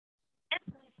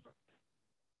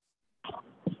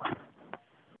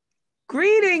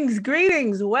Greetings,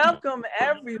 greetings. Welcome,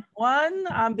 everyone.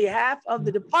 On behalf of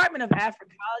the Department of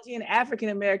Africology and African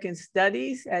American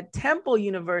Studies at Temple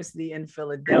University in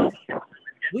Philadelphia,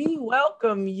 we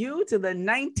welcome you to the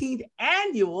 19th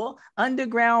Annual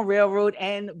Underground Railroad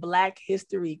and Black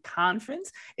History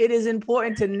Conference. It is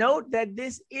important to note that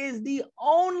this is the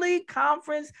only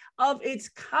conference of its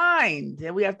kind.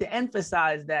 And we have to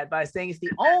emphasize that by saying it's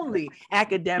the only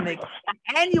academic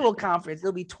annual conference.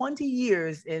 It'll be 20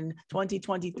 years in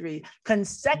 2023,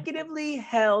 consecutively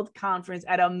held conference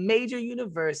at a major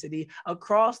university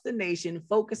across the nation,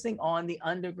 focusing on the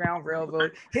Underground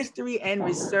Railroad history and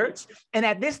research. And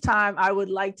at this time, I would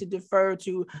like to defer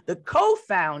to the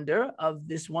co-founder of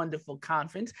this wonderful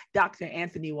conference, Dr.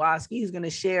 Anthony Waski, who's going to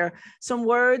share some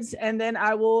words, and then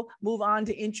I will move on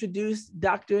to introduce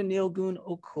Dr.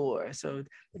 Nilgun-Okur. So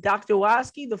Dr.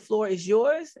 Waski, the floor is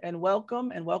yours, and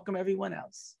welcome everyone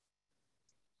else.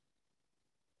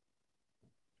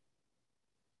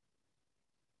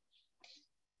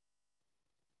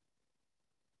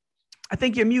 I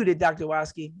think you're muted, Dr.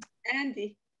 Waski.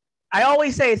 Andy. I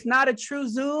always say it's not a true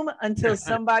Zoom until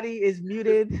somebody is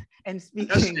muted and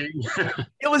speaking.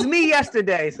 It was me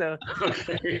yesterday, so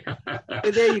okay.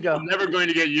 There you go. I'm never going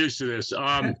to get used to this.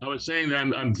 I was saying that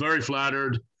I'm very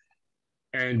flattered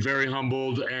and very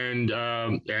humbled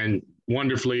and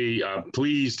wonderfully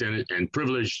pleased and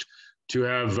privileged to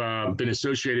have been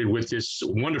associated with this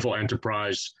wonderful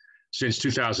enterprise since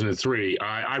 2003.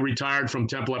 I retired from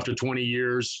Temple after 20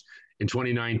 years in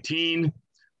 2019.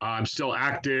 I'm still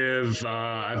active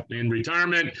in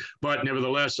retirement, but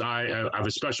nevertheless, I have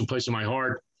a special place in my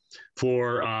heart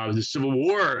for the Civil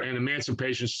War and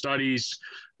Emancipation Studies.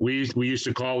 We used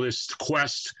to call this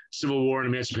Quest, Civil War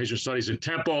and Emancipation Studies at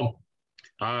Temple.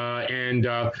 And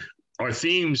our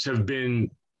themes have been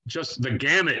just the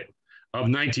gamut of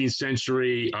 19th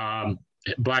century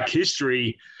Black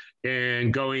history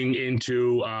and going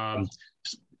into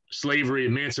slavery,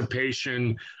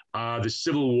 emancipation, the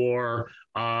Civil War,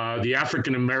 the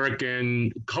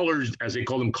African-American colored, as they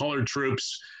call them, colored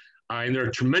troops, and their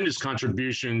tremendous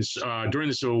contributions during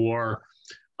the Civil War,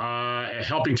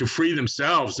 helping to free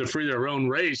themselves, to free their own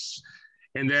race,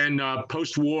 and then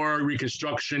post-war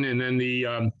Reconstruction, and then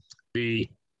the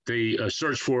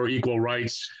search for equal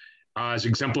rights, as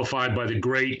exemplified by the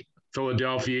great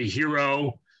Philadelphia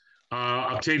hero,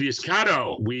 Octavius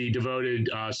Catto. We devoted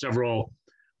several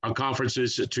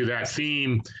conferences to that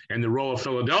theme and the role of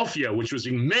Philadelphia, which was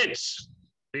immense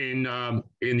in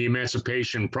the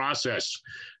emancipation process.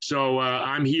 So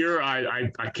I'm here. I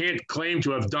can't claim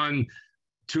to have done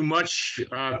too much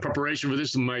preparation for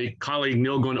this. My colleague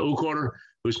Nilgun-Okur,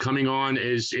 who's coming on,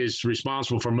 is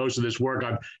responsible for most of this work.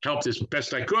 I've helped as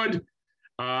best I could,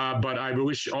 but I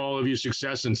wish all of you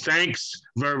success and thanks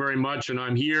very, very much. And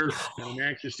I'm here and I'm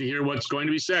anxious to hear what's going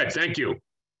to be said. Thank you.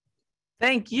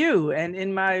 Thank you. And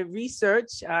in my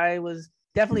research, I was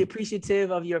definitely appreciative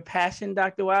of your passion,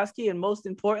 Dr. Waski. And most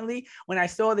importantly, when I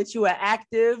saw that you were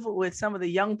active with some of the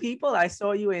young people, I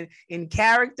saw you in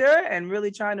character and really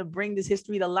trying to bring this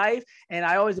history to life. And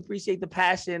I always appreciate the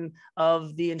passion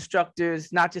of the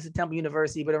instructors, not just at Temple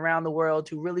University, but around the world,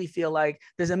 to really feel like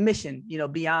there's a mission,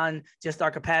 beyond just our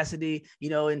capacity,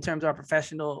 in terms of our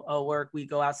professional work. We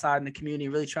go outside in the community,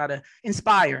 really try to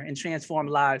inspire and transform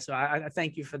lives. So I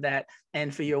thank you for that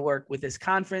and for your work with this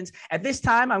conference. At this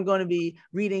time, I'm going to be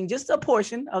reading just a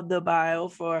portion of the bio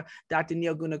for Dr.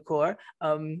 Nilgun-Okur,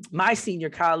 my senior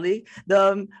colleague,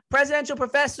 the presidential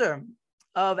professor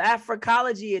of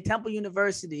Africology at Temple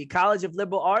University, College of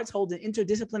Liberal Arts, holds an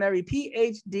interdisciplinary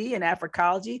PhD in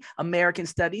Africology, American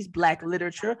Studies, Black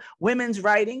Literature, Women's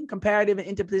Writing, Comparative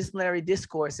and Interdisciplinary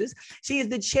Discourses. She is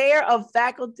the chair of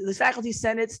the Faculty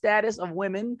Senate Status of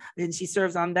Women, and she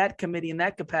serves on that committee in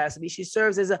that capacity. She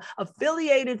serves as an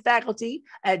affiliated faculty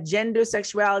at Gender,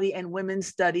 Sexuality, and Women's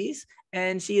Studies,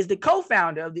 and she is the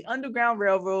co-founder of the Underground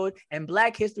Railroad and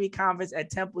Black History Conference at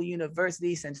Temple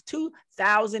University since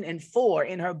 2004.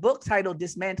 In her book titled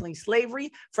Dismantling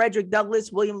Slavery, Frederick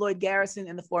Douglass, William Lloyd Garrison,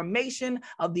 and the Formation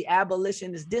of the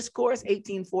Abolitionist Discourse,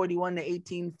 1841 to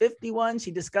 1851,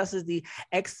 she discusses the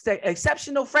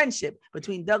exceptional friendship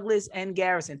between Douglass and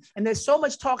Garrison. And there's so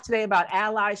much talk today about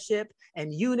allyship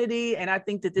and unity, and I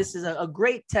think that this is a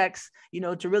great text,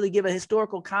 to really give a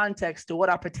historical context to what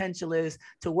our potential is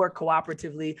to work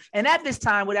cooperatively. And at this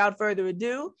time, without further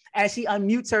ado, as she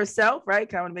unmutes herself,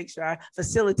 right? I want to make sure I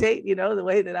facilitate, the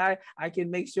way that I can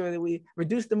make sure that we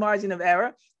reduce the margin of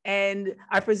error. And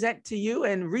I present to you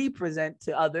and represent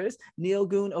to others,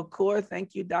 Nilgun-Okur.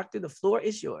 Thank you, doctor. The floor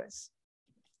is yours.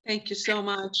 Thank you so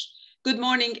much. Good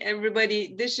morning,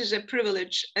 everybody. This is a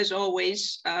privilege, as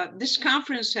always. This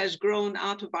conference has grown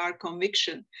out of our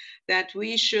conviction that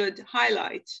we should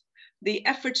highlight the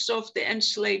efforts of the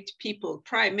enslaved people,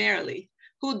 primarily,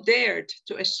 who dared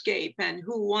to escape and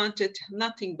who wanted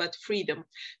nothing but freedom.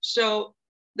 So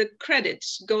the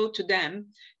credits go to them.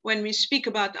 When we speak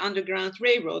about the Underground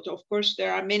Railroad, of course,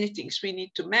 there are many things we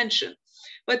need to mention.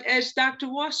 But as Dr.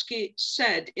 Waske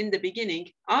said in the beginning,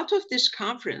 out of this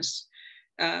conference,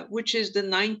 which is the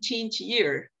 19th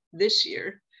year this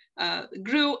year,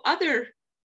 grew other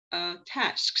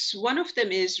tasks. One of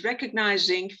them is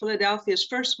recognizing Philadelphia's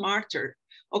first martyr,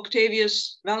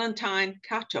 Octavius Valentine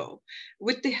Cato,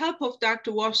 with the help of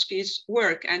Dr. Waske's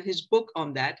work and his book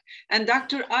on that. And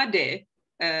Dr. Ade,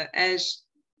 as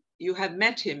you have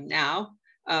met him now,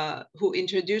 who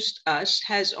introduced us,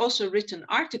 has also written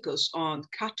articles on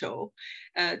Cato.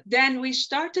 Then we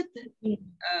started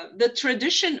the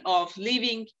tradition of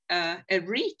leaving a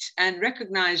wreath and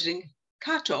recognizing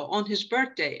Cato on his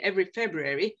birthday every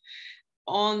February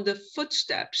on the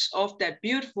footsteps of that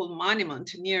beautiful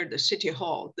monument near the City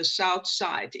Hall, the South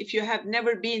Side. If you have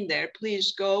never been there,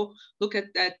 please go look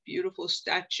at that beautiful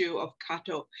statue of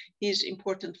Cato. He's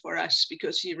important for us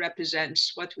because he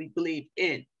represents what we believe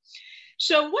in.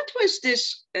 So what was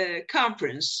this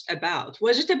conference about?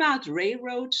 Was it about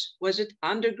railroads? Was it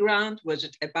underground? Was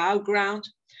it above ground?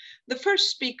 The first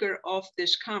speaker of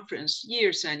this conference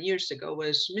years and years ago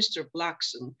was Mr.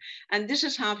 Blackson. And this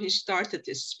is how he started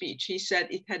his speech. He said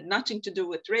it had nothing to do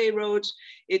with railroads.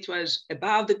 It was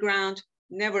above the ground,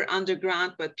 never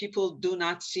underground, but people do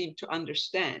not seem to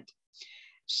understand.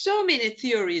 So many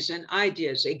theories and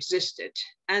ideas existed,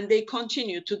 and they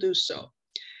continue to do so.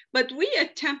 But we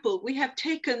at Temple, we have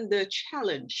taken the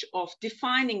challenge of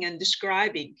defining and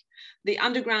describing the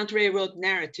Underground Railroad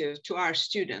narrative to our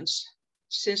students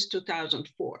since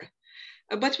 2004.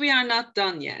 But we are not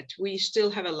done yet. We still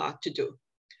have a lot to do.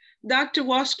 Dr.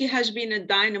 Waske has been a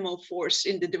dynamo force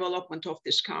in the development of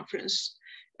this conference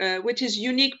with his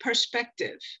unique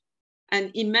perspective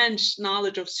and immense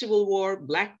knowledge of Civil War,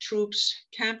 Black troops,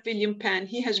 Camp William Penn.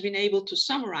 He has been able to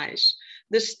summarize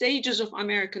the stages of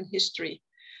American history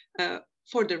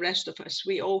for the rest of us.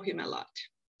 We owe him a lot.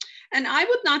 And I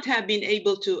would not have been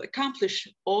able to accomplish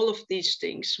all of these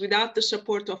things without the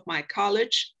support of my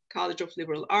college, College of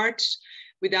Liberal Arts,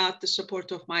 without the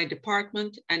support of my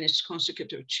department and its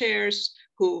consecutive chairs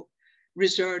who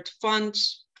reserved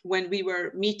funds when we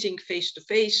were meeting face to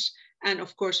face, and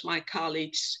of course my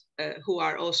colleagues who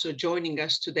are also joining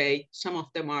us today. Some of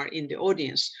them are in the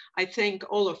audience. I thank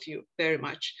all of you very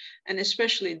much, and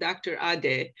especially Dr.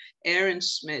 Ade, Aaron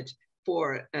Smith,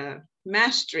 for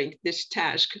mastering this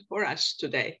task for us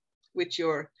today with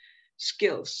your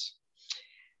skills.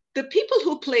 The people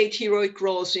who played heroic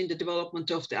roles in the development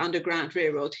of the Underground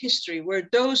Railroad history were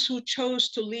those who chose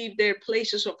to leave their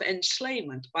places of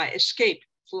enslavement by escape,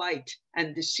 flight,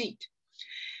 and deceit.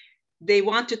 They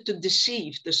wanted to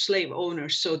deceive the slave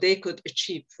owners so they could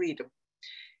achieve freedom.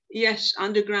 Yes,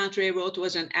 Underground Railroad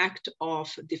was an act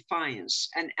of defiance,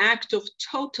 an act of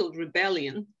total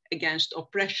rebellion against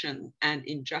oppression and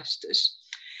injustice.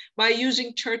 By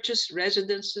using churches,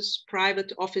 residences,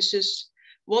 private offices,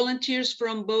 volunteers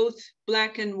from both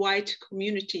Black and white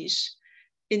communities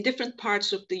in different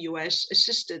parts of the US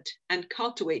assisted and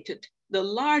cultivated the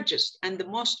largest and the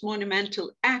most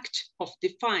monumental act of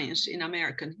defiance in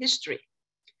American history.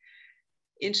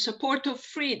 In support of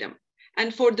freedom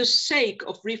and for the sake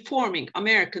of reforming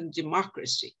American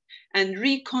democracy and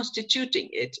reconstituting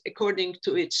it according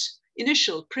to its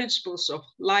initial principles of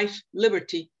life,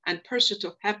 liberty, and pursuit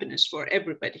of happiness for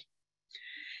everybody.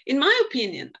 In my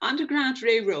opinion, Underground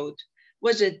Railroad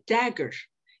was a dagger.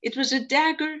 It was a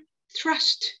dagger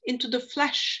thrust into the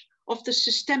flesh of the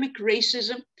systemic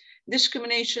racism,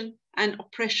 discrimination, and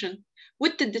oppression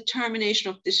with the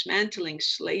determination of dismantling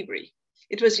slavery.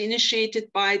 It was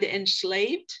initiated by the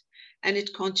enslaved, and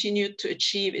it continued to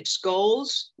achieve its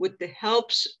goals with the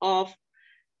helps of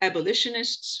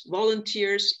abolitionists,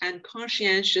 volunteers, and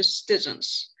conscientious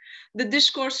citizens. The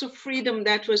discourse of freedom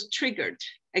that was triggered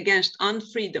against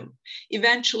unfreedom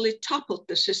eventually toppled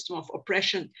the system of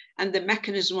oppression, and the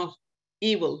mechanism of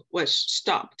evil was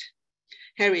stopped.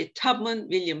 Harriet Tubman,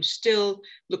 William Still,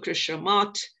 Lucretia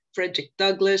Mott, Frederick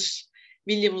Douglass,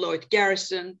 William Lloyd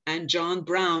Garrison, and John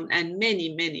Brown, and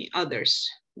many, many others.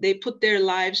 They put their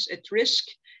lives at risk.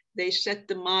 They set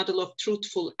the model of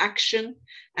truthful action,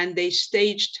 and they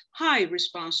staged high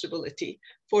responsibility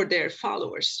for their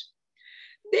followers.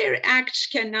 Their acts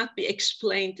cannot be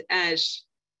explained as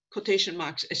quotation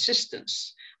marks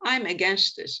assistance. I'm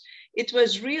against this. It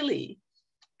was really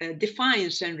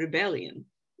defiance and rebellion.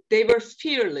 They were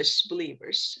fearless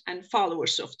believers and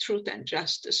followers of truth and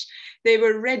justice. They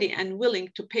were ready and willing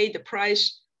to pay the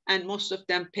price, and most of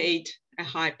them paid a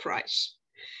high price.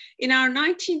 In our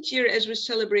 19th year, as we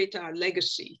celebrate our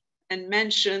legacy and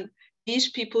mention these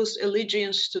people's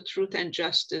allegiance to truth and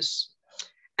justice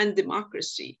and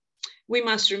democracy, we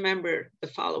must remember the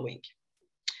following.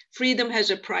 Freedom has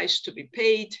a price to be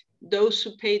paid. Those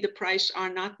who pay the price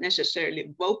are not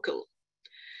necessarily vocal.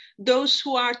 Those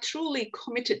who are truly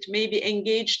committed may be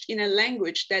engaged in a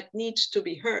language that needs to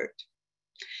be heard.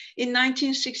 In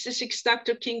 1966,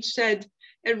 Dr. King said,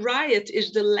 "A riot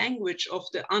is the language of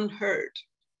the unheard."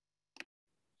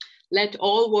 Let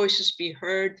all voices be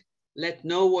heard. Let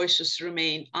no voices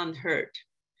remain unheard.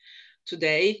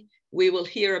 Today, we will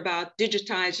hear about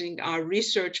digitizing our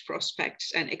research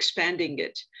prospects and expanding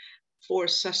it for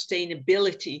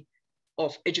sustainability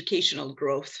of educational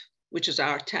growth, which is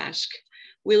our task.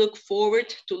 We look forward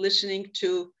to listening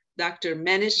to Dr.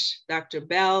 Mennis, Dr.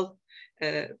 Bell,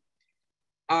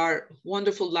 our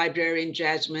wonderful librarian,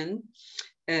 Jasmine,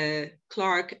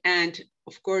 Clark, and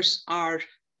of course, our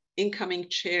incoming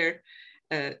chair,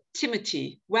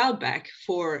 Timothy Welbeck,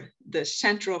 for the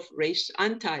Center of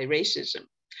Anti-Racism.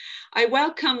 I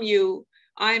welcome you.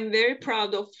 I'm very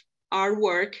proud of our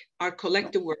work, our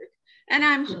collective work, and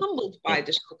I'm humbled by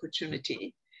this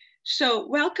opportunity. So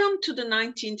welcome to the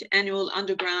 19th Annual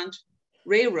Underground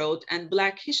Railroad and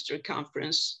Black History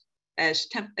Conference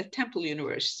at Temple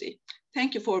University.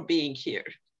 Thank you for being here.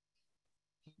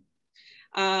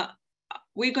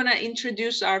 We're gonna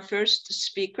introduce our first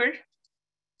speaker,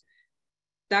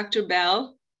 Dr.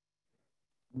 Bell.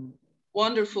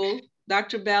 Wonderful.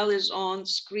 Dr. Bell is on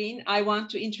screen. I want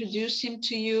to introduce him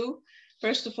to you.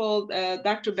 First of all,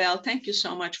 Dr. Bell, thank you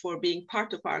so much for being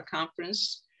part of our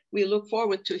conference. We look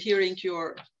forward to hearing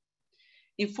your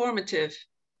informative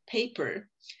paper.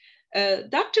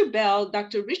 Dr. Bell,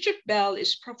 Dr. Richard Bell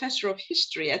is professor of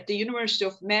history at the University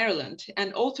of Maryland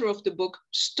and author of the book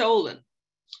Stolen.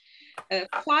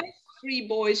 5 free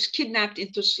boys kidnapped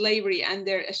into slavery and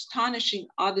their astonishing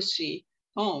odyssey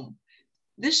home.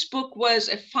 This book was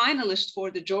a finalist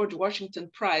for the George Washington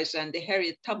Prize and the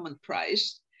Harriet Tubman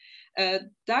Prize.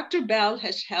 Dr. Bell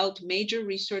has held major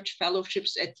research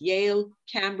fellowships at Yale,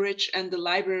 Cambridge, and the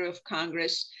Library of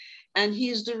Congress, and he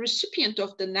is the recipient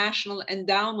of the National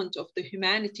Endowment of the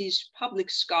Humanities Public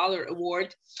Scholar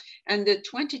Award and the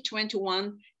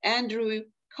 2021 Andrew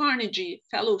Carnegie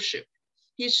Fellowship.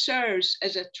 He serves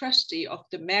as a trustee of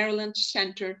the Maryland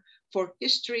Center for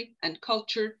History and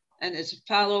Culture and as a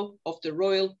fellow of the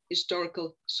Royal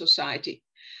Historical Society.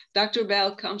 Dr.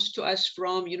 Bell comes to us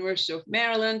from University of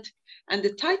Maryland, and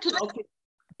the title of his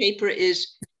paper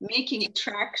is Making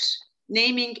Tracks,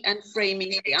 Naming and Framing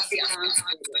the Underground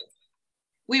Railroad.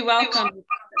 We welcome you,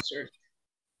 Professor.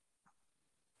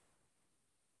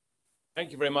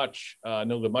 Thank you very much,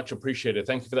 Nilgun, much appreciated.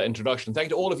 Thank you for that introduction. Thank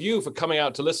you to all of you for coming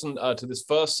out to listen to this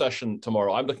first session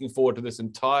tomorrow. I'm looking forward to this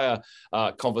entire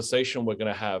conversation we're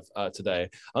going to have today.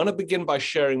 I'm going to begin by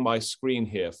sharing my screen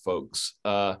here, folks.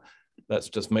 Let's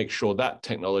just make sure that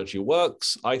technology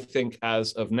works. I think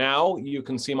as of now, you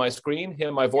can see my screen,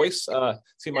 hear my voice,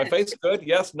 see my face. Good.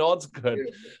 Yes, nods. Good.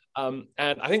 And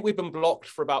I think we've been blocked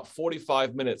for about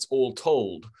 45 minutes all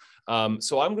told.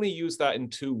 So I'm going to use that in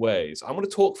 2 ways. I'm going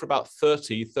to talk for about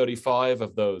 30, 35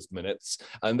 of those minutes,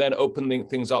 and then opening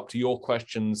things up to your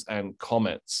questions and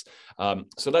comments.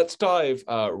 So let's dive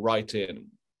right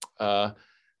in.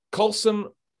 Colson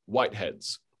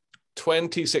Whitehead's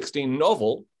 2016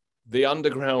 novel, The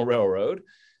Underground Railroad,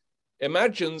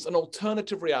 imagines an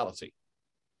alternative reality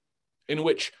in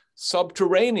which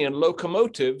subterranean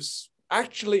locomotives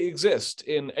actually exist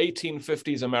in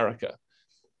 1850s America.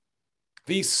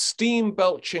 These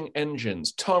steam-belching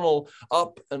engines tunnel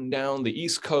up and down the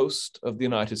East Coast of the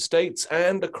United States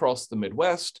and across the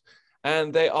Midwest,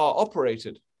 and they are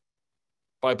operated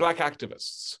by Black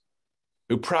activists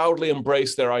who proudly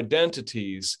embrace their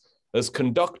identities as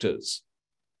conductors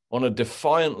on a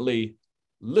defiantly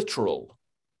literal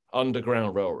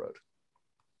underground railroad.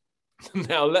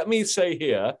 Now, let me say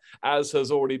here, as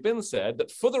has already been said,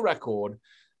 that for the record,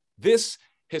 this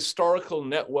historical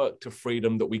network to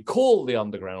freedom that we call the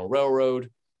Underground Railroad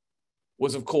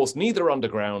was, of course, neither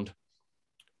underground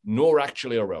nor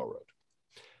actually a railroad.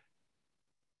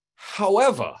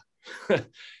 However,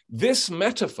 this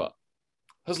metaphor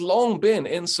has long been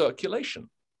in circulation,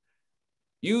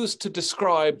 used to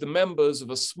describe the members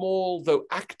of a small, though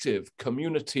active,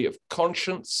 community of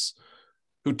conscience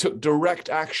who took direct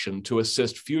action to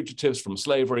assist fugitives from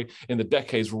slavery in the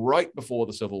decades right before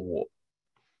the Civil War.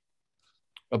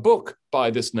 a book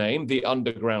by this name, The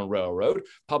Underground Railroad,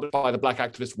 published by the Black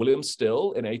activist William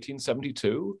Still in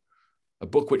 1872, a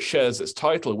book which shares its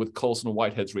title with Colson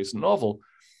Whitehead's recent novel,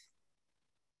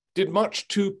 did much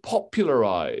to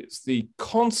popularize the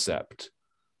concept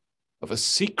of a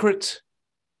secret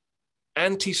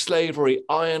anti-slavery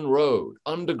iron road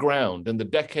underground in the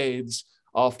decades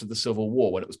after the Civil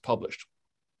War when it was published.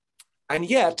 And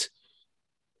yet,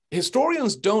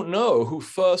 historians don't know who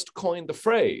first coined the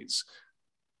phrase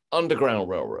Underground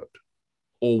Railroad,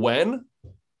 or when,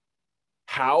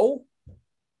 how,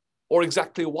 or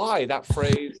exactly why that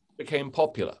phrase became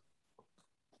popular.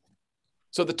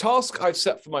 So the task I've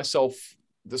set for myself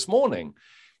this morning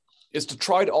is to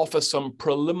try to offer some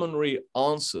preliminary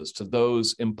answers to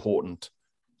those important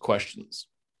questions.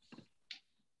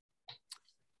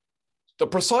 The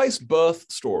precise birth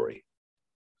story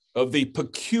of the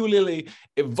peculiarly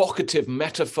evocative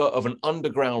metaphor of an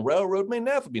underground railroad may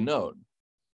never be known.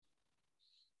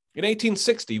 In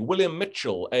 1860, William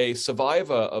Mitchell, a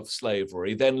survivor of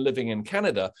slavery, then living in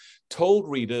Canada, told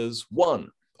readers one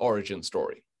origin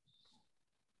story.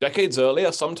 Decades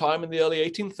earlier, sometime in the early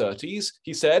 1830s,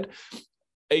 he said,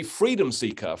 a freedom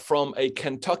seeker from a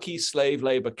Kentucky slave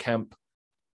labor camp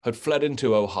had fled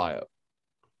into Ohio.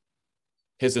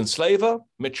 His enslaver,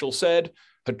 Mitchell said,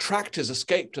 had tracked his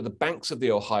escape to the banks of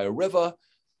the Ohio River,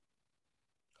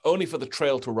 only for the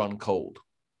trail to run cold.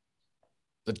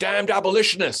 The damned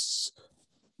abolitionists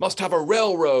must have a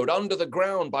railroad under the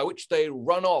ground by which they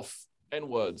run off,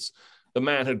 N-words, the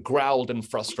man had growled in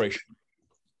frustration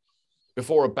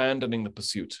before abandoning the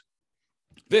pursuit.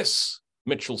 This,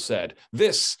 Mitchell said,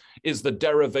 this is the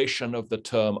derivation of the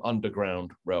term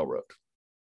Underground Railroad.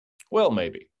 Well,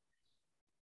 maybe.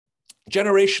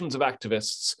 Generations of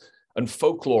activists and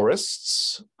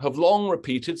folklorists have long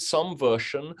repeated some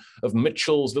version of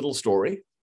Mitchell's little story.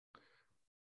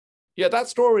 Yet that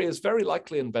story is very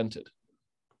likely invented.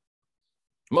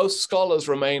 Most scholars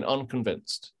remain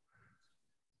unconvinced.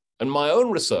 And my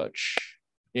own research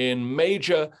in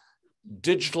major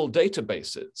digital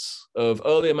databases of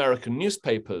early American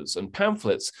newspapers and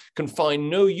pamphlets can find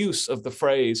no use of the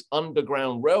phrase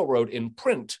Underground Railroad in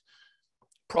print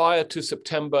prior to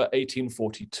September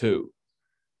 1842.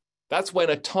 That's when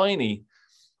a tiny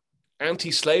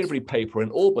anti-slavery paper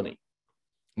in Albany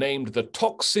named the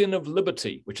Tocsin of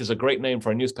Liberty, which is a great name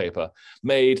for a newspaper,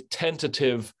 made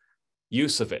tentative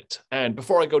use of it. And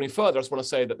before I go any further, I just want to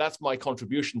say that that's my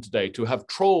contribution today, to have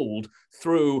trolled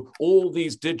through all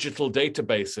these digital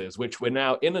databases, which we're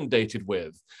now inundated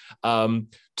with, to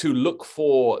look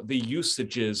for the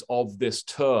usages of this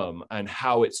term and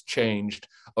how it's changed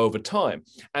over time.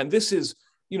 And this is,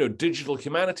 digital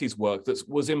humanities work that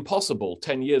was impossible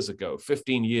 10 years ago,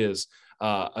 15 years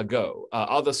ago.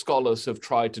 Other scholars have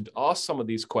tried to ask some of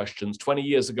these questions 20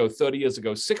 years ago, 30 years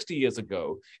ago, 60 years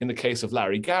ago, in the case of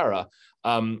Larry Garrah,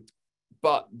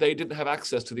 but they didn't have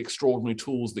access to the extraordinary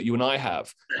tools that you and I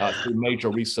have through major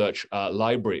research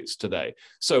libraries today.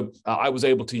 So I was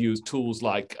able to use tools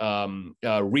like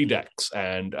Redex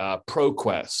and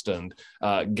ProQuest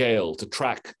and Gale to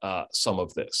track some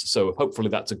of this. So hopefully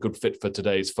that's a good fit for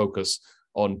today's focus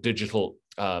on digital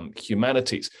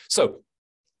humanities. So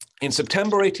in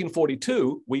September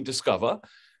 1842, we discover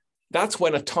that's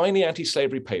when a tiny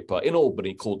anti-slavery paper in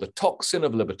Albany called the Tocsin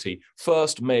of Liberty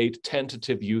first made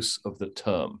tentative use of the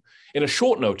term. In a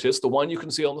short notice, the one you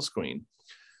can see on the screen,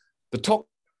 the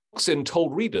Tocsin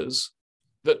told readers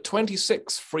that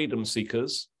 26 freedom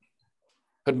seekers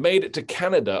had made it to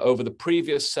Canada over the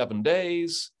previous 7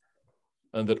 days,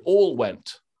 and that all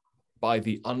went by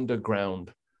the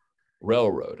Underground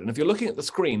Railroad. And if you're looking at the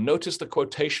screen, notice the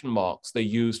quotation marks they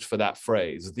used for that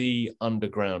phrase, the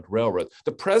Underground Railroad.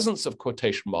 The presence of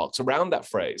quotation marks around that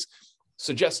phrase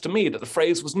suggests to me that the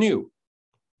phrase was new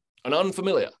and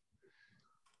unfamiliar.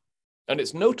 And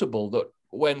it's notable that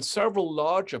when several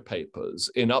larger papers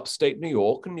in upstate New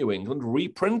York and New England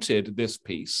reprinted this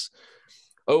piece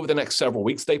over the next several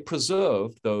weeks, they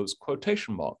preserved those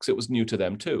quotation marks. It was new to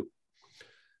them too.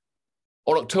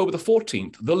 On October the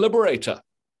 14th, The Liberator,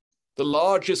 the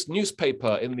largest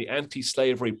newspaper in the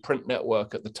anti-slavery print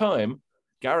network at the time,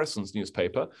 Garrison's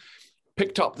newspaper,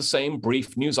 picked up the same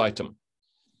brief news item,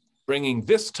 bringing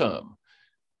this term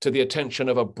to the attention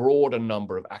of a broader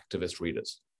number of activist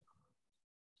readers.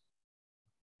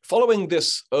 Following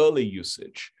this early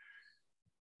usage,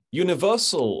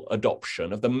 universal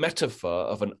adoption of the metaphor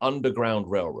of an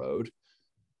underground railroad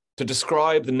to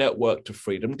describe the network to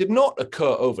freedom did not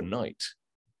occur overnight.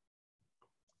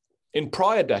 In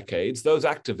prior decades, those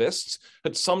activists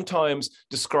had sometimes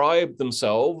described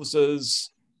themselves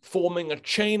as forming a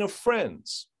chain of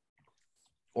friends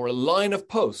or a line of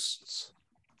posts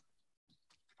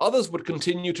Others would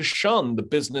continue to shun the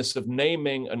business of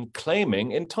naming and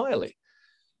claiming entirely.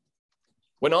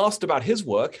 When asked about his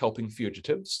work helping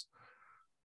fugitives,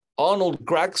 Arnold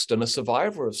Gragston, a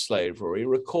survivor of slavery,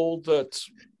 recalled that,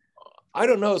 I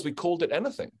don't know as we called it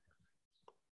anything.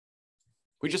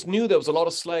 We just knew there was a lot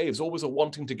of slaves always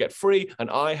wanting to get free, and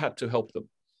I had to help them.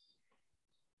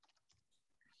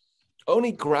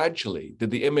 Only gradually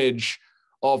did the image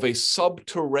of a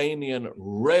subterranean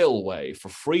railway for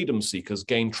freedom seekers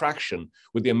gain traction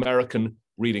with the American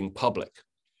reading public.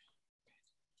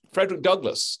 Frederick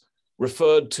Douglass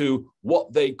referred to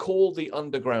what they call the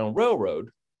Underground Railroad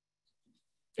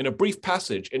in a brief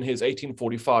passage in his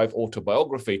 1845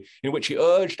 autobiography, in which he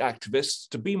urged activists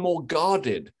to be more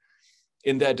guarded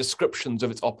in their descriptions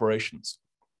of its operations.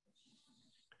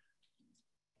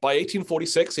 By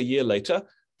 1846, a year later,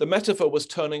 the metaphor was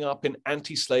turning up in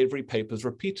anti-slavery papers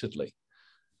repeatedly.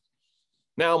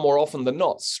 Now, more often than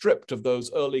not, stripped of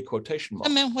those early quotation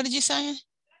marks. What did you say?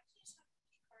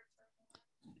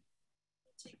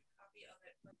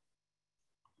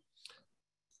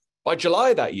 By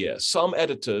July that year, some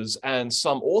editors and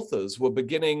some authors were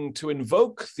beginning to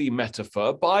invoke the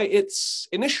metaphor by its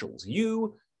initials,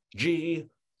 U, G,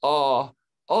 R,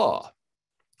 R,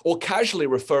 or casually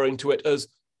referring to it as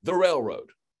the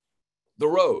railroad, the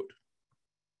road,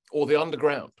 or the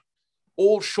underground,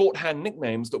 all shorthand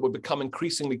nicknames that would become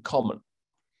increasingly common.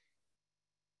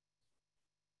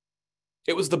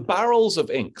 It was the barrels of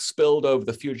ink spilled over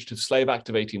the Fugitive Slave Act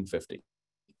of 1850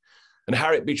 and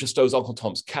Harriet Beecher Stowe's Uncle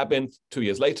Tom's Cabin 2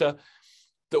 years later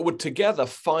that would together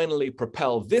finally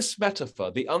propel this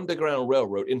metaphor, the Underground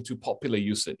Railroad, into popular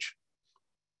usage.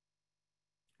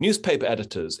 Newspaper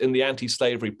editors in the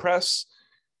anti-slavery press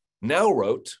now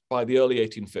wrote by the early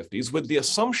 1850s with the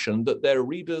assumption that their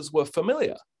readers were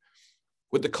familiar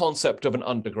with the concept of an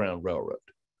underground railroad,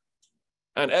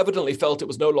 and evidently felt it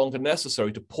was no longer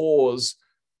necessary to pause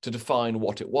to define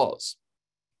what it was.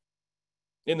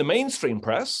 In the mainstream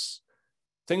press,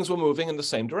 things were moving in the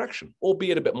same direction,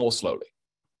 albeit a bit more slowly,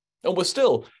 and were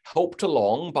still helped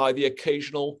along by the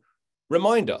occasional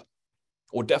reminder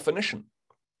or definition.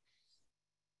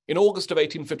 In August of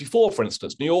 1854, for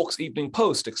instance, New York's Evening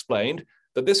Post explained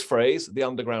that this phrase, the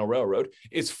Underground Railroad,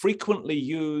 is frequently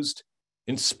used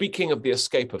in speaking of the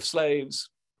escape of slaves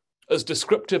as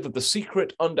descriptive of the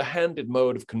secret, underhanded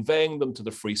mode of conveying them to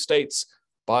the free states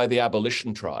by the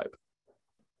abolition tribe.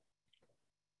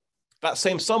 That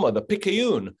same summer, the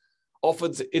Picayune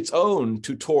offered its own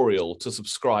tutorial to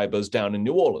subscribers down in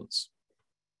New Orleans.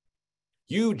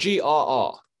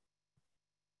 UGRR.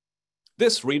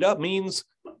 This, reader, means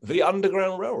the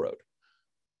Underground Railroad,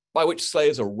 by which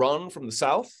slaves are run from the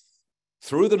South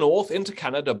through the North into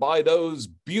Canada by those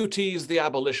beauties, the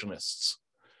abolitionists.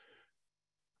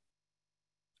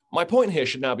 My point here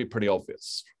should now be pretty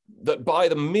obvious, that by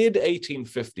the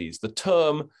mid-1850s, the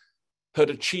term had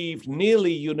achieved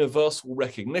nearly universal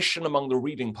recognition among the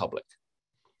reading public.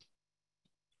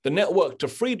 The network to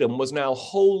freedom was now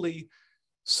wholly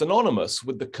synonymous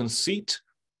with the conceit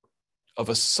of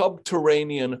a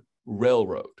subterranean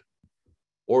railroad,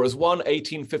 or as one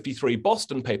 1853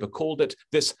 Boston paper called it,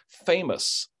 this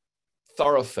famous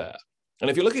thoroughfare. And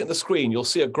if you're looking at the screen, you'll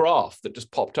see a graph that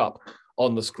just popped up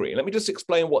on the screen. Let me just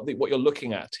explain what you're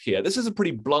looking at here. This is a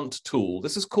pretty blunt tool.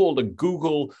 This is called a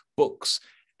Google Books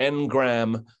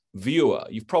Ngram viewer.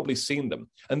 You've probably seen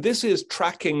them. And this is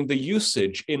tracking the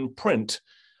usage in print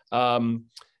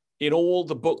in all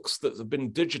the books that have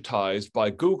been digitized by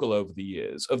Google over the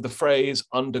years of the phrase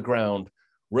Underground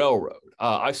Railroad.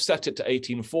 I've set it to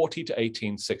 1840 to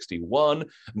 1861.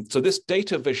 So this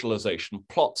data visualization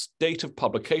plots date of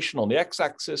publication on the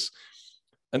x-axis,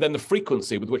 and then the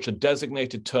frequency with which a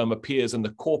designated term appears in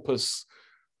the corpus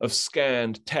of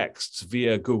scanned texts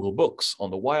via Google Books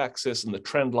on the y-axis, and the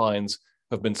trend lines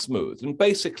have been smoothed. And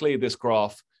basically, this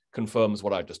graph confirms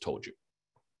what I just told you.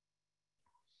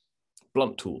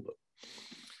 Blunt tool, though.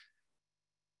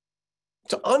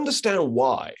 To understand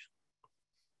why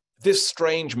this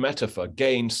strange metaphor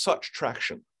gained such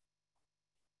traction,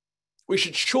 we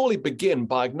should surely begin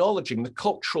by acknowledging the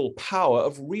cultural power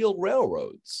of real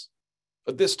railroads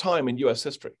at this time in US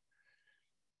history.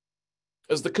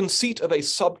 As the conceit of a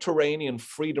subterranean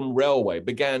freedom railway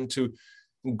began to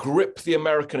grip the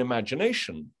American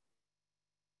imagination,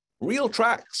 real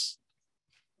tracks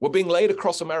were being laid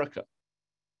across America.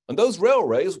 And those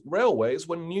railways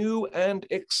were new and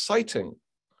exciting.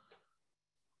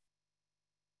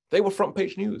 They were front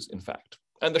page news, in fact.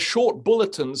 And the short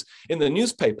bulletins in the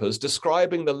newspapers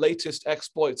describing the latest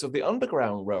exploits of the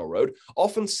Underground Railroad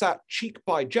often sat cheek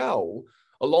by jowl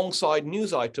alongside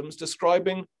news items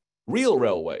describing real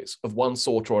railways of one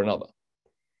sort or another.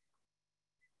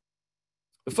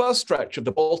 The first stretch of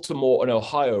the Baltimore and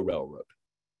Ohio Railroad,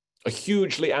 a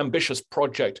hugely ambitious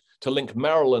project to link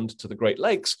Maryland to the Great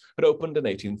Lakes, had opened in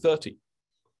 1830.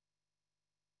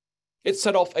 It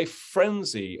set off a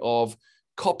frenzy of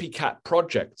copycat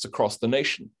projects across the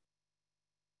nation.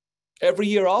 Every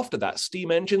year after that, steam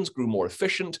engines grew more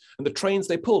efficient and the trains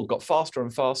they pulled got faster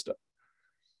and faster.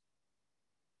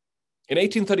 In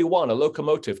 1831, a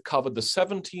locomotive covered the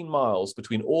 17 miles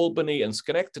between Albany and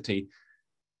Schenectady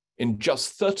in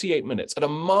just 38 minutes at a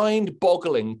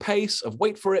mind-boggling pace of,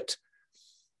 wait for it,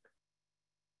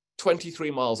 23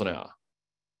 miles an hour.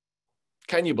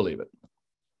 Can you believe it?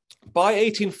 By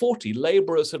 1840,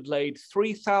 laborers had laid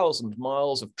 3,000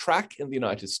 miles of track in the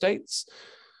United States,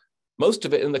 most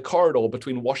of it in the corridor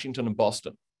between Washington and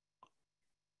Boston.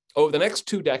 Over the next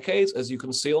 2 decades, as you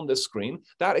can see on this screen,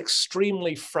 that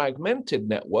extremely fragmented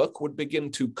network would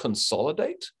begin to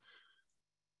consolidate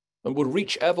and would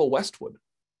reach ever westward,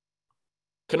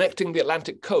 connecting the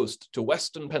Atlantic coast to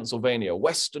western Pennsylvania,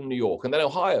 western New York, and then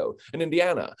Ohio and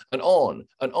Indiana, and on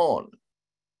and on.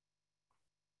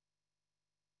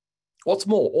 What's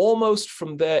more, almost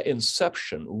from their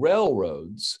inception,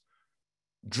 railroads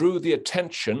drew the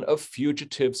attention of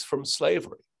fugitives from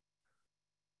slavery,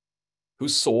 who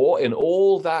saw in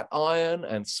all that iron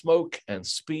and smoke and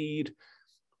speed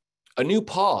a new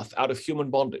path out of human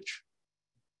bondage.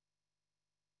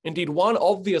 Indeed, one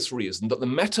obvious reason that the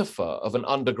metaphor of an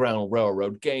underground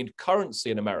railroad gained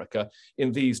currency in America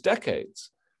in these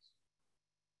decades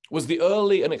was the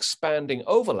early and expanding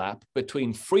overlap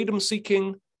between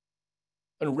freedom-seeking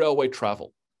and railway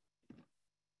travel.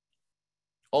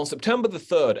 On September the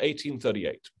 3rd,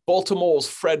 1838, Baltimore's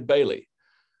Fred Bailey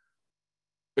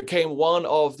became one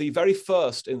of the very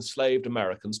first enslaved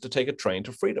Americans to take a train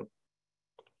to freedom.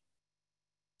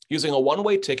 Using a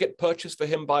one-way ticket purchased for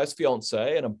him by his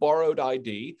fiancée and a borrowed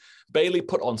ID, Bailey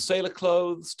put on sailor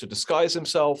clothes to disguise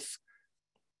himself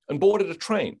and boarded a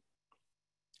train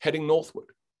heading northward.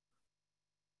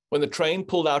 When the train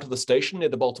pulled out of the station near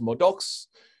the Baltimore docks,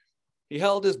 he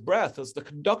held his breath as the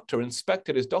conductor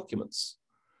inspected his documents.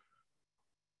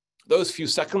 Those few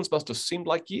seconds must have seemed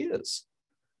like years.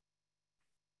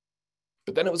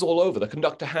 But then it was all over. The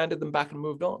conductor handed them back and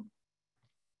moved on.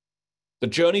 The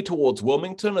journey towards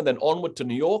Wilmington and then onward to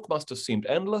New York must have seemed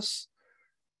endless.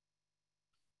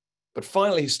 But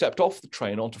finally, he stepped off the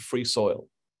train onto free soil.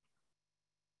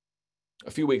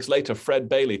 A few weeks later, Fred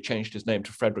Bailey changed his name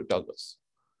to Frederick Douglass.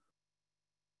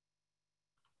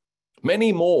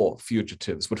 Many more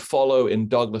fugitives would follow in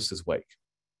Douglass's wake.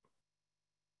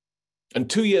 And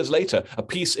 2 years later, a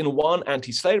piece in one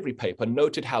anti-slavery paper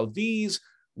noted how these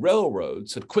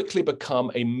railroads had quickly become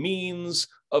a means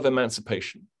of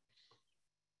emancipation.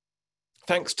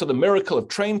 Thanks to the miracle of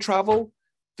train travel,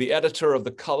 the editor of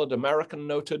the Colored American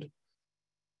noted,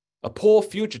 a poor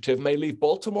fugitive may leave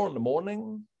Baltimore in the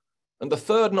morning, and the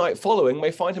third night following may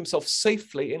find himself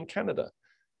safely in Canada.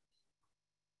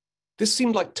 This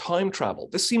seemed like time travel.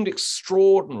 This seemed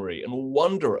extraordinary and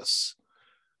wondrous.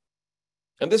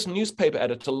 And this newspaper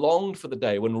editor longed for the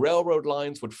day when railroad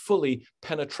lines would fully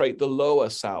penetrate the lower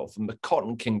South and the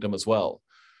Cotton Kingdom as well,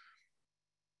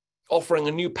 offering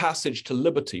a new passage to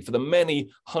liberty for the many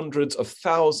hundreds of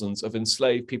thousands of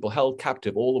enslaved people held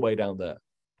captive all the way down there.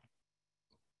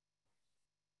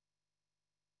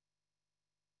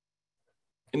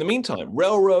 In the meantime,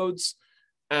 railroads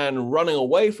and running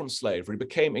away from slavery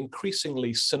became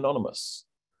increasingly synonymous.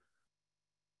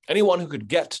 Anyone who could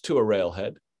get to a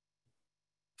railhead,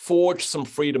 forge some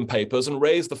freedom papers, and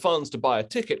raise the funds to buy a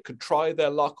ticket could try their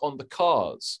luck on the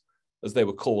cars, as they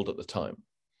were called at the time.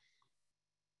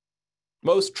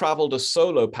 Most traveled as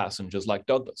solo passengers like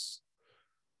Douglass.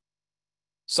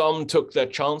 Some took their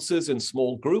chances in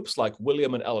small groups like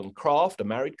William and Ellen Craft, a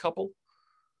married couple.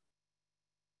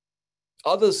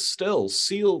 Others still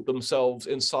sealed themselves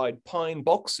inside pine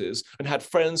boxes and had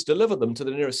friends deliver them to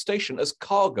the nearest station as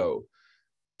cargo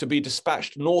to be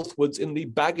dispatched northwards in the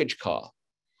baggage car.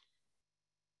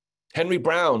 Henry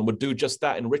Brown would do just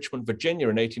that in Richmond, Virginia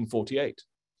in 1848.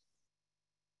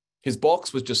 His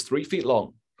box was just 3 feet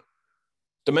long,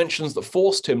 dimensions that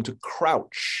forced him to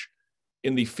crouch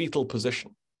in the fetal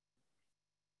position.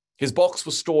 His box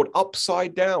was stored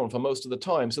upside down for most of the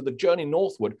time, so the journey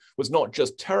northward was not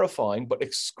just terrifying, but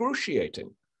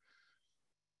excruciating.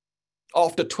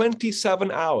 After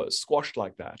 27 hours squashed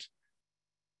like that,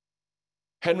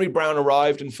 Henry Brown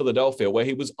arrived in Philadelphia, where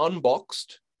he was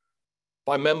unboxed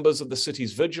by members of the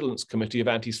city's Vigilance Committee of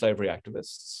Anti-Slavery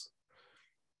Activists.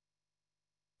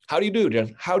 How do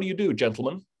you do,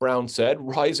 gentlemen? Brown said,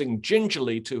 rising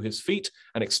gingerly to his feet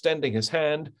and extending his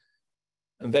hand,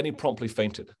 and then he promptly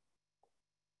fainted.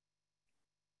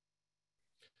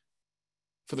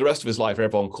 For the rest of his life,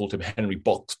 everyone called him Henry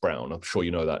Box Brown. I'm sure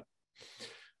you know that.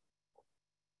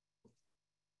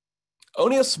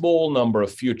 Only a small number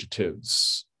of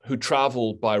fugitives who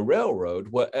traveled by railroad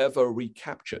were ever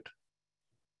recaptured.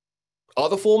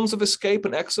 Other forms of escape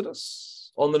and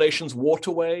exodus on the nation's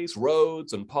waterways,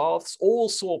 roads, and paths all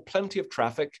saw plenty of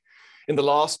traffic in the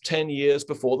last 10 years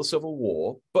before the Civil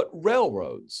War, but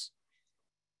railroads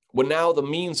were now the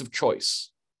means of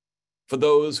choice for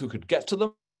those who could get to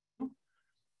them.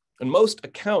 And most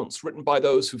accounts written by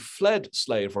those who fled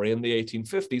slavery in the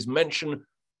 1850s mention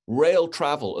rail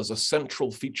travel as a central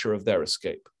feature of their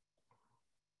escape.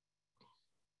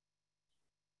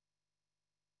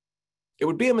 It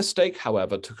would be a mistake,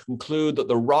 however, to conclude that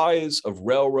the rise of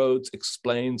railroads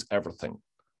explains everything.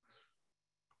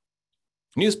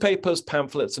 Newspapers,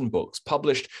 pamphlets, and books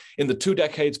published in the 2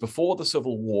 decades before the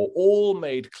Civil War all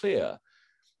made clear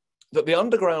that the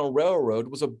Underground Railroad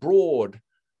was a broad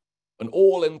and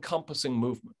all-encompassing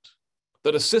movement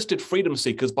that assisted freedom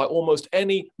seekers by almost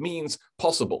any means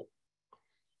possible.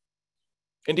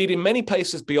 Indeed, in many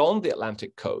places beyond the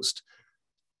Atlantic coast,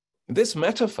 this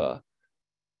metaphor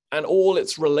and all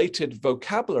its related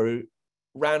vocabulary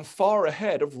ran far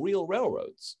ahead of real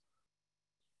railroads.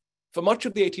 For much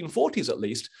of the 1840s, at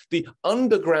least, the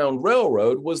Underground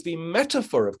Railroad was the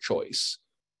metaphor of choice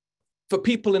for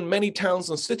people in many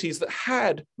towns and cities that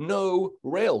had no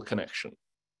rail connection.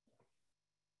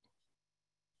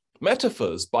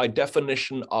 Metaphors, by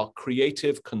definition, are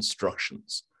creative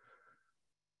constructions.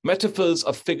 Metaphors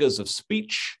are figures of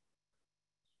speech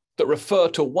that refer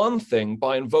to one thing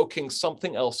by invoking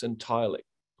something else entirely.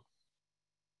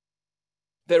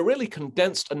 They're really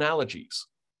condensed analogies.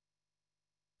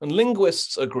 And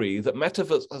linguists agree that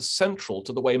metaphors are central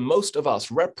to the way most of us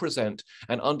represent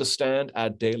and understand our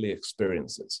daily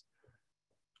experiences.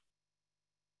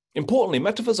 Importantly,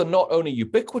 metaphors are not only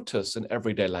ubiquitous in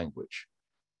everyday language,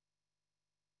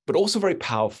 but also very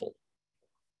powerful.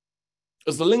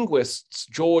 As the linguists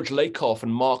George Lakoff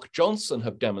and Mark Johnson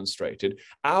have demonstrated,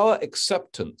 our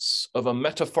acceptance of a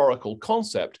metaphorical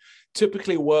concept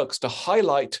typically works to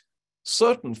highlight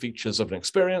certain features of an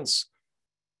experience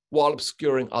while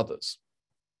obscuring others,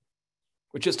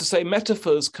 which is to say,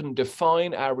 metaphors can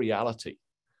define our reality.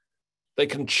 They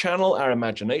can channel our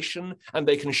imagination, and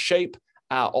they can shape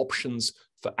our options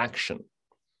for action.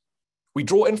 We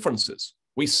draw inferences,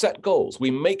 we set goals, we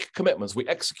make commitments, we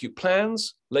execute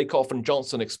plans, Lakoff and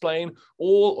Johnson explain,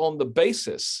 all on the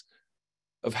basis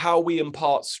of how we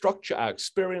impart structure our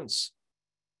experience,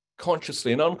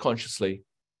 consciously and unconsciously,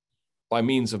 by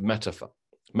means of metaphor.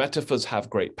 Metaphors have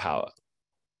great power.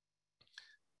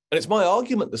 And it's my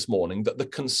argument this morning that the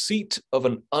conceit of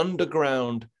an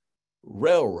underground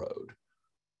railroad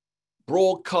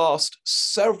broadcast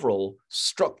several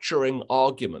structuring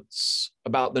arguments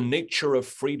about the nature of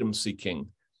freedom seeking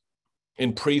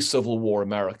in pre-Civil War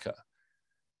America.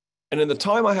 And in the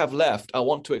time I have left, I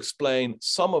want to explain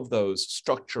some of those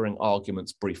structuring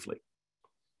arguments briefly.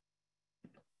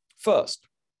 First,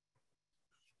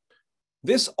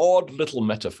 this odd little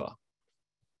metaphor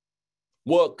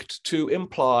worked to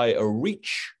imply a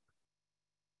reach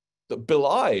that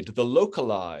belied the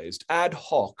localized, ad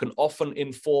hoc, and often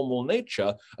informal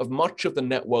nature of much of the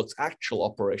network's actual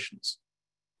operations.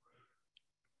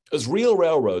 As real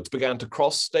railroads began to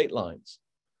cross state lines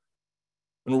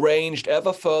and ranged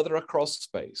ever further across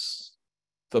space,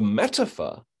 the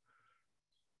metaphor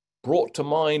brought to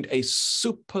mind a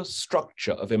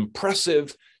superstructure of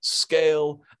impressive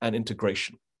scale and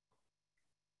integration.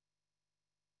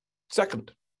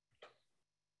 Second,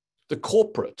 the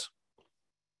corporate,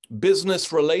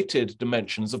 business-related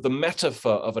dimensions of the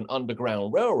metaphor of an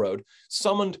underground railroad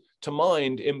summoned to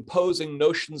mind imposing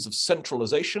notions of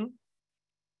centralization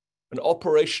and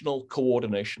operational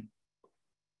coordination.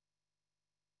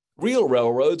 Real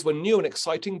railroads were new and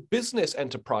exciting business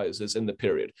enterprises in the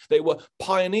period. They were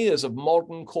pioneers of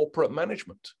modern corporate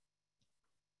management.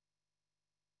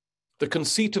 The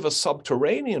conceit of a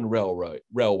subterranean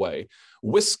railway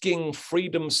whisking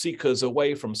freedom seekers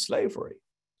away from slavery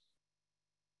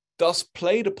thus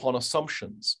played upon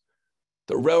assumptions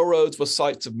that railroads were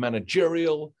sites of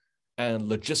managerial and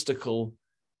logistical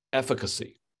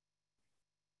efficacy.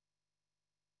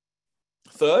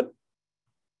 Third,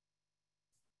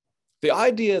 the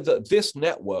idea that this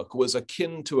network was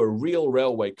akin to a real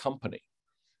railway company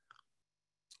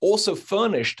also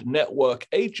furnished network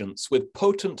agents with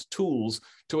potent tools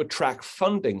to attract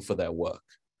funding for their work.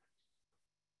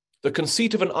 The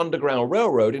conceit of an underground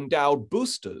railroad endowed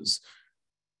boosters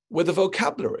with a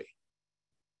vocabulary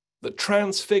that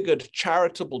transfigured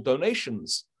charitable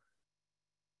donations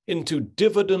into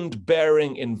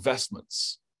dividend-bearing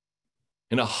investments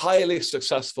in a highly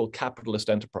successful capitalist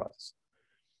enterprise.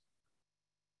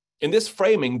 In this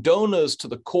framing, donors to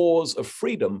the cause of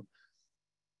freedom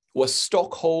were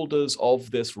stockholders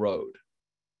of this road.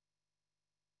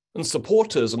 And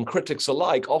supporters and critics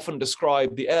alike often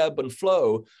describe the ebb and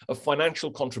flow of financial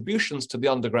contributions to the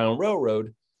Underground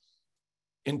Railroad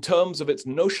in terms of its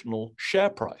notional share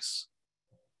price.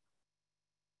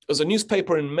 As a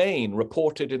newspaper in Maine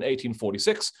reported in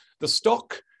 1846, the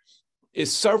stock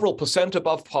is several percent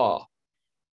above par.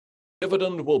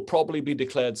 Dividend will probably be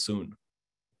declared soon.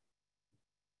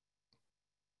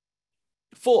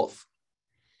 Fourth,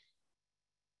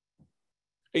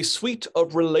 a suite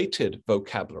of related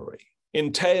vocabulary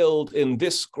entailed in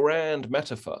this grand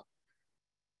metaphor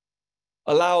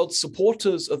allowed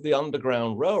supporters of the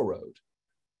Underground Railroad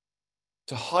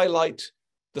to highlight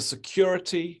the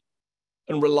security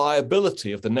and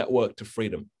reliability of the network to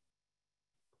freedom.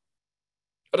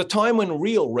 At a time when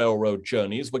real railroad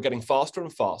journeys were getting faster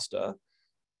and faster,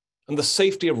 and the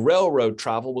safety of railroad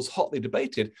travel was hotly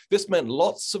debated, this meant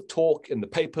lots of talk in the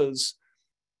papers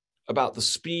about the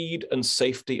speed and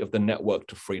safety of the network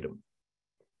to freedom.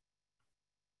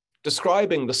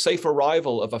 Describing the safe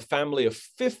arrival of a family of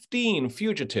 15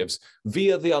 fugitives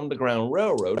via the Underground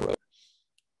Railroad,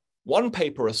 one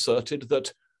paper asserted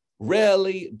that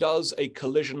rarely does a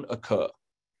collision occur.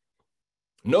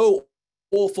 No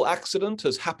awful accident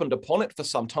has happened upon it for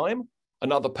some time.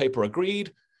 Another paper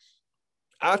agreed.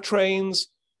 Our trains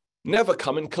never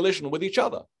come in collision with each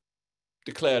other,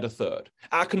 declared a third.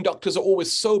 Our conductors are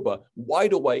always sober,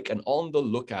 wide awake, and on the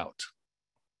lookout.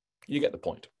 You get the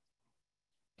point.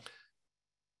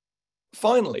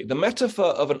 Finally, the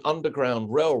metaphor of an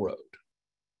underground railroad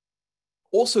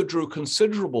also drew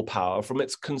considerable power from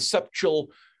its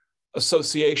conceptual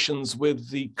associations with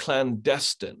the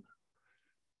clandestine,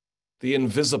 the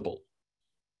invisible,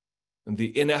 and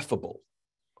the ineffable.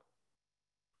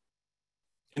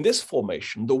 In this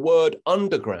formation, the word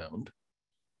underground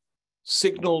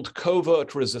signaled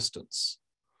covert resistance,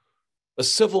 a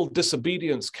civil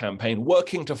disobedience campaign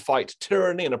working to fight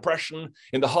tyranny and oppression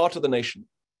in the heart of the nation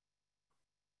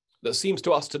that seems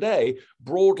to us today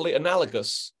broadly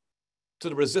analogous to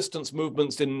the resistance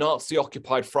movements in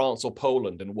Nazi-occupied France or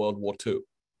Poland in World War II.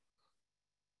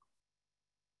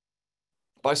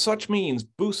 By such means,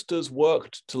 boosters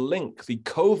worked to link the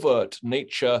covert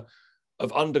nature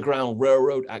of Underground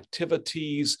Railroad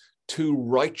activities to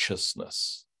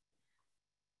righteousness,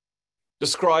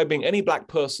 describing any Black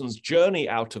person's journey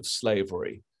out of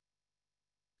slavery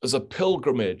as a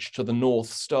pilgrimage to the North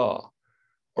Star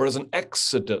or as an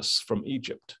exodus from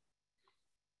Egypt.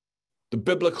 The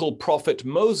biblical prophet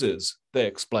Moses, they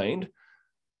explained,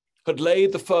 had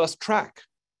laid the first track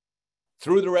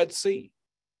through the Red Sea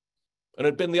and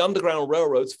had been the Underground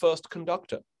Railroad's first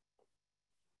conductor.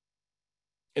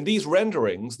 In these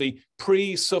renderings, the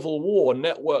pre-Civil War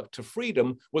network to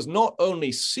freedom was not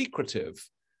only secretive,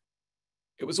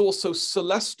 it was also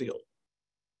celestial,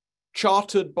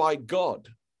 chartered by God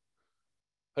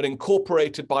and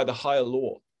incorporated by the higher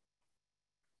law.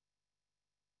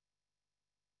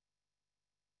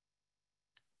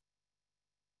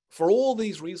 For all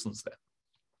these reasons, then,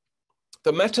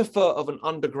 the metaphor of an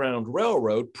underground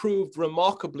railroad proved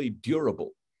remarkably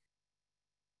durable,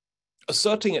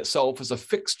 asserting itself as a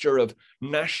fixture of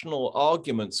national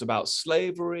arguments about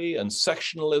slavery and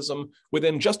sectionalism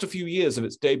within just a few years of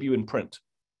its debut in print.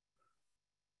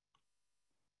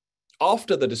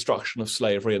 After the destruction of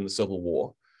slavery in the Civil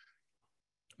War,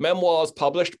 memoirs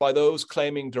published by those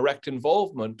claiming direct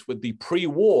involvement with the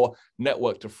pre-war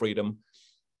network to freedom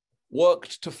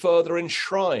worked to further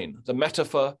enshrine the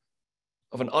metaphor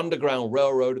of an underground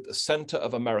railroad at the center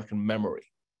of American memory.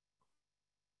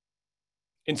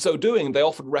 In so doing, they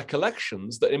offered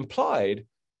recollections that implied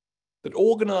that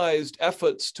organized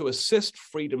efforts to assist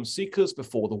freedom seekers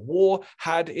before the war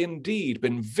had indeed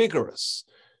been vigorous,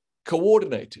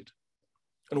 coordinated,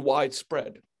 and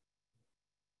widespread.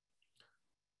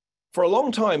 For a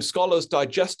long time, scholars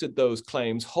digested those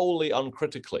claims wholly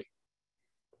uncritically.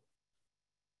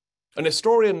 An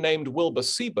historian named Wilbur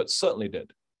Siebert certainly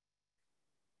did.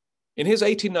 In his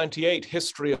 1898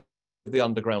 History of the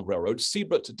Underground Railroad,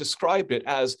 Siebert described it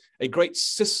as a great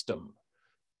system,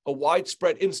 a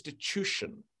widespread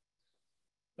institution,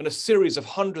 and a series of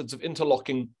hundreds of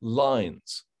interlocking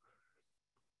lines.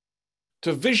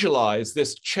 To visualize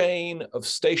this chain of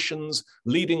stations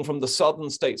leading from the southern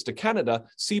states to Canada,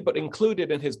 Siebert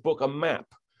included in his book a map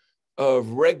of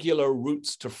regular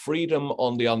routes to freedom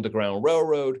on the Underground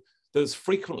Railroad that has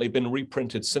frequently been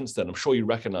reprinted since then. I'm sure you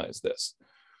recognize this.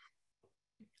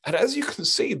 And as you can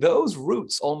see, those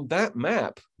routes on that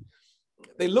map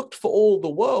They looked for all the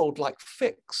world like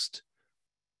fixed,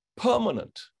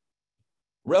 permanent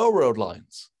railroad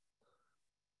lines.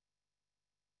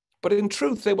 But in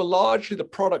truth, they were largely the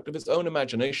product of his own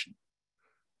imagination.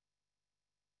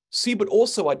 Siebert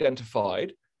also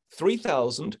identified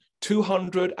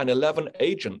 3,211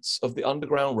 agents of the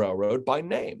Underground Railroad by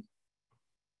name.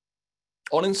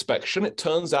 On inspection, it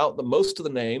turns out that most of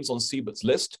the names on Siebert's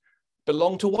list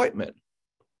belonged to white men,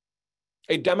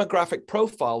 a demographic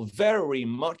profile very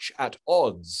much at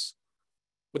odds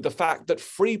with the fact that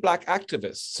free Black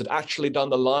activists had actually done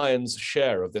the lion's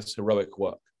share of this heroic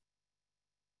work.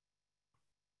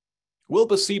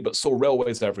 Wilbur Siebert saw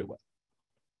railways everywhere.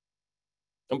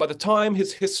 And by the time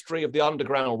his History of the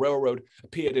Underground Railroad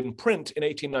appeared in print in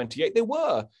 1898, they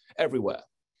were everywhere.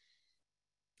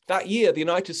 That year, the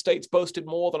United States boasted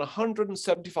more than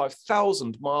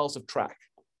 175,000 miles of track,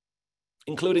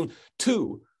 including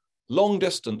 2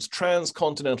 long-distance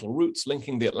transcontinental routes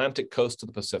linking the Atlantic coast to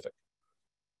the Pacific.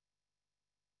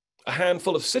 A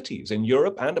handful of cities in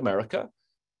Europe and America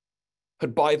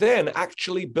had by then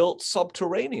actually built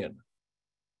subterranean,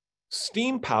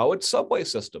 steam-powered subway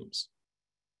systems.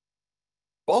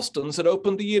 Boston's had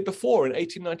opened the year before in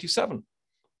 1897.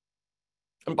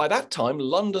 And by that time,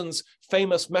 London's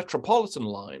famous Metropolitan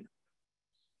line,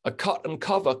 a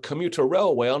cut-and-cover commuter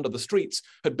railway under the streets,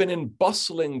 had been in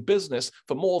bustling business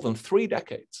for more than 3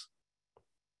 decades.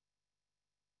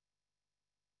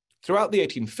 Throughout the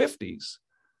 1850s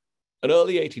and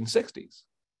early 1860s,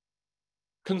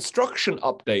 construction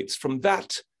updates from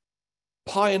that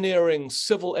pioneering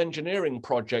civil engineering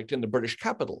project in the British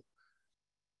capital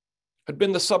had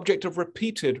been the subject of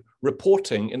repeated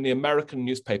reporting in the American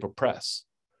newspaper press,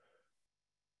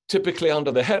 typically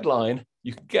under the headline,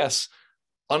 you can guess,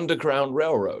 Underground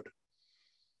Railroad.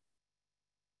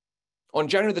 On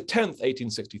January the 10th,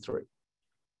 1863,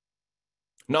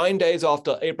 9 days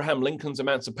after Abraham Lincoln's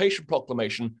Emancipation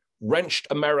Proclamation wrenched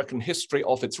American history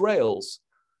off its rails,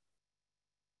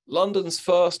 London's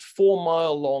first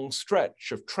 4-mile-long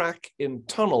stretch of track in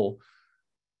tunnel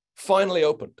finally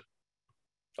opened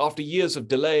after years of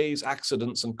delays,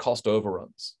 accidents, and cost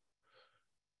overruns.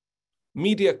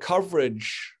 Media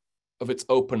coverage of its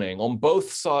opening on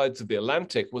both sides of the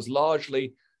Atlantic was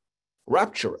largely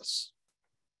rapturous,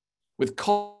 with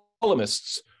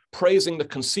columnists praising the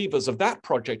conceivers of that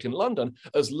project in London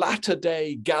as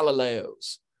latter-day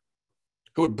Galileos,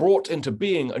 who had brought into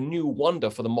being a new wonder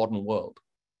for the modern world.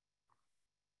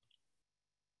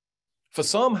 For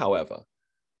some, however,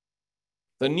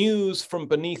 the news from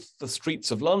beneath the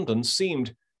streets of London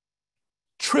seemed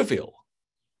trivial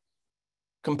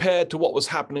compared to what was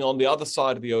happening on the other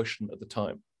side of the ocean at the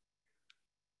time.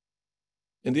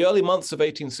 In the early months of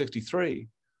 1863,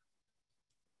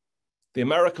 the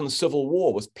American Civil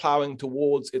War was plowing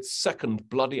towards its 2nd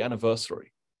bloody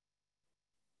anniversary.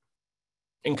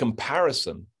 In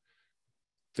comparison,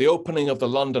 the opening of the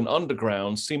London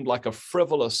Underground seemed like a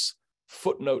frivolous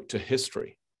footnote to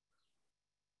history.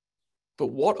 But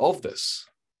what of this?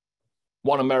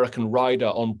 One American writer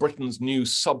on Britain's new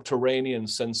subterranean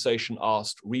sensation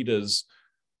asked readers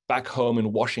back home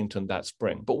in Washington that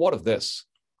spring. But what of this?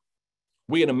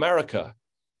 We in America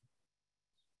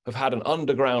have had an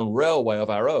underground railway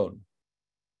of our own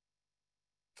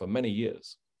for many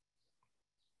years.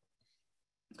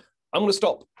 I'm going to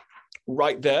stop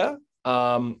right there.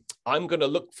 I'm going to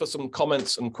look for some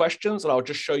comments and questions, and I'll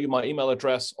just show you my email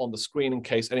address on the screen in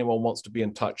case anyone wants to be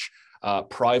in touch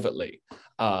privately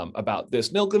about this.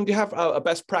 Nilgun, do you have a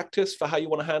best practice for how you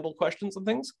want to handle questions and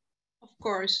things? Of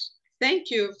course.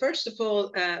 Thank you. First of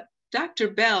all, Dr.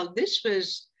 Bell, this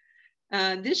was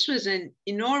an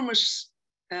enormous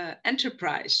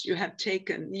enterprise you have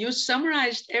taken. You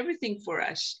summarized everything for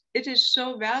us. It is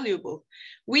so valuable.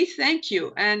 We thank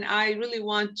you, and I really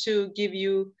want to give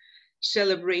you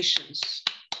celebrations.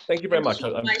 Thank you very much.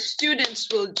 My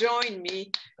students will join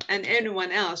me and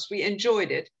anyone else. We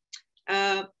enjoyed it.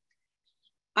 I'm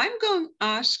going to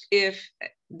ask if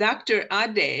Dr.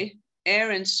 Ade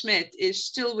Aaron Smith is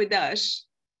still with us.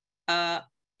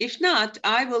 If not,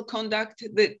 I will conduct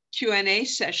the Q&A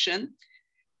session.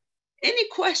 Any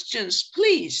questions,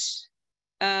 please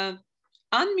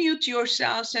unmute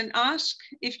yourselves and ask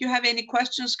if you have any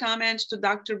questions, comments to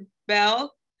Dr.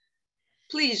 Bell.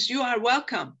 Please, you are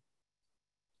welcome.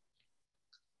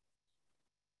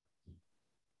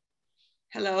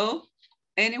 Hello,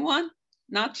 anyone?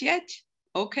 Not yet?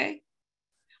 Okay.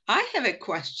 I have a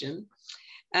question.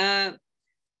 I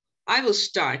will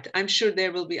start. I'm sure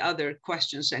there will be other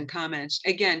questions and comments.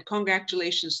 Again,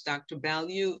 congratulations, Dr. Bell.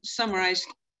 You summarized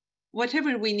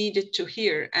whatever we needed to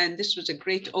hear, and this was a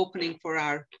great opening for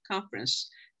our conference.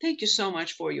 Thank you so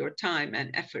much for your time and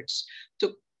efforts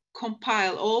to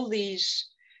compile all these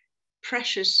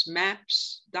precious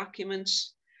maps,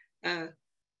 documents,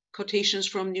 quotations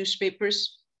from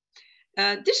newspapers.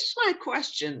 This is my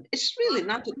question. It's really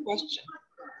not a question.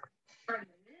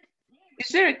 Is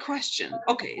there a question?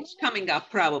 Okay, it's coming up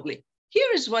probably.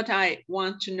 Here is what I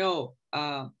want to know.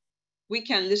 We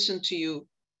can listen to you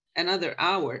another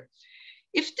hour.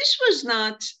 If this was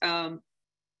not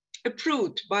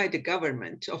approved by the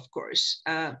government, of course,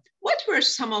 what were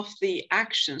some of the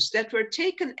actions that were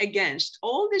taken against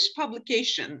all this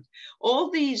publication, all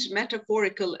these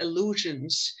metaphorical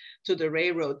allusions to the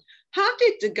railroad? How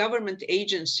did the government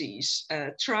agencies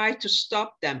try to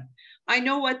stop them? I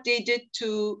know what they did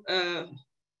to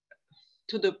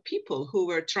the people who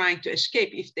were trying to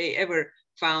escape if they ever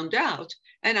found out.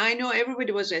 And I know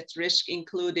everybody was at risk,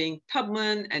 including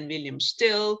Tubman and William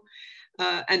Still,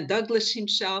 and Douglas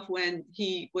himself when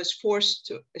he was forced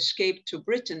to escape to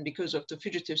Britain because of the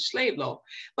fugitive slave law.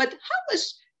 But how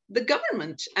was the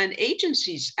government and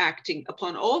agencies acting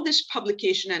upon all this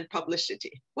publication and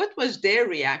publicity? What was their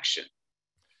reaction?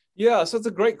 Yeah, so it's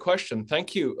a great question.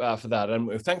 Thank you for that.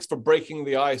 And thanks for breaking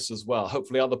the ice as well.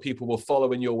 Hopefully other people will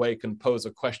follow in your wake and pose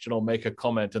a question or make a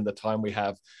comment in the time we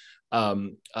have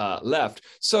left.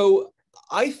 So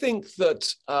I think that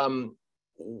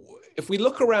if we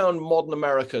look around modern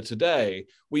America today,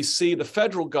 we see the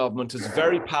federal government is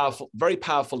very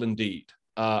powerful indeed,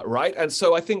 right? And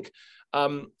so I think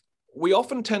we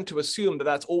often tend to assume that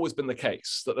that's always been the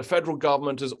case, that the federal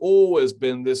government has always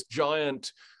been this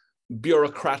giant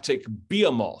bureaucratic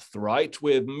behemoth, right,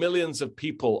 with millions of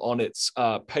people on its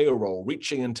payroll,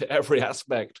 reaching into every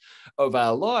aspect of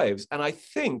our lives. And I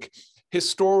think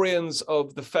historians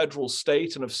of the federal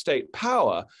state and of state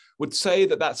power would say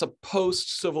that that's a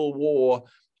post-Civil War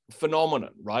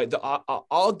phenomenon, right?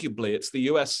 Arguably, it's the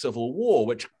US Civil War,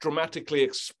 which dramatically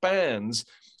expands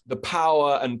the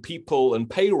power and people and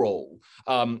payroll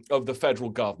of the federal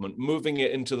government, moving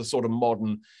it into the sort of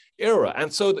modern era.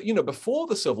 And so, you know, before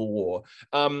the Civil War,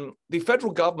 the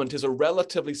federal government is a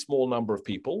relatively small number of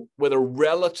people with a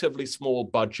relatively small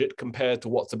budget compared to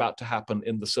what's about to happen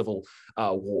in the Civil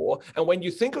War. And when you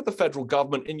think of the federal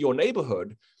government in your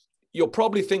neighborhood, you're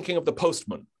probably thinking of the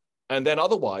postman. And then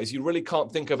otherwise, you really can't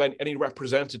think of any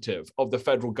representative of the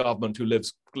federal government who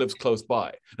lives close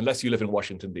by, unless you live in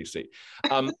Washington, D.C.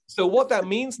 So what that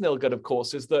means, Nilgun, of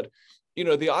course, is that, you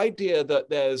know, the idea that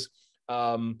there's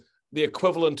the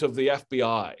equivalent of the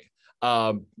FBI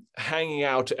hanging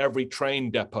out at every train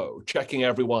depot, checking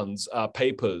everyone's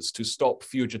papers to stop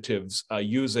fugitives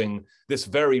using this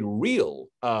very real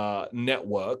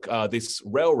network, this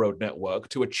railroad network,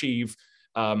 to achieve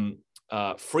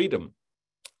freedom.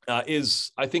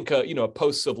 Is, I think, a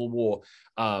post-Civil War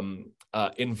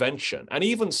invention. And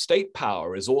even state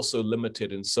power is also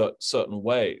limited in certain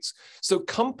ways. So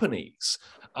companies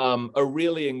are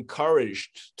really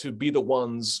encouraged to be the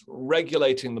ones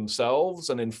regulating themselves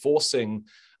and enforcing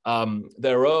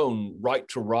their own right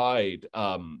to ride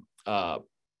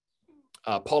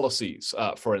policies,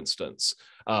 for instance.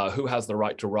 Who has the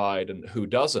right to ride and who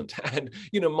doesn't. And,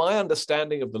 you know, my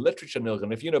understanding of the literature,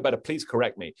 Nilgun, if you know better, please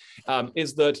correct me,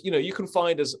 is that, you know, you can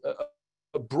find as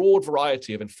a broad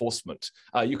variety of enforcement.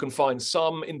 You can find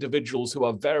some individuals who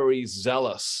are very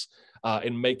zealous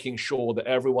in making sure that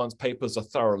everyone's papers are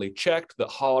thoroughly checked, that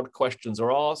hard questions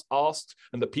are asked,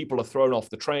 and that people are thrown off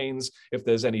the trains if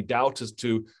there's any doubt as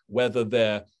to whether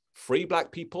they're free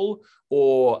Black people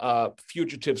or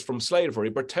fugitives from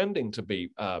slavery pretending to be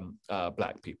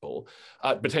Black people,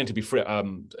 pretending to be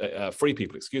free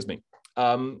people, excuse me.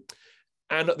 And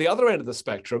at the other end of the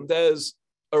spectrum, there's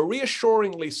a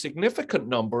reassuringly significant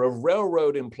number of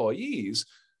railroad employees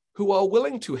who are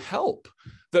willing to help.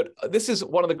 That this is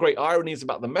one of the great ironies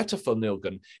about the metaphor,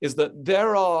 Nilgun, is that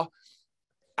there are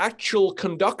actual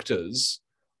conductors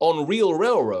on real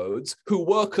railroads who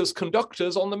work as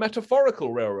conductors on the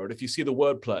metaphorical railroad, if you see the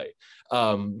wordplay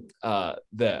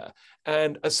there.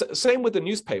 And same with the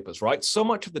newspapers, right? So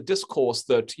much of the discourse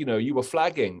that, you know, you were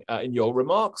flagging in your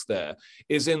remarks there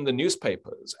is in the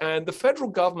newspapers. And the federal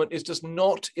government is just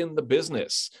not in the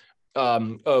business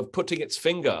of putting its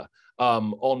finger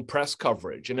on press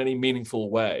coverage in any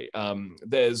meaningful way.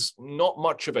 There's not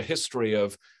much of a history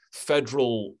of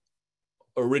federal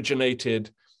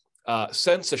originated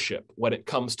censorship when it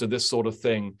comes to this sort of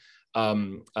thing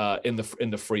in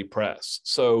the free press.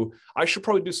 So I should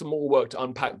probably do some more work to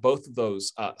unpack both of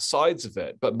those sides of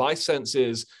it. But my sense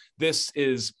is this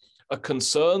is a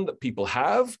concern that people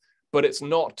have, but it's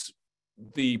not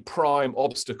the prime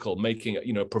obstacle making,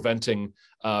 you know, preventing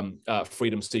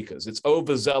freedom seekers. It's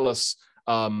overzealous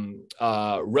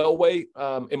railway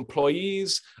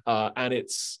employees and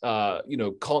its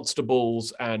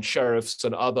constables and sheriffs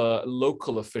and other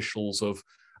local officials of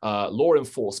law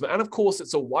enforcement. And of course,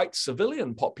 it's a white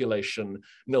civilian population,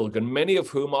 Nilgun, many of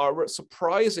whom are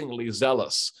surprisingly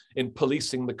zealous in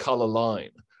policing the color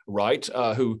line, right?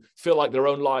 Who feel like their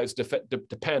own lives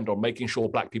depend on making sure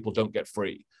Black people don't get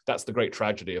free. That's the great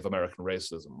tragedy of American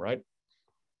racism, right?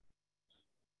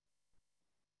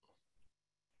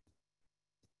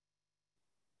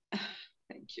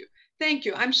 Thank you. Thank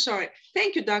you. I'm sorry.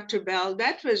 Thank you, Dr. Bell.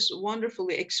 That was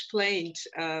wonderfully explained.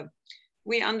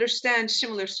 We understand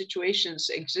similar situations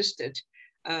existed,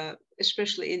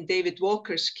 especially in David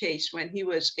Walker's case, when he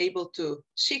was able to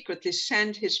secretly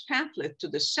send his pamphlet to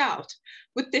the South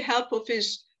with the help of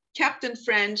his captain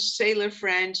friends, sailor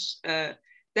friends.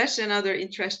 That's another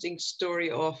interesting story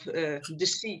of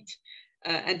deceit,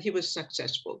 and he was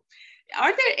successful.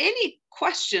 Are there any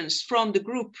questions from the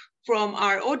group, from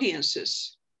our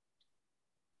audiences?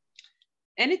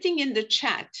 Anything in the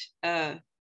chat?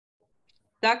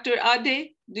 Dr.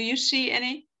 Ade, do you see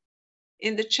any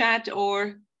in the chat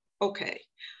or? Okay,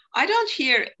 I don't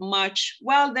hear much.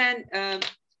 Well then,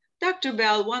 Dr.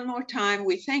 Bell, one more time,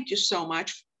 we thank you so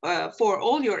much for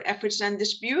all your efforts and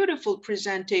this beautiful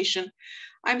presentation.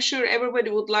 I'm sure everybody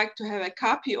would like to have a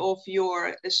copy of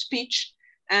your speech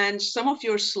and some of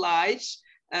your slides.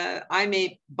 I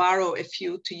may borrow a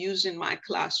few to use in my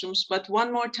classrooms, but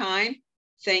one more time,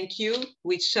 thank you.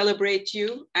 We celebrate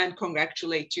you and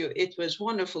congratulate you. It was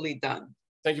wonderfully done.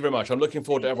 Thank you very much. I'm looking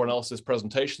forward to everyone else's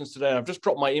presentations today. I've just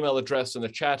dropped my email address in the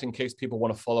chat in case people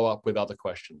want to follow up with other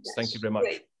questions. Yes, thank you very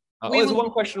much. There's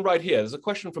one question right here. There's a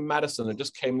question from Madison that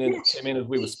just came in as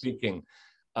we were speaking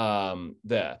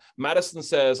there. Madison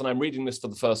says, and I'm reading this for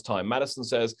the first time, Madison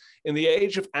says, in the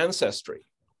age of ancestry,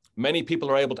 many people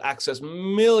are able to access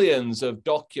millions of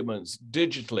documents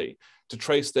digitally to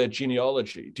trace their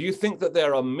genealogy. Do you think that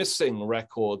there are missing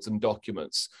records and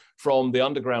documents from the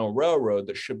Underground Railroad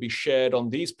that should be shared on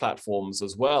these platforms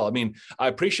as well? I mean, I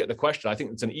appreciate the question. I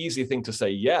think it's an easy thing to say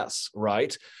yes,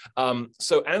 right?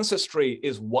 So Ancestry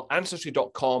is what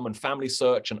Ancestry.com and Family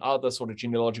Search and other sort of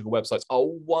genealogical websites are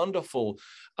wonderful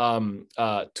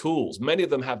tools. Many of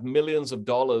them have millions of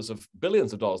dollars,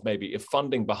 billions of dollars maybe, if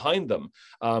funding behind them.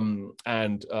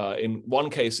 And in one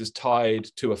case is tied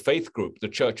to a faith group, the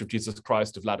Church of Jesus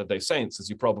Christ of Latter-day Saints, as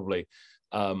you probably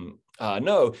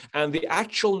know. And the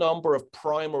actual number of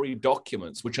primary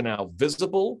documents which are now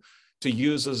visible to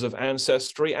users of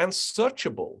Ancestry and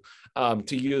searchable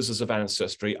to users of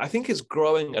Ancestry, I think is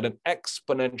growing at an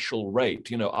exponential rate.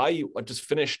 You know, I just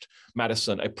finished,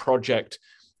 Madison, a project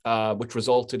which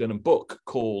resulted in a book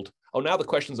called, oh, now the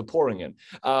questions are pouring in.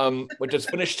 We just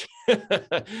finished,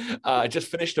 I just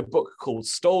finished a book called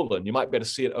Stolen. You might be able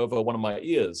to see it over one of my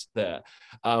ears there.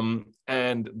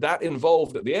 And that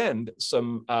involved at the end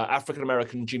some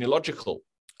African-American genealogical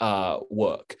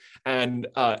work. And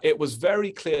it was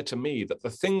very clear to me that the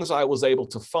things I was able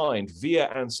to find via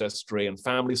Ancestry and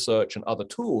Family Search and other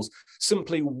tools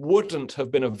simply wouldn't have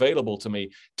been available to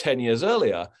me 10 years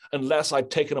earlier unless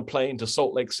I'd taken a plane to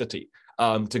Salt Lake City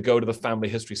to go to the Family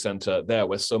History Center there,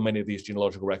 where so many of these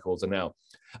genealogical records are now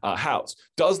housed.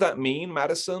 Does that mean,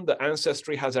 Madison, that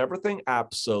Ancestry has everything?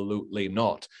 Absolutely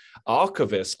not.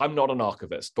 Archivists, I'm not an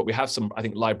archivist, but we have some, I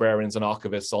think, librarians and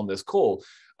archivists on this call.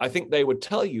 I think they would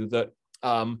tell you that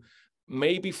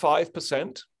maybe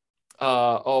 5%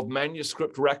 of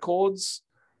manuscript records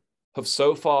have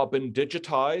so far been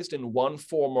digitized in one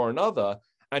form or another.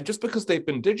 And just because they've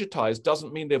been digitized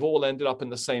doesn't mean they've all ended up in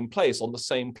the same place on the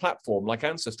same platform like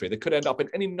Ancestry. They could end up in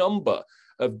any number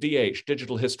of DH,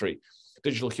 digital history,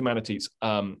 digital humanities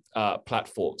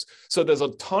platforms. So there's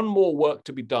a ton more work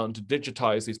to be done to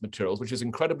digitize these materials, which is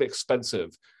incredibly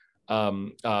expensive,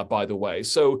 by the way.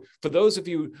 So for those of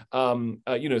you,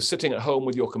 sitting at home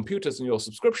with your computers and your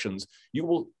subscriptions, you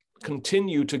will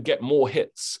continue to get more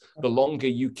hits the longer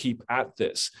you keep at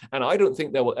this. And I don't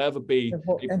think there will ever be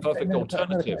a perfect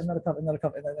alternative.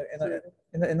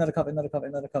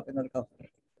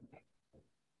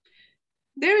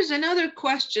 There is another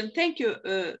question. Thank you,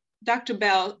 Dr.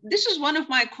 Bell. This is one of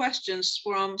my questions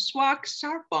from Swak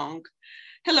Sarpong.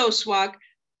 Hello, Swak.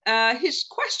 His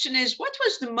question is, what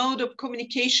was the mode of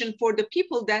communication for the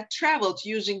people that traveled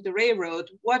using the railroad?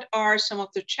 What are some of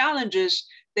the challenges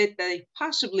that they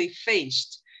possibly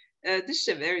faced? This is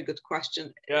a very good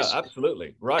question. Yeah,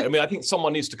 absolutely. Right. I mean, I think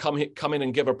someone needs to come in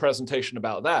and give a presentation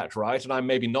about that, right? And I'm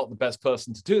maybe not the best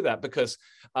person to do that because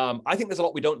I think there's a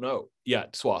lot we don't know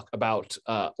yet, Swak, about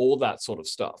all that sort of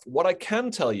stuff. What I can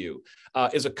tell you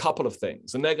is a couple of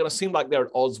things, and they're going to seem like they're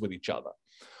at odds with each other.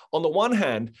 on the one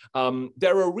hand,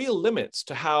 there are real limits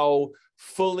to how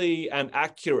fully and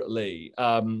accurately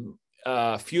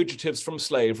fugitives from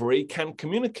slavery can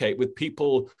communicate with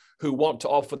people who want to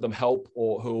offer them help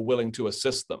or who are willing to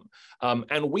assist them.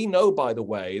 And we know, by the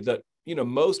way, that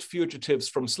most fugitives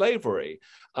from slavery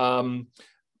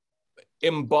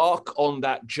embark on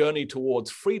that journey towards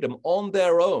freedom on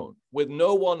their own, with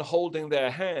no one holding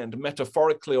their hand,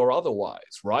 metaphorically or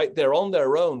otherwise, right? They're on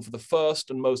their own for the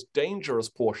first and most dangerous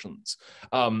portions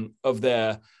of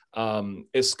their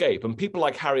escape. And people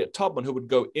like Harriet Tubman, who would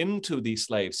go into the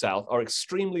slave South, are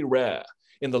extremely rare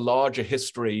in the larger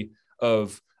history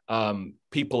of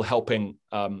people helping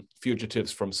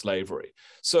fugitives from slavery.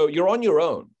 So you're on your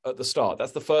own at the start.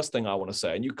 That's the first thing I want to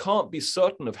say. And you can't be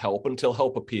certain of help until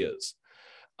help appears.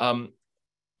 On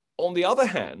the other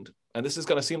hand, and this is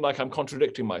going to seem like I'm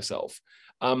contradicting myself,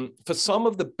 for some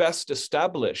of the best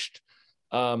established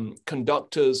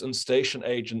conductors and station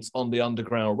agents on the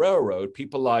Underground Railroad,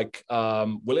 people like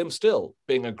William Still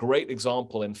being a great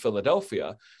example in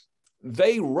Philadelphia,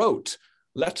 they wrote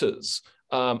letters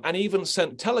and even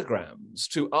sent telegrams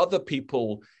to other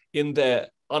people in their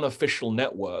unofficial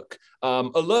network,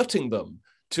 alerting them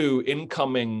to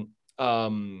incoming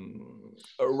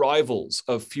arrivals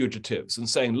of fugitives and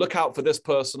saying, look out for this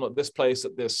person at this place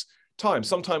at this time.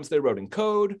 Sometimes they wrote in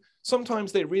code,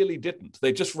 sometimes they really didn't.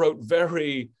 They just wrote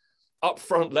very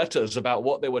upfront letters about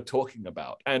what they were talking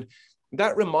about. And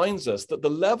that reminds us that the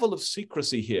level of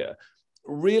secrecy here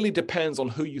really depends on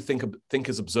who you think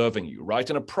is observing you, right?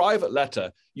 In a private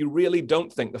letter, you really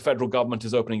don't think the federal government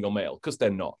is opening your mail, because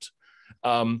they're not.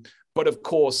 But of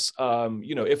course,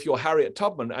 if you're Harriet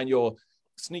Tubman and you're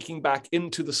sneaking back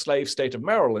into the slave state of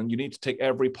Maryland, you need to take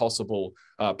every possible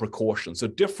precaution. So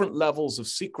different levels of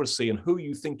secrecy and who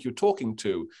you think you're talking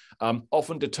to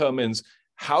often determines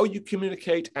how you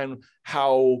communicate and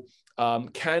how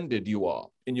candid you are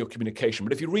in your communication.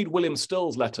 But if you read William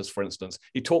Still's letters, for instance,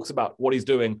 he talks about what he's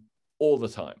doing all the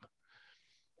time.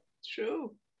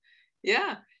 True.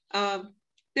 Yeah.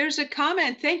 There's a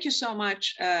comment. Thank you so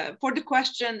much for the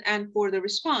question and for the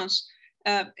response.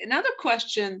 Another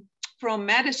question from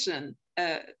Madison.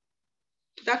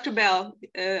 Dr. Bell,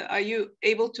 are you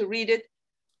able to read it?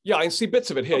 Yeah, I can see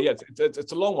bits of it here. Yeah,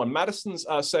 it's a long one. Madison's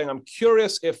saying, I'm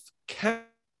curious if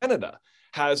Canada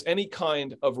has any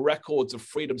kind of records of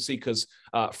freedom seekers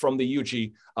from the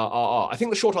UGRR. I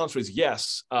think the short answer is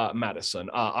yes, Madison.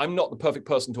 I'm not the perfect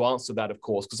person to answer that, of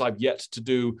course, because I've yet to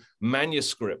do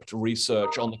manuscript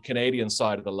research on the Canadian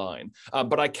side of the line.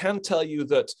 But I can tell you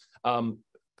that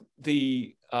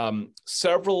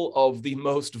several of the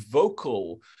most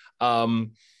vocal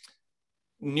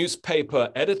newspaper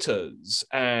editors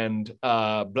and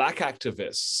Black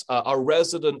activists are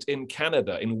resident in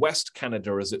Canada, in West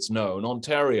Canada as it's known,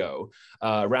 Ontario,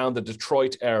 around the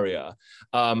Detroit area,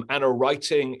 and are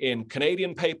writing in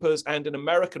Canadian papers and in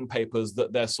American papers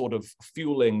that they're sort of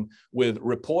fueling with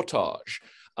reportage.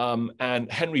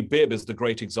 And Henry Bibb is the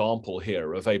great example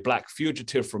here of a Black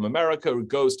fugitive from America who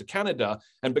goes to Canada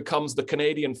and becomes the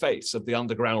Canadian face of the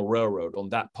Underground Railroad on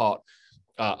that part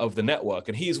of the network.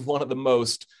 And he's one of the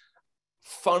most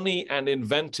funny and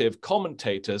inventive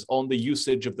commentators on the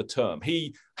usage of the term.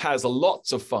 He has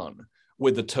lots of fun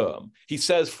with the term. He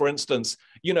says, for instance,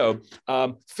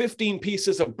 15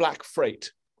 pieces of black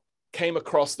freight came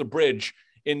across the bridge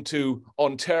into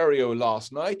Ontario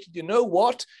last night. You know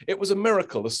what? It was a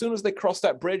miracle. As soon as they crossed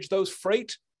that bridge, those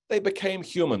freight, they became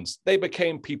humans. They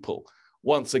became people.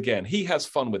 Once again, he has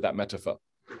fun with that metaphor.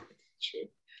 True.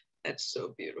 That's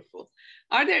so beautiful.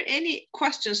 Are there any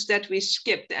questions that we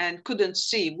skipped and couldn't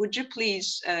see? Would you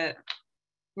please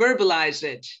verbalize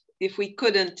it if we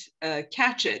couldn't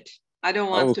catch it? I don't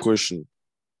want to. I have a question.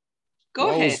 Go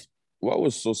ahead. What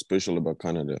was so special about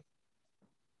Canada?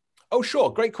 Oh,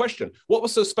 sure. Great question. What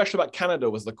was so special about Canada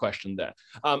was the question there.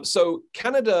 So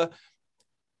Canada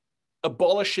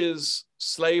abolishes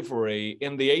slavery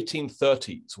in the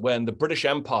 1830s when the British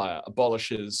Empire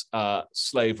abolishes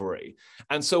slavery.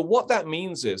 And so what that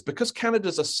means is, because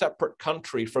Canada's a separate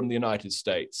country from the United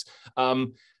States,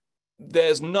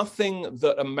 there's nothing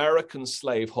that American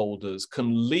slaveholders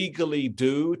can legally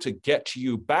do to get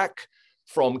you back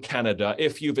from Canada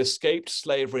if you've escaped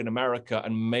slavery in America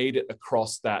and made it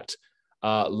across that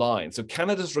line. So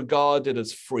Canada's regarded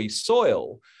as free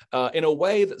soil in a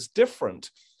way that's different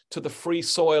to the free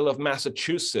soil of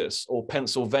Massachusetts or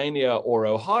Pennsylvania or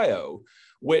Ohio,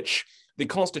 which the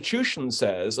Constitution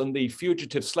says, and the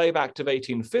Fugitive Slave Act of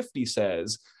 1850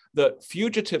 says, that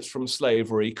fugitives from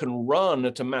slavery can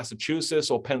run to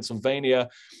Massachusetts or Pennsylvania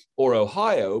or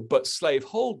Ohio, but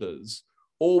slaveholders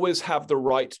always have the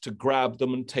right to grab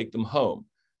them and take them home.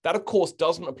 That, of course,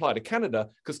 doesn't apply to Canada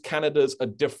because Canada's a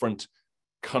different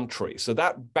country. So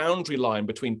that boundary line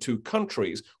between two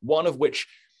countries, one of which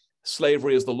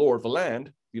slavery is the law of the land,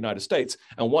 the United States,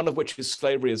 and one of which is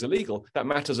slavery is illegal, that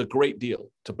matters a great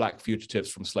deal to Black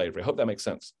fugitives from slavery. I hope that makes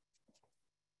sense.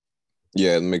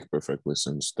 Yeah, it makes perfectly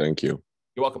sense. Thank you.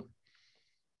 You're welcome.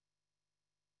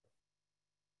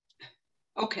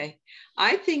 Okay,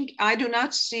 I think I do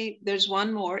not see, there's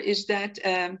one more, is that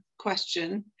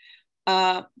question.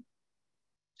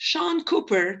 Sean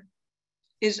Cooper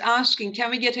is asking,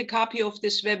 can we get a copy of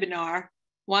this webinar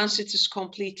once it is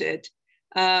completed?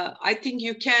 I think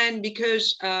you can,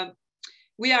 because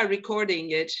we are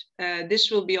recording it. This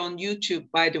will be on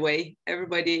YouTube, by the way.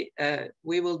 Everybody,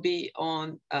 we will be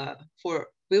on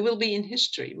we will be in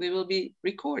history. We will be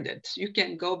recorded. You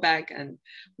can go back and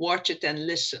watch it and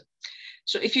listen.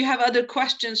 So if you have other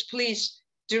questions, please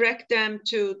direct them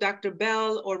to Dr.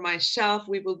 Bell or myself.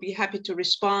 We will be happy to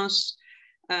respond.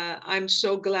 I'm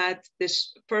so glad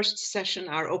this first session,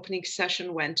 our opening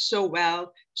session, went so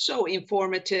well, so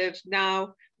informative.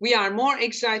 Now we are more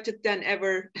excited than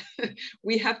ever.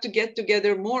 We have to get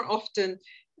together more often,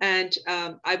 and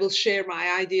I will share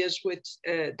my ideas with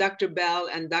Dr. Bell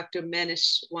and Dr.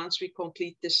 Mennis once we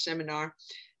complete this seminar.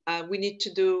 We need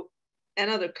to do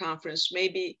another conference,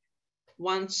 maybe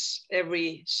once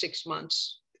every 6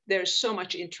 months. There's so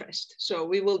much interest. So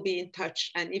we will be in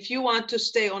touch. And if you want to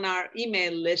stay on our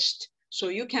email list so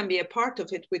you can be a part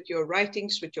of it with your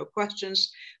writings, with your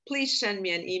questions, please send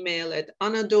me an email at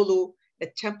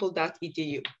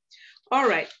anadolu@temple.edu. All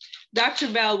right,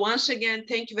 Dr. Bell, once again,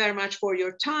 thank you very much for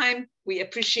your time. We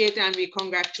appreciate and we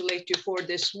congratulate you for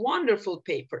this wonderful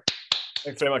paper.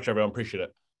 Thanks very much, everyone. Appreciate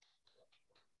it.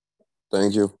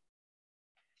 Thank you.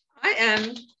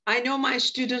 I know my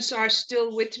students are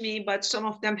still with me, but some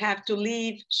of them have to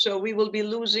leave, so we will be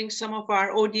losing some of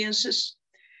our audiences.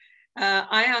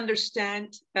 I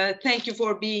understand. Thank you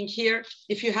for being here.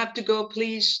 If you have to go,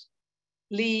 please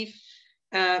leave.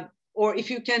 Or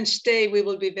if you can stay, we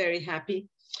will be very happy.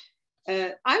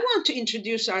 I want to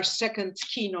introduce our second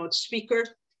keynote speaker.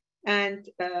 And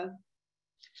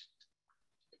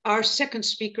our second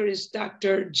speaker is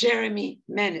Dr. Jeremy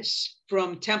Mennis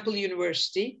from Temple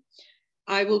University.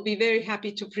 I will be very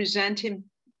happy to present him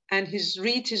and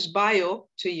read his bio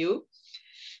to you.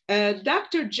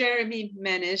 Dr. Jeremy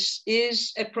Mennis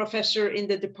is a professor in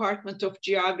the Department of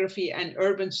Geography and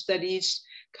Urban Studies,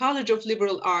 College of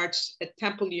Liberal Arts at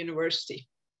Temple University.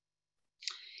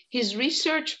 His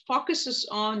research focuses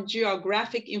on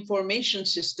geographic information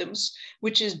systems,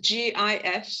 which is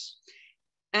GIS,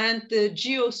 and the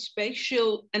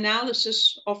geospatial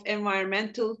analysis of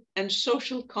environmental and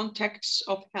social contexts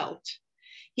of health.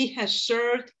 He has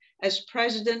served as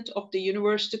president of the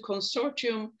University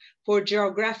Consortium for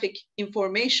Geographic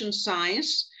Information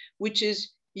Science, which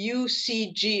is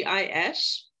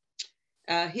UCGIS.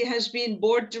 He has been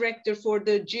board director for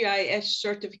the GIS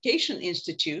Certification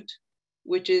Institute,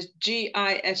 which is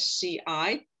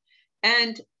GISCI,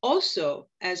 and also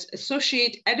as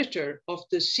associate editor of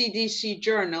the CDC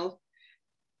journal,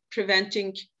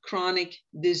 Preventing Chronic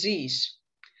Disease.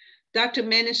 Dr.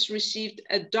 Mennis received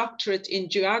a doctorate in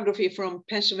geography from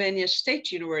Pennsylvania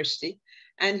State University,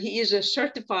 and he is a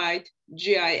certified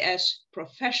GIS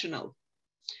professional.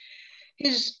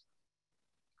 His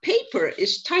paper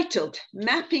is titled,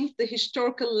 Mapping the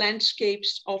Historical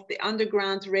Landscapes of the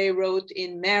Underground Railroad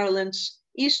in Maryland's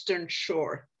Eastern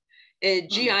Shore, a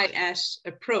GIS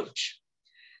approach.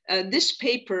 This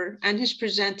paper and his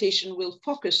presentation will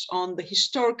focus on the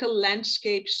historical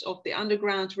landscapes of the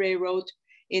Underground Railroad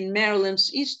in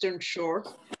Maryland's Eastern Shore,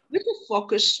 with a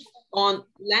focus on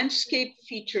landscape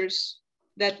features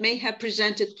that may have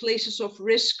presented places of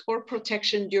risk or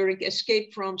protection during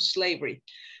escape from slavery.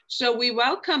 So we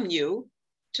welcome you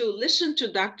to listen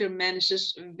to Dr.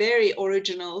 Mennis's very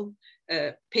original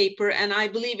paper, and I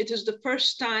believe it is the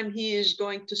first time he is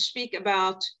going to speak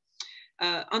about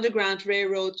Underground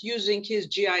Railroad using his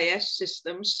GIS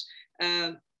systems.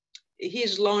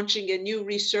 He's launching a new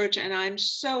research, and I'm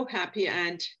so happy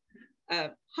and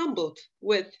humbled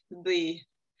with the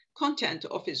content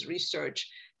of his research.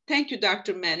 Thank you,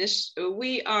 Dr. Mennis.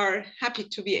 We are happy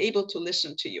to be able to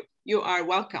listen to you. You are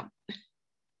welcome.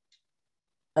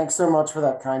 Thanks so much for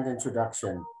that kind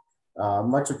introduction.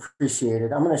 Much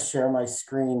appreciated. I'm going to share my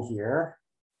screen here.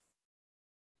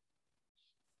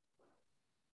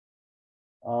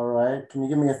 All right, can you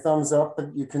give me a thumbs up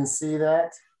that you can see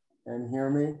that and hear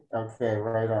me? Okay,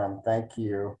 right on, thank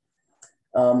you.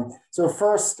 So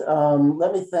first,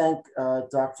 let me thank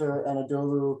Dr.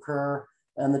 Anadolu-Okur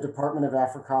and the Department of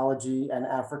Africology and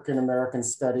African American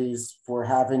Studies for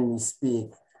having me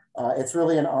speak It's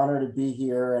really an honor to be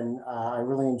here, and I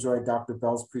really enjoyed Dr.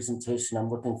 Bell's presentation. I'm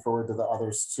looking forward to the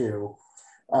others too.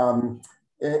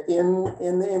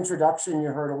 In the introduction, you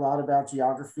heard a lot about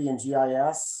geography and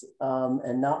GIS,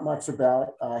 and not much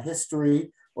about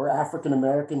history or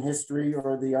African-American history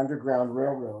or the Underground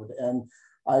Railroad. And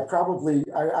I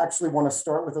actually want to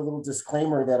start with a little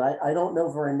disclaimer that I don't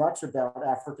know very much about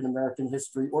African-American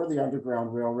history or the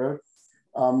Underground Railroad.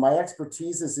 My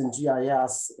expertise is in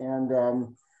GIS,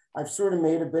 and I've sort of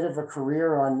made a bit of a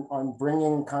career on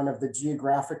bringing kind of the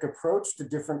geographic approach to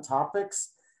different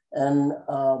topics, and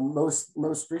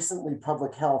most recently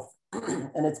public health.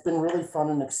 And it's been really fun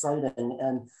and exciting.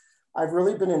 And I've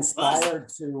really been inspired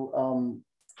to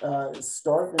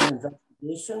start an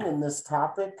investigation in this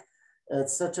topic.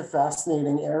 It's such a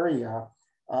fascinating area.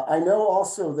 I know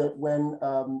also that when,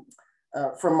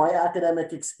 from my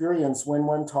academic experience, when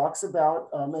one talks about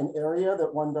an area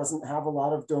that one doesn't have a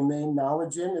lot of domain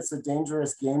knowledge in, it's a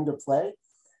dangerous game to play.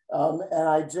 And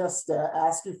I just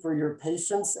ask you for your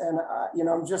patience. And you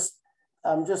know,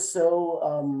 I'm just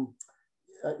so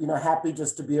you know, happy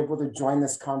just to be able to join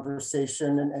this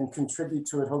conversation and contribute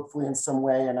to it, hopefully in some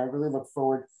way. And I really look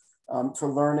forward to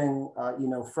learning, you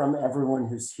know, from everyone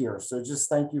who's here. So just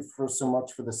thank you so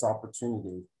much for this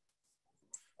opportunity.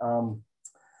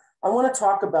 I want to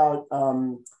talk about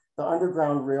the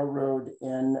Underground Railroad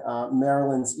in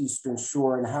Maryland's Eastern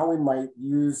Shore and how we might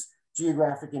use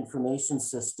geographic information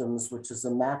systems, which is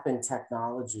a mapping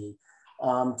technology,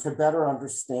 to better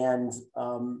understand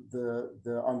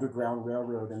the Underground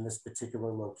Railroad in this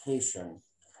particular location.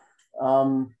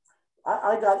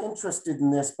 I got interested in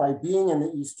this by being in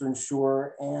the Eastern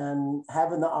Shore and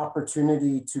having the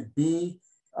opportunity to be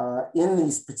in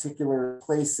these particular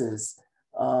places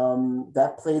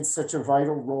that played such a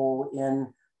vital role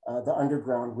in the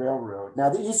Underground Railroad. Now,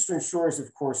 the Eastern Shore is,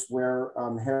 of course, where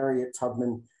Harriet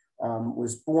Tubman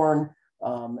was born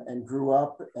and grew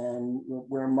up, and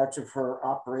where much of her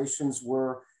operations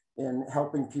were in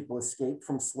helping people escape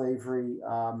from slavery.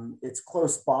 It's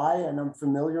close by, and I'm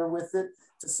familiar with it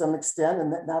to some extent,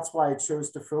 and that's why I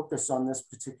chose to focus on this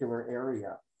particular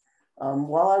area.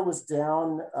 While I was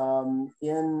down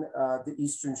in the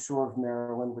Eastern Shore of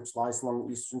Maryland, which lies along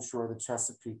the eastern shore of the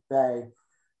Chesapeake Bay,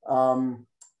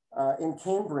 in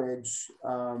Cambridge,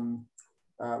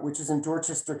 which is in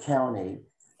Dorchester County,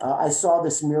 I saw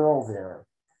this mural there.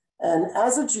 And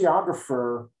as a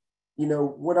geographer, you know,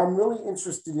 what I'm really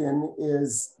interested in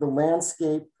is the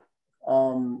landscape,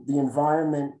 the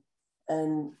environment,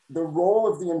 and the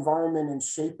role of the environment in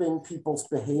shaping people's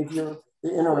behavior,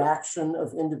 the interaction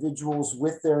of individuals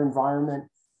with their environment.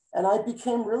 And I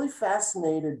became really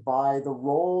fascinated by the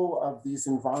role of these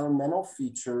environmental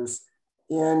features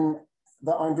in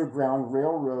the Underground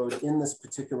Railroad in this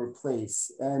particular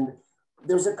place. And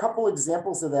there's a couple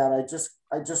examples of that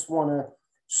I just want to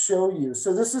show you.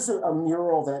 So this is a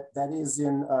mural that is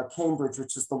in Cambridge,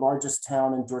 which is the largest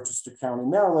town in Dorchester County,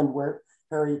 Maryland, where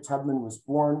Harriet Tubman was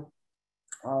born.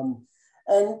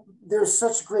 And there's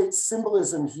such great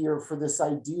symbolism here for this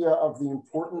idea of the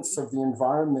importance of the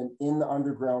environment in the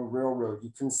Underground Railroad.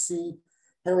 You can see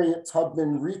Harriet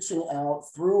Tubman reaching out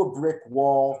through a brick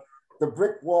wall, the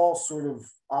brick wall sort of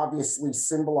obviously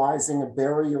symbolizing a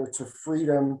barrier to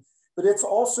freedom, but it's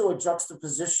also a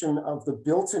juxtaposition of the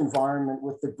built environment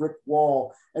with the brick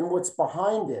wall and what's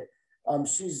behind it.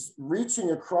 She's reaching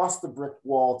across the brick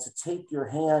wall to take your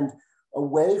hand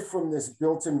away from this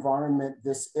built environment,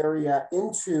 this area,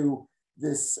 into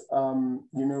this you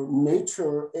know,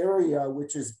 nature area,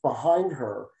 which is behind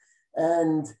her.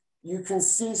 And you can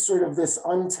see sort of this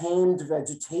untamed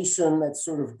vegetation that's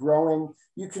sort of growing.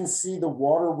 You can see the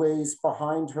waterways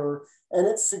behind her. And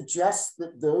it suggests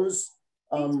that those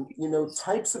you know,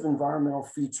 types of environmental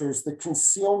features, the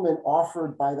concealment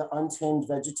offered by the untamed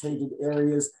vegetated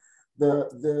areas,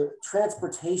 the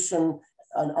transportation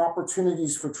and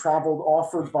opportunities for travel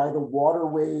offered by the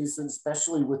waterways, and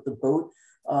especially with the boat,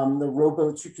 the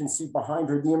rowboats you can see behind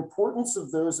her, the importance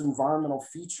of those environmental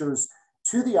features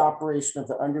to the operation of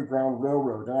the Underground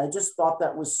Railroad. And I just thought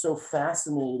that was so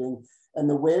fascinating, and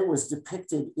the way it was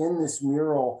depicted in this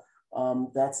mural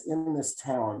that's in this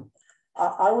town.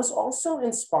 I was also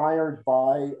inspired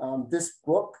by this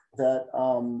book that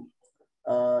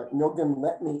Nilgun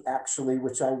lent me, actually,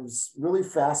 which I was really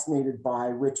fascinated by,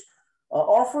 which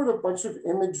offered a bunch of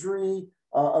imagery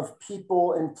of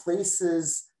people and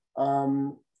places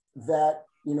that,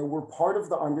 you know, were part of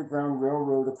the Underground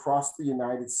Railroad across the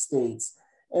United States.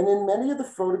 And in many of the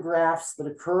photographs that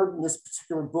occurred in this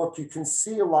particular book, you can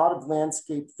see a lot of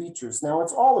landscape features. Now,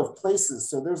 it's all of places,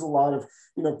 so there's a lot of,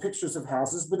 you know, pictures of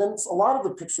houses, but then a lot of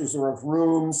the pictures are of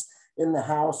rooms in the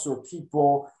house or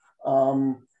people.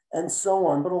 and so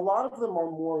on. But a lot of them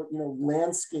are more,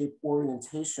 landscape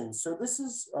orientation. So this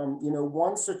is,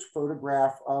 one such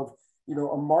photograph of,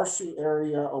 a marshy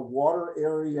area, a water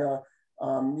area.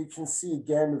 You can see,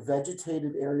 again, a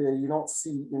vegetated area. You don't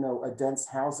see, a dense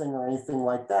housing or anything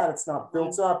like that. It's not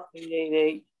built up.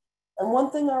 And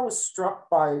one thing I was struck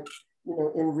by,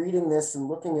 in reading this and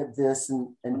looking at this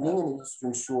and being in the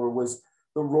Eastern Shore was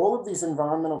the role of these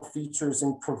environmental features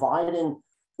in providing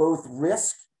both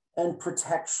risk and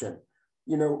protection.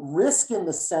 Risk in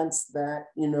the sense that,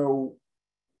 you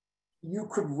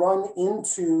could run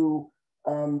into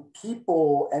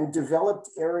people and developed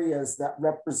areas that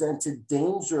represented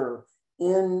danger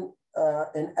in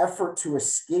an effort to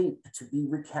escape, to be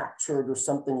recaptured or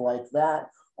something like that.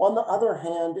 On the other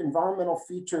hand, environmental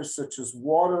features such as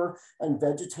water and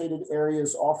vegetated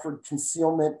areas offered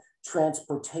concealment,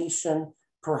 transportation,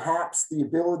 perhaps the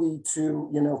ability to,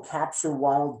 capture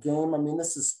wild game. I mean,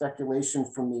 this is speculation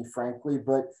for me, frankly,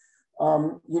 but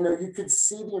you could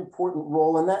see the important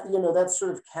role, and that, that's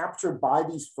sort of captured by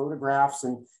these photographs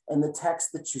and the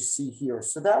text that you see here.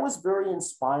 So that was very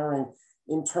inspiring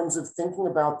in terms of thinking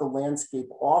about the landscape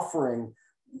offering,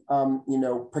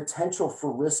 potential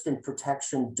for risk and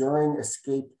protection during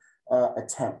escape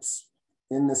attempts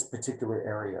in this particular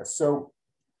area. So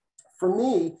for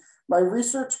me, my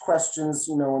research questions,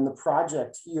 in the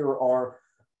project here are,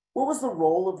 what was the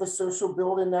role of the social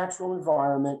build and natural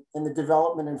environment in the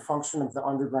development and function of the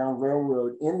Underground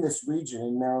Railroad in this region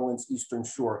in Maryland's Eastern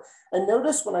Shore? And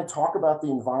notice when I talk about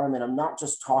the environment, I'm not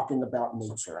just talking about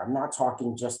nature. I'm not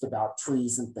talking just about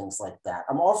trees and things like that.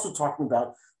 I'm also talking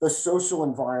about the social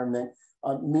environment,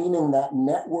 meaning that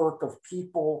network of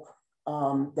people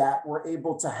that were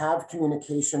able to have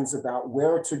communications about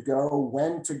where to go,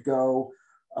 when to go,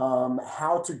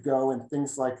 how to go, and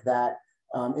things like that.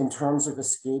 In terms of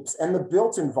escapes, and the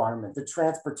built environment, the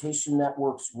transportation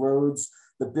networks, roads,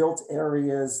 the built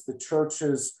areas, the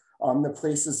churches, the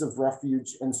places of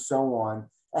refuge, and so on,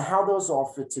 and how those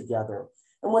all fit together.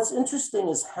 And what's interesting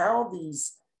is how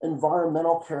these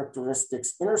environmental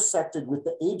characteristics intersected with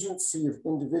the agency of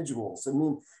individuals. I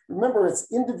mean, remember,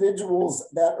 it's individuals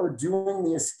that are doing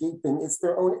the escaping. It's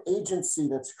their own agency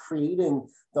that's creating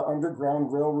the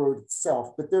Underground Railroad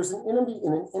itself. But there's an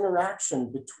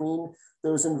interaction between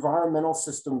those environmental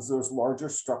systems, those larger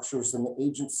structures, and the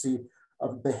agency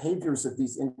of behaviors of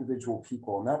these individual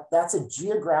people. And that's a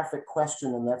geographic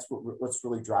question, and that's what's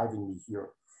really driving me here.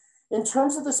 In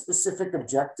terms of the specific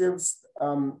objectives,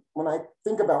 when I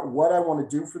think about what I want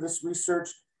to do for this research,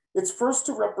 it's first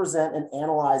to represent and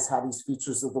analyze how these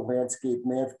features of the landscape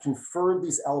may have conferred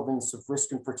these elements of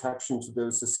risk and protection to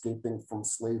those escaping from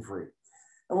slavery.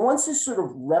 And once you sort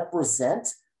of represent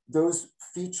those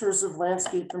features of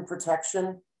landscape and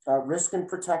protection, risk and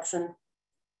protection,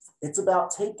 it's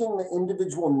about taking the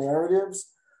individual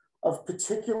narratives of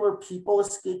particular people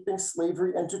escaping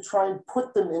slavery and to try and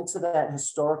put them into that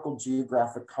historical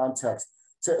geographic context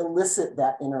to elicit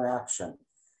that interaction.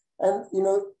 And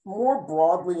more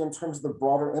broadly, in terms of the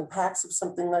broader impacts of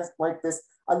something like this,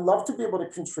 I'd love to be able to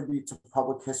contribute to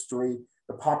public history,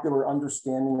 the popular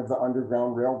understanding of the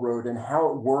Underground Railroad and how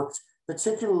it worked,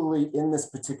 particularly in this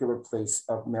particular place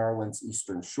of Maryland's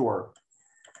Eastern Shore.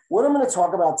 What I'm going to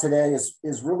talk about today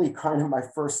is really kind of my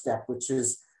first step, which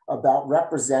is about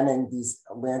representing these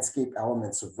landscape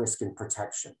elements of risk and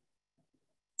protection.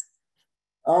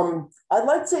 I'd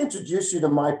like to introduce you to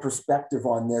my perspective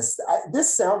on this.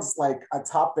 This sounds like a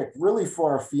topic really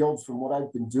far afield from what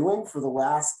I've been doing for the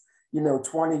last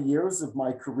 20 years of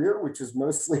my career, which is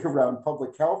mostly around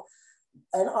public health.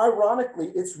 And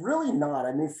ironically, it's really not.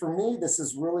 I mean, for me, this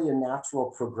is really a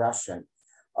natural progression.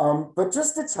 But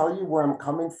just to tell you where I'm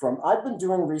coming from, I've been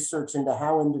doing research into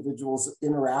how individuals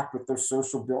interact with their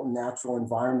social built and natural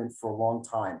environment for a long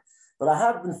time. But I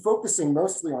have been focusing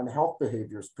mostly on health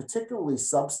behaviors, particularly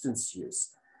substance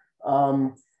use.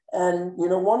 And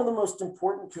one of the most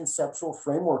important conceptual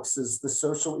frameworks is the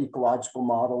social ecological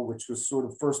model, which was sort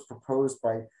of first proposed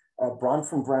by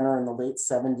Bronfenbrenner in the late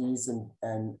 70s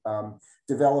and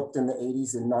developed in the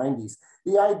 80s and 90s.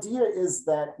 The idea is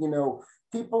that,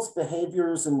 people's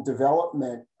behaviors and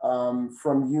development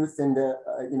from youth into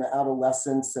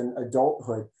adolescence and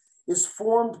adulthood is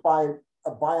formed by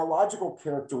biological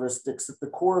characteristics at the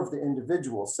core of the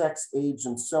individual, sex, age,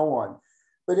 and so on.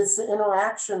 But it's the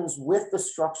interactions with the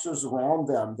structures around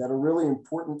them that are really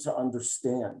important to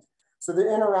understand. So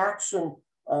the interaction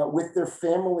with their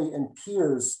family and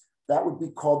peers, that would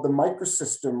be called the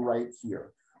microsystem right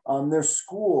here. Their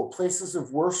school, places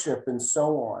of worship, and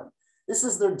so on. This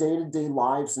is their day-to-day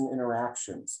lives and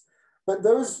interactions. But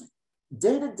those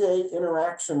day-to-day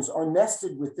interactions are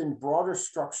nested within broader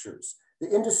structures. The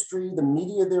industry, the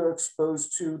media they're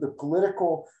exposed to, the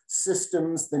political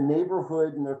systems, the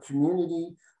neighborhood and their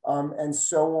community, and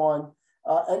so on.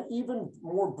 And even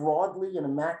more broadly in a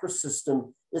macro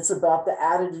system, it's about the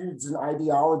attitudes and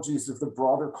ideologies of the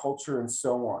broader culture and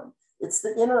so on. It's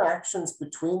the interactions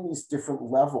between these different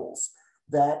levels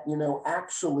that, you know,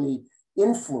 actually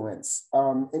influence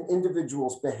an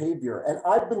individual's behavior. And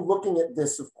I've been looking at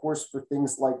this, of course, for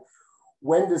things like,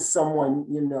 when does someone,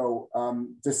 you know,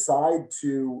 decide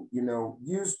to, you know,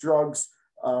 use drugs?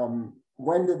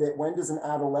 When does an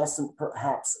adolescent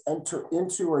perhaps enter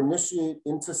into or initiate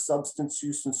into substance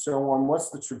use and so on? What's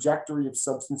the trajectory of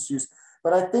substance use?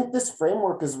 But I think this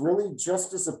framework is really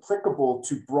just as applicable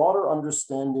to broader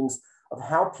understandings of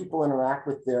how people interact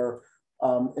with their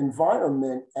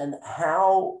environment and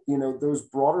how, you know, those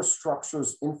broader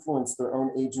structures influence their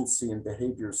own agency and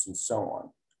behaviors and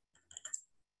so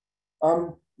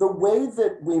on. The way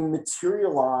that we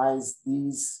materialize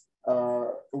these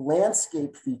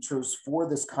landscape features for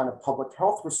this kind of public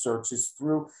health research is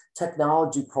through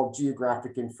technology called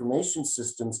geographic information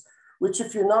systems, which,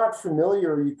 if you're not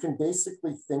familiar, you can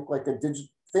basically think like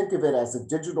think of it as a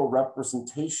digital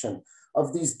representation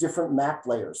of these different map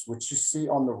layers, which you see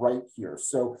on the right here.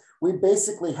 So we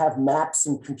basically have maps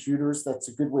in computers. That's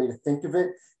a good way to think of it.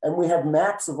 And we have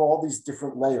maps of all these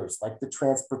different layers, like the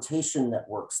transportation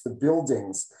networks, the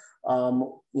buildings,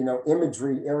 you know,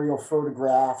 imagery, aerial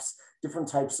photographs, different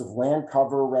types of land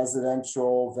cover,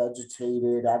 residential,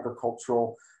 vegetated,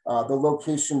 agricultural, the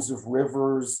locations of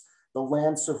rivers, the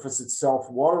land surface itself,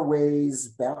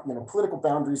 waterways, you know, political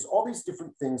boundaries, all these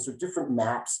different things are different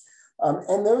maps.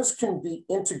 And those can be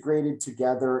integrated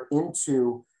together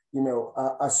into, you know,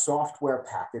 a software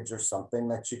package or something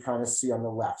that you kind of see on the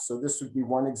left. So this would be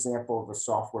one example of a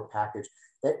software package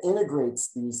that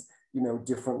integrates these, you know,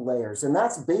 different layers. And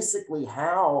that's basically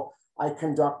how I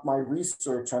conduct my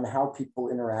research on how people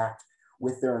interact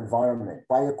with their environment,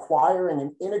 by acquiring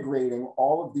and integrating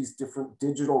all of these different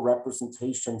digital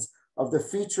representations of the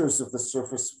features of the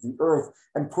surface of the earth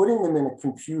and putting them in a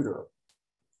computer.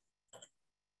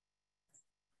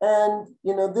 And,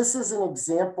 you know, this is an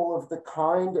example of the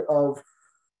kind of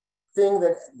thing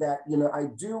that you know, I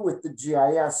do with the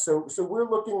GIS. So we're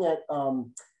looking at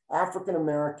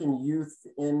African-American youth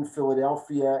in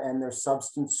Philadelphia and their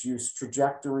substance use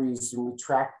trajectories. And we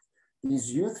track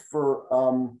these youth for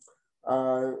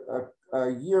a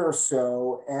year or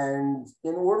so. And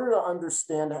in order to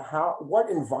understand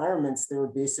what environments they were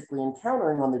basically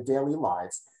encountering on their daily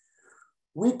lives,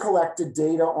 we collected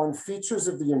data on features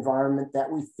of the environment that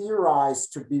we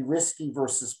theorized to be risky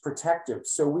versus protective.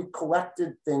 So we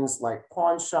collected things like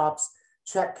pawn shops,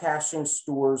 check cashing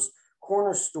stores,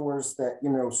 corner stores that, you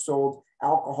know, sold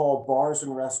alcohol, bars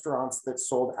and restaurants that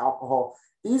sold alcohol.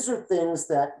 These are things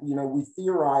that, you know, we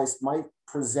theorized might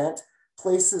present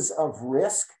places of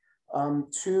risk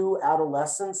to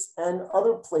adolescents, and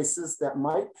other places that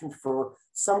might confer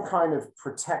some kind of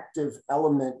protective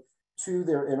element to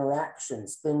their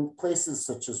interactions, places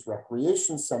such as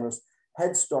recreation centers,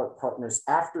 Head Start partners,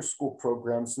 after-school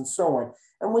programs, and so on.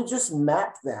 And we just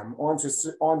map them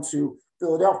onto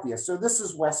Philadelphia. So this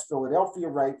is West Philadelphia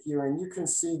right here, and you can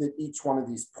see that each one of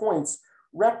these points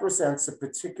represents a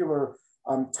particular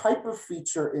type of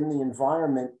feature in the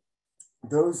environment,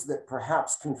 those that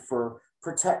perhaps confer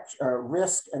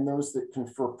risk and those that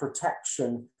confer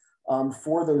protection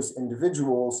for those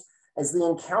individuals as they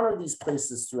encounter these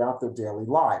places throughout their daily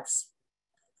lives.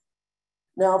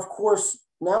 Now, of course,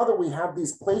 now that we have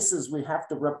these places, we have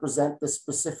to represent the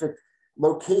specific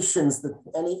locations that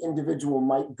any individual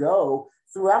might go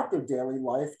throughout their daily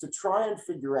life to try and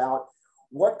figure out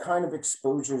what kind of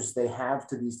exposures they have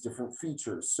to these different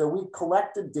features. So we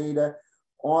collected data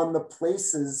on the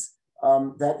places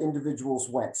that individuals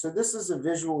went. So this is a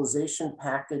visualization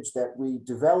package that we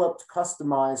developed,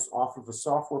 customized off of a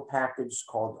software package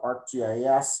called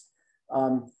ArcGIS.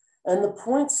 And the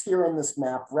points here in this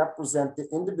map represent the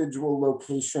individual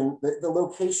location, the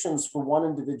locations for one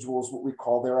individual is what we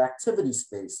call their activity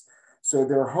space. So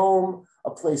their home, a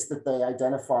place that they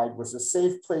identified was a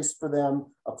safe place for them,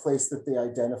 a place that they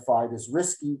identified as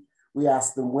risky. We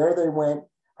asked them where they went,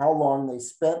 how long they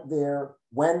spent there,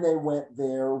 when they went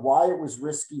there, why it was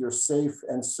risky or safe,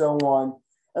 and so on.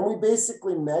 And we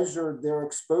basically measured their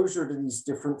exposure to these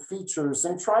different features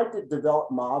and tried to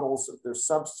develop models of their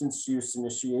substance use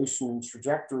initiation and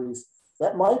trajectories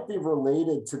that might be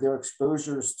related to their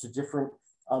exposures to different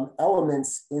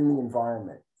elements in the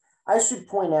environment. I should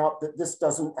point out that this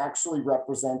doesn't actually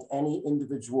represent any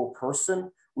individual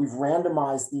person. We've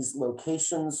randomized these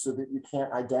locations so that you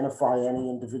can't identify any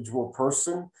individual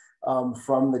person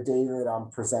from the data that I'm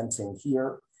presenting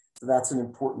here. So that's an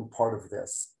important part of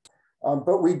this.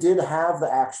 But we did have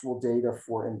the actual data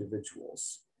for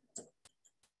individuals.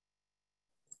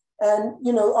 And,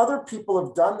 you know, other people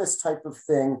have done this type of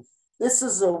thing. This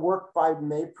is a work by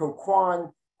Mei-Po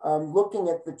Kwan looking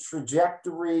at the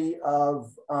trajectory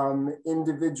of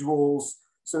individuals.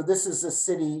 So this is a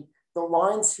city. The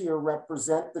lines here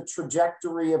represent the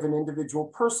trajectory of an individual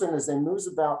person as they move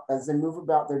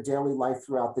about their daily life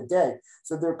throughout the day.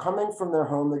 So they're coming from their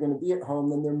home, they're going to be at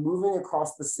home, then they're moving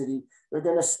across the city. They're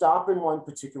going to stop in one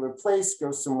particular place,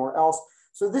 go somewhere else.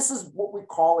 So this is what we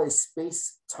call a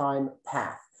space-time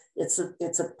path. It's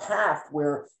a path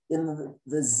where in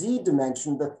the Z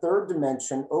dimension, the third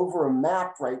dimension, over a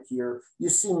map right here, you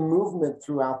see movement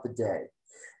throughout the day.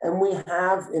 And we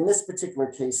have, in this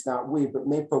particular case, not we, but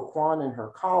Mei-Po Kwan and her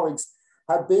colleagues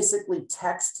have basically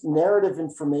text narrative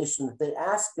information that they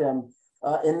ask them,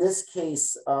 in this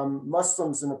case,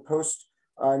 Muslims in a post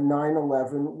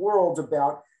 9/11 world,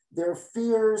 about their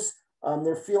fears,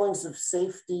 their feelings of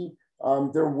safety,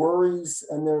 their worries,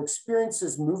 and their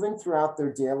experiences moving throughout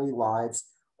their daily lives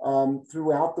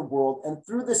throughout the world. And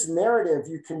through this narrative,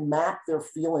 you can map their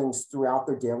feelings throughout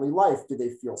their daily life. Do they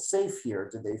feel safe here?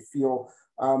 Do they feel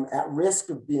at risk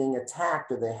of being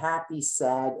attacked? Are they happy,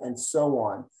 sad, and so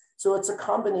on? So it's a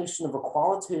combination of a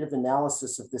qualitative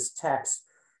analysis of this text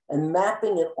and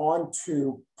mapping it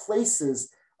onto places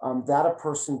that a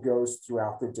person goes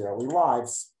throughout their daily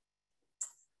lives.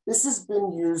 This has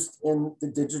been used in the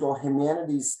digital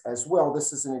humanities as well.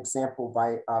 This is an example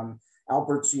by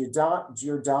Albert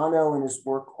Giordano in his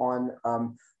work on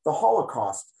the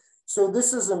Holocaust. So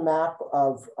this is a map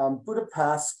of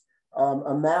Budapest,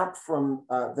 a map from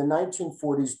the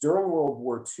 1940s during World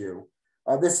War II.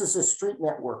 This is a street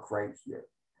network right here.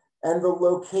 And the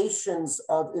locations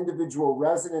of individual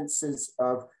residences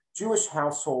of Jewish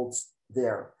households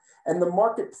there. And the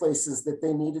marketplaces that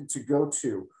they needed to go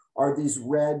to are these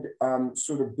red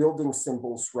sort of building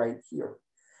symbols right here.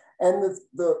 And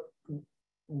the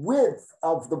width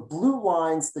of the blue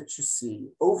lines that you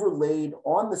see overlaid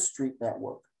on the street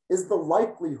network is the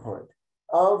likelihood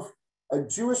of a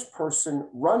Jewish person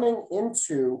running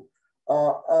into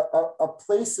a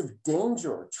place of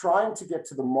danger, trying to get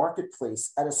to the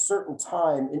marketplace at a certain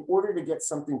time in order to get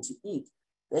something to eat.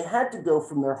 They had to go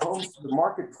from their homes to the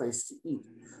marketplace to eat.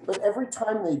 But every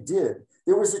time they did,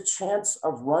 there was a chance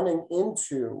of running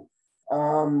into,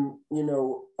 Nazi,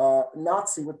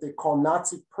 what they call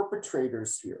Nazi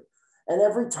perpetrators here. And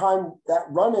every time that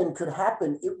run-in could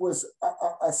happen, it was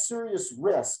a serious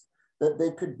risk that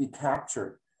they could be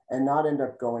captured and not end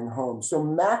up going home. So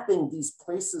mapping these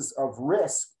places of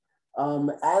risk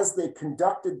as they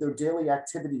conducted their daily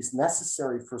activities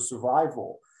necessary for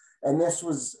survival. And this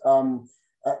was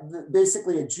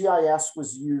basically a GIS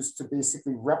was used to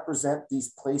basically represent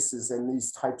these places and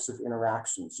these types of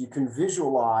interactions. You can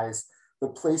visualize the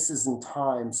places and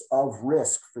times of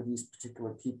risk for these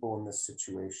particular people in this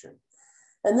situation.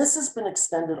 And this has been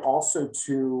extended also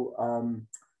to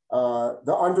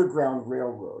the Underground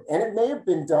Railroad. And it may have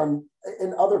been done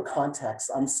in other contexts.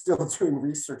 I'm still doing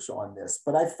research on this,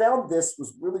 but I found this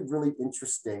was really, really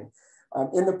interesting.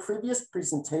 In the previous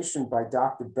presentation by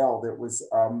Dr. Bell, there was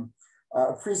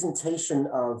a presentation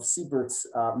of Siebert's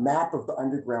map of the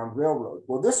Underground Railroad.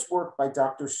 Well, this work by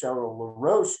Dr. Cheryl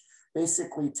LaRoche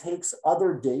basically takes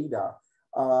other data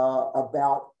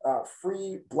about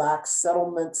free Black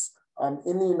settlements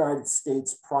in the United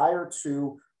States prior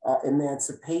to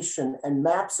emancipation and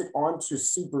maps it onto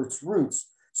Siebert's routes.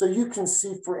 So you can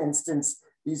see, for instance,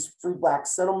 these free Black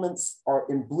settlements are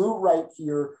in blue right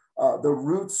here. The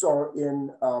routes are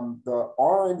in the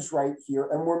orange right here,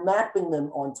 and we're mapping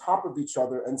them on top of each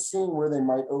other and seeing where they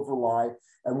might overlap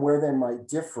and where they might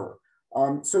differ.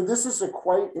 So this is a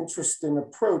quite interesting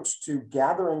approach to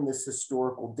gathering this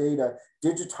historical data,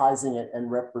 digitizing it,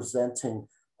 and representing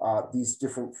these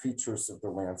different features of the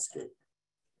landscape.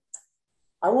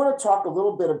 I want to talk a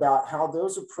little bit about how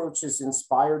those approaches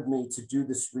inspired me to do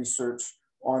this research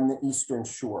on the Eastern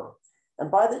Shore. And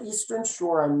by the Eastern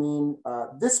Shore, I mean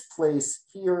this place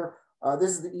here. This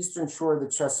is the Eastern Shore of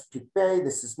the Chesapeake Bay.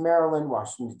 This is Maryland,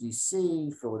 Washington,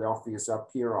 D.C. Philadelphia is up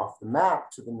here off the map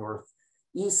to the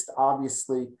northeast,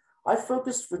 obviously. I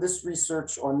focused for this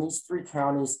research on these three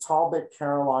counties, Talbot,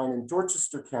 Caroline, and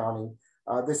Dorchester County.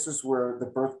 This is where the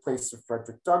birthplace of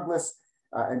Frederick Douglass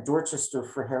and Dorchester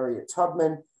for Harriet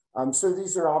Tubman. So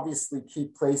these are obviously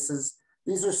key places.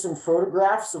 These are some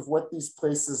photographs of what these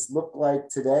places look like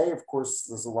today. Of course,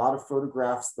 there's a lot of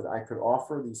photographs that I could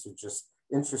offer. These are just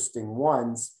interesting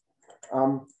ones.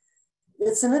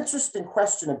 It's an interesting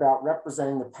question about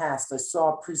representing the past. I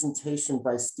saw a presentation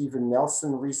by Stephen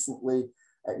Nelson recently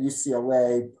at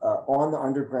UCLA on the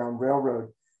Underground Railroad.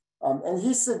 And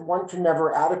he said one can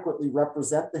never adequately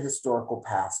represent the historical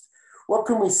past. What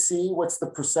can we see? What's the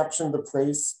perception of the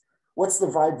place? What's the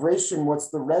vibration? What's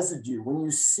the residue? When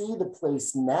you see the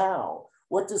place now,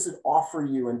 what does it offer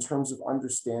you in terms of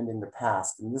understanding the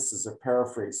past? And this is a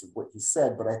paraphrase of what he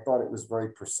said, but I thought it was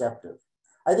very perceptive.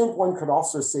 I think one could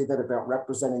also say that about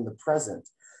representing the present.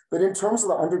 But in terms of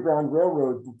the Underground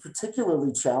Railroad, we're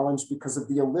particularly challenged because of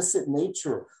the illicit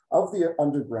nature of the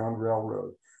Underground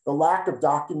Railroad, the lack of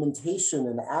documentation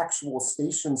and actual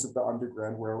stations of the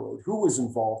Underground Railroad, who was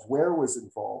involved, where was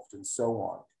involved, and so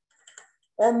on.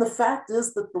 And the fact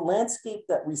is that the landscape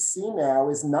that we see now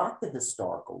is not the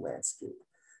historical landscape.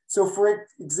 So for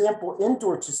example, in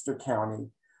Dorchester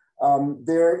County,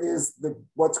 there is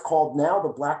what's called now the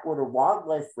Blackwater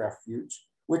Wildlife Refuge,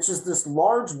 which is this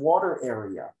large water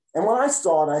area. And when I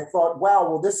saw it, I thought, wow,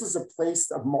 well, this is a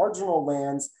place of marginal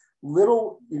lands,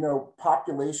 little,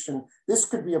 population. This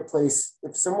could be a place,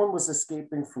 if someone was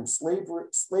escaping from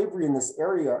slavery in this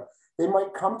area, they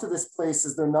might come to this place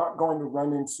as they're not going to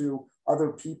run into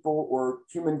other people or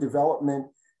human development.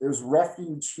 There's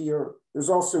refuge here. There's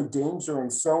also danger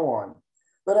and so on.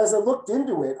 But as I looked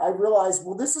into it, I realized,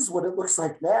 well, this is what it looks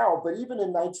like now. But even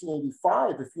in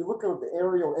 1985, if you look at the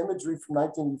aerial imagery from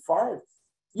 1985,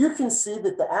 you can see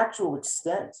that the actual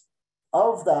extent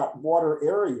of that water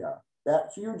area,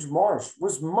 that huge marsh,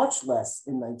 was much less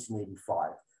in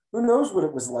 1985. Who knows what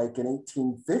it was like in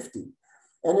 1850?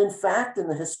 And in fact, in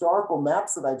the historical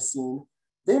maps that I've seen,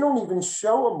 they don't even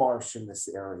show a marsh in this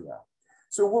area.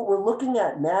 So what we're looking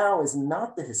at now is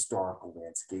not the historical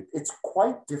landscape. It's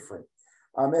quite different.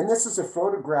 And this is a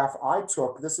photograph I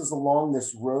took. This is along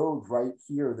this road right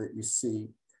here that you see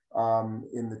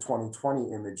in the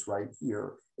 2020 image right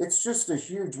here. It's just a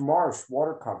huge marsh,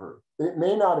 water cover. But it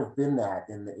may not have been that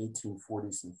in the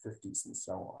 1840s and 50s and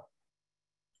so on.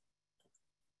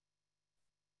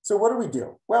 So what do we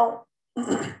do? Well,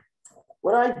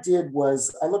 what I did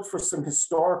was I looked for some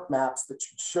historic maps that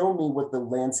should show me what the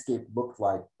landscape looked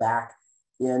like back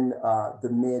in the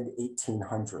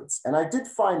mid-1800s. And I did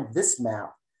find this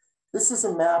map. This is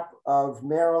a map of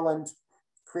Maryland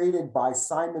created by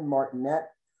Simon Martinet.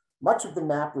 Much of the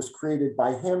map was created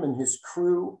by him and his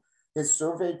crew, his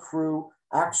survey crew,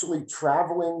 actually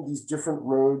traveling these different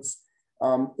roads.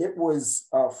 It was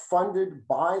funded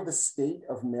by the state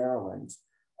of Maryland.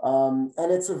 And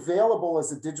it's available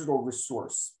as a digital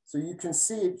resource. So you can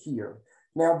see it here.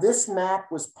 Now, this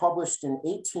map was published in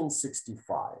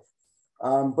 1865.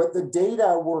 But the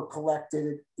data were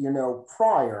collected,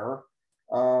 prior.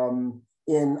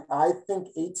 In, I think,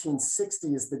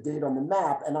 1860 is the date on the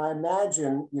map. And I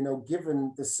imagine,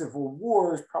 given the Civil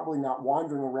War, is probably not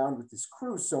wandering around with his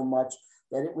crew so much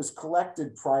that it was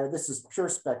collected prior. This is pure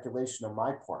speculation on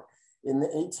my part, in the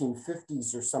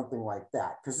 1850s or something like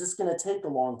that, because it's going to take a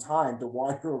long time to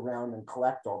wander around and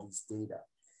collect all these data.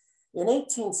 In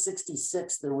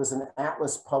 1866, there was an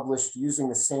atlas published using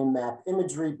the same map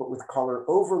imagery, but with color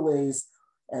overlays,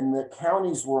 and the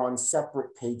counties were on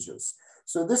separate pages.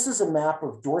 So this is a map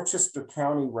of Dorchester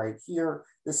County right here.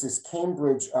 This is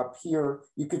Cambridge up here.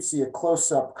 You could see a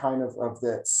close-up kind of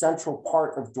the central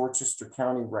part of Dorchester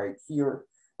County right here.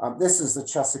 This is the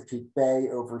Chesapeake Bay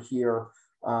over here,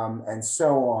 and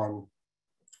so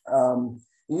on.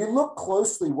 You look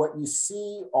closely, what you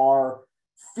see are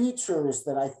features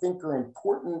that I think are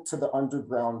important to the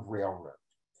Underground Railroad.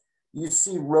 You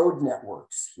see road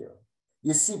networks here.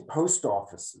 You see post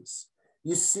offices.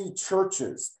 You see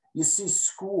churches. You see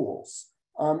schools.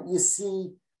 You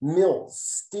see mills,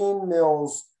 steam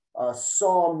mills,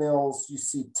 sawmills. You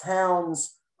see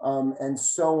towns and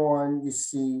so on. You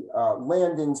see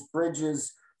landings,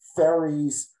 bridges,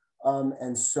 ferries,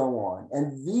 and so on.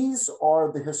 And these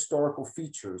are the historical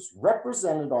features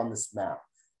represented on this map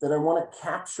that I want to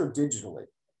capture digitally.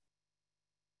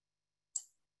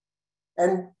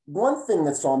 And one thing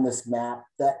that's on this map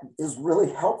that is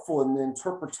really helpful in the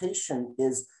interpretation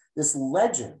is this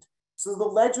legend. So the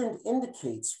legend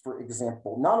indicates, for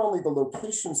example, not only the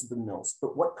locations of the mills,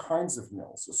 but what kinds of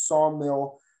mills, a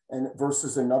sawmill and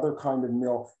versus another kind of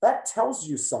mill. That tells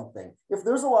you something. If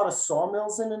there's a lot of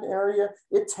sawmills in an area,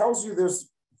 it tells you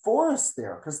there's forests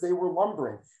there because they were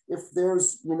lumbering. If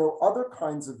there's, other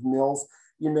kinds of mills,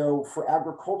 for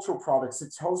agricultural products,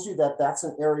 it tells you that that's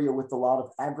an area with a lot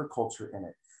of agriculture in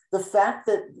it. The fact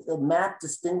that the map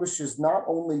distinguishes not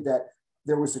only that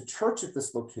there was a church at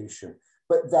this location,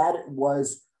 but that it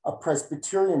was a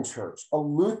Presbyterian church, a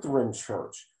Lutheran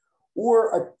church,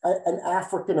 or an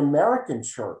African-American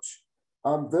church,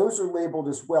 those are labeled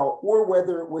as well, or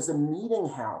whether it was a meeting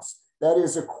house, that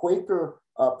is a Quaker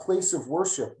place of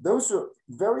worship. Those are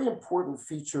very important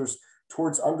features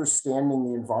towards understanding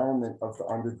the environment of the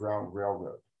Underground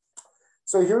Railroad.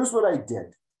 So here's what I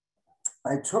did.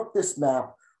 I took this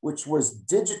map, which was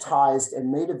digitized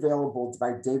and made available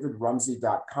by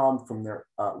davidrumsey.com from their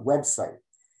website.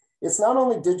 It's not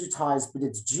only digitized, but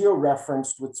it's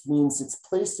georeferenced, which means it's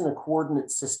placed in a coordinate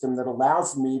system that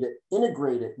allows me to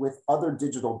integrate it with other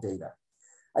digital data.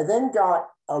 I then got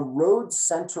a road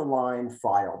centerline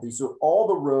file. These are all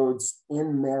the roads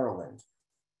in Maryland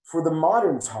for the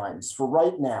modern times, for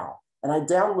right now. And I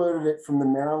downloaded it from the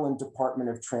Maryland Department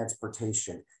of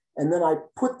Transportation. And then I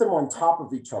put them on top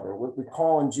of each other, what we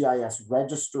call in GIS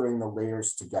registering the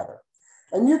layers together.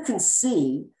 And you can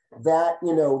see that,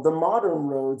 you know, the modern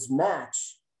roads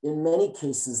match, in many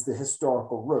cases, the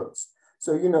historical roads.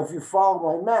 So, you know, if you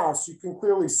follow my mouse, you can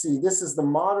clearly see this is the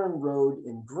modern road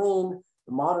in green,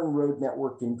 the modern road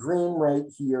network in green right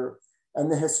here, and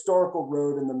the historical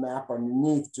road in the map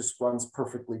underneath just runs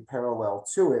perfectly parallel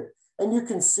to it. And you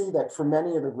can see that for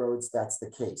many of the roads, that's the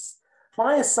case.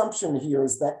 My assumption here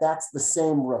is that that's the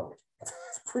same road.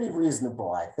 It's pretty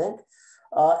reasonable, I think,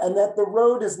 and that the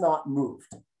road has not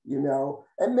moved. You know,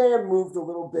 it may have moved a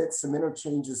little bit, some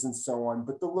interchanges and so on,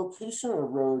 but the location of the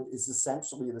road is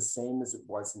essentially the same as it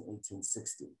was in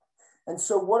 1860. And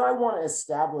so what I want to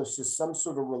establish is some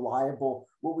sort of reliable,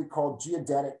 what we call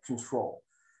geodetic control.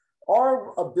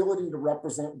 Our ability to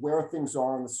represent where things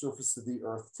are on the surface of the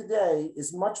earth today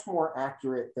is much more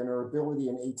accurate than our ability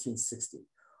in 1860.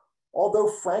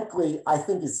 Although frankly, I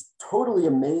think it's totally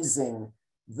amazing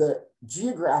the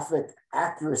geographic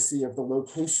accuracy of the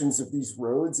locations of these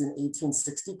roads in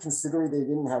 1860, considering they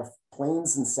didn't have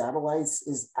planes and satellites,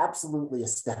 is absolutely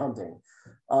astounding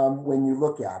when you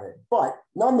look at it. But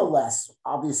nonetheless,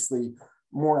 obviously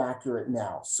more accurate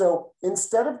now. So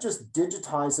instead of just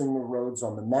digitizing the roads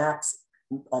on the maps,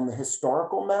 on the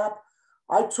historical map,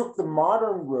 I took the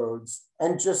modern roads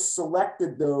and just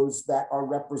selected those that are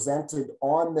represented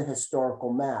on the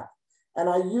historical map. And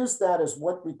I use that as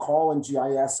what we call in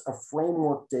GIS a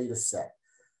framework data set.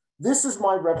 This is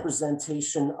my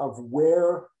representation of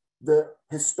where the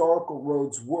historical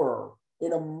roads were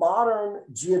in a modern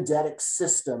geodetic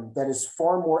system that is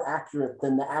far more accurate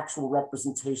than the actual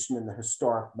representation in the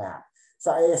historic map.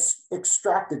 So I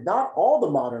extracted not all the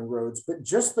modern roads, but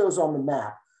just those on the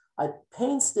map. I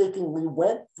painstakingly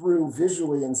went through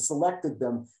visually and selected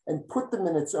them and put them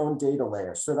in its own data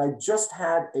layer so that I just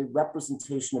had a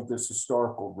representation of those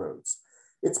historical roads.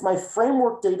 It's my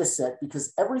framework data set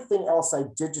because everything else I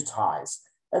digitize,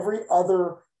 every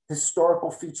other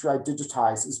historical feature I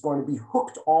digitize is going to be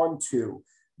hooked onto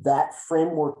that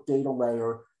framework data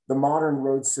layer, the modern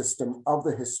road system of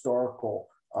the historical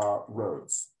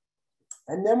roads.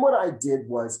 And then what I did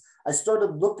was I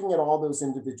started looking at all those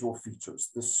individual features,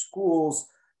 the schools,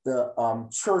 the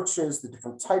churches, the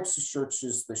different types of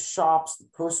churches, the shops, the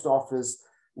post office,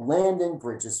 landing,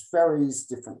 bridges, ferries,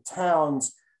 different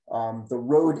towns, the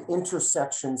road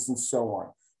intersections, and so on.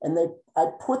 And I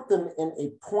put them in a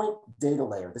point data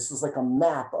layer. This is like a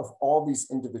map of all these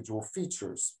individual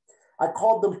features. I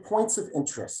called them points of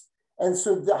interest. And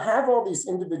so to have all these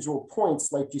individual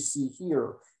points like you see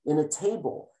here in a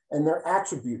table, and they're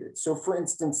attributed. So for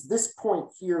instance, this point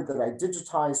here that I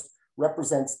digitized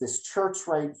represents this church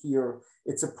right here.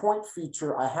 It's a point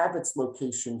feature. I have its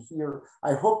location here.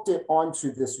 I hooked it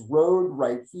onto this road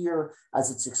right here as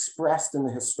it's expressed in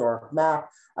the historic map.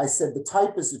 I said the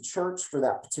type is a church for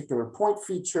that particular point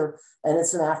feature, and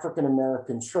it's an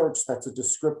African-American church. That's a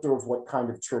descriptor of what kind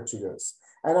of church it is.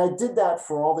 And I did that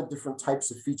for all the different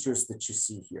types of features that you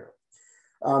see here.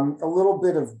 A little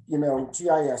bit of, you know,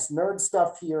 GIS nerd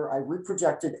stuff here. I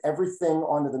reprojected everything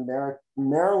onto the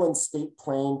Maryland State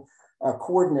Plane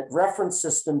coordinate reference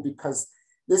system because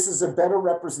this is a better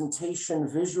representation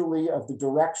visually of the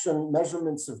direction,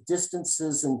 measurements of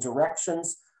distances and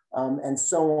directions and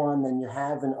so on than you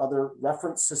have in other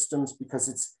reference systems because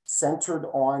it's centered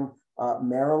on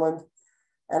Maryland.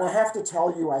 And I have to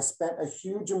tell you, I spent a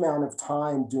huge amount of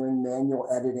time doing manual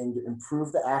editing to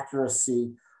improve the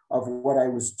accuracy of what I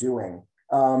was doing.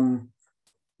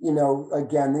 You know,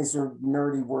 again, these are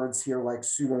nerdy words here like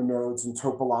pseudonodes and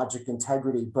topologic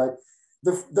integrity, but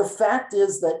the fact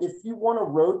is that if you want a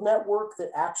road network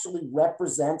that actually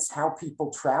represents how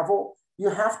people travel, you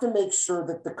have to make sure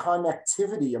that the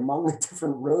connectivity among the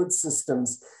different road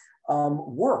systems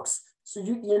works. So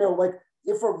you know, like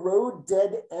if a road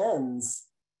dead ends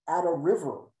at a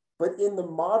river, but in the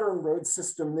modern road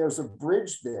system, there's a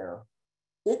bridge there,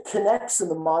 it connects in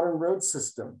the modern road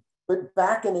system. But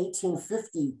back in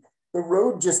 1850, The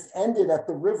road just ended at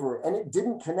the river and it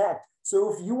didn't connect.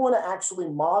 So if you want to actually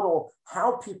model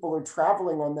how people are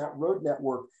traveling on that road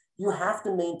network, you have to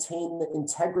maintain the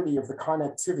integrity of the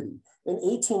connectivity. In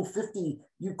 1850,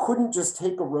 you couldn't just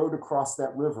take a road across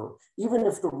that river. Even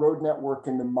if the road network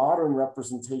in the modern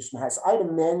representation has, I had to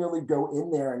manually go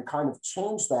in there and kind of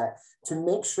change that to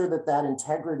make sure that that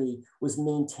integrity was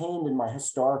maintained in my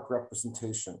historic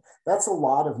representation. That's a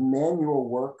lot of manual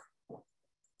work.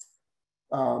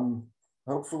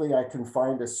 Hopefully I can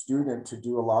find a student to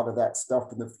do a lot of that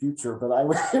stuff in the future, but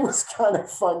it was kind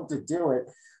of fun to do it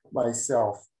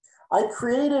myself. I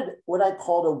created what I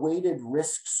called a weighted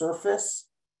risk surface.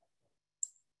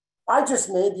 I just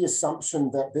made the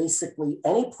assumption that basically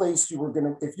any place you were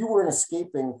gonna, if you were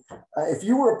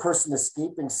a person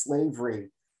escaping slavery,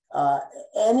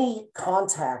 any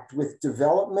contact with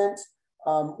development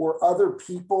or other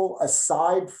people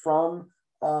aside from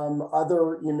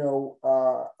other,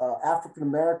 African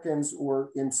Americans,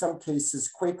 or in some cases,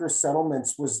 Quaker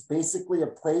settlements, was basically a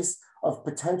place of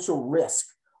potential risk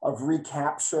of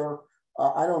recapture.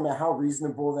 I don't know how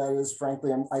reasonable that is,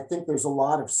 frankly. I think there's a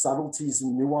lot of subtleties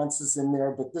and nuances in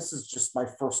there, but this is just my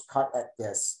first cut at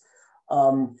this.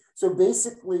 So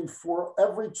basically, for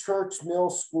every church,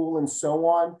 mill, school, and so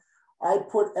on, I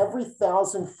put every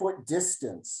 1,000-foot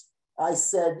distance. I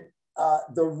said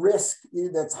the risk,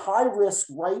 that's high risk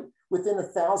right within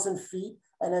 1,000 feet.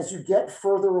 And as you get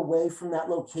further away from that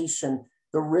location,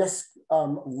 the risk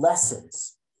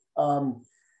lessens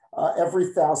every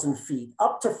 1,000 feet,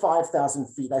 up to 5,000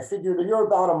 feet. I figured if you're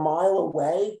about a mile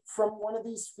away from one of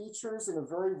these features in a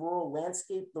very rural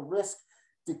landscape, the risk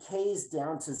decays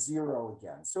down to 0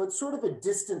 again. So it's sort of a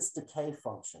distance decay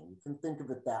function. You can think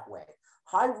of it that way.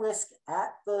 High risk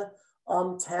at the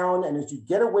town, and as you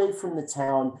get away from the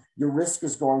town, your risk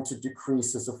is going to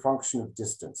decrease as a function of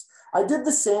distance. I did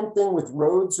the same thing with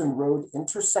roads and road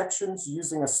intersections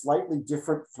using a slightly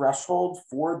different threshold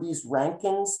for these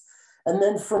rankings. And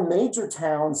then for major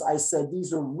towns, I said,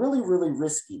 these are really, really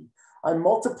risky. I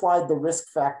multiplied the risk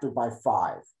factor by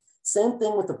 5. Same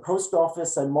thing with the post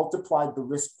office, I multiplied the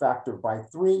risk factor by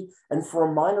 3. And for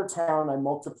a minor town, I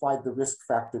multiplied the risk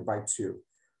factor by 2.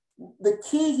 The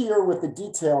key here with the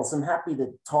details, I'm happy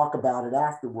to talk about it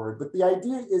afterward, but the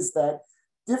idea is that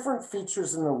different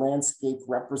features in the landscape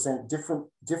represent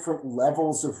different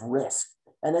levels of risk.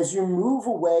 And as you move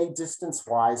away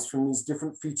distance-wise from these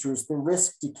different features, the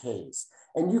risk decays.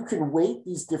 And you can weight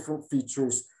these different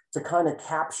features to kind of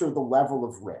capture the level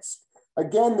of risk.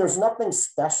 Again, there's nothing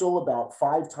special about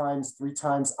 5 times, 3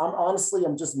 times. I'm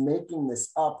just making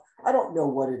this up. I don't know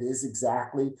what it is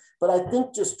exactly, but I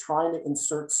think just trying to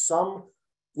insert some,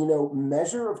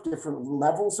 measure of different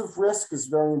levels of risk is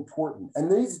very important. And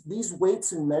these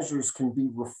weights and measures can be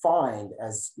refined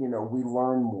as, we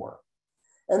learn more.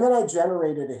 And then I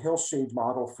generated a hillshade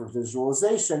model for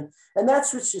visualization. And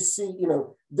that's what you see,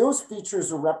 those features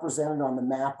are represented on the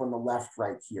map on the left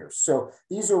right here. So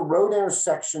these are road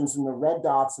intersections in the red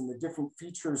dots and the different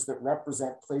features that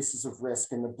represent places of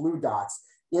risk in the blue dots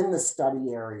in the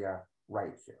study area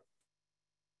right here.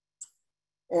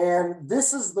 And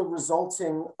this is the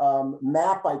resulting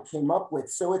map I came up with.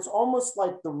 So it's almost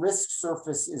like the risk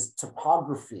surface is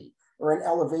topography or an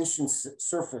elevation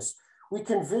surface. We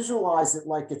can visualize it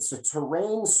like it's a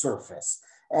terrain surface.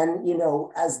 And,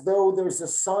 as though there's a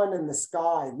sun in the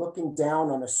sky looking down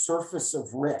on a surface of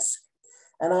risk.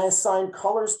 And I assign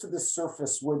colors to this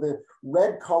surface where the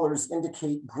red colors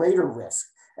indicate greater risk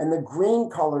and the green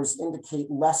colors indicate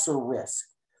lesser risk.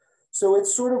 So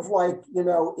it's sort of like,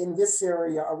 in this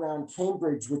area around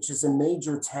Cambridge, which is a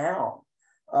major town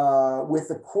with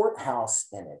a courthouse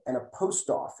in it and a post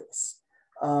office.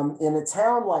 In a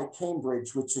town like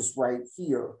Cambridge, which is right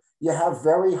here, you have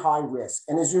very high risk.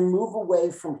 And as you move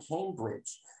away from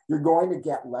Cambridge, you're going to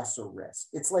get lesser risk.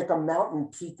 It's like a mountain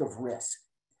peak of risk.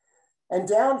 And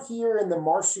down here in the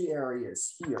marshy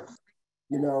areas here,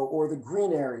 or the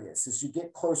green areas, as you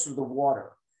get closer to the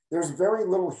water, there's very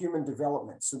little human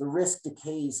development. So the risk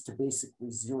decays to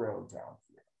basically 0 down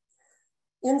here.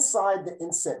 Inside the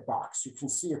inset box, you can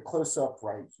see a close-up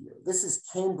right here. This is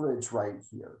Cambridge right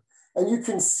here. And you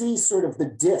can see sort of the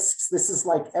discs. This is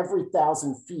like every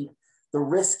 1,000 feet, the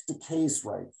risk decays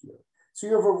right here. So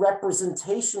you have a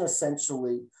representation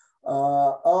essentially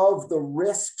of the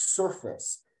risk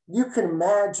surface. You can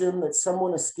imagine that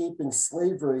someone escaping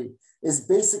slavery is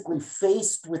basically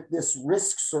faced with this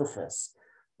risk surface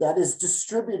that is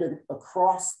distributed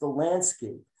across the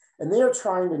landscape. And they are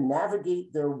trying to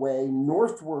navigate their way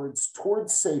northwards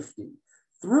towards safety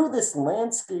through this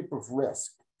landscape of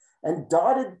risk. And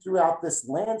dotted throughout this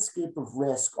landscape of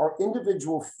risk are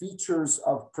individual features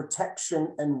of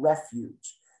protection and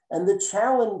refuge. And the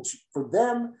challenge for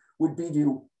them would be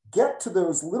to get to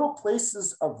those little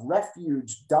places of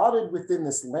refuge dotted within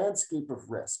this landscape of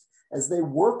risk as they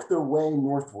work their way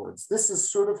northwards. This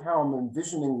is sort of how I'm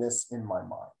envisioning this in my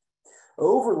mind.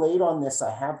 Overlaid on this,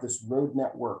 I have this road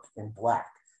network in black.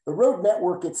 The road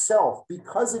network itself,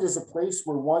 because it is a place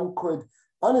where one could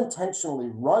unintentionally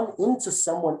run into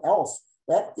someone else,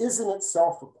 that is in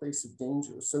itself a place of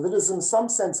danger. So that is in some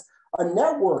sense a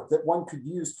network that one could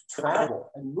use to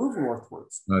travel and move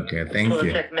northwards. Okay, thank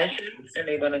you. Technician, and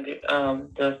they're gonna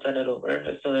just send it over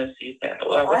as soon as you can.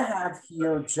 I have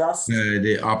here just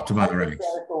the optimal array.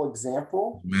 Hypothetical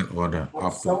example. Order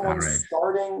optimal Someone array.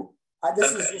 starting.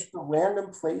 This is just a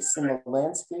random place in the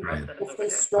landscape. Right. If they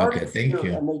started thank here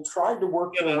you. and they tried to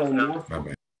work their way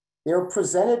northward, they're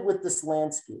presented with this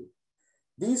landscape.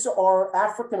 These are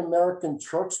African-American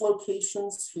church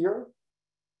locations here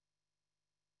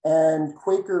and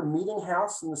Quaker Meeting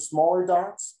House in the smaller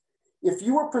dots. If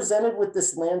you were presented with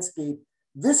this landscape,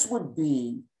 this would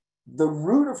be the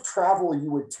route of travel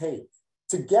you would take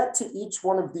to get to each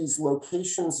one of these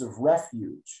locations of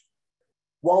refuge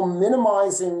while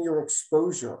minimizing your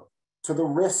exposure to the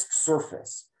risk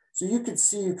surface. So you could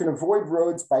see you can avoid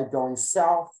roads by going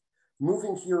south,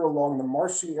 moving here along the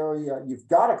marshy area. You've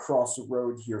got to cross a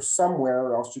road here somewhere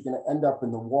or else you're going to end up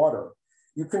in the water.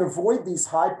 You can avoid these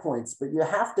high points, but you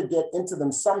have to get into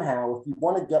them somehow if you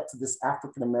want to get to this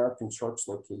African-American church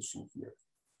location here.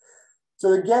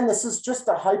 So again, this is just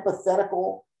a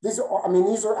hypothetical. These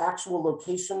are actual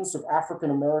locations of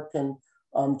African-American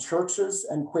churches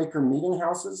and Quaker meeting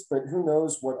houses, but who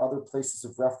knows what other places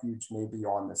of refuge may be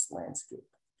on this landscape.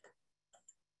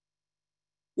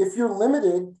 If you're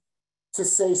limited to,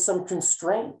 say, some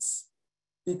constraints,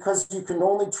 because you can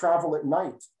only travel at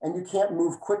night and you can't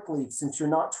move quickly since you're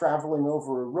not traveling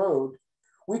over a road,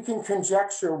 we can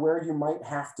conjecture where you might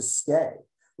have to stay.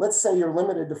 Let's say you're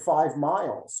limited to 5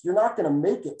 miles. You're not going to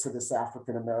make it to this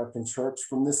African-American church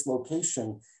from this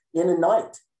location in a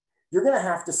night. You're going to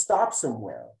have to stop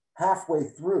somewhere halfway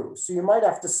through. So you might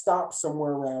have to stop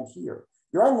somewhere around here.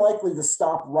 You're unlikely to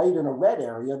stop right in a red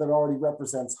area that already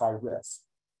represents high risk.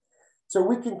 So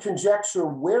we can conjecture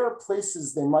where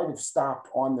places they might have stopped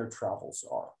on their travels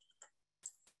are.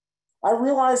 I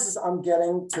realize as I'm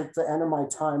getting to the end of my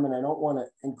time and I don't want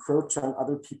to encroach on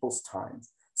other people's time.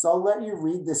 So I'll let you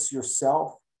read this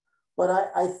yourself. But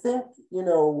I think,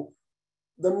 the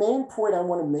main point I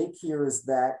want to make here is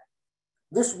that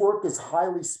this work is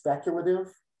highly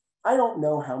speculative. I don't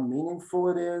know how meaningful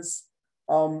it is,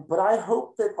 but I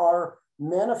hope that our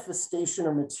manifestation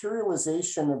or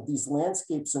materialization of these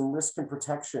landscapes and risk and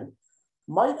protection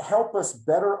might help us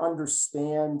better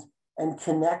understand and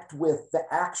connect with the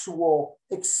actual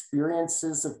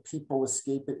experiences of people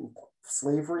escaping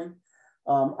slavery.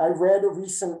 I read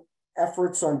recent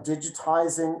efforts on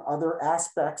digitizing other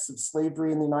aspects of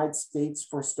slavery in the United States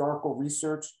for historical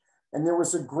research. And there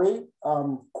was a great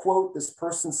quote. This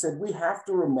person said, we have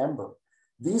to remember,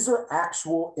 these are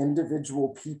actual individual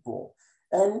people.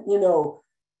 And,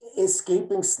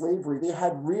 escaping slavery, they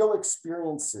had real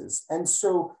experiences. And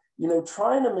so,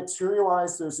 trying to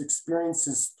materialize those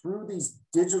experiences through these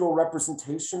digital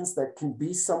representations that can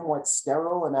be somewhat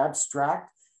sterile and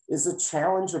abstract is a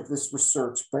challenge of this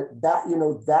research. But that,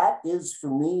 that is for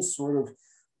me sort of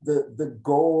the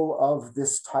goal of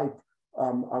this type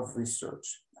of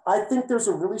research. I think there's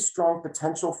a really strong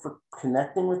potential for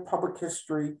connecting with public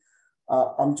history.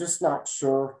 I'm just not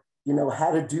sure,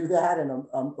 how to do that. And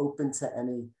I'm open to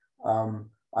any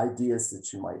ideas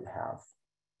that you might have.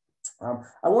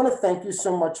 I want to thank you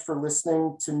so much for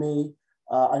listening to me.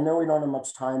 I know we don't have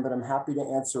much time, but I'm happy to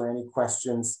answer any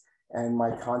questions, and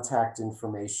my contact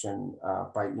information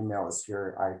by email is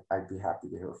here. I'd be happy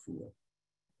to hear from you.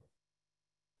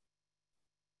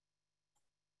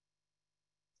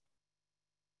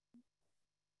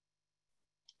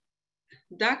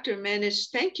 Dr. Mennis,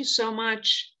 thank you so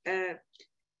much.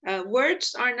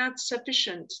 Words are not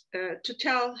sufficient to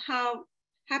tell how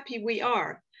happy we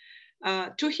are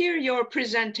to hear your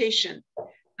presentation.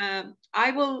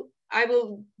 I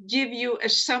will give you a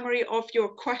summary of your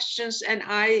questions, and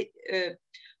I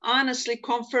honestly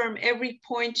confirm every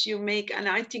point you make. And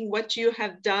I think what you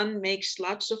have done makes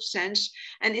lots of sense,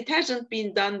 and it hasn't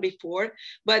been done before.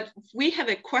 But if we have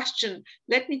a question,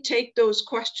 let me take those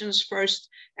questions first.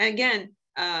 Again,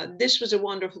 this was a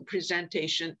wonderful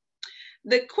presentation.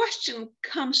 The question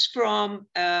comes from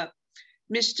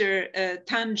Mr.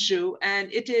 Tanju,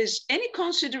 and it is any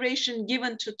consideration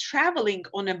given to traveling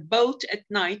on a boat at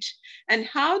night and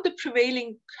how the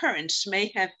prevailing currents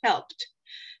may have helped.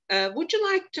 Would you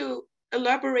like to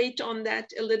elaborate on that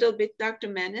a little bit, Dr.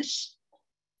 Mennis?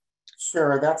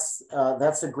 Sure,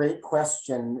 that's a great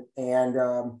question. And,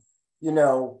 you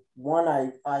know, one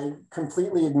I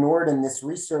completely ignored in this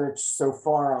research so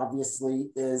far,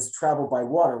 obviously, is travel by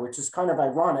water, which is kind of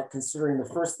ironic considering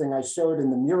the first thing I showed in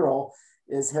the mural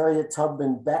is Harriet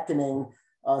Tubman beckoning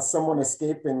someone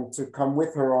escaping to come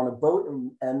with her on a boat.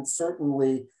 And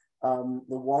certainly the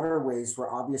waterways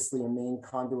were obviously a main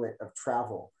conduit of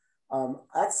travel.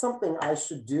 That's something I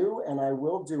should do and I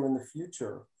will do in the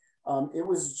future. It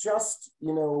was just,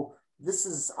 you know,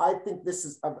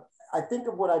 I think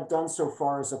of what I've done so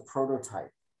far as a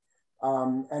prototype.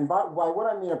 And by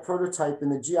what I mean a prototype in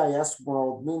the GIS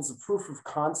world means a proof of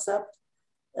concept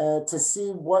to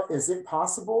see is it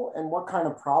possible and what kind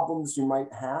of problems you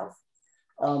might have.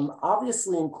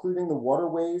 Obviously, including the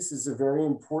waterways is a very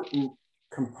important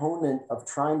component of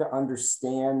trying to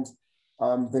understand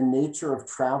the nature of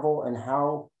travel and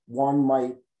how one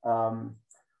might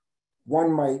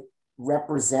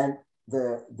represent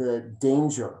the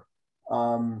danger.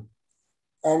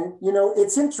 And you know,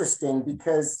 it's interesting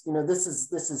because you know this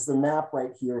is the map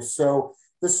right here. So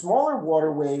the smaller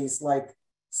waterways, like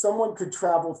someone could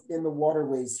travel in the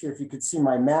waterways here. If you could see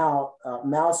my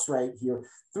mouse right here,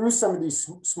 through some of these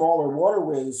smaller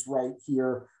waterways right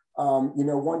here, you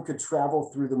know, one could travel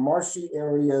through the marshy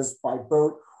areas by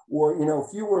boat, or you know,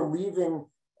 if you were leaving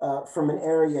from an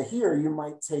area here, you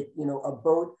might take, you know, a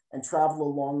boat and travel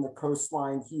along the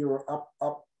coastline here,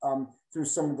 up through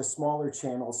some of the smaller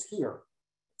channels here.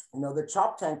 You know, the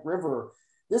Choptank River,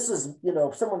 this is, you know,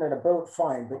 if someone had a boat,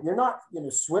 fine, but you're not, you know,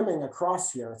 swimming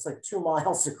across here. It's like 2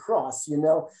 miles across, you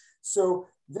know? So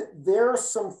there are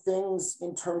some things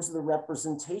in terms of the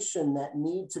representation that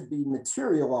need to be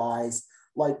materialized,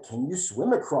 like, can you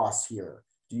swim across here?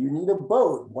 Do you need a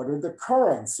boat? What are the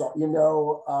currents? You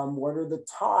know, what are the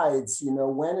tides? You know,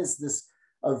 when is this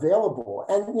available?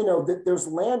 And, you know, there's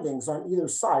landings on either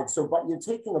side. So, but you're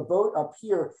taking a boat up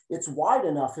here, it's wide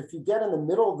enough. If you get in the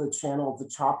middle of the channel of the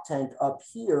Choptank up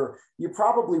here, you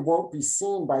probably won't be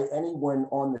seen by anyone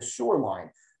on the shoreline.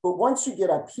 But once you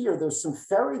get up here, there's some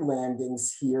ferry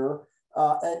landings here,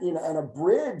 and, you know, and a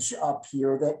bridge up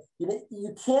here that, you know,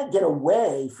 you can't get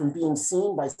away from being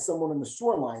seen by someone on the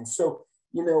shoreline. So,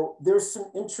 you know, there's some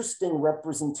interesting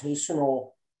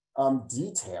representational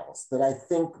details that I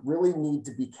think really need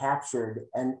to be captured.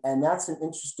 And that's an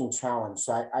interesting challenge.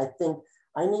 So I think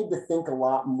I need to think a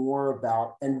lot more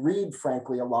about and read,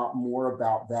 frankly, a lot more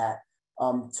about that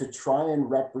to try and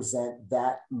represent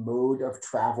that mode of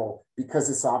travel, because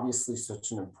it's obviously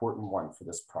such an important one for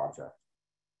this project.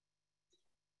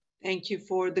 Thank you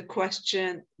for the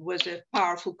question. It was a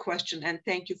powerful question. And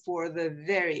thank you for the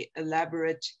very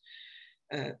elaborate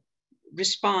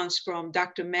response from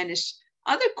Dr. Mennis.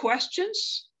 Other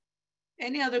questions?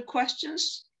 Any other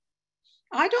questions?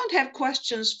 I don't have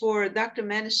questions for Dr.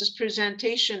 Mennis's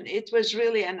presentation. It was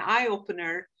really an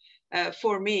eye-opener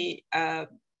for me.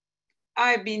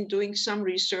 I've been doing some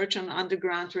research on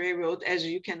Underground Railroad, as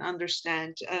you can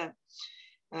understand.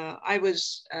 I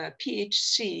was a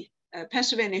PHC,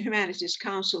 Pennsylvania Humanities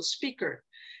Council speaker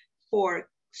for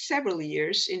several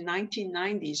years in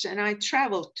 1990s, and I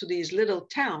traveled to these little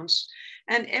towns,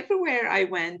 and everywhere I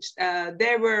went,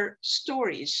 there were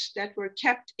stories that were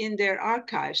kept in their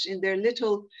archives, in their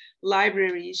little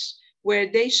libraries,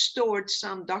 where they stored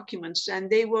some documents, and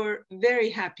they were very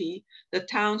happy, the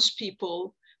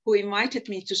townspeople who invited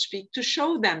me to speak, to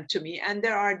show them to me. And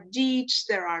there are deeds,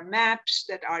 there are maps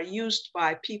that are used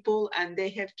by people, and they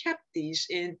have kept these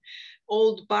in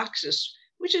old boxes,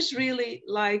 which is really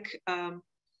like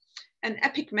an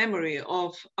epic memory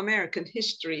of American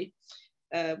history,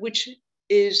 which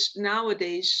is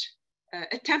nowadays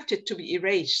attempted to be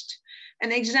erased.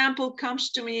 An example comes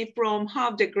to me from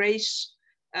Havre de Grace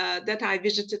that I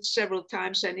visited several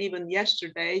times, and even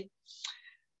yesterday.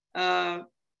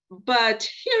 But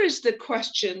here is the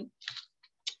question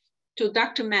to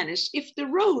Dr. Mennis. If the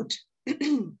road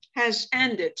has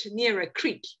ended near a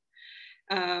creek,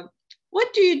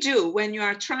 what do you do when you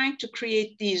are trying to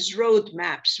create these road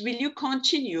maps? Will you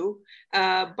continue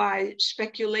by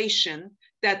speculation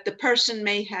that the person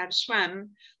may have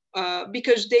swam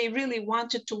because they really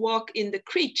wanted to walk in the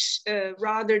creeks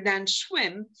rather than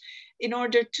swim, in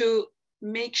order to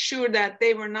make sure that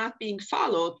they were not being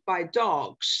followed by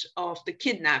dogs of the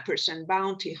kidnappers and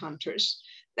bounty hunters?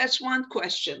 That's one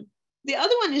question. The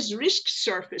other one is risk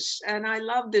surface. And I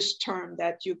love this term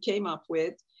that you came up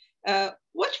with. What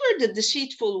were the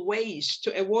deceitful ways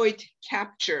to avoid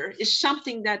capture is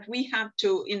something that we have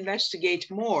to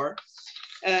investigate more,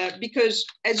 because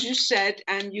as you said,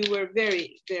 and you were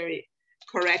very, very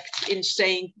correct in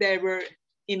saying there were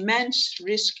immense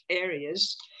risk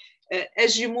areas.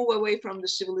 As you move away from the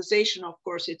civilization, of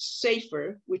course, it's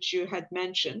safer, which you had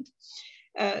mentioned.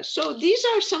 So these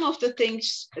are some of the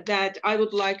things that I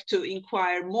would like to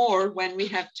inquire more when we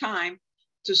have time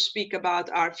to speak about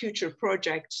our future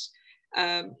projects.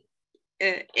 Any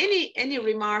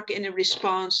remark, any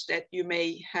response that you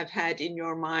may have had in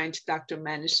your mind, Dr.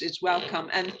 Mennis, is welcome.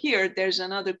 And here, there's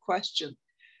another question.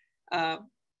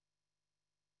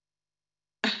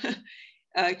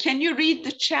 Can you read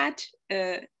the chat?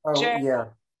 Oh, Jared? yeah,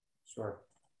 sure.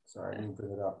 Sorry, I didn't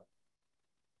bring it up.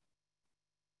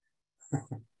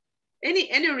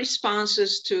 Any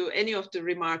responses to any of the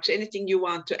remarks, anything you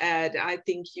want to add? I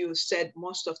think you said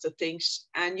most of the things,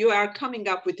 and you are coming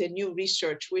up with a new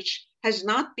research which has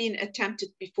not been attempted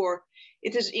before.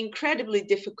 It is incredibly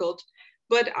difficult,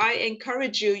 but I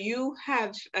encourage you, you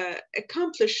have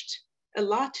accomplished a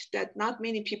lot that not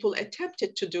many people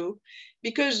attempted to do,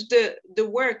 because the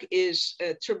work is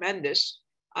tremendous.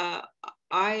 I'm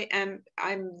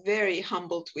very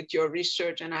humbled with your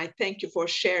research, and I thank you for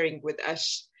sharing with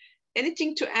us.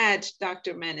 Anything to add,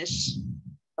 Dr. Mennis?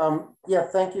 Yeah,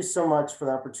 thank you so much for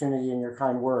the opportunity and your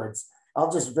kind words.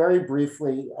 I'll just very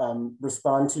briefly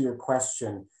respond to your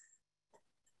question.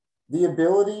 The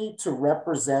ability to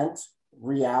represent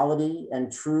reality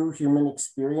and true human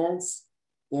experience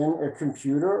in a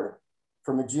computer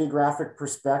from a geographic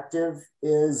perspective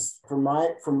is, from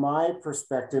my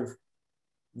perspective,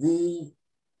 the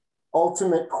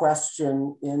ultimate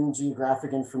question in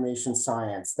geographic information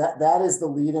science. That is the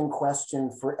leading question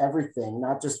for everything,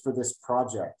 not just for this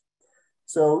project.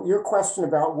 So your question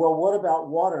about, well, what about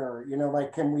water? You know,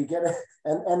 like, can we get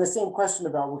and the same question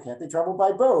about, well, can't they travel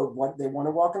by boat? What, they want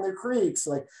to walk in their creeks?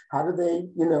 Like, how do they,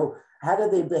 you know, how do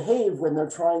they behave when they're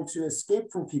trying to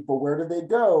escape from people? Where do they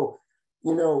go?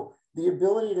 You know, the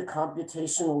ability to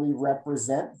computationally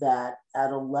represent that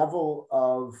at a level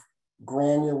of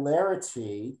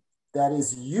granularity that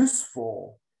is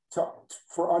useful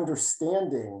for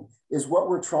understanding is what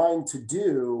we're trying to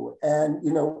do. And,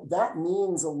 you know, that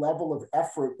means a level of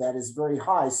effort that is very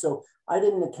high. So I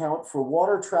didn't account for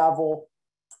water travel,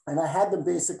 and I had them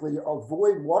basically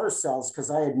avoid water cells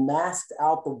because I had masked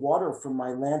out the water from my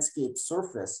landscape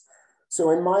surface.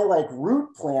 So in my like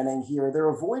route planning here, they're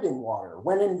avoiding water,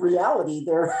 when in reality,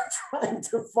 they're trying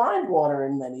to find water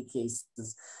in many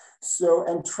cases. So,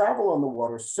 and travel on the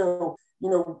water. So, you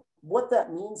know, what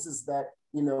that means is that,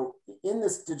 you know, in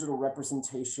this digital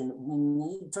representation, we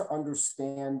need to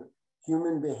understand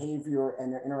human behavior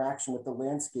and their interaction with the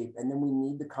landscape, and then we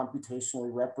need to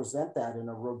computationally represent that in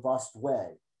a robust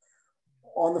way.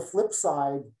 On the flip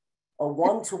side, a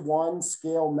one-to-one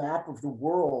scale map of the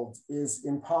world is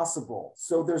impossible.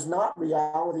 So there's not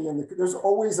reality, and there's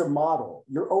always a model.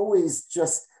 You always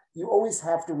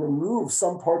have to remove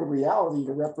some part of reality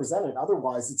to represent it.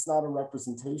 Otherwise, it's not a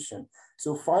representation.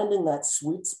 So finding that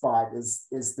sweet spot is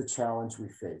the challenge we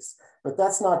face. But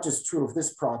that's not just true of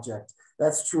this project.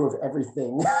 That's true of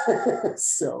everything.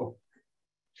 So.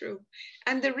 True.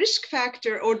 And the risk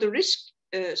factor, or the risk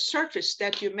surface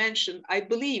that you mentioned, I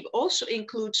believe also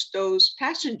includes those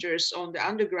passengers on the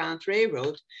Underground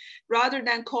Railroad. Rather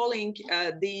than calling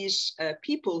these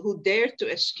people who dare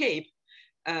to escape,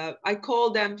 I call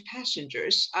them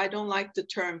passengers. I don't like the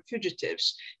term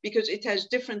fugitives because it has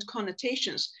different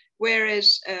connotations,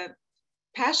 whereas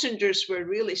passengers were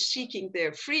really seeking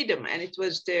their freedom, and it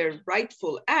was their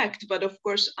rightful act. But of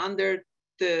course, under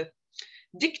the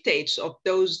dictates of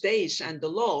those days and the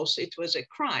laws, it was a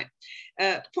crime.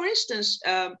 For instance,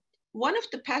 one of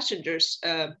the passengers,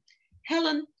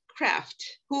 Helen Craft,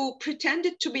 who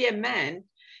pretended to be a man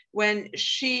when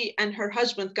she and her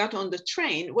husband got on the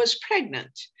train, was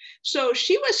pregnant. So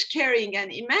she was carrying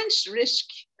an immense risk.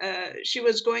 She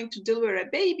was going to deliver a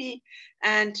baby,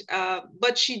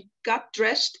 but she got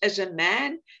dressed as a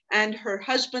man, and her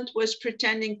husband was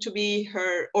pretending to be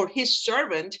her or his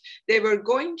servant. They were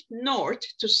going north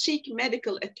to seek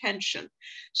medical attention.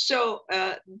 So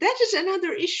that is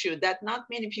another issue that not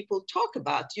many people talk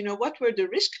about. You know, what were the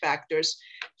risk factors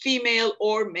female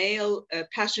or male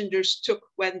passengers took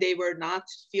when they were not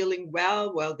feeling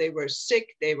well, while they were sick,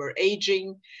 they were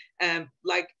aging,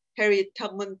 like Harriet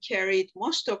Tubman carried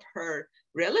most of her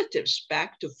relatives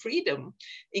back to freedom,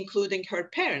 including her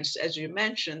parents, as you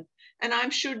mentioned. And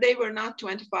I'm sure they were not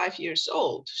 25 years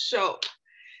old. So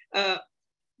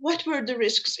what were the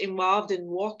risks involved in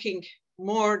walking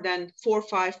more than 4 or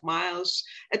 5 miles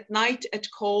at night, at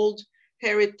cold,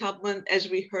 Harriet Tubman, as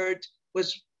we heard,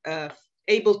 was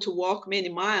able to walk many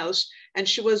miles, and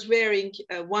she was wearing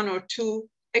 1 or 2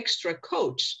 extra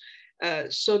coats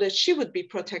so that she would be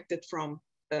protected from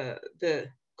the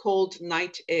cold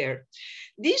night air.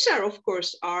 These are, of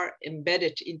course, are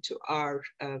embedded into our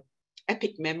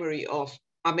epic memory of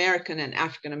American and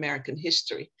African American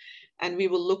history. And we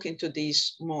will look into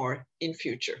these more in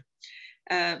future.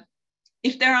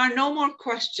 If there are no more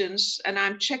questions, and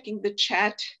I'm checking the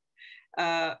chat,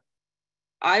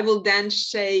 I will then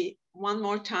say one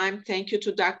more time, thank you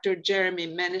to Dr. Jeremy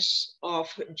Mennis of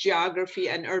Geography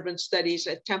and Urban Studies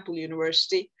at Temple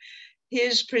University.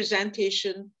 His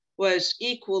presentation was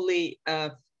equally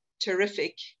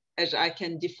terrific as I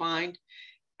can define,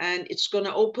 and it's going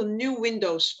to open new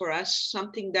windows for us,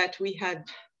 something that we had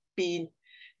been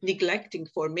neglecting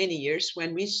for many years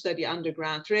when we study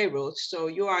underground railroads. So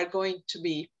you are going to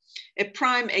be a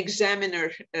prime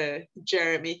examiner,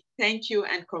 Jeremy. Thank you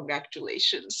and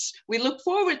congratulations. We look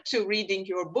forward to reading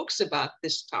your books about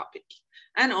this topic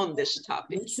and on this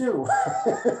topic. Me too.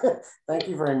 Thank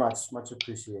you very much. Much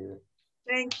appreciated.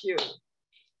 Thank you.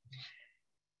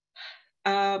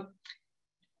 I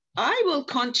will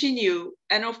continue.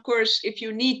 And of course,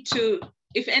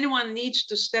 if anyone needs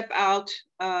to step out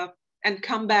and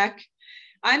come back,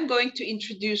 I'm going to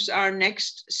introduce our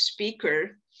next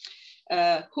speaker,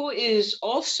 who is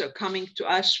also coming to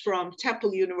us from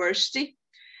Temple University.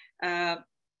 Her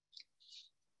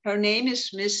name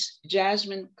is Miss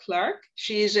Jasmine Clark.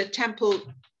 She is a Temple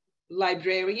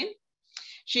librarian.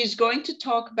 She's going to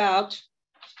talk about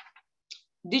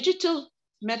digital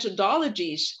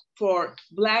methodologies for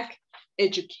Black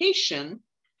education,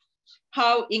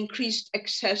 how increased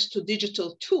access to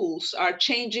digital tools are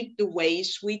changing the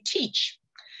ways we teach.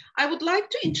 I would like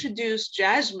to introduce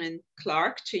Jasmine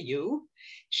Clark to you.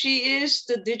 She is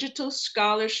the Digital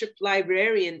Scholarship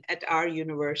Librarian at our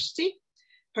university.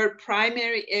 Her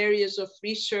primary areas of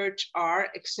research are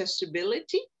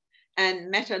accessibility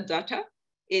and metadata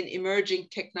in emerging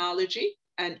technology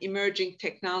and emerging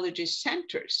technology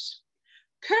centers.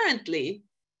 Currently,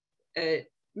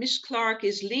 Ms. Clark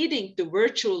is leading the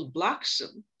virtual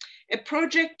Blockson, a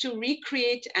project to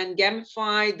recreate and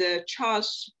gamify the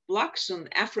Charles Blockson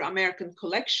Afro-American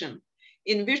collection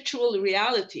in virtual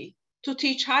reality to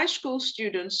teach high school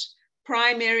students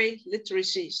primary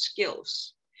literacy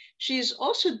skills. She is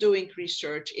also doing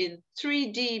research in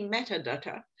 3D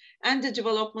metadata and the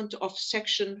development of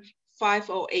Section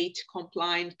 508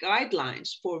 compliant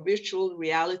guidelines for virtual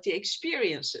reality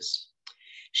experiences.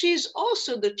 She is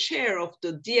also the chair of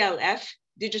the DLF,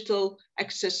 Digital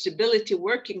Accessibility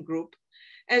Working Group,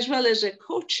 as well as a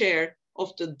co-chair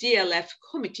of the DLF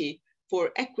Committee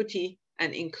for Equity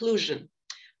and Inclusion.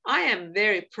 I am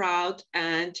very proud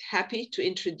and happy to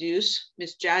introduce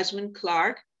Ms. Jasmine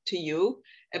Clark to you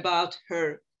about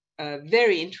her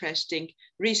very interesting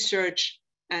research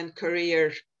and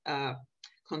career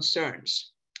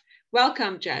concerns.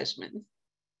 Welcome, Jasmine.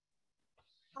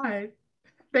 Hi.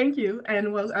 Thank you.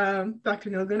 And well, Dr.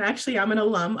 Nilgun, actually, I'm an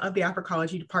alum of the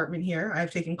Africology department here.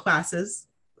 I've taken classes.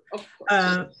 Of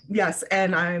course. Yes,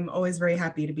 and I'm always very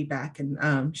happy to be back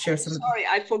and share some. Sorry,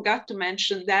 I forgot to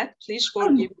mention that. Please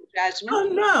forgive me, Jasmine. Oh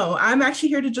no, I'm actually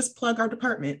here to just plug our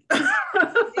department.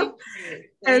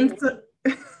 And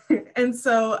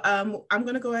so I'm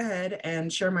going to go ahead and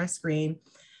share my screen.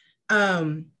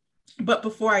 But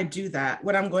before I do that,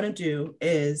 what I'm going to do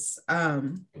is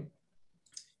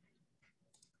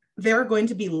there are going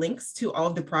to be links to all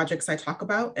of the projects I talk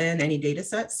about and any data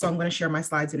sets. So I'm going to share my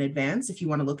slides in advance if you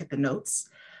want to look at the notes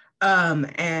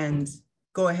and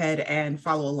go ahead and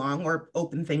follow along or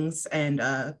open things and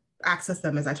access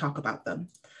them as I talk about them.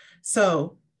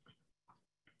 So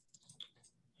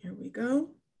here we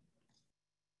go.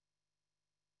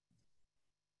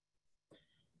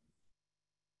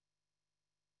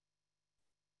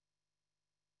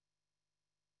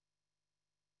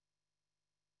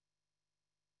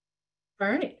 All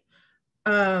right,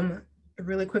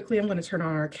 really quickly, I'm going to turn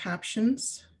on our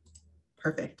captions.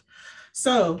 Perfect.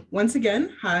 So once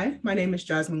again, hi, my name is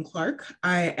Jasmine Clark.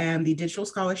 I am the Digital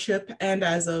Scholarship and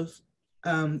as of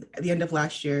the end of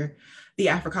last year, the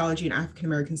Africology and African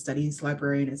American Studies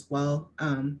librarian as well,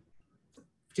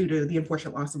 due to the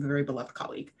unfortunate loss of a very beloved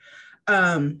colleague.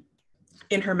 In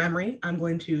her memory, I'm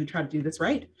going to try to do this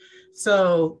right.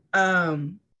 So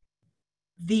I'm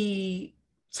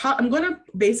going to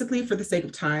basically, for the sake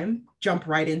of time, jump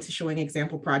right into showing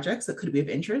example projects that could be of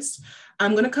interest.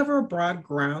 I'm going to cover a broad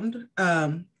ground,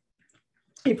 a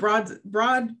broad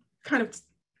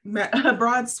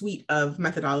suite of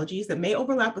methodologies that may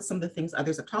overlap with some of the things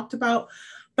others have talked about,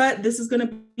 But this is going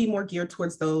to be more geared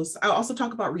towards those. I'll also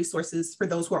talk about resources for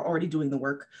those who are already doing the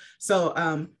work. So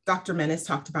Dr. Mennis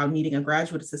talked about needing a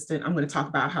graduate assistant. I'm going to talk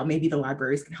about how maybe the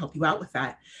libraries can help you out with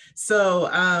that. So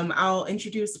I'll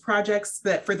introduce projects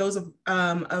that for those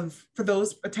for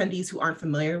those attendees who aren't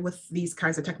familiar with these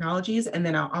kinds of technologies, and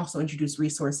then I'll also introduce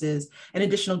resources and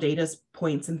additional data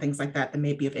points and things like that that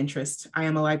may be of interest. I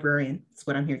am a librarian. That's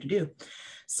what I'm here to do.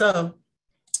 So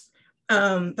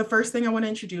the first thing I want to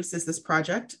introduce is this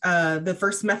project. The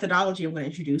first methodology I'm going to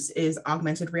introduce is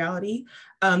augmented reality.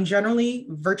 Generally,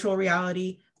 virtual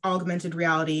reality, augmented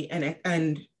reality,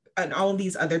 and all of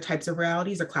these other types of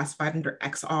realities are classified under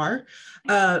XR.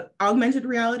 Augmented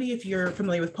reality, if you're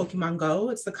familiar with Pokemon Go,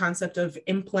 it's the concept of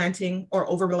implanting or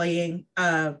overlaying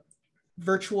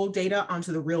virtual data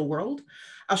onto the real world.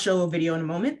 I'll show a video in a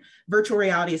moment. Virtual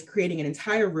reality is creating an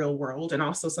entire real world, and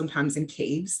also sometimes in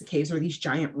caves. The caves are these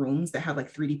giant rooms that have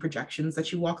like 3D projections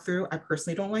that you walk through. I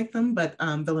personally don't like them, but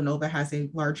Villanova has a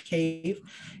large cave.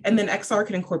 And then XR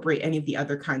can incorporate any of the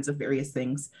other kinds of various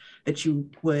things that you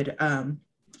would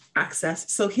access.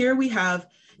 So here we have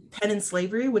Pen and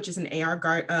Slavery, which is an AR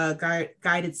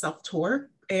guided self-tour.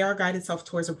 AR guided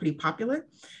self-tours are pretty popular.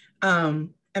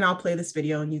 And I'll play this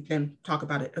video and you can talk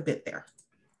about it a bit there.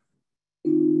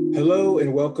 Hello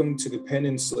and welcome to the Pen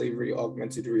and Slavery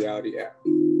Augmented Reality app.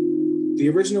 The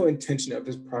original intention of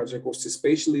this project was to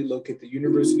spatially locate the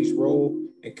university's role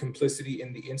and complicity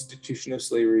in the institution of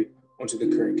slavery onto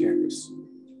the current campus.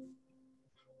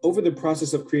 Over the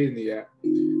process of creating the app,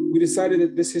 we decided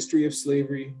that this history of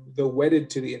slavery, though wedded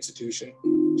to the institution,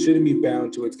 shouldn't be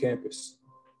bound to its campus.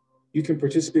 You can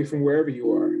participate from wherever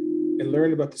you are and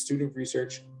learn about the student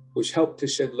research which helped to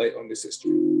shed light on this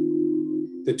history.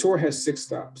 The tour has 6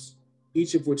 stops,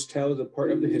 each of which tells a part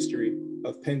of the history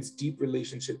of Penn's deep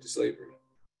relationship to slavery,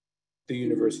 the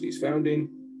university's founding,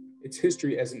 its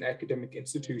history as an academic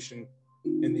institution,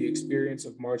 and the experience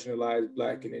of marginalized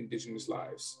Black and Indigenous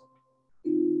lives.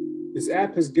 This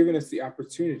app has given us the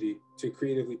opportunity to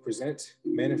creatively present,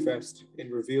 manifest,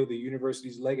 and reveal the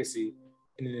university's legacy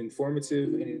in an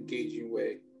informative and engaging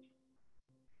way.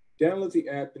 Download the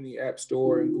app in the App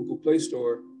Store and Google Play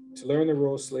Store to learn the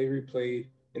role slavery played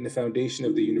in the foundation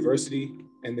of the university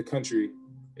and the country,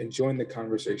 and join the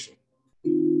conversation.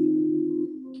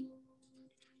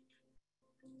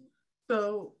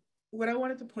 So what I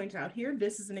wanted to point out here,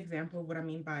 this is an example of what I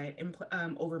mean by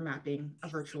overmapping a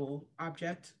virtual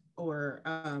object or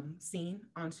scene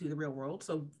onto the real world.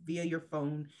 So via your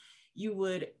phone, you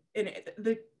would,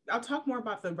 I'll talk more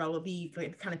about the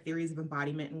relevant kind of theories of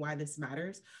embodiment and why this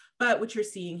matters. But what you're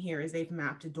seeing here is they've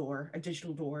mapped a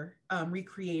digital door,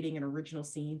 recreating an original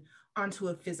scene onto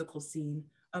a physical scene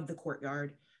of the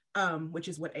courtyard, which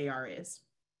is what AR is.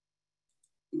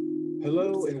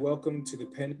 Hello and welcome to the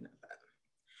Pen.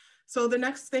 So the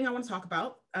next thing I want to talk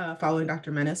about, following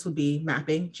Dr. Mennis, would be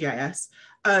mapping, GIS.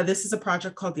 This is a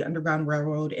project called the Underground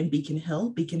Railroad in Beacon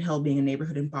Hill being a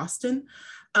neighborhood in Boston.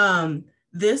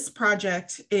 This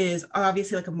project is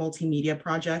obviously like a multimedia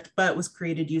project, but was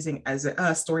created using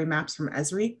story maps from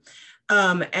Esri.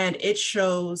 And it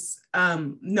shows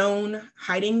known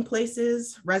hiding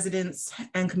places, residents,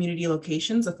 and community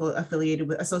locations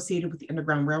associated with the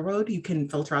Underground Railroad. You can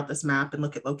filter out this map and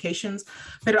look at locations,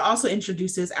 but it also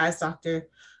introduces, as Dr.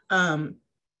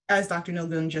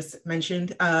 Nilgun just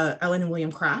mentioned, Ellen and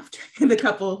William Craft, the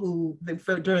couple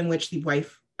during which the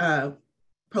wife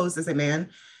posed as a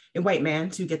white man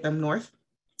to get them north.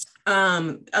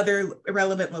 Other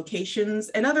relevant locations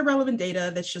and other relevant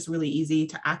data that's just really easy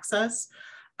to access.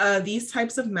 These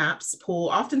types of maps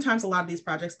oftentimes a lot of these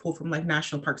projects pull from like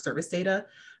National Park Service data.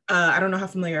 I don't know how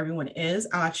familiar everyone is.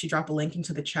 I'll actually drop a link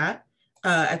into the chat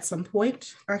at some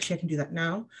point. Or actually, I can do that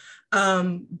now.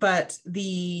 But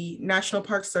the National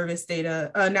Park Service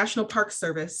data, National Park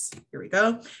Service, here we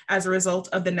go, as a result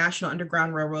of the National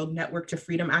Underground Railroad Network to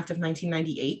Freedom Act of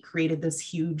 1998, created this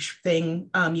huge thing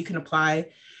you can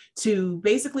apply to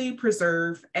basically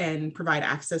preserve and provide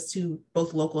access to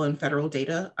both local and federal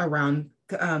data around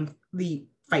the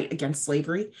fight against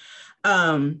slavery.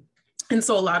 And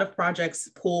so a lot of projects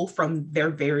pull from their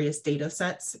various data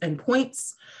sets and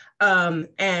points. And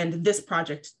this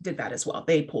project did that as well.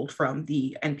 They pulled from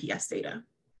the NPS data.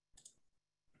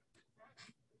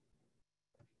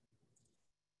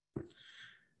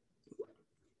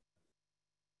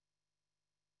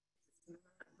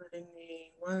 Letting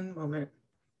me one moment.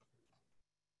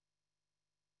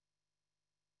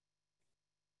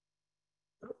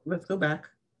 Let's go back.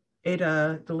 It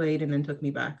delayed and then took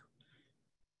me back.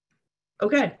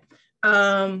 Okay.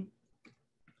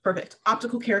 Perfect.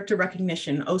 Optical character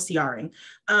recognition, OCRing.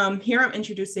 Here I'm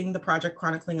introducing the project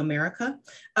Chronicling America.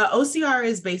 OCR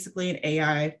is basically an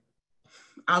AI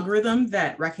algorithm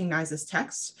that recognizes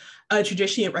text.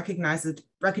 Traditionally, it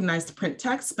recognized print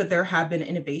text, but there have been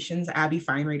innovations. Abby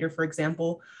Feinreiter, for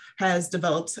example, has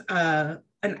developed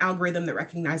an algorithm that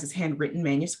recognizes handwritten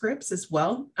manuscripts as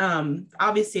well.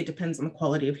 Obviously, it depends on the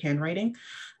quality of handwriting,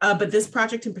 but this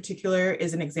project in particular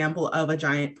is an example of a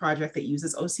giant project that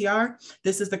uses OCR.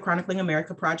 This is the Chronicling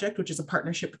America project, which is a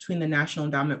partnership between the National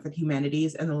Endowment for the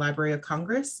Humanities and the Library of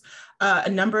Congress. A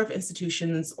number of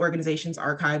institutions, organizations,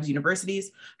 archives,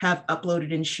 universities have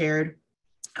uploaded and shared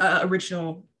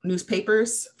original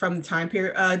newspapers from the time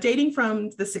period dating from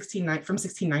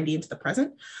 1690 into the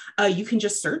present. You can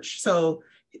just search. So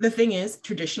the thing is,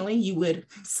 traditionally, you would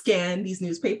scan these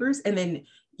newspapers and then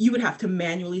you would have to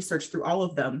manually search through all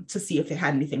of them to see if it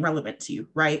had anything relevant to you,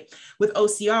 right? With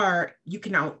OCR, you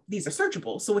can now, these are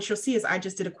searchable. So what you'll see is I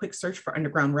just did a quick search for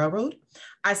Underground Railroad.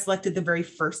 I selected the very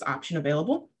first option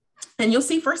available. And you'll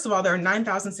see, first of all, there are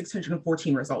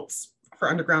 9,614 results for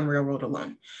Underground Railroad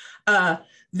alone.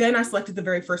 Then I selected the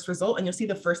very first result, and you'll see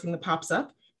the first thing that pops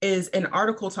up is an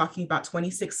article talking about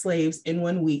 26 slaves in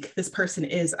 1 week. This person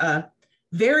is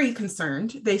very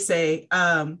concerned. They say,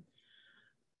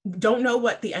 don't know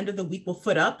what the end of the week will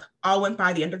foot up. All went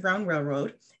by the Underground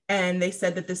Railroad. And they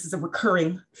said that this is a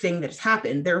recurring thing that has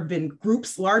happened. There have been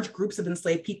groups, large groups of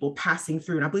enslaved people passing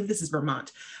through, and I believe this is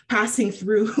Vermont, passing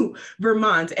through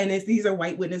Vermont. And these are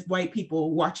white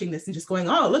people watching this and just going,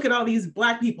 oh, look at all these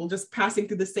Black people just passing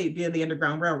through the state via the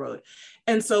Underground Railroad.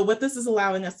 And so what this is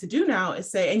allowing us to do now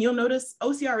is say, and you'll notice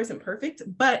OCR isn't perfect,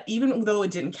 but even though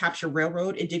it didn't capture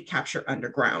railroad, it did capture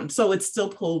underground. So it still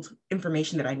pulled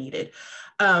information that I needed.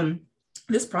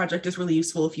 This project is really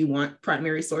useful if you want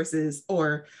primary sources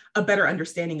or a better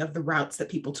understanding of the routes that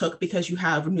people took, because you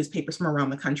have newspapers from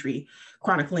around the country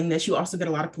chronicling this. You also get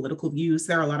a lot of political views.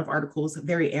 There are a lot of articles,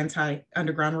 very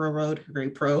anti-Underground Railroad,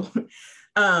 very pro.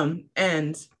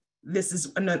 And this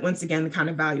is, once again, the kind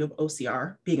of value of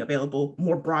OCR being available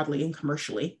more broadly and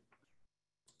commercially.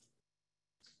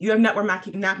 You have network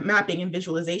mapping and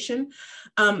visualization.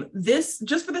 This,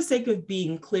 just for the sake of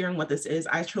being clear on what this is,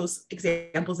 I chose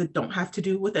examples that don't have to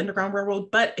do with Underground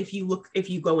Railroad, but if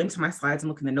you go into my slides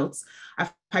and look in the notes,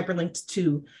 I've hyperlinked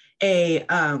to a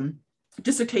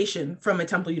dissertation from a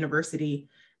Temple University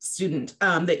student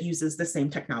that uses the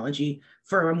same technology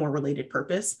for a more related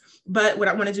purpose. But what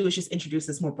I want to do is just introduce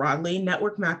this more broadly.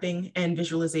 Network mapping and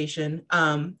visualization.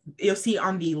 You'll see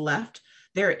on the left,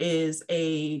 there is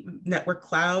a network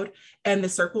cloud, and the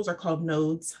circles are called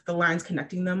nodes. The lines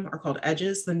connecting them are called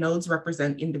edges. The nodes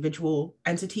represent individual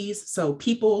entities, so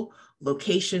people,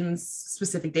 locations,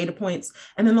 specific data points,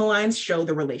 and then the lines show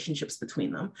the relationships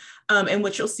between them. And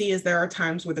what you'll see is there are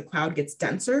times where the cloud gets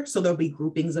denser, so there'll be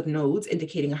groupings of nodes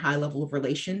indicating a high level of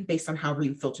relation based on however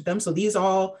you filter them. So these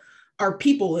all are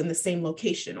people in the same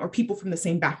location, or people from the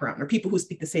same background, or people who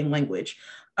speak the same language.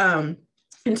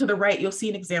 And to the right, you'll see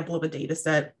an example of a data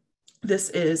set. This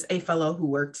is a fellow who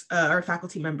worked, or a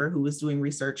faculty member who was doing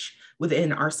research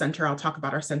within our center. I'll talk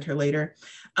about our center later.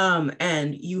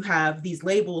 And you have these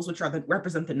labels, which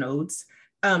represent the nodes.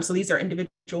 So these are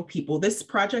individual people. This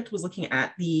project was looking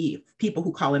at the people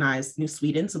who colonized New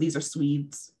Sweden. So these are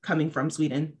Swedes coming from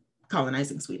Sweden,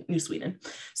 colonizing Sweden, New Sweden.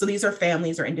 So these are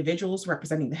families or individuals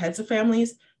representing the heads of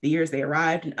families, the years they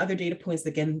arrived, and other data points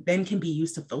that then can be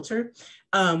used to filter.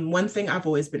 One thing I've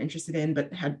always been interested in,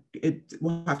 but it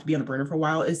will have to be on the burner for a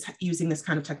while, is using this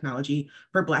kind of technology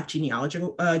for Black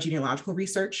genealogical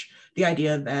research. The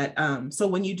idea that, so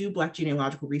when you do Black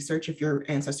genealogical research, if your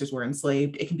ancestors were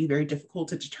enslaved, it can be very difficult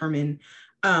to determine,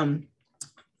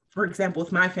 for example,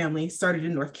 with my family, started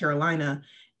in North Carolina,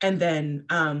 and then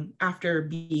after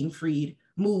being freed,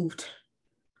 moved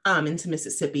into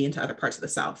Mississippi, into other parts of the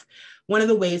South. One of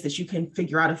the ways that you can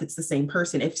figure out if it's the same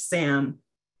person, if Sam,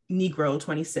 Negro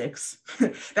 26,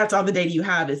 that's all the data you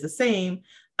have is the same,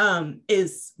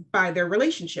 is by their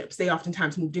relationships. They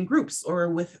oftentimes moved in groups or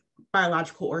with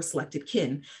biological or selected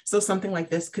kin. So something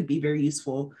like this could be very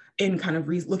useful in kind of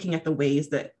looking at the ways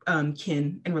that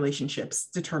kin and relationships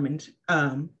determined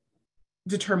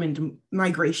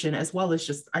migration, as well as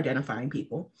just identifying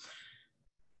people.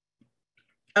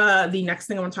 The next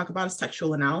thing I want to talk about is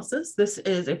textual analysis. This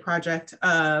is a project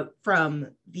from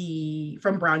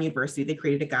Brown University. They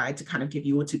created a guide to kind of give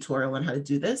you a tutorial on how to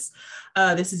do this.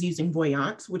 This is using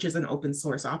Voyant, which is an open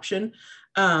source option.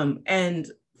 And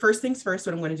first things first,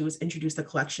 what I'm going to do is introduce the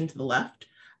collection to the left.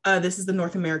 This is the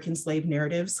North American Slave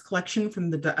Narratives collection from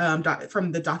the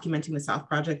Documenting the South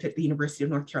project at the University of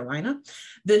North Carolina.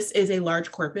 This is a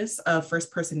large corpus of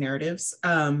first-person narratives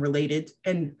related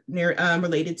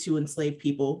to enslaved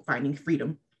people finding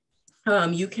freedom.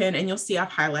 You'll see I've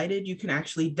highlighted, you can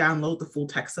actually download the full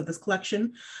text of this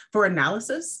collection for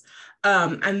analysis.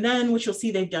 And then what you'll see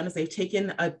they've done is they've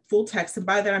taken a full text, and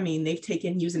by that I mean they've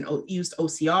used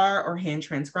OCR or hand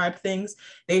transcribed things.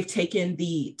 They've taken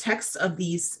the text of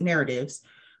these narratives,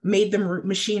 made them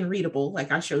machine readable,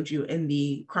 like I showed you in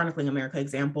the Chronicling America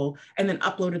example, and then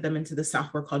uploaded them into the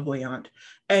software called Voyant.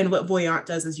 And what Voyant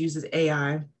does is uses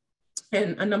AI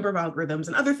and a number of algorithms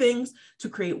and other things to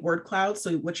create word clouds.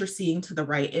 So what you're seeing to the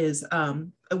right is a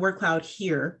word cloud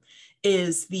here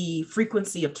is the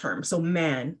frequency of terms. So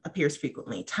man appears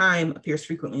frequently, time appears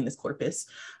frequently in this corpus,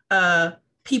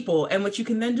 people. And what you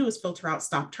can then do is filter out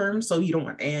stop terms. So you don't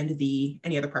want any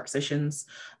other prepositions.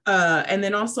 And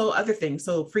then also other things.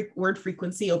 So word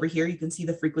frequency over here, you can see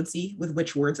the frequency with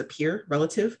which words appear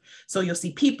relative. So you'll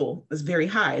see people is very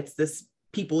high. It's this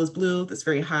people is blue, this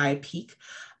very high peak.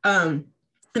 And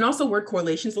also word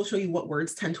correlations will show you what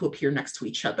words tend to appear next to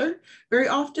each other very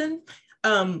often.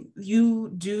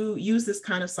 You do use this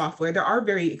kind of software. There are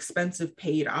very expensive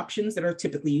paid options that are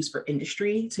typically used for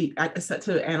industry to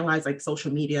analyze like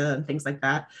social media and things like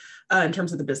that in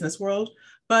terms of the business world.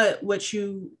 But what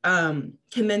you can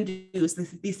then do is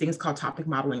these things called topic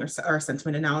modeling or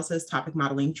sentiment analysis. Topic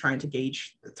modeling, trying to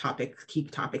gauge the topic, key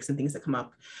topics and things that come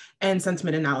up. And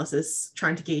sentiment analysis,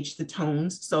 trying to gauge the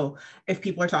tones. So if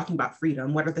people are talking about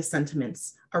freedom, what are the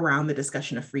sentiments around the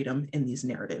discussion of freedom in these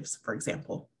narratives, for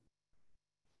example?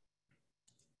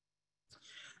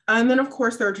 And then, of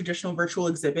course, there are traditional virtual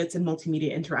exhibits and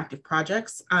multimedia interactive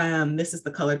projects. This is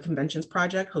the Colored Conventions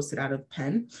Project hosted out of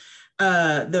Penn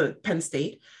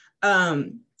State.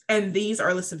 And these are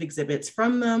a list of exhibits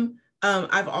from them.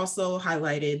 I've also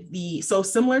highlighted so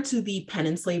similar to the Penn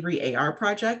and Slavery AR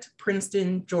project,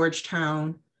 Princeton,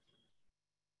 Georgetown,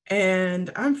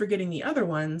 and I'm forgetting the other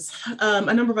ones.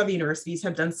 A number of other universities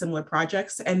have done similar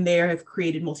projects and they have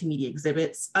created multimedia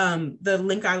exhibits. The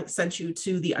link I sent you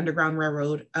to the Underground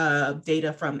Railroad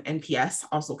data from NPS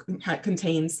also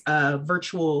contains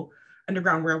virtual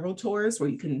Underground Railroad tours where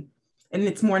you can, and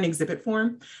it's more in exhibit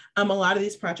form. A lot of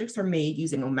these projects are made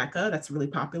using Omeka. That's really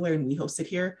popular and we host it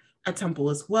here at Temple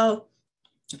as well.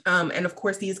 And of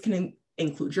course, these can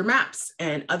include your maps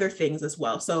and other things as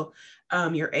well. So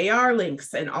your AR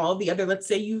links and all the other, let's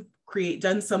say you've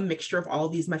done some mixture of all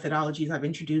of these methodologies I've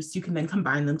introduced, you can then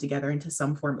combine them together into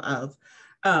some form of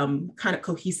kind of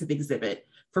cohesive exhibit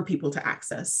for people to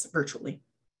access virtually.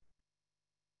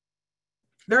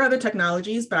 There are other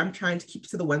technologies, but I'm trying to keep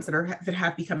to the ones that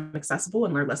have become accessible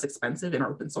and are less expensive and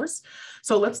are open source.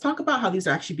 So let's talk about how these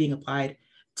are actually being applied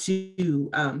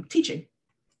to teaching.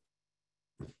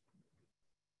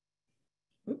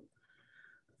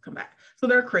 Come back. So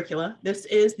there are curricula. This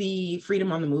is the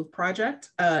Freedom on the Move project.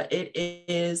 It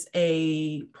is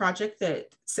a project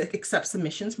that accepts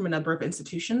submissions from a number of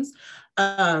institutions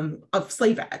of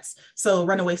slave ads. So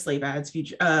runaway slave ads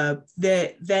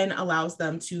that then allows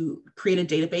them to create a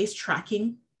database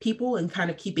tracking people and kind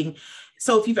of keeping.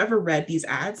 So if you've ever read these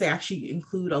ads, they actually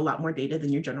include a lot more data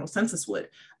than your general census would.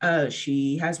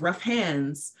 She has rough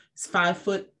hands, is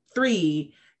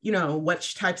 5'3", you know, what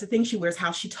types of things she wears,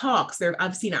 how she talks.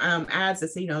 I've seen ads that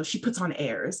say, you know, she puts on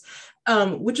airs,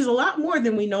 which is a lot more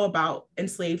than we know about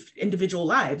enslaved individual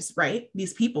lives, right?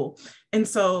 These people. And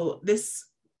so this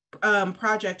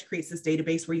project creates this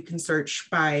database where you can search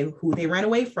by who they ran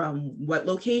away from, what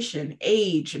location,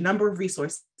 age, number of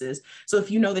resources. So if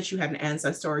you know that you had an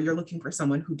ancestor or you're looking for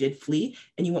someone who did flee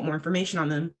and you want more information on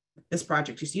them, this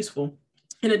project is useful.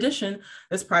 In addition,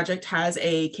 this project has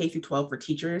a K-12 for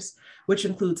teachers, which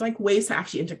includes like ways to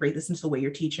actually integrate this into the way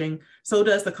you're teaching. So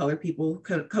does the Colored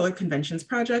Conventions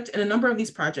Project. And a number of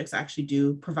these projects actually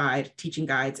do provide teaching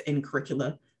guides and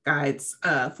curricula guides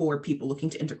for people looking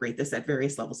to integrate this at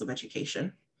various levels of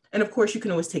education. And of course, you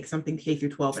can always take something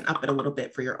K-12 and up it a little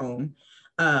bit for your own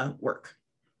work.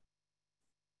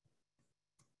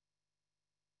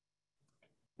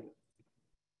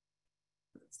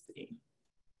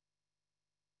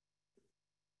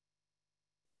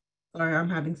 Sorry, I'm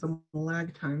having some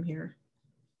lag time here.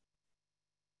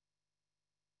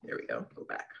 There we go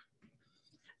back.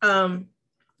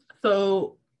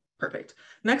 So perfect.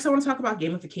 Next, I want to talk about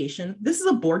gamification. This is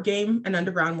a board game, an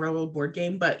Underground Railroad board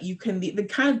game, but you can, the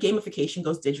kind of gamification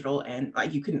goes digital and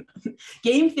like you can,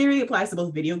 game theory applies to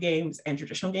both video games and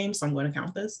traditional games, so I'm going to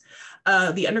count this.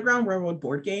 The Underground Railroad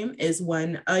board game is a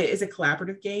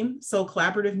collaborative game. So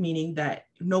collaborative meaning that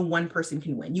no one person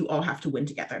can win, you all have to win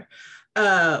together.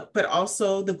 But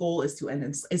also the goal is to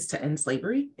end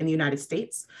slavery in the United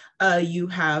States. You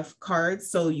have cards,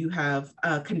 so you have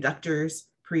conductors,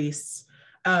 priests,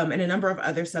 and a number of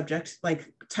other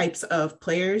types of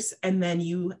players. And then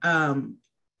you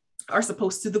are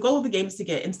supposed to, the goal of the game is to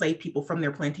get enslaved people from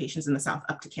their plantations in the South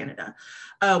up to Canada,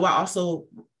 while also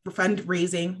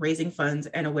raising funds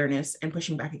and awareness and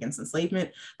pushing back against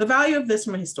enslavement. The value of this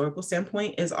from a historical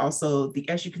standpoint is also,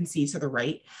 as you can see to the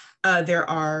right, there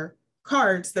are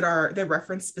cards that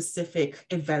reference specific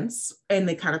events, and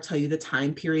they kind of tell you the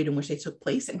time period in which they took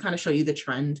place and kind of show you the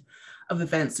trend of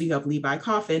events. So you have Levi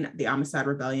Coffin, the Amistad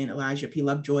Rebellion, Elijah P.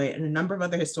 Lovejoy, and a number of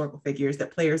other historical figures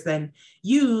that players then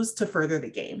use to further the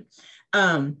game.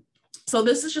 So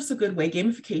this is just a good way.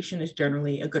 Gamification is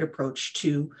generally a good approach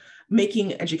to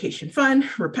making education fun,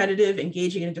 repetitive,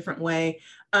 engaging in a different way.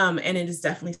 And it is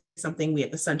definitely something we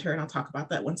at the center, and I'll talk about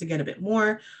that once again a bit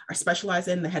more, are specialized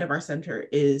in. The head of our center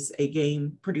is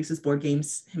produces board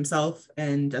games himself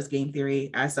and does game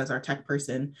theory, as does our tech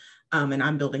person. And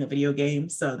I'm building a video game.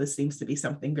 So this seems to be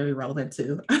something very relevant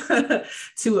to,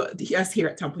 to us here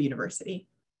at Temple University.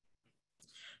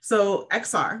 So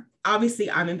XR, obviously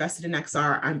I'm invested in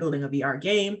XR. I'm building a VR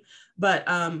game, but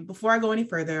before I go any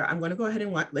further, I'm going to go ahead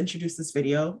and introduce this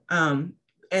video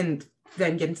and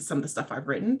then get into some of the stuff I've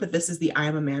written. But this is the I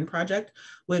Am a Man project,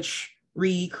 which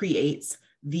recreates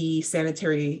the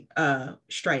sanitary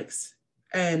strikes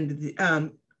and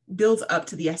builds up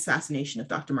to the assassination of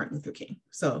Dr. Martin Luther King.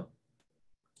 So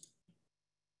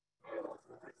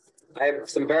I have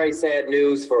some very sad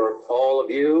news for all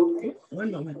of you. One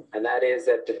moment. And that is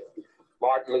that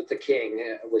Martin Luther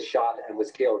King was shot and was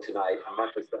killed tonight in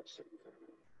Memphis.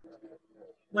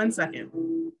 1 second.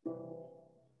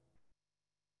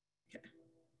 Okay.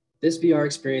 This VR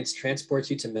experience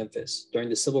transports you to Memphis during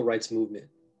the Civil Rights Movement.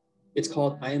 It's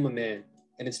called I Am a Man,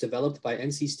 and it's developed by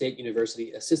NC State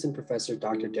University Assistant Professor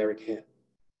Dr. Derek Ham.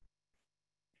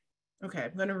 Okay,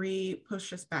 I'm gonna push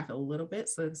this back a little bit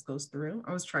so this goes through.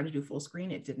 I was trying to do full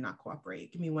screen, it did not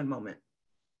cooperate. Give me 1 moment.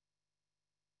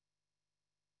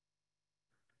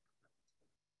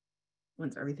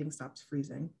 Once everything stops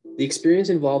freezing. The experience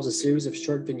involves a series of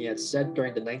short vignettes set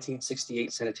during the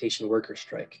 1968 sanitation worker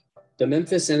strike. The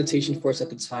Memphis sanitation force at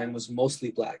the time was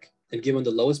mostly Black and given the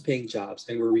lowest paying jobs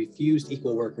and were refused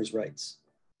equal workers' rights.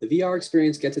 The VR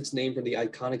experience gets its name from the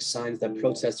iconic signs that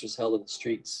protesters held in the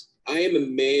streets. I Am a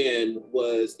Man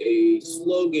was a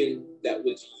slogan that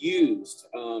was used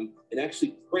and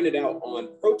actually printed out on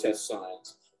protest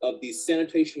signs of these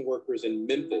sanitation workers in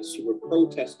Memphis who were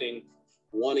protesting,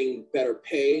 wanting better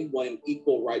pay, wanting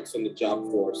equal rights on the job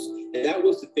force. And that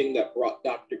was the thing that brought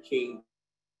Dr. King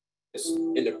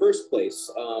in the first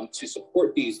place to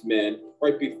support these men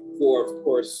right before, of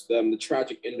course, the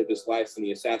tragic end of his life and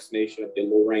the assassination of the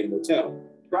Lorraine Motel.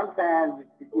 Sometimes,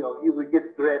 you would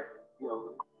get threats,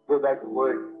 go back to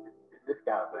work, this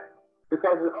kind of thing.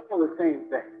 Because it's all the same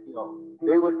thing,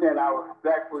 They were saying our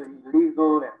strike was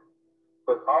illegal,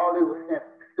 but all they were saying,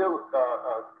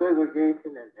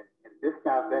 segregation and this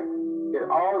kind of thing,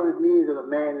 and all it means is a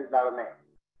man is not a man.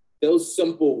 Those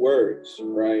simple words,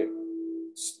 right,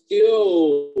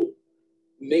 still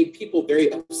made people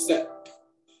very upset.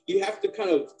 You have to kind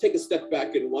of take a step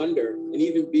back and wonder, and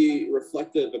even be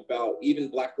reflective about even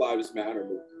Black Lives Matter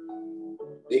movement.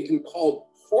 They can call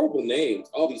horrible names,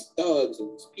 all these thugs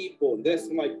and these people and this,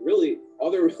 and really,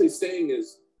 all they're really saying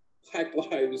is Black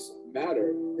Lives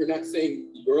Matter. They're not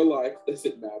saying your life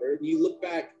doesn't matter. You look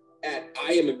back at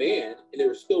I Am a Man, and there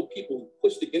were still people who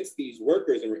pushed against these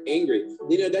workers and were angry.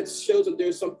 That shows that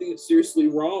there's something that's seriously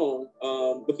wrong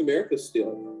with America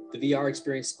still. The VR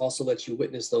experience also lets you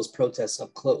witness those protests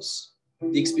up close.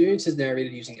 The experience is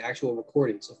narrated using actual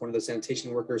recordings of one of the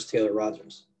sanitation workers, Taylor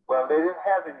Rogers. Well, they didn't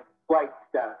have any white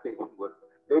sanitation workers.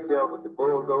 They dealt with the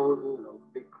bulldozers,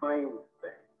 big cranes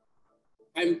things.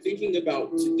 I'm thinking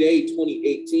about today,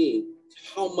 2018,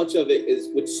 how much of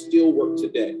it would still work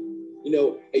today.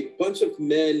 A bunch of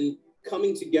men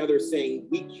coming together saying,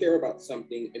 we care about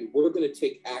something and we're going to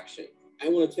take action. I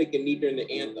want to take a knee during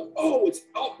the anthem. Oh, it's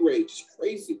outrage, it's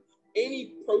crazy.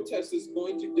 Any protest is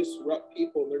going to disrupt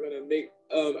people, and they're going to make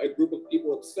a group of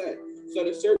people upset. So at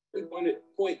a certain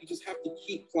point, you just have to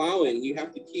keep plowing. You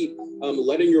have to keep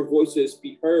letting your voices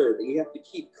be heard, and you have to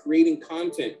keep creating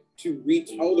content to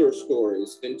retell their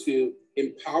stories and to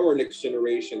empower next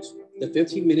generations. The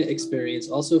 15-minute experience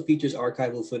also features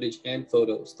archival footage and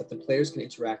photos that the players can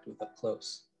interact with up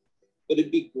close. But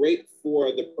it'd be great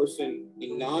for the person,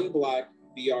 the non-Black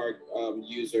VR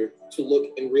user, to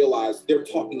look and realize they're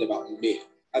talking about me.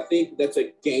 I think that's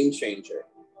a game changer.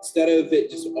 Instead of it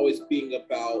just always being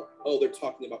about, oh, they're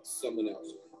talking about someone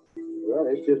else. Well,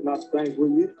 it's just not the things we're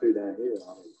used to down here.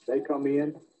 I mean, they come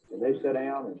in and they sit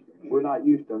down, and we're not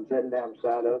used to them sitting down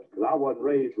beside us because I wasn't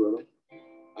raised with them.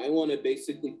 I want to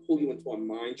basically pull you into a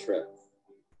mind trip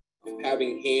of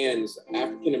having hands,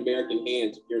 African-American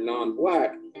hands, if you're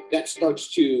non-Black, that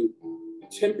starts to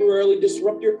temporarily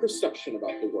disrupt your perception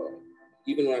about the world.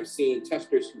 Even when I've seen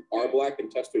testers who are Black and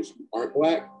testers who aren't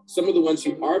Black, some of the ones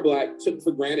who are Black took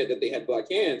for granted that they had Black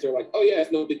hands. They're like, oh yeah,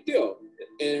 it's no big deal.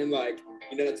 And like,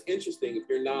 you know, it's interesting. If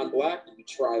you're non-Black and you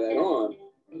try that on,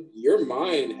 your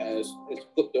mind has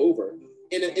flipped over.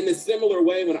 In a similar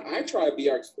way, when I try a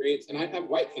VR experience and I have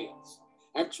white hands,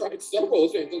 I've tried several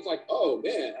experiences. It's like, oh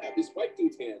man, I have these white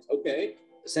dude's hands, okay.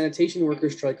 The sanitation worker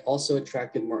strike also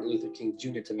attracted Martin Luther King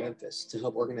Jr. to Memphis to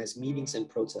help organize meetings and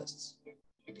protests.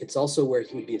 It's also where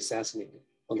he would be assassinated,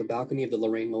 on the balcony of the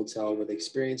Lorraine Motel, where the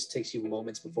experience takes you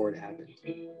moments before it happened.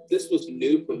 This was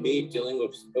new for me, dealing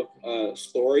with a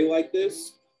story like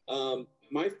this.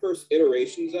 My first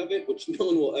iterations of it, which no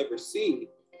one will ever see,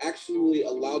 actually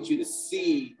allowed you to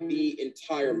see the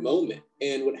entire moment.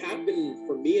 And what happened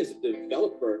for me as a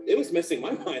developer, it was messing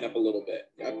my mind up a little bit.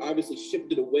 I've obviously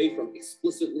shifted away from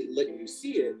explicitly letting you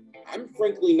see it. I'm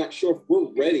frankly not sure if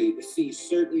we're ready to see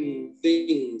certain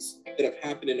things that have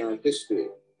happened in our history.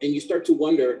 And you start to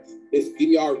wonder, is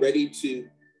VR ready to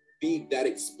be that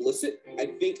explicit? I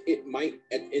think it might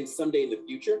in someday in the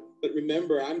future, but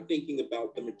remember, I'm thinking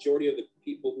about the majority of the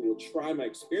people who will try my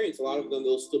experience. A lot of them,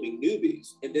 they'll still be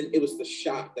newbies. And then it was the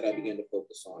shot that I began to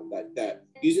focus on, that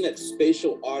using that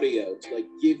spatial audio to like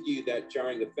give you that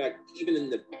jarring effect, even in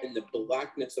the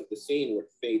Blackness of the scene where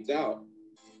it fades out.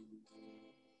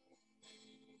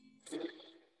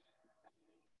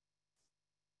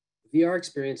 VR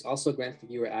experience also grants the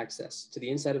viewer access to the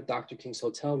inside of Dr. King's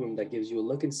hotel room that gives you a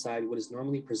look inside what is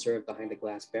normally preserved behind a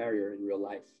glass barrier in real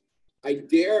life. I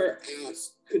dare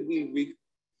ask, could we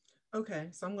Okay,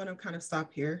 so I'm gonna kind of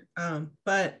stop here.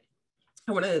 But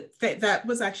I wanna, that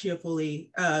was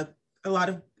actually a lot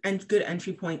of good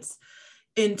entry points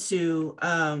into,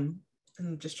 I'm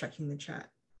just checking the chat.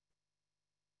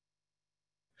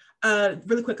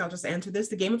 Really quick, I'll just answer this.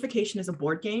 The gamification is a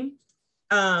board game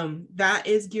that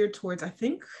is geared towards, I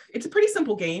think it's a pretty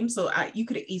simple game. So you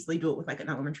could easily do it with like an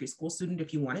elementary school student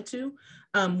if you wanted to.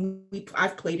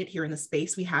 I've played it here in the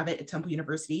space. We have it at Temple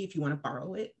University if you want to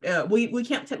borrow it. We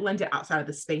can't lend it outside of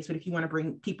the space, but if you want to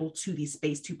bring people to the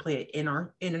space to play it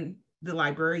in the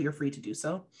library, you're free to do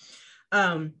so.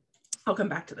 I'll come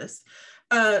back to this.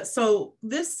 So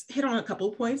this hit on a couple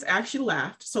of points. I actually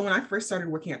laughed. So when I first started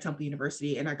working at Temple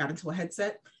University and I got into a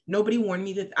headset, nobody warned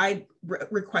me that I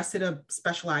requested a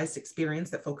specialized experience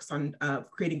that focused on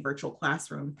creating virtual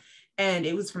classroom. And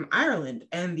it was from Ireland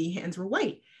and the hands were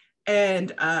white.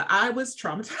 And I was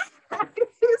traumatized.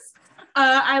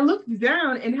 I looked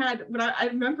down and I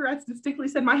remember I distinctly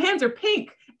said, my hands are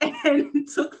pink, and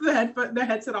took the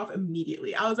headset off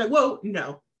immediately. I was like, whoa,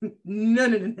 no.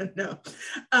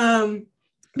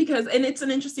 Because, and it's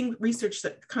an interesting research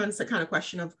that kind of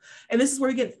question of, and this is where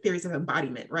we get theories of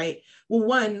embodiment, right? Well,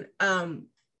 one,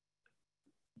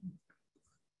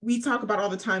 we talk about all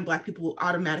the time, Black people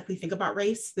automatically think about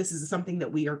race. This is something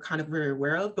that we are kind of very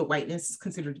aware of, but whiteness is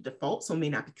considered a default, so may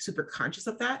not be super conscious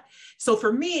of that. So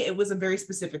for me, it was a very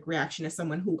specific reaction as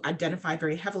someone who identified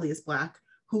very heavily as Black,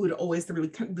 who would always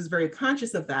was very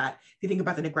conscious of that. If you think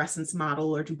about the Negrescence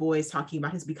model or Du Bois talking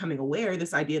about his becoming aware,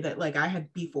 this idea that like I had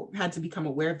to become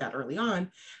aware of that early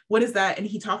on. What is that? And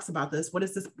he talks about this. What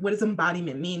does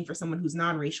embodiment mean for someone who's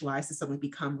non-racialized to suddenly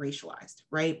become racialized,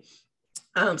 right?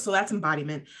 So that's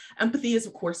embodiment. Empathy is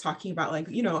of course talking about like,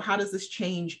 you know, how does this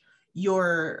change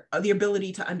the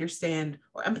ability to understand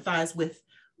or empathize with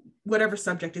whatever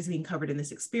subject is being covered in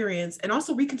this experience, and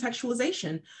also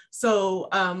recontextualization. So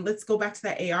let's go back to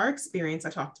that AR experience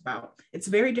I talked about. It's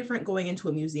very different going into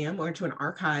a museum or into an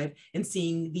archive and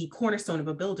seeing the cornerstone of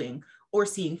a building or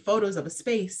seeing photos of a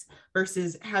space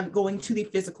versus going to the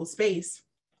physical space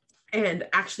and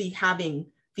actually having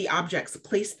the objects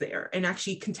placed there and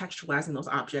actually contextualizing those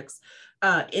objects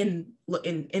in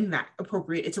that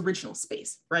appropriate, its original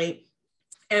space, right?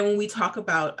 And when we talk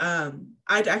about,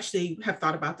 I'd actually have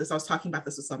thought about this, I was talking about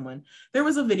this with someone. There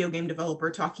was a video game developer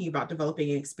talking about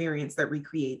developing an experience that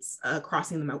recreates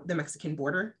crossing the Mexican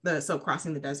border, so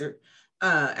crossing the desert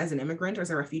as an immigrant or as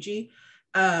a refugee.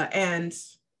 And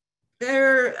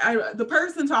the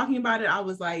person talking about it, I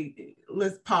was like,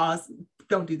 let's pause,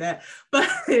 don't do that.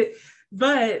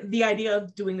 But the idea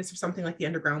of doing this for something like the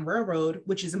Underground Railroad,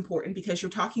 which is important because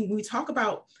when we talk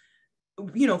about,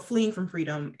 you know, fleeing from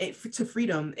freedom to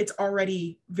freedom, it's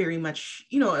already very much,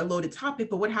 you know, a loaded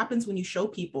topic. But what happens when you show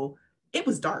people it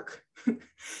was dark.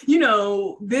 You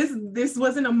know, this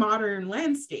wasn't a modern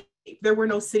landscape. There were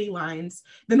no city lines.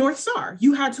 The North Star,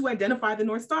 you had to identify the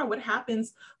North Star. What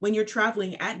happens when you're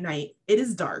traveling at night? It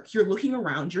is dark. You're looking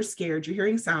around, you're scared, you're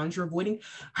hearing sounds, you're avoiding.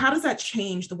 How does that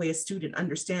change the way a student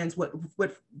understands what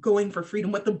going for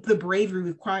freedom, what the bravery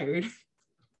required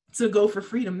to go for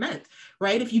freedom meant,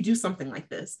 right? If you do something like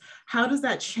this, how does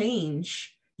that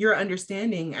change your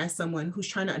understanding as someone who's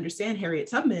trying to understand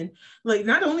Harriet Tubman? Like,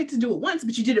 not only to do it once,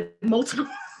 but you did it multiple,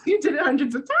 you did it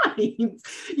hundreds of times.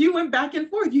 You went back and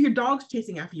forth. You hear dogs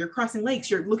chasing after you. You're crossing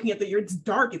lakes. You're looking at it's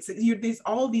dark. There's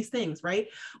all of these things, right?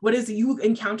 What is it? You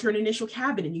encounter an initial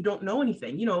cabin and you don't know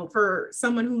anything, you know, for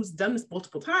someone who's done this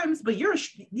multiple times, but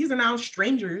these are now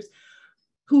strangers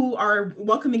who are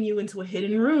welcoming you into a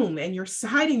hidden room and you're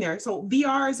hiding there. So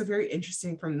VR is very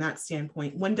interesting from that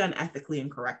standpoint when done ethically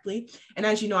and correctly. And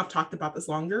as you know, I've talked about this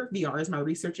longer. VR is my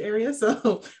research area, so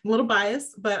I'm a little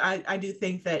biased, but I do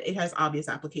think that it has obvious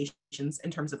applications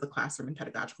in terms of the classroom and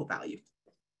pedagogical value.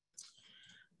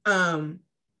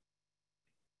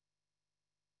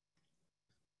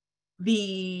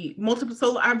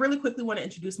 So I really quickly want to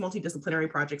introduce multidisciplinary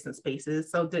projects and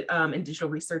spaces, so in digital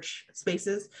research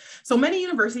spaces. So many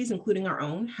universities, including our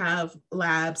own, have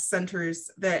labs,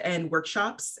 centers and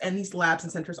workshops, and these labs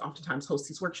and centers oftentimes host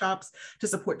these workshops to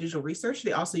support digital research.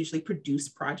 They also usually produce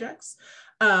projects.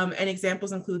 And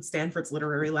examples include Stanford's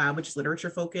Literary Lab, which is literature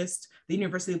focused, the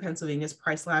University of Pennsylvania's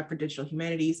Price Lab for Digital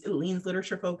Humanities. It leans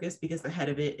literature focused because the head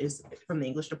of it is from the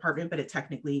English department, but it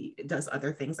technically does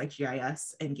other things like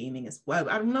GIS and gaming as well.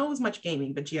 I don't know as much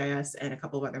gaming, but GIS and a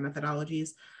couple of other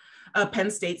methodologies. Penn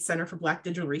State's Center for Black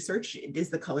Digital Research is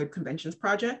the Colored Conventions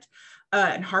Project.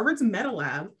 And Harvard's Meta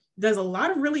Lab does a lot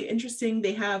of really interesting,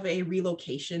 they have a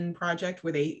relocation project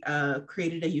where they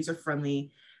created a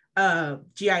user-friendly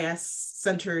GIS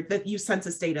centered that use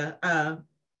census data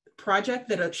project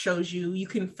that shows you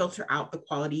can filter out the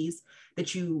qualities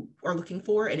that you are looking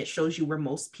for, and it shows you where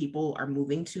most people are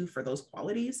moving to for those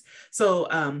qualities.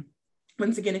 So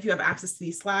once again, if you have access to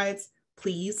these slides,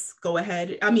 please go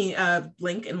ahead,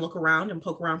 link and look around and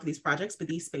poke around for these projects, but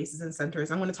these spaces and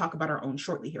centers, I'm going to talk about our own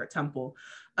shortly here at Temple,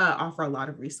 offer a lot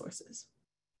of resources.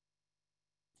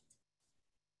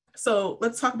 So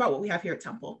let's talk about what we have here at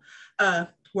Temple.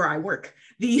 Where I work.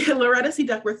 The Loretta C.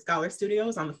 Duckworth Scholar Studio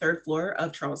is on the 3rd floor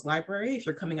of Charles Library. If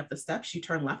you're coming up the steps, you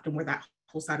turn left and we're that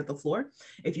whole side of the floor.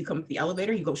 If you come up the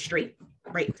elevator, you go straight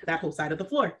right to that whole side of the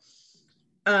floor.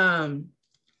 And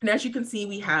as you can see,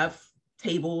 we have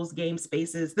tables, game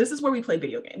spaces. This is where we play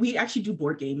video games. We actually do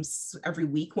board games every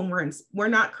week when we're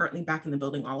not currently back in the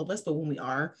building, all of us, but when we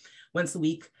are, once a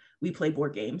week, we play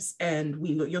board games, and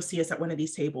you'll see us at one of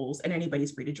these tables, and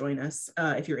anybody's free to join us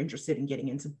if you're interested in getting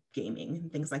into gaming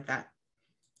and things like that.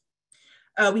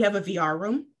 We have a VR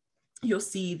room. You'll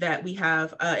see that we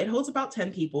have, it holds about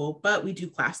 10 people, but we do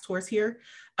class tours here.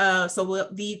 So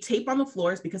the tape on the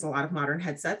floor is because a lot of modern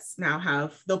headsets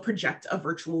now they'll project a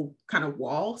virtual kind of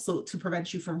wall, so to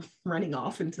prevent you from running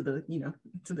off into the,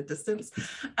 to the distance.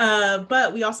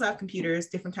 But we also have computers,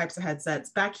 different types of headsets.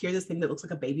 Back here, this thing that looks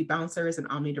like a baby bouncer is an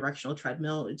omnidirectional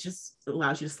treadmill. It just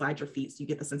allows you to slide your feet so you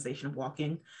get the sensation of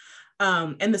walking.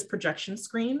 And this projection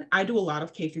screen, I do a lot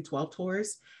of K through 12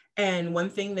 tours. And one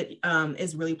thing that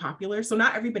is really popular, so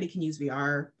not everybody can use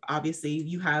VR. Obviously,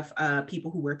 you have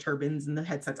people who wear turbans and the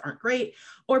headsets aren't great,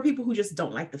 or people who just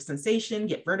don't like the sensation,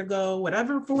 get vertigo,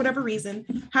 whatever, for whatever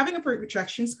reason. Having a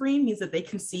projection screen means that they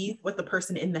can see what the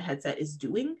person in the headset is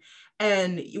doing.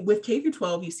 And with K through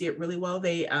 12, you see it really well.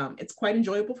 It's quite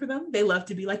enjoyable for them. They love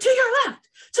to be like, to your left,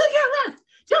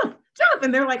 jump, jump.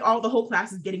 And they're like, the whole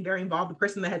class is getting very involved. The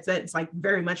person in the headset is like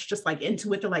very much just like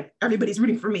into it. They're like, everybody's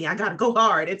rooting for me. I gotta go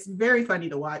hard. It's very funny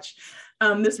to watch.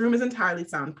 This room is entirely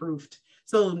soundproofed,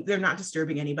 so they're not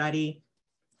disturbing anybody.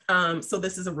 So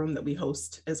this is a room that we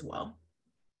host as well.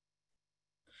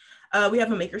 We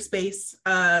have a makerspace.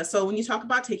 So when you talk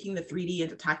about taking the 3D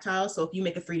into tactile, so if you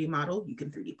make a 3D model, you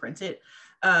can 3D print it.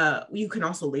 You can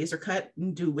also laser cut,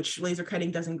 which laser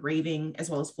cutting does engraving as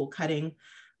well as full cutting.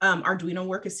 Arduino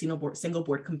work is single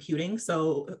board computing.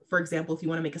 So for example, if you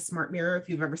want to make a smart mirror, if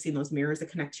you've ever seen those mirrors that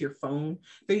connect to your phone,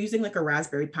 they're using like a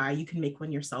Raspberry Pi. You can make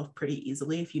one yourself pretty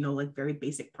easily if you know like very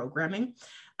basic programming.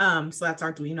 So that's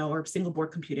Arduino or single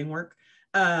board computing work.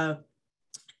 And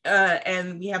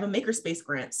we have a makerspace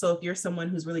grant. So if you're someone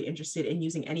who's really interested in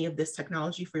using any of this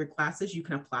technology for your classes, you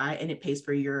can apply, and it pays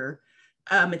for your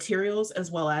materials,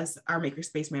 as well as our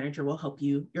makerspace manager will help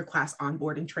your class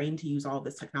onboard and train to use all of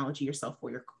this technology yourself for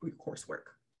your coursework.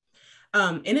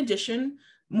 In addition,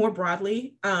 more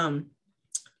broadly,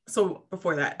 So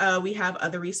before that, we have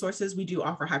other resources. We do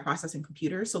offer high processing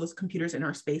computers. So those computers in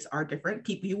our space are different.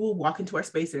 You will walk into our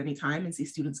space at any time and see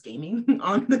students gaming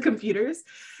on the computers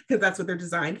because that's what they're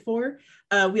designed for.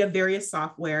 We have various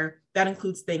software that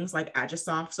includes things like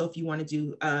Agisoft. So if you want to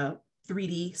do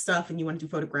 3D stuff and you want to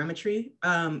do photogrammetry,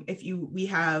 we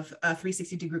have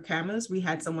 360-degree cameras. We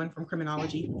had someone from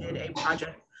criminology who did a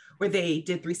project where they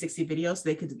did 360 videos so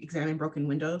they could examine broken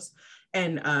windows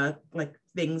and like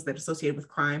things that are associated with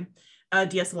crime.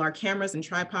 DSLR cameras and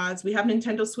tripods. We have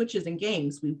Nintendo Switches and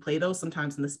games. We play those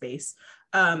sometimes in the space.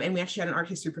 And we actually had an art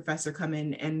history professor come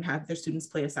in and have their students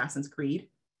play Assassin's Creed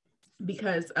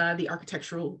because the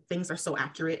architectural things are so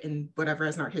accurate and whatever,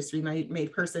 as an art history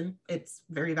made person, it's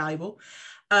very valuable.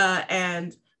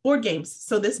 And board games.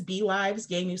 So this Be Lives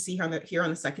game you see here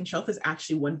on the second shelf is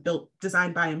actually one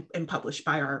designed by and published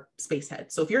by our space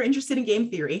head. So if you're interested in game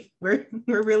theory, we're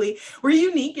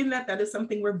unique in that is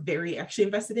something we're very actually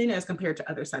invested in as compared to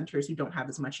other centers who don't have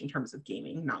as much in terms of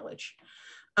gaming knowledge.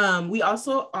 We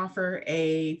also offer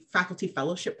a faculty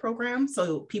fellowship program.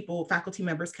 So faculty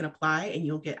members can apply and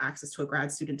you'll get access to a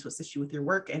grad student to assist you with your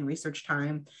work and research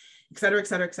time, et cetera, et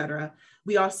cetera, et cetera.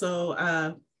 We also,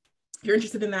 if you're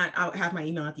interested in that, I'll have my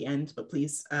email at the end, but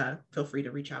please feel free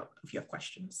to reach out if you have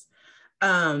questions.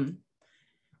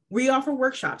 We offer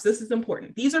workshops. This is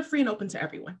important. These are free and open to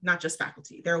everyone, not just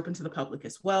faculty. They're open to the public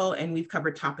as well. And we've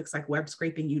covered topics like web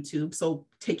scraping, YouTube. So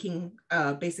doing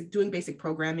basic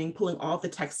programming, pulling all the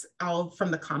text out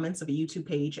from the comments of a YouTube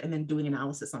page and then doing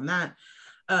analysis on that.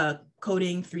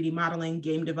 Coding, 3D modeling,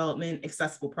 game development,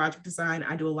 accessible project design.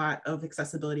 I do a lot of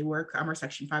accessibility work. I'm our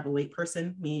Section 508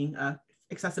 person, meaning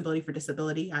accessibility for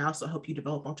disability. I also help you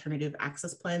develop alternative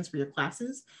access plans for your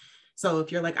classes. So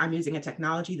if you're like, I'm using a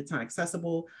technology that's not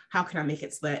accessible, how can I make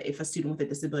it so that if a student with a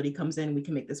disability comes in, we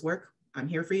can make this work? I'm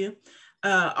here for you.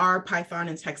 R, Python,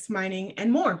 and text mining,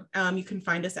 and more. You can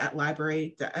find us at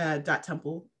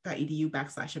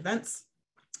library.temple.edu/events.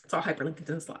 It's all hyperlinked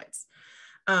in the slides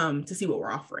to see what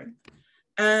we're offering.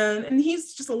 And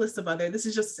here's just a list of this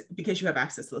is just because you have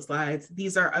access to the slides.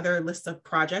 These are other lists of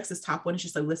projects. This top one is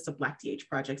just a list of Black DH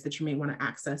projects that you may want to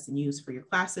access and use for your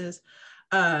classes.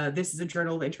 This is a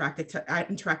journal of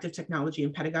interactive technology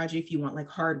and pedagogy. If you want like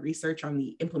hard research on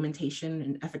the implementation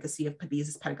and efficacy of these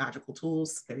as pedagogical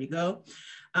tools, there you go.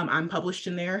 I'm published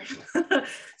in there.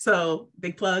 So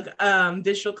big plug.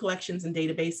 Digital collections and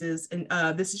databases. And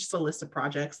this is just a list of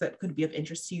projects that could be of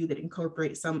interest to you that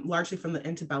incorporate some largely from the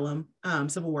antebellum,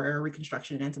 Civil War era,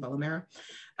 Reconstruction, and antebellum era.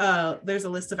 There's a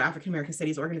list of African-American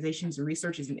studies organizations and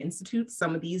researchers and institutes.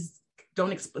 Some of these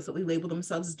don't explicitly label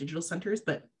themselves as digital centers,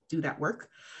 but do that work.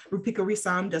 Rupika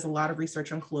Risam does a lot of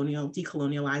research on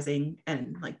decolonializing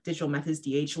and like digital methods,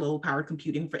 DH, low powered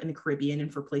computing in the Caribbean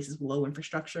and for places with low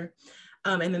infrastructure.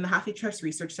 And then the HathiTrust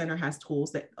Research Center has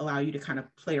tools that allow you to kind of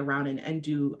play around and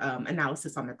do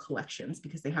analysis on their collections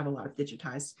because they have a lot of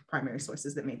digitized primary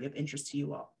sources that may be of interest to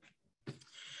you all.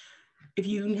 If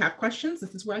you have questions,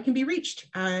 this is where I can be reached.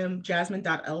 I'm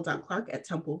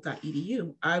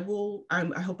jasmine.l.clark@temple.edu. I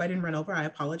hope I didn't run over. I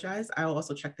apologize. I'll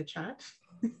also check the chat.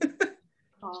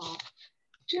 Oh,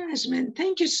 Jasmine,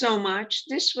 thank you so much.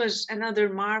 This was another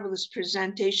marvelous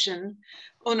presentation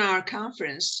on our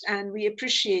conference, and we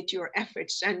appreciate your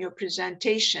efforts and your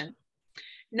presentation.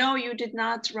 No, you did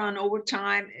not run over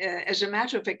time. As a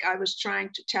matter of fact, I was trying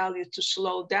to tell you to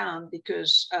slow down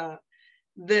because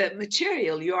the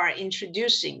material you are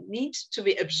introducing needs to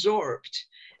be absorbed.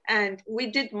 And we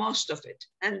did most of it.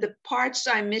 And the parts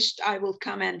I missed, I will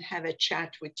come and have a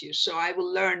chat with you. So I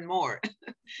will learn more.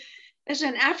 As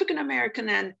an African-American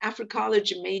and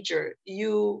Africology major,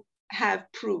 you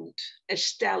have proved a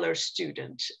stellar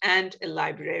student and a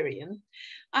librarian.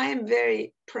 I am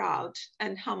very proud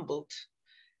and humbled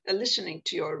listening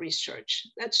to your research.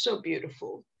 That's so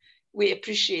beautiful. We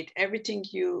appreciate everything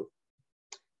you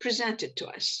presented to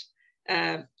us.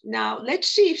 Now, let's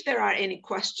see if there are any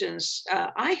questions.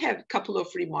 I have a couple of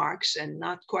remarks and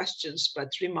not questions, but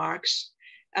remarks.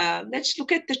 Let's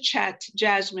look at the chat.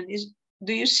 Jasmine,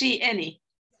 do you see any?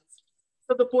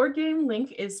 So the board game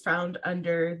link is found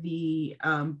under the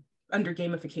under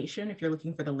gamification if you're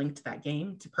looking for the link to that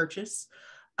game to purchase.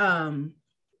 I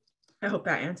hope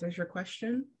that answers your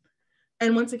question.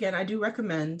 And once again, I do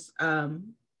recommend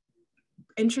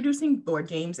introducing board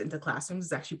games into classrooms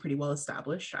is actually pretty well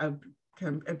established.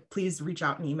 Please reach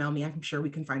out and email me. I'm sure we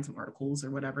can find some articles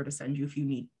or whatever to send you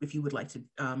if you would like to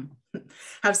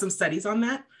have some studies on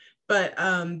that. but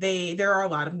there are a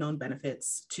lot of known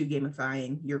benefits to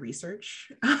gamifying your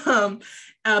research.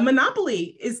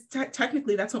 Monopoly is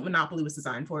technically, that's what Monopoly was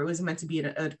designed for. It was meant to be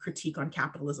a critique on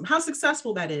capitalism. How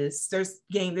successful that is, there's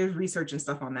research and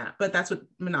stuff on that, but that's what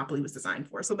Monopoly was designed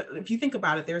for. So if you think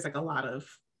about it, there are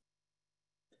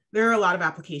a lot of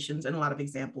applications and a lot of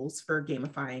examples for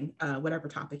gamifying whatever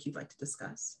topic you'd like to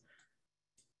discuss.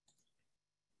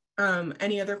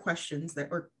 Any other questions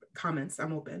or comments?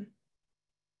 I'm open.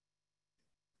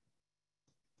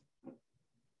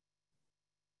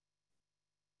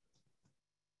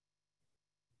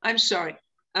 I'm sorry.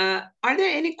 Are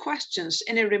there any questions,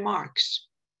 any remarks?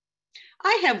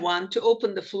 I have one to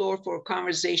open the floor for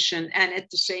conversation and at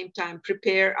the same time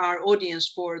prepare our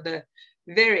audience for the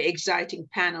very exciting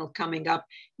panel coming up.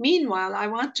 Meanwhile, I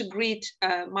want to greet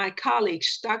my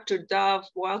colleagues. Dr. Dove,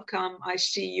 welcome. I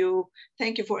see you.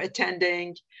 Thank you for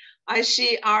attending. I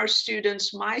see our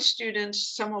students, my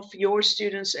students, some of your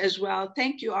students as well.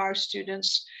 Thank you, our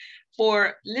students,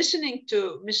 for listening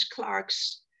to Ms.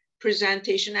 Clark's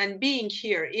presentation and being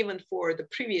here even for the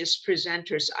previous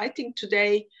presenters. I think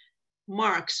today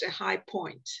marks a high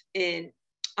point in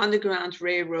Underground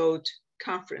Railroad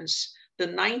Conference. The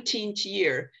 19th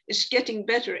year is getting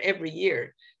better every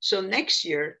year. So next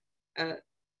year,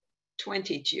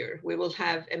 20th year, we will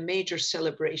have a major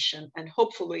celebration and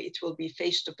hopefully it will be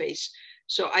face-to-face.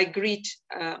 So I greet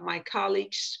my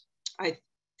colleagues. I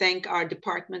thank our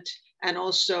department and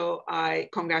also I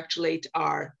congratulate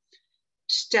our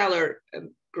stellar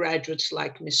graduates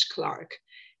like Ms. Clark.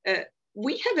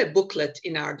 We have a booklet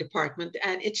in our department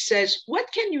and it says, what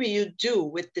can you do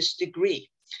with this degree?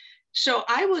 So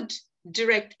I would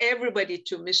direct everybody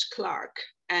to Ms. Clark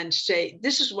and say,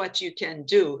 this is what you can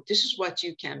do. This is what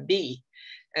you can be.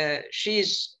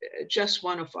 She's just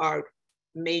one of our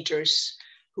majors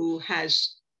who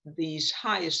has these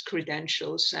highest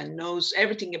credentials and knows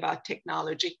everything about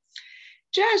technology.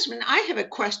 Jasmine, I have a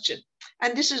question.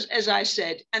 And this is, as I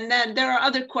said, and then there are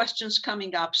other questions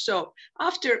coming up. So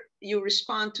after you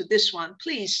respond to this one,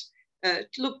 please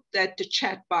look at the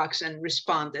chat box and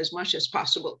respond as much as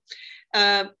possible.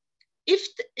 If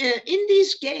in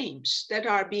these games that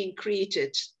are being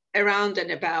created around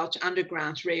and about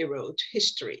Underground Railroad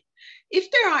history, if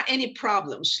there are any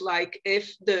problems, like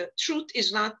if the truth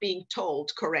is not being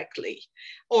told correctly,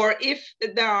 or if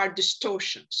there are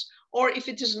distortions, or if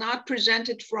it is not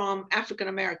presented from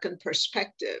African-American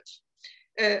perspective,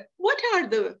 what are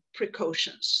the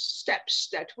precautions, steps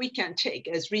that we can take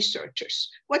as researchers?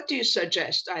 What do you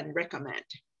suggest and recommend?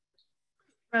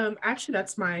 Actually,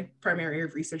 that's my primary area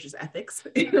of research is ethics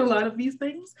in a lot of these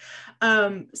things.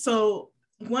 So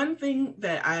one thing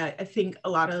that I think a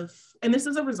lot of, and this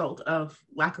is a result of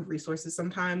lack of resources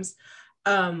sometimes,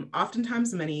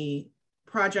 oftentimes many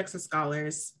projects or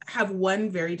scholars have one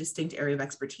very distinct area of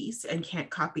expertise and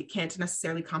can't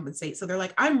necessarily compensate. So they're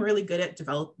like, I'm really good at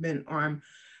development, or I'm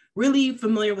really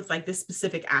familiar with like this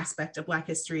specific aspect of Black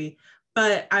history,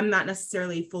 but I'm not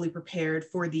necessarily fully prepared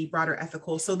for the broader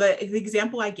ethical. So the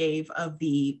example I gave of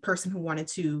the person who wanted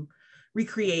to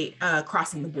recreate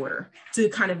crossing the border to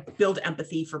kind of build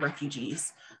empathy for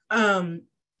refugees. Great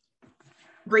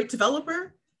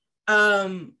developer,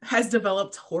 has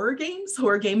developed horror games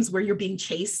where you're being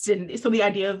chased. And so the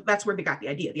idea, that's where they got the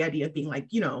idea of being like,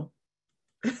 you know,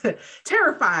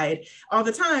 terrified all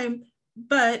the time,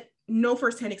 but no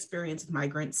firsthand experience with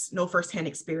migrants, no firsthand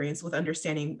experience with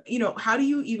understanding, you know, how do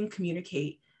you even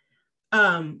communicate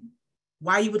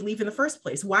why you would leave in the first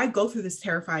place? Why go through this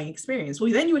terrifying experience?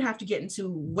 Well, then you would have to get into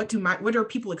what are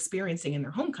people experiencing in their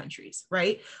home countries,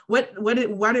 right? What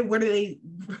are they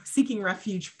seeking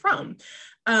refuge from?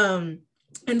 And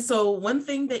so one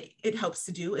thing that it helps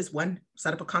to do is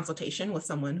set up a consultation with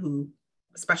someone who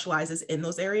specializes in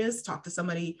those areas,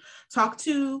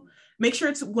 make sure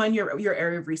it's your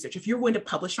area of research. If you're going to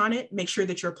publish on it, make sure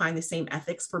that you're applying the same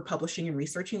ethics for publishing and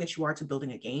researching that you are to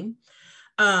building a game.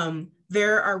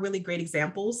 There are really great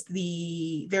examples.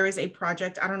 There is a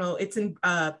project, I don't know, it's in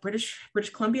British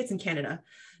Columbia, it's in Canada.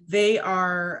 They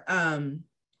had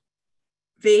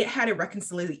a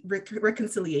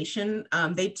reconciliation.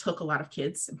 They took a lot of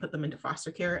kids and put them into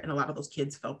foster care, and a lot of those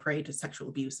kids fell prey to sexual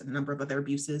abuse and a number of other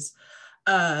abuses.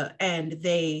 And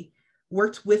they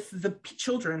worked with the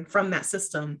children from that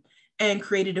system and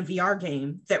created a VR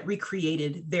game that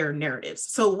recreated their narratives.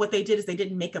 So what they did is they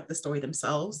didn't make up the story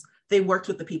themselves. they worked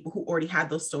with the people who already had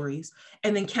those stories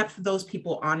and then kept those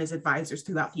people on as advisors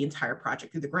throughout the entire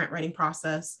project, through the grant writing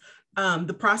process.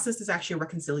 The process is actually a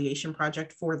reconciliation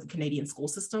project for the Canadian school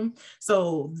system.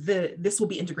 So this will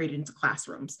be integrated into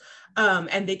classrooms.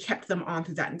 And they kept them on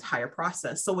through that entire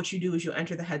process. So what you do is you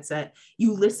enter the headset,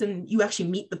 you listen, you actually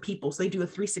meet the people. So they do a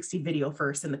 360 video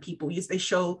first, and the people, they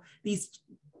show these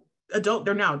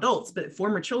they're now adults, but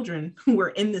former children who were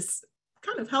in this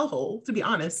kind of hellhole, to be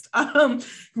honest.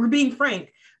 We're being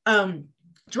frank.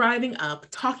 Driving up,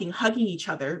 talking, hugging each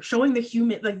other, showing the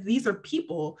human, like these are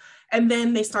people, and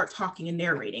then they start talking and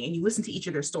narrating, and you listen to each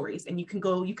of their stories, and you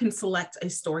can select a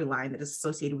storyline that is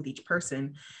associated with each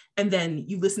person, and then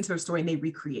you listen to their story and they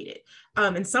recreate it.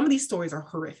 And some of these stories are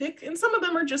horrific, and some of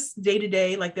them are just day to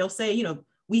day, like they'll say, you know,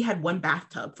 we had one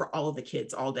bathtub for all of the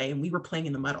kids all day, and we were playing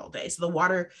in the mud all day. So the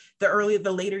water,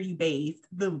 the later you bathed,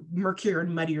 the murkier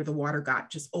and muddier the water got,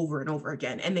 just over and over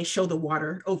again. And they show the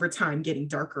water over time getting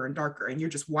darker and darker, and you're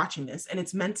just watching this. And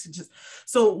it's meant to just,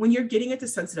 so when you're getting into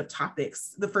sensitive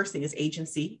topics, the first thing is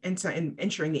agency, and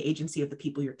ensuring the agency of the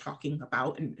people you're talking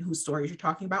about and whose stories you're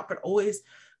talking about, but always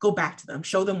go back to them,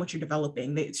 show them what you're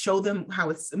developing. They show them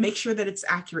how make sure that it's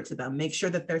accurate to them, make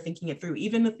sure that they're thinking it through.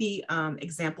 Even with the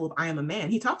example of I Am a Man,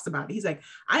 he talks about it. He's like,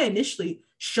 I initially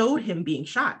showed him being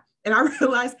shot, and I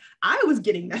realized I was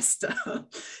getting messed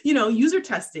up. You know, user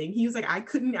testing. He was like, I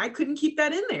couldn't keep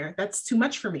that in there. That's too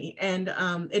much for me. And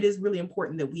it is really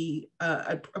important that we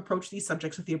approach these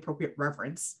subjects with the appropriate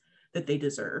reverence that they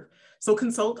deserve. So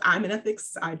consult, I'm in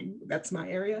ethics, that's my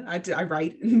area. I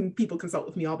write, and people consult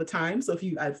with me all the time. So if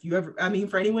you ever, I mean,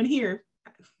 for anyone here,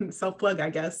 self-plug, I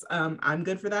guess, I'm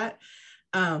good for that.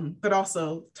 But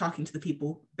also talking to the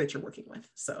people that you're working with,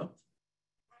 so.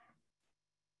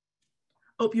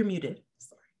 Oh, you're muted,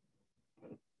 sorry.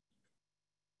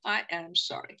 I am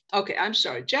sorry. Okay, I'm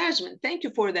sorry. Jasmine, thank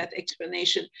you for that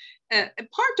explanation. A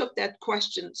part of that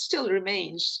question still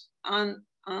remains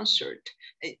unanswered.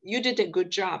 You did a good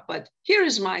job, but here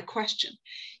is my question.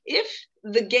 If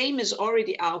the game is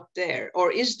already out there,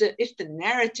 or if the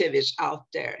narrative is out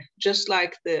there, just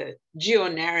like the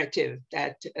geo-narrative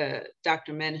that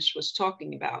Dr. Mennis was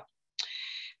talking about,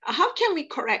 how can we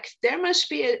correct? There must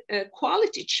be a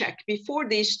quality check before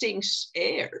these things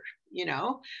air. You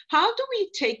know, how do we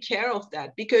take care of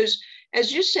that? Because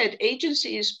as you said,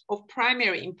 agency is of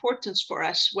primary importance for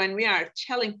us when we are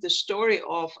telling the story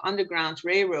of Underground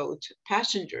Railroad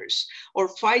passengers or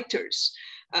fighters,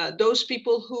 those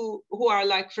people who are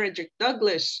like Frederick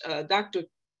Douglass, Dr.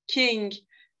 King.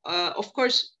 Of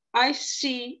course, I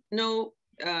see no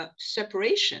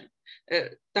separation.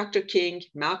 Dr. King,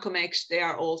 Malcolm X, they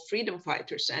are all freedom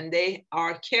fighters, and they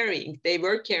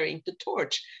were carrying the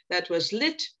torch that was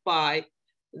lit by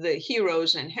the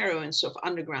heroes and heroines of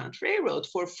Underground Railroad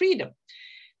for freedom.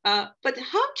 But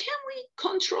how can we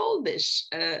control this?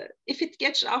 If it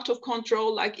gets out of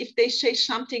control, like if they say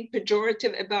something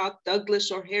pejorative about Douglass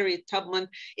or Harriet Tubman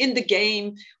in the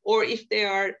game, or if they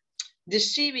are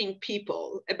deceiving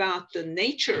people about the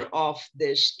nature of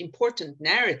this important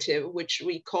narrative, which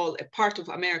we call a part of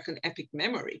American epic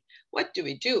memory, what do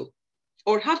we do?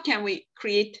 Or how can we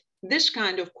create this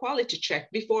kind of quality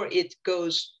check before it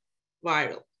goes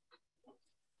viral?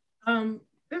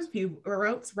 There's a few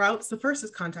routes. The first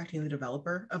is contacting the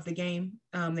developer of the game.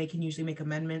 They can usually make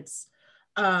amendments.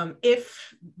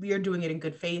 If we are doing it in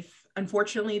good faith,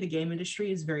 unfortunately, the game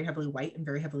industry is very heavily white and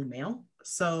very heavily male.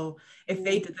 So if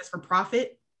they did this for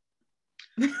profit,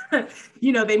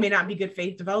 you know, they may not be good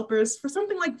faith developers. For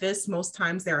something like this, most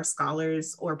times there are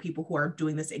scholars or people who are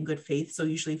doing this in good faith. So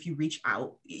usually if you reach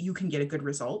out, you can get a good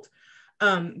result.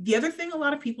 The other thing a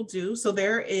lot of people do, so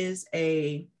there is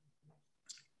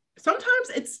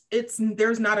sometimes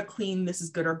there's not a clean, this is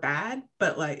good or bad,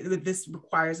 but like this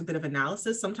requires a bit of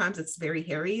analysis. Sometimes it's very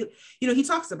hairy. You know, he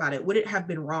talks about it. Would it have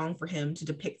been wrong for him to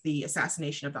depict the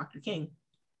assassination of Dr. King?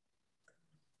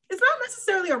 It's not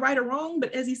necessarily a right or wrong,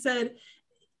 but as he said,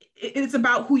 it's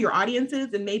about who your audience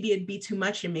is, and maybe it'd be too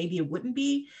much and maybe it wouldn't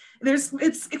be. It's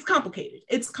complicated.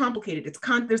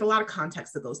 There's a lot of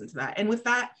context that goes into that. And with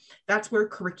that, that's where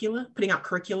putting out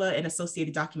curricula and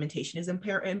associated documentation is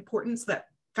important, so that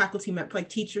faculty, like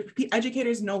teachers,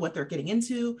 educators know what they're getting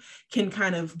into, can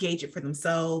kind of gauge it for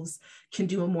themselves, can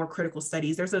do a more critical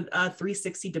studies. There's a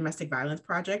 360 domestic violence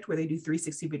project where they do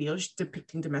 360 videos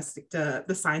depicting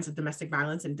the signs of domestic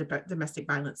violence and domestic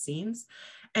violence scenes.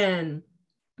 And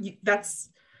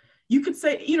you could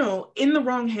say, you know, in the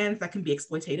wrong hands, that can be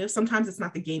exploitative. Sometimes it's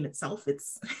not the game itself,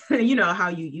 it's, you know, how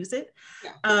you use it.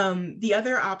 Yeah. The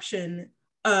other option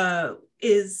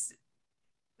is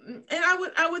And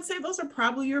I would say those are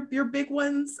probably your big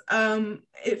ones.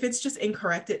 If it's just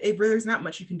incorrect, it really, there's not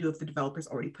much you can do if the developers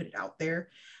already put it out there.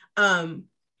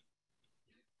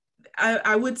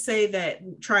 I would say that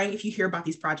if you hear about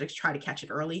these projects, try to catch it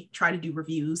early, try to do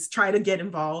reviews, try to get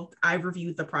involved. I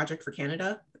reviewed the project for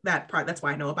Canada. That's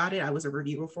why I know about it. I was a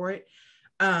reviewer for it.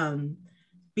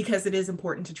 Because it is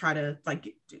important to try to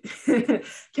like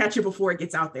catch it before it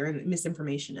gets out there and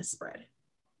misinformation is spread.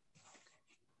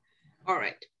 All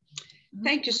right.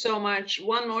 Thank you so much.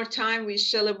 One more time we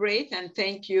celebrate and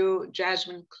thank you,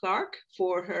 Jasmine Clark,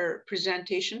 for her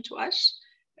presentation to us.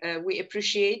 We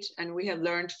appreciate and we have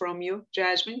learned from you,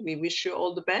 Jasmine. We wish you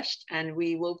all the best and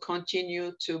we will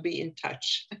continue to be in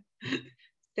touch.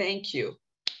 Thank you.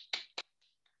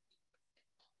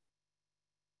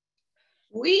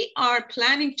 We are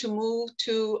planning to move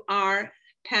to our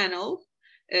panel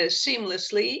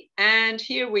seamlessly, and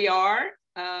here we are.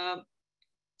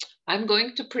 I'm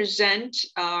going to present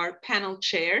our panel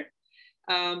chair.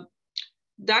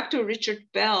 Dr. Richard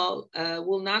Bell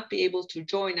will not be able to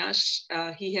join us.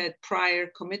 He had prior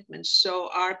commitments, so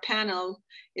our panel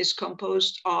is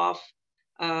composed of,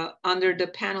 under the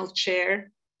panel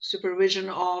chair, supervision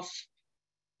of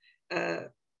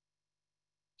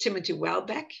Timothy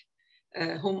Welbeck,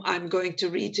 whom I'm going to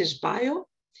read his bio.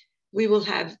 We will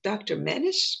have Dr.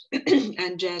 Mennis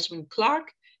and Jasmine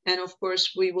Clark, and of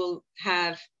course we will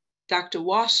have Dr.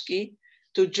 Waski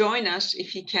to join us if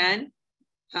he can.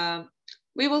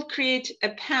 We will create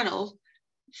a panel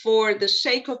for the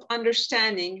sake of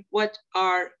understanding what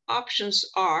our options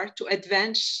are to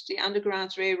advance the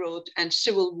Underground Railroad and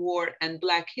Civil War and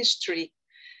Black history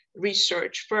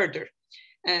research further.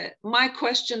 My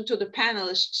question to the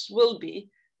panelists will be,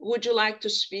 would you like to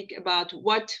speak about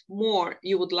what more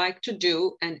you would like to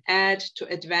do and add to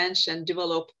advance and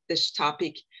develop this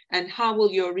topic? And how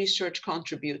will your research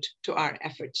contribute to our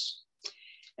efforts?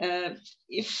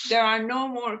 If there are no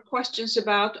more questions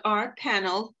about our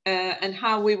panel and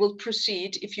how we will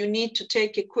proceed, if you need to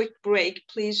take a quick break,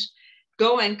 please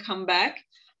go and come back.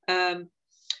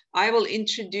 I will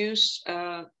introduce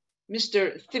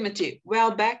Mr. Timothy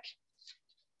Welbeck.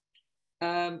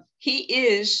 He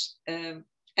is,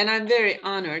 and I'm very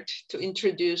honored to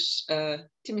introduce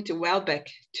Timothy Welbeck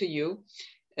to you.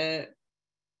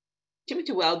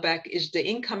 Timothy Welbeck is the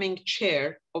incoming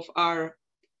chair of our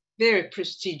very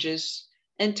prestigious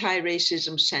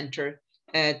Anti-Racism Center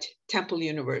at Temple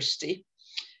University.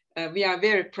 We are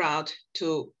very proud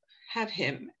to have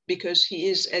him because he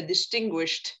is a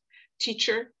distinguished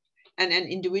teacher and an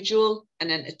individual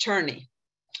and an attorney.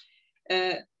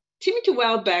 Timothy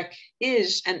Welbeck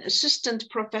is an assistant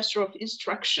professor of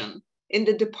instruction in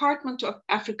the Department of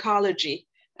Africology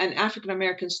and African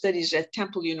American Studies at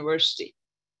Temple University.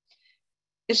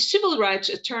 A civil rights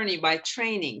attorney by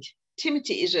training,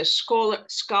 Timothy is a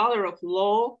scholar of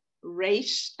law,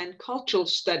 race, and cultural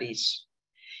studies.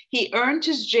 He earned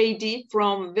his JD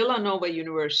from Villanova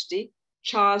University,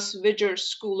 Charles Widger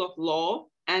School of Law,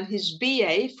 and his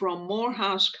BA from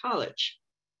Morehouse College.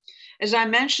 As I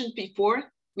mentioned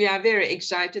before, we are very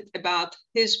excited about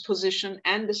his position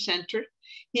and the center.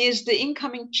 He is the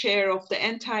incoming chair of the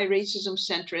Anti-Racism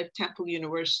Center at Temple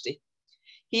University.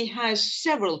 He has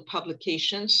several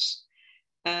publications.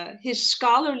 His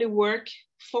scholarly work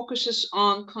focuses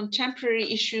on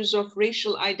contemporary issues of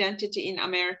racial identity in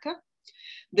America,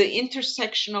 the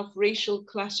intersection of racial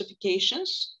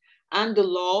classifications and the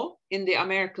law in the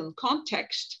American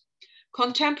context,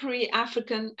 contemporary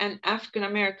African and African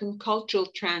American cultural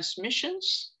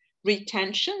transmissions,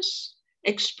 retentions,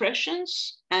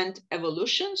 expressions, and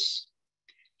evolutions,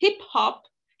 hip hop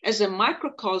as a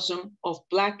microcosm of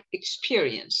Black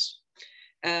experience.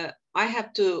 I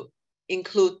have to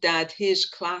include that his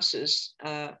classes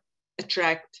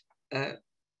attract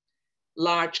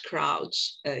large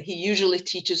crowds. He usually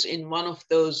teaches in one of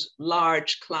those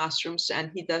large classrooms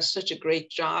and he does such a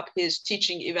great job. His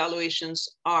teaching evaluations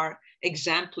are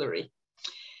exemplary.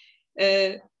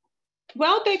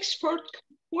 Welbeck's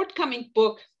forthcoming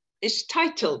book is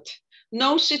titled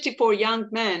No City for Young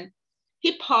Men,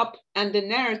 Hip Hop and the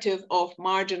Narrative of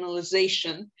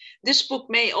Marginalization. This book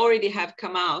may already have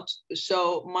come out,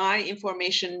 so my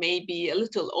information may be a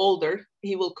little older.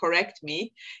 He will correct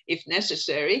me if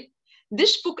necessary.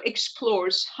 This book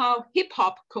explores how hip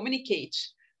hop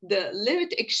communicates the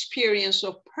lived experience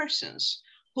of persons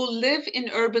who live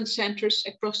in urban centers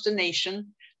across the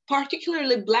nation,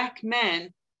 particularly Black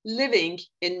men living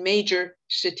in major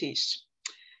cities.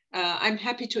 I'm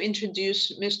happy to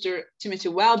introduce Mr. Timothy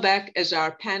Welbeck as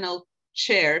our panel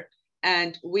chair,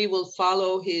 and we will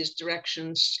follow his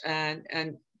directions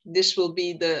and this will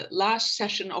be the last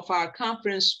session of our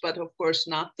conference, but of course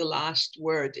not the last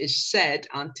word is said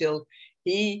until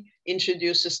he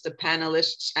introduces the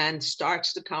panelists and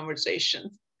starts the conversation.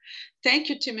 Thank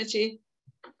you, Timothy.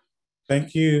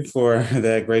 Thank you for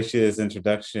that gracious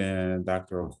introduction,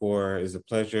 Dr. Okur. It's a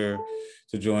pleasure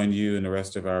to join you and the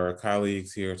rest of our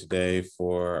colleagues here today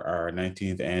for our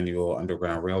 19th annual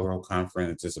Underground Railroad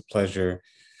Conference. It's a pleasure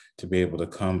to be able to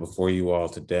come before you all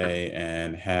today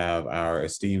and have our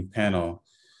esteemed panel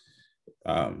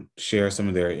share some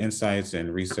of their insights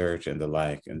and research and the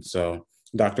like. And so,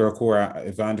 Dr. Okur,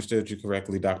 if I understood you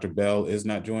correctly, Dr. Bell is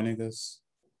not joining us?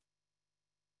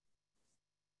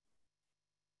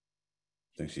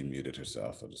 I think she muted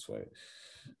herself. I'll just wait.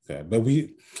 Okay, but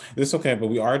it's okay, but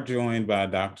we are joined by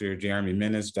Dr. Jeremy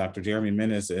Mennis. Dr. Jeremy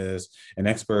Mennis is an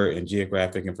expert in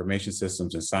geographic information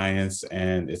systems and science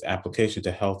and its application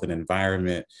to health and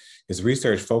environment. His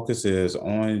research focuses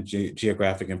on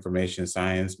geographic information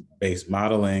science-based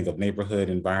modeling of neighborhood,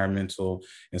 environmental,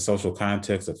 and social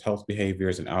contexts of health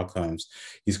behaviors and outcomes.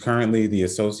 He's currently the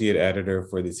associate editor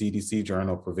for the CDC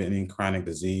journal Preventing Chronic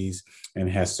Disease and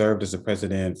has served as the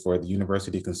president for the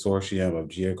University Consortium of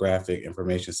Geographic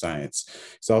Information Science.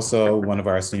 He's also one of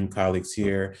our esteemed colleagues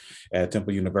here at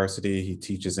Temple University. He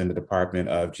teaches in the Department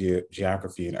of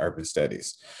Geography and Urban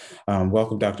Studies.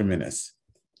 Welcome, Dr. Mennis.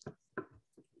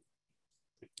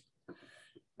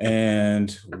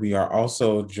 And we are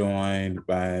also joined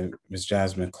by Ms.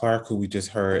 Jasmine Clark, who we just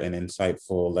heard an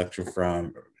insightful lecture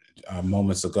from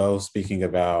moments ago, speaking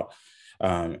about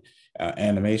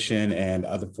animation and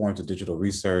other forms of digital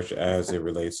research as it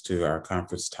relates to our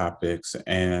conference topics.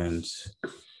 And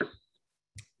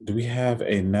do we have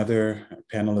another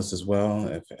panelist as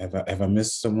well? Have I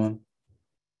missed someone?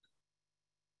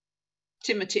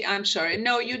 Timothy, I'm sorry.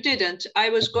 No, you didn't. I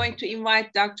was going to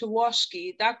invite Dr.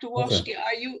 Waski. Dr. Waski, okay.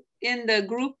 Are you in the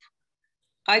group?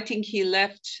 I think he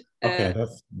left. Okay,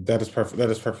 that is perfect. That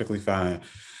is perfectly fine.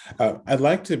 I'd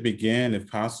like to begin,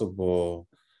 if possible,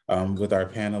 with our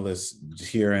panelists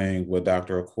hearing what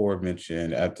Dr. Okur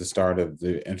mentioned at the start of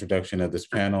the introduction of this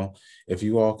panel. If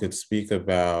you all could speak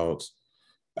about,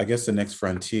 I guess, the next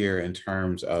frontier in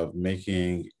terms of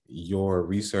making your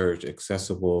research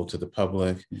accessible to the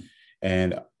public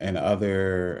and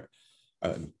other,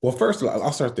 well, first,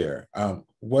 I'll start there.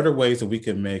 What are ways that we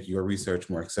can make your research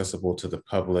more accessible to the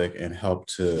public and help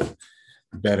to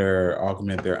better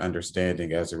augment their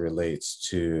understanding as it relates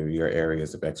to your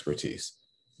areas of expertise?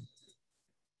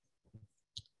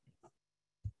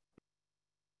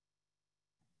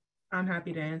 I'm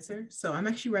happy to answer. So I'm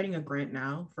actually writing a grant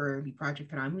now for the project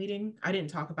that I'm leading. I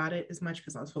didn't talk about it as much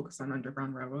because I was focused on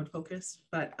Underground Railroad focus,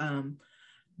 but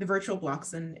the Virtual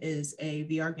Blockson is a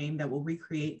VR game that will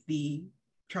recreate the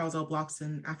Charles L.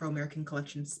 Blockson Afro-American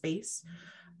Collection space,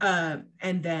 and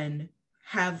then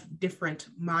have different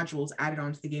modules added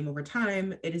onto the game over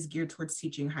time. It is geared towards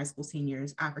teaching high school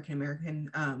seniors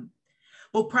African-American,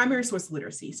 well, primary source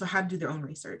literacy, so how to do their own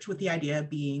research, with the idea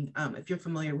being, if you're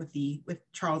familiar with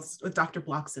Dr.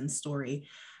 Blockson's story,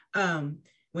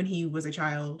 when he was a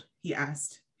child, he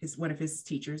asked one of his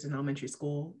teachers in elementary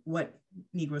school what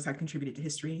Negroes had contributed to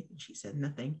history, and she said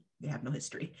nothing. They have no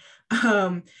history,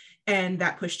 and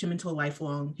that pushed him into a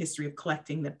lifelong history of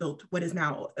collecting that built what is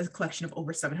now a collection of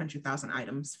over 700,000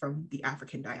 items from the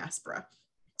African diaspora.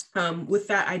 With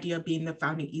that idea being the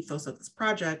founding ethos of this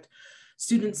project,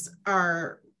 students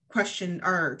are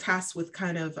tasked with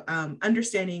kind of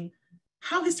understanding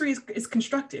how history is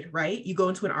constructed, right? You go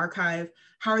into an archive,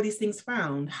 how are these things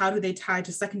found? How do they tie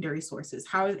to secondary sources?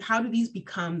 How do these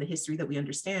become the history that we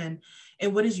understand?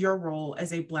 And what is your role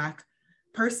as a Black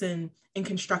person in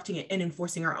constructing it and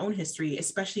enforcing our own history,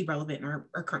 especially relevant in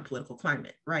our current political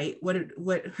climate, right?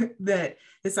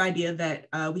 This idea that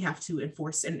we have to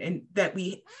enforce and that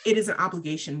it is an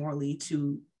obligation morally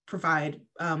to provide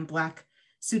Black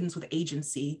students with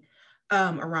agency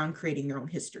around creating their own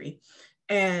history.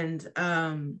 And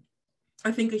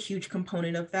I think a huge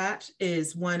component of that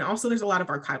is one, also there's a lot of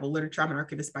archival literature. I'm an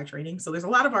archivist by training. So there's a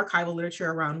lot of archival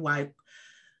literature around why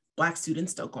Black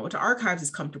students don't go into archives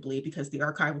as comfortably, because the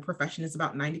archival profession is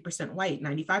about 90% white,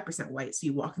 95% white. So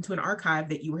you walk into an archive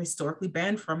that you were historically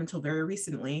banned from until very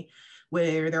recently,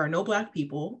 where there are no Black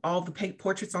people, all the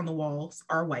portraits on the walls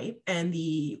are white, and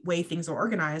the way things are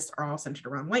organized are all centered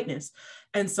around whiteness.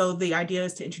 And so the idea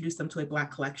is to introduce them to a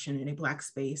Black collection in a Black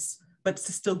space, but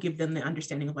to still give them the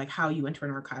understanding of like how you enter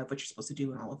an archive, what you're supposed to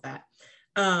do and all of that.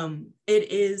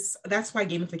 That's why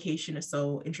gamification is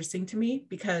so interesting to me,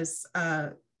 because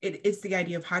it's the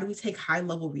idea of how do we take high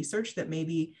level research that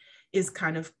maybe is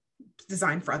kind of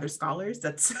designed for other scholars.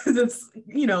 That's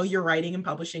you're writing and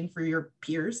publishing for your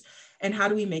peers. And how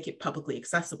do we make it publicly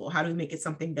accessible? How do we make it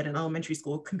something that an elementary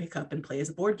school can pick up and play as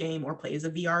a board game or play as a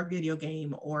VR video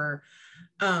game, or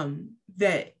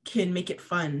that can make it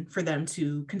fun for them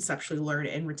to conceptually learn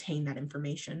and retain that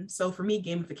information? So for me,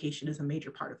 gamification is a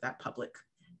major part of that public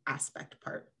aspect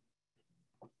part.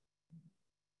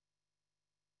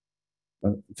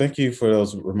 Thank you for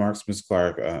those remarks, Ms.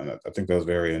 Clark. I think that was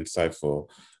very insightful.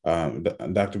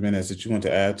 Dr. Mennis, did you want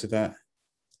to add to that?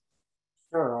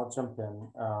 Sure, I'll jump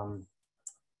in.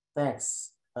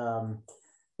 Thanks.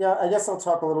 Yeah, I guess I'll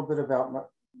talk a little bit about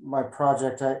my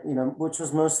project, which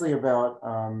was mostly about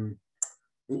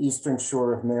the Eastern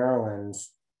Shore of Maryland.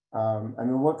 I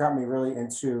mean, what got me really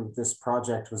into this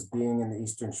project was being in the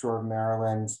Eastern Shore of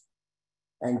Maryland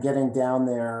and getting down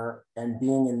there and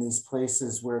being in these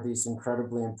places where these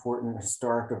incredibly important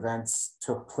historic events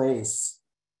took place.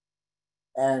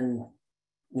 And,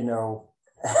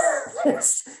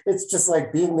 it's just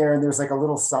like being there and there's like a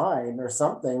little sign or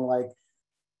something like,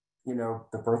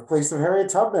 the birthplace of Harriet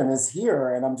Tubman is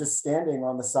here, and I'm just standing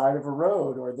on the side of a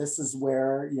road, or this is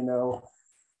where,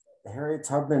 Harriet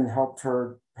Tubman helped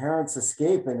her parents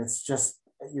escape, and it's just,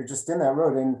 you're just in that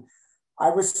road. And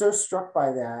I was so struck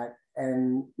by that,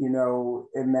 and,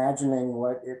 imagining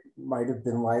what it might have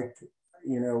been like,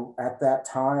 at that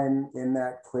time in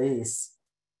that place.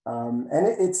 And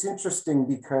it's interesting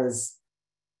because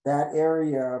that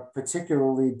area,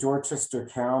 particularly Dorchester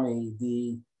County,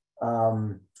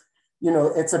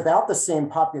 it's about the same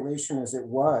population as it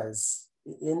was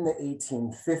in the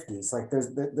 1850s. Like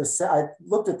I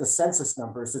looked at the census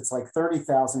numbers, it's like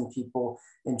 30,000 people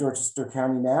in Dorchester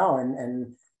County now.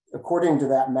 And according to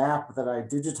that map that I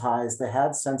digitized, they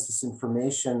had census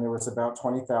information. There was about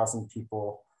 20,000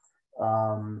 people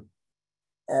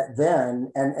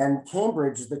then. And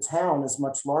Cambridge, the town, is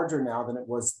much larger now than it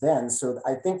was then. So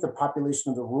I think the population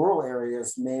of the rural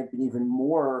areas may have been even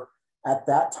more at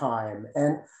that time.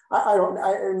 And I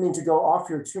don't mean to go off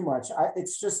here too much.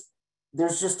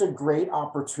 There's just a great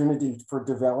opportunity for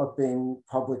developing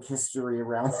public history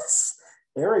around this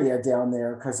area down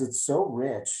there because it's so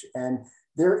rich. And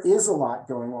there is a lot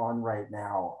going on right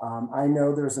now. I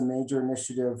know there's a major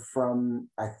initiative from,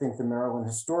 I think, the Maryland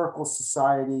Historical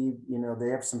Society. They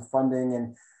have some funding.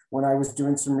 And when I was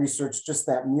doing some research, just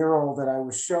that mural that I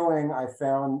was showing, I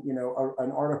found,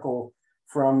 an article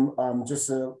from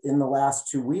in the last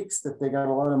 2 weeks that they got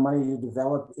a lot of money to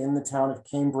develop in the town of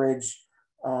Cambridge,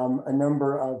 a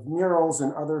number of murals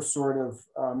and other sort of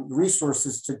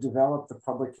resources to develop the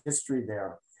public history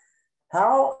there.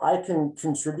 How I can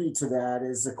contribute to that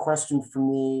is a question for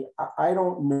me. I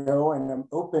don't know, and I'm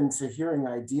open to hearing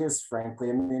ideas, frankly.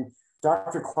 I mean,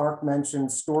 Dr. Clark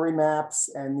mentioned story maps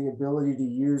and the ability to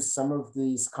use some of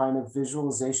these kind of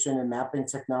visualization and mapping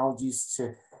technologies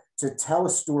to tell a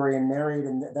story and narrate.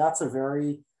 And that's a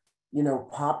very,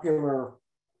 popular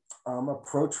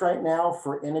approach right now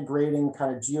for integrating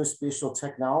kind of geospatial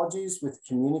technologies with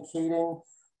communicating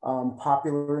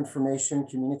popular information,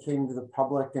 communicating to the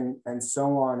public and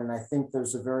so on. And I think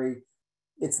there's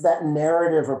it's that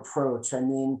narrative approach. I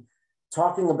mean,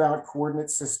 talking about coordinate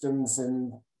systems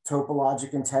and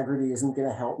topologic integrity isn't going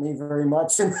to help me very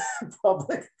much in the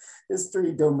public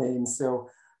history domain. So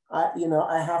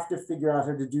I have to figure out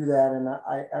how to do that. And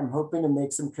I'm hoping to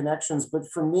make some connections. But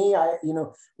for me,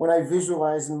 when I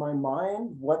visualize in my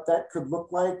mind what that could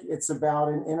look like, it's about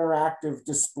an interactive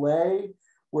display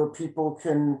where people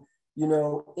can,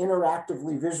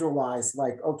 interactively visualize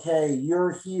like, okay,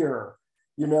 you're here,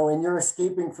 and you're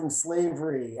escaping from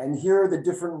slavery. And here are the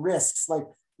different risks. Like,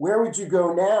 where would you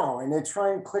go now? And they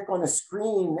try and click on a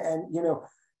screen and,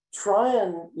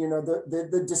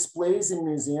 the displays in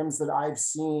museums that I've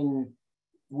seen,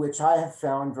 which I have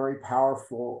found very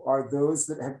powerful, are those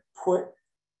that have put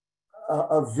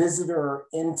a visitor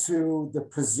into the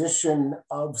position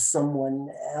of someone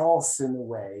else in a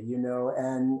way,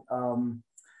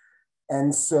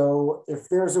 and so if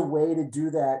there's a way to do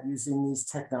that using these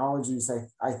technologies,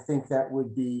 I think that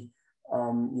would be,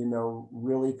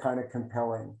 really kind of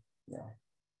compelling. Yeah.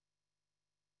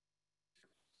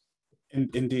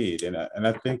 Indeed, and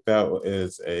I think that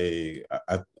is a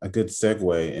good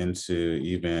segue into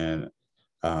even,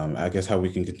 I guess, how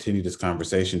we can continue this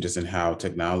conversation just in how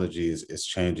technology is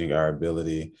changing our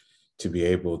ability to be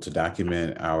able to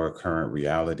document our current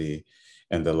reality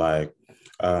and the like.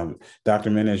 Dr.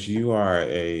 Mennis, you are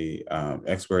a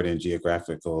expert in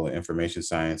geographical information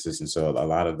sciences, and so a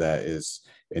lot of that is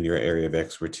in your area of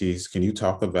expertise. Can you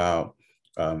talk about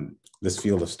this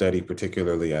field of study,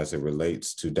 particularly as it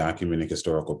relates to documenting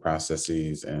historical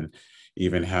processes and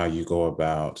even how you go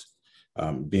about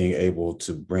being able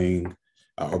to bring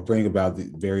about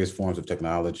the various forms of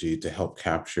technology to help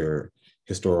capture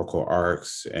historical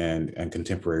arcs and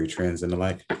contemporary trends and the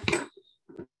like?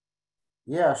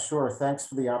 Yeah, sure. Thanks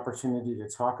for the opportunity to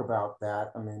talk about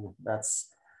that. I mean, that's,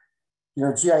 you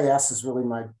know, GIS is really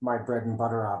my bread and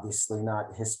butter, obviously,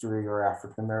 not history or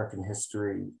African-American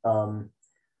history.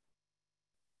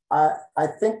 I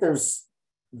think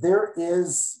there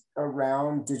is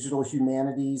around digital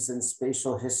humanities and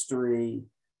spatial history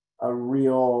a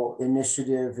real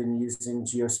initiative in using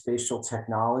geospatial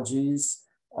technologies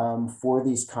for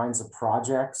these kinds of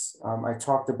projects. I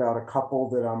talked about a couple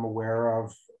that I'm aware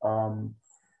of.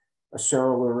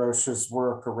 Cheryl LaRoche's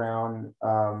work around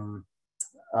the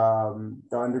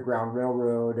Underground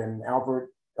Railroad, and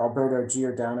Alberto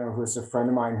Giordano, who's a friend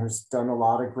of mine who's done a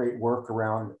lot of great work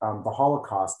around the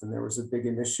Holocaust. And there was a big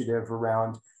initiative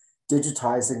around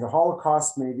digitizing the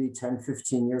Holocaust maybe 10,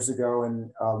 15 years ago. And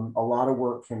a lot of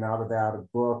work came out of that, a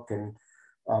book and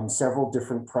several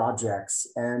different projects.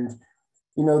 And,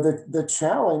 you know, the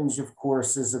challenge, of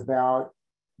course, is about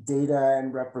data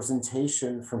and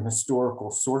representation from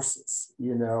historical sources,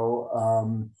 you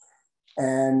know,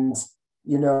 and,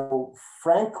 you know,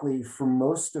 frankly, for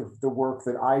most of the work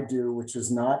that I do, which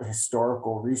is not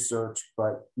historical research,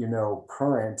 but, you know,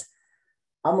 current,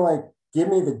 I'm like, give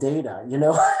me the data, you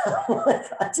know, like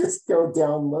I just go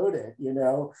download it, you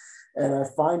know, and I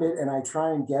find it and I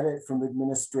try and get it from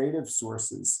administrative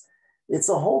sources. It's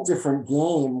a whole different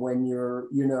game when you're,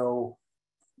 you know,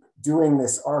 doing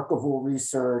this archival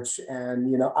research. And,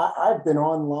 you know, I've been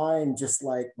online just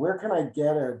like, where can I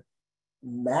get a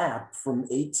map from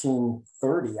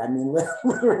 1830? I mean,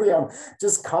 literally,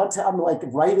 I'm like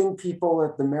writing people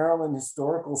at the Maryland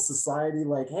Historical Society,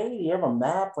 like, hey, do you have a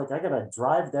map? Like, I gotta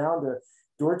drive down to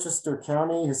Dorchester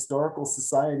County Historical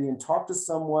Society and talk to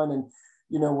someone. And,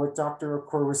 you know, what Dr.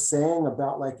 Okur was saying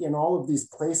about, like, in all of these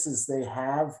places, they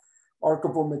have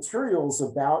archival materials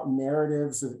about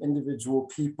narratives of individual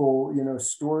people, you know,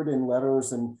 stored in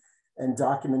letters and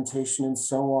documentation and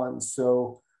so on.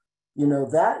 So, you know,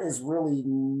 that is really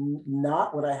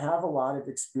not what I have a lot of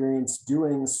experience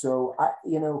doing. So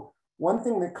you know, one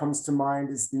thing that comes to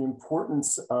mind is the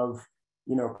importance of,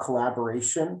 you know,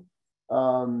 collaboration,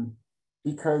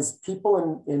 because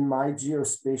people in my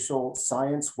geospatial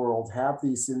science world have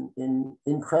these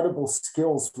incredible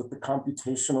skills with the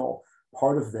computational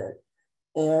part of it.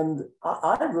 And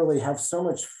I really have so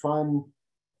much fun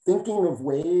thinking of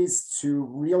ways to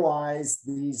realize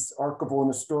these archival and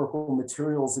historical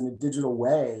materials in a digital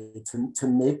way to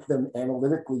make them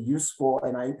analytically useful.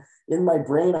 And in my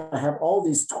brain, I have all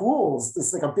these tools.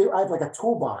 It's like I have like a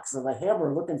toolbox and a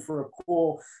hammer looking for a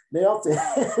cool nail to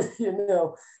hit, you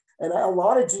know. And a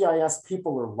lot of GIS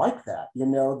people are like that, you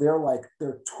know,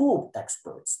 they're tool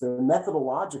experts, they're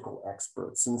methodological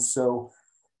experts. And so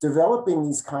developing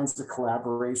these kinds of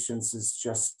collaborations is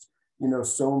just, you know,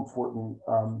 so important.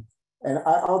 And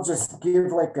I'll just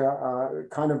give like a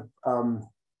kind of,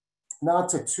 not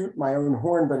to toot my own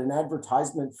horn, but an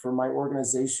advertisement for my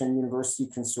organization, University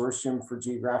Consortium for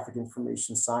Geographic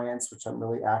Information Science, which I'm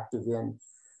really active in.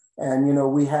 And, you know,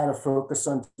 we had a focus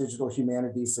on digital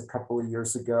humanities a couple of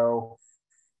years ago.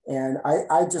 And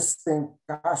I just think,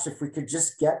 gosh, if we could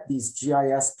just get these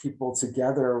GIS people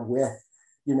together with,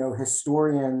 you know,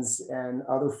 historians and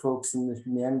other folks in the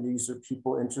humanities or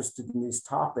people interested in these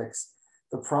topics,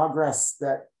 the progress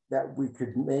that we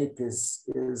could make is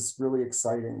really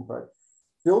exciting. But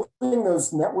building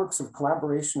those networks of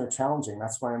collaboration are challenging.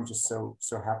 That's why I'm just so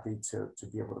happy to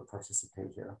be able to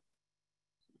participate here.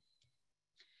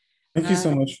 Thank you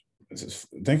so much.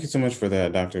 Thank you so much for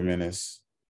that, Dr. Mennis.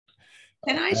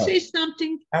 Can I say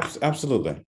something?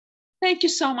 Absolutely. Thank you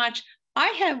so much. I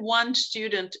have one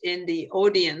student in the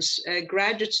audience, a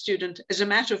graduate student, as a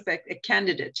matter of fact, a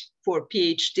candidate for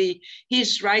PhD.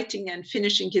 He's writing and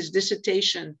finishing his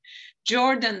dissertation.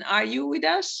 Jordan, are you with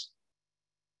us?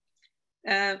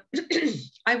 I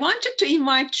wanted to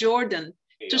invite Jordan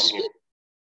to speak.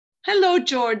 Hello,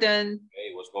 Jordan.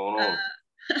 Hey, what's going on?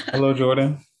 Hello,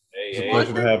 Jordan. Hey, it's a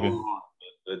pleasure to have you.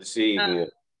 Good to see you again.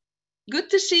 Good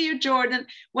to see you, Jordan.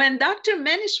 When Dr.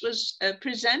 Mennis was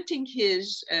presenting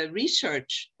his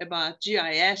research about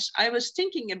GIS, I was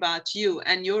thinking about you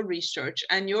and your research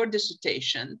and your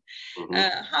dissertation.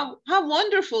 How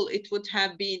wonderful it would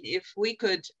have been if we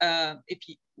could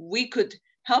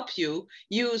help you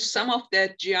use some of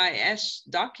that GIS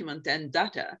document and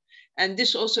data. And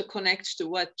this also connects to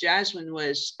what Jasmine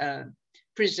was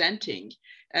presenting,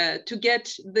 to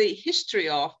get the history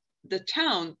of the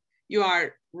town you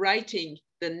are writing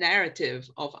the narrative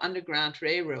of Underground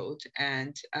Railroad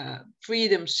and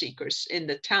freedom seekers in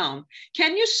the town.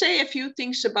 Can you say a few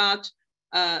things about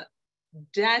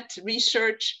that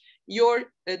research?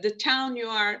 The town you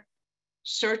are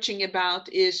searching about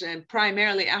is a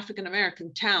primarily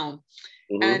African-American town.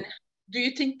 Mm-hmm. And do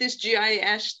you think this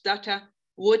GIS data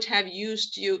would have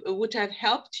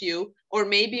helped you, or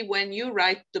maybe when you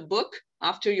write the book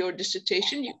after your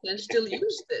dissertation, you can still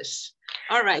use this?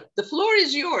 All right, the floor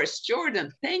is yours,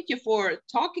 Jordan. Thank you for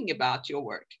talking about your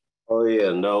work. Oh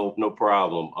yeah, no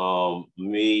problem.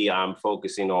 I'm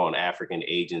focusing on African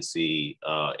agency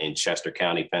in Chester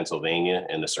County, Pennsylvania,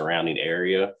 and the surrounding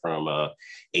area from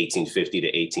 1850 to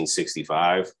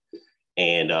 1865.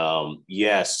 And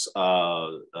yes,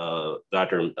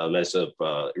 Dr. Mensah's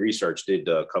research did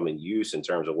come in use in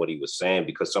terms of what he was saying,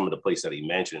 because some of the places that he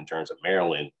mentioned in terms of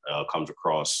Maryland comes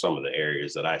across some of the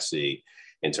areas that I see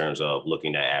in terms of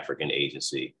looking at African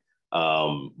agency.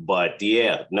 But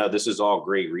yeah, no, this is all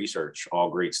great research, all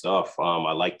great stuff.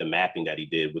 I like the mapping that he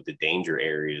did with the danger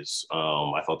areas.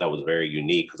 I thought that was very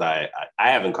unique, because I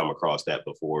haven't come across that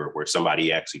before, where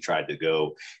somebody actually tried to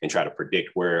go and try to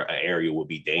predict where an area would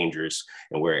be dangerous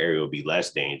and where an area would be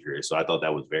less dangerous. So I thought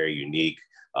that was very unique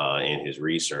in his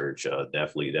research.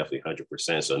 Definitely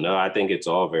 100%. So no, I think it's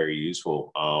all very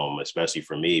useful, especially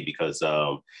for me, because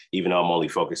even though I'm only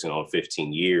focusing on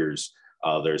 15 years,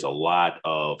 there's a lot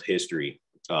of history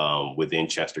within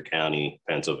Chester County,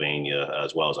 Pennsylvania,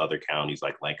 as well as other counties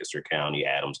like Lancaster County,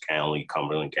 Adams County,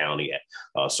 Cumberland County,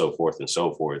 so forth and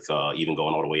so forth, even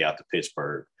going all the way out to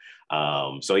Pittsburgh.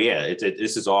 So yeah,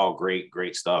 this is all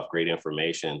great stuff, great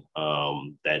information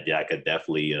that I could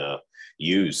definitely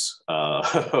use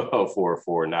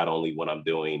for not only what I'm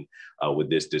doing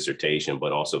with this dissertation,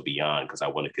 but also beyond, because I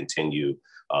want to continue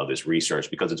this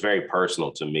research, because it's very personal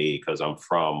to me, because I'm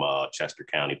from Chester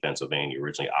County, Pennsylvania,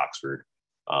 originally Oxford,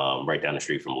 right down the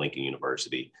street from Lincoln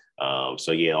University.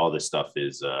 So yeah, all this stuff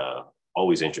is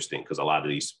always interesting, because a lot of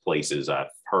these places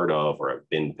I've heard of or have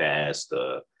been past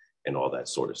and all that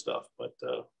sort of stuff. But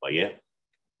yeah,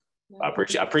 I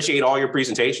appreciate all your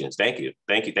presentations. Thank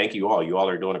you all. You all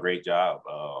are doing a great job.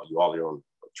 You all are doing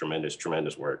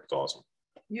tremendous work. It's awesome.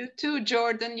 You too,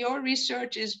 Jordan. Your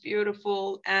research is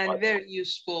beautiful and very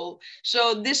useful.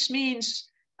 So this means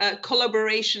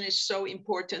collaboration is so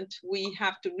important. We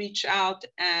have to reach out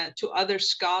to other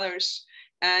scholars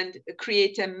and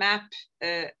create a map,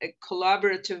 a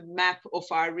collaborative map of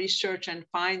our research and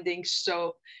findings.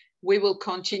 So we will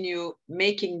continue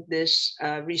making this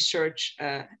research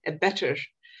a better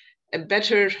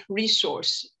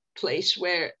resource place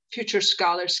where future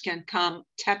scholars can come,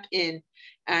 tap in,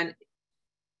 and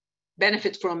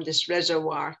benefit from this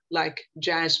reservoir, like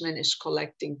Jasmine is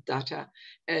collecting data.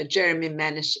 Jeremy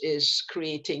Mennis is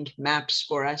creating maps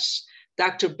for us.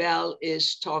 Dr. Bell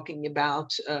is talking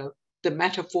about the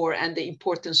metaphor and the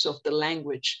importance of the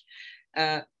language.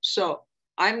 So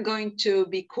I'm going to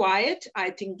be quiet. I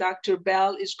think Dr.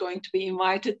 Bell is going to be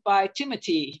invited by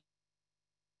Timothy.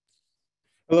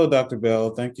 Hello, Dr.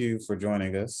 Bell. Thank you for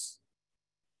joining us.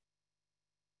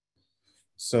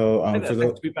 So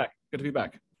good to be back. Good to be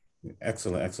back.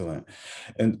 Excellent.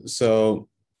 And so,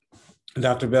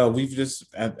 Dr. Bell, we've just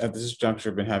at this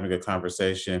juncture been having a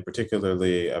conversation,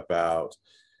 particularly about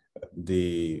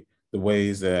the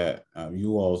ways that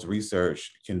you all's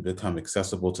research can become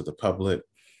accessible to the public,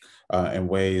 and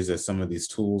ways that some of these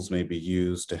tools may be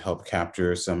used to help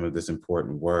capture some of this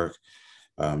important work.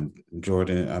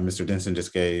 Mr. Denson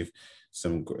just gave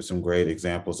some great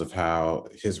examples of how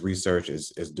his research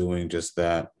is doing just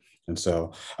that. And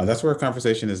so that's where our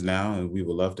conversation is now, and we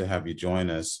would love to have you join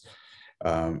us.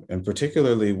 And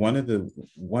particularly, one of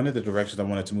the directions I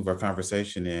wanted to move our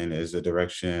conversation in is the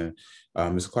direction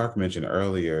Ms. Clark mentioned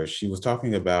earlier. She was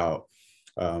talking about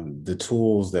the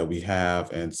tools that we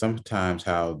have, and sometimes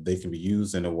how they can be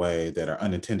used in a way that are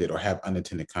unintended or have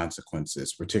unintended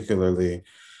consequences, particularly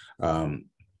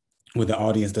when the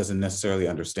audience doesn't necessarily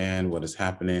understand what is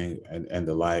happening and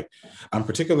the like. I'm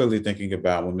particularly thinking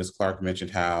about when Ms. Clark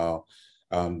mentioned how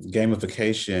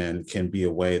gamification can be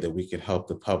a way that we can help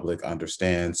the public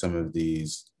understand some of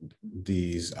these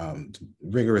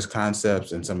rigorous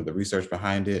concepts and some of the research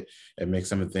behind it, and make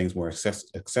some of the things more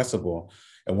accessible.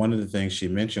 And one of the things she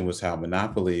mentioned was how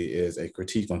monopoly is a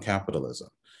critique on capitalism.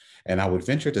 And I would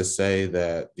venture to say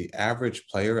that the average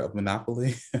player of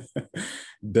Monopoly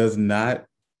does not,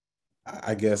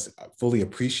 I guess, fully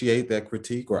appreciate that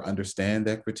critique or understand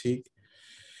that critique.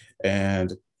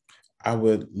 And I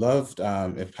would love,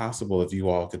 if possible, if you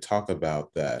all could talk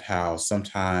about that, how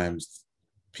sometimes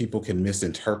people can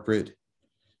misinterpret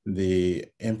the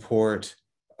import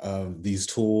these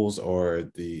tools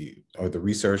or the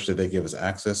research that they give us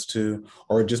access to,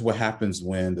 or just what happens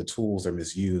when the tools are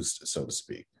misused, so to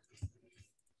speak?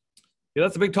 Yeah,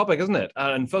 that's a big topic, isn't it?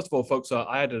 And first of all, folks,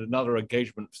 I had another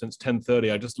engagement since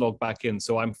 10:30. I just logged back in,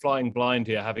 so I'm flying blind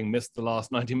here, having missed the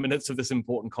last 90 minutes of this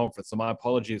important conference. So my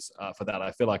apologies for that.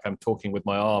 I feel like I'm talking with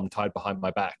my arm tied behind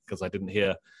my back because I didn't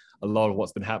hear a lot of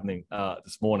what's been happening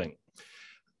this morning.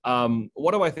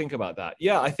 What do I think about that?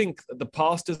 Yeah, I think the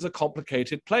past is a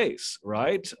complicated place,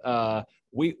 right?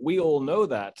 We all know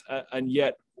that, and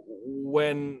yet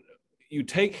when you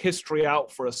take history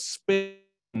out for a spin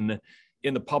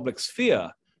in the public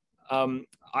sphere,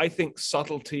 I think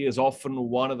subtlety is often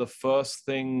one of the first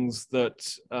things that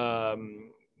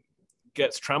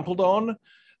gets trampled on.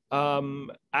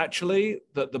 Actually,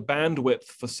 that the bandwidth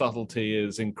for subtlety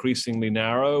is increasingly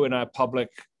narrow in our public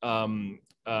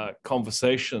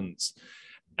conversations.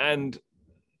 And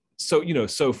so,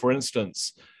 so for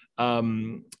instance,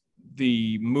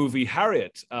 the movie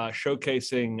Harriet,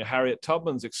 showcasing Harriet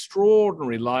Tubman's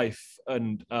extraordinary life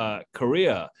and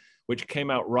career, which came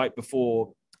out right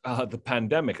before the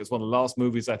pandemic. It's one of the last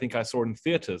movies I think I saw in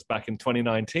theaters back in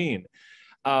 2019,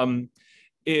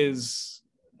 is,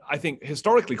 I think,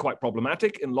 historically quite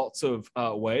problematic in lots of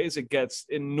ways. It gets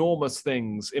enormous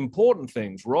things, important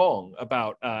things wrong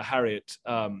about Harriet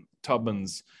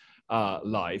Tubman's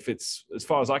life. It's, as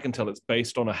far as I can tell, it's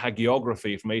based on a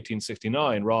hagiography from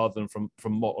 1869 rather than from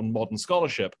modern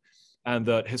scholarship. And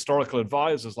that historical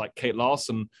advisors like Kate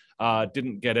Larson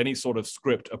didn't get any sort of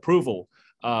script approval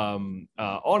on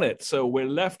it. So we're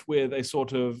left with a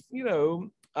sort of,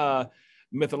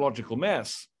 mythological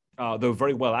mess, though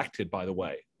very well acted, by the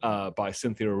way, by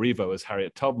Cynthia Erivo as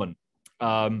Harriet Tubman.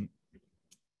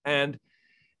 And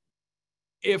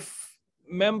if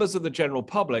members of the general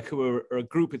public, who are a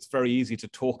group it's very easy to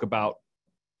talk about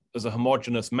as a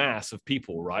homogenous mass of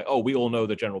people, right? Oh, we all know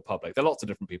the general public. There are lots of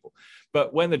different people.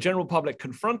 But when the general public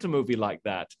confront a movie like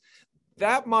that,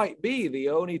 that might be the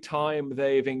only time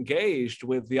they've engaged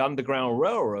with the Underground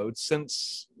Railroad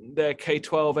since their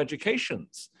K-12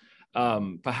 educations,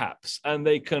 perhaps. And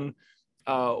they can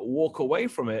walk away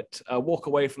from it, walk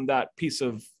away from that piece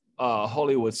of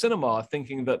Hollywood cinema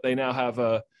thinking that they now have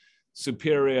a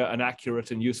superior and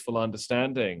accurate and useful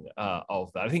understanding of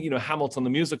that. I think, Hamilton the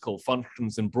musical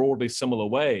functions in broadly similar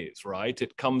ways, right?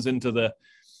 It comes into the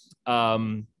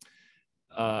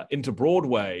into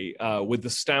Broadway with the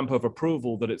stamp of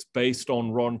approval that it's based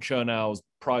on Ron Chernow's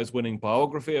prize-winning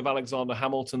biography of Alexander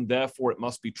Hamilton. Therefore, it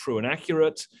must be true and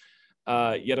accurate.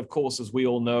 Yet, of course, as we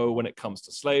all know, when it comes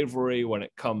to slavery, when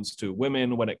it comes to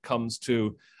women, when it comes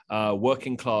to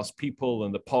working class people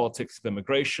and the politics of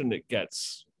immigration, it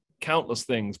gets countless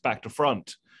things back to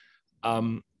front.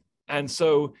 And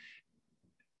so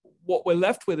what we're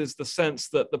left with is the sense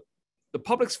that the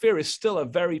public sphere is still a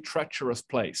very treacherous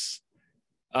place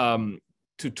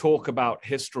to talk about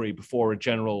history before a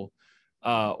general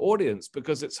audience,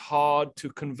 because it's hard to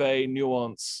convey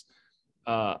nuance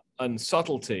and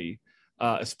subtlety,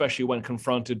 especially when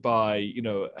confronted by,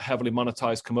 heavily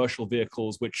monetized commercial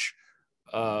vehicles, which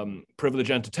privilege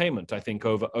entertainment, I think,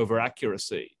 over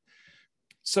accuracy.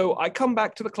 So I come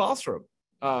back to the classroom,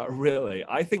 really.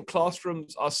 I think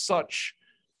classrooms are such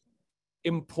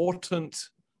important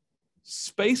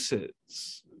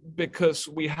spaces because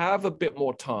we have a bit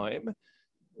more time,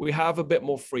 we have a bit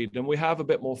more freedom, we have a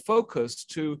bit more focus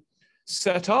to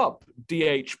set up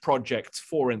DH projects,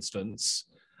 for instance,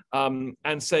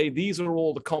 and say, these are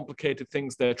all the complicated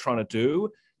things they're trying to do.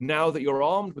 Now that you're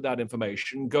armed with that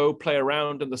information, go play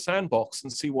around in the sandbox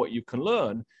and see what you can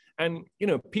learn. And,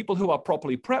 people who are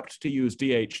properly prepped to use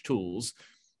DH tools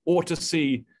or to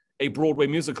see a Broadway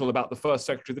musical about the first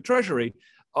Secretary of the Treasury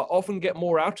often get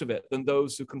more out of it than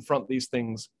those who confront these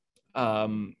things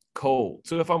cold.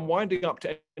 So if I'm winding up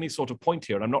to any sort of point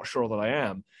here, and I'm not sure that I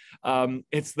am,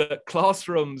 it's that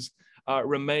classrooms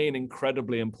remain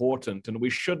incredibly important, and we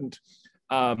shouldn't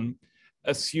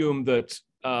assume that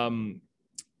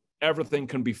everything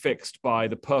can be fixed by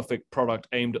the perfect product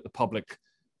aimed at the public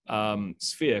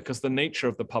sphere, because the nature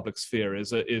of the public sphere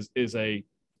is an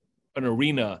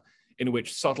arena in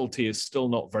which subtlety is still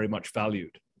not very much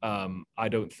valued, I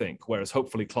don't think, whereas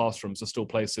hopefully classrooms are still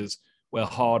places where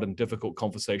hard and difficult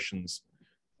conversations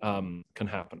can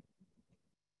happen.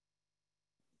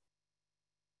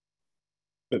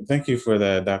 Thank you for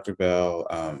that, Dr.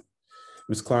 Bell.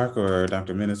 Ms. Clark or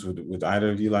Dr. Mennis, would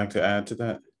either of you like to add to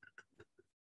that?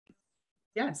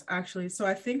 Yes, actually. So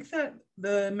I think that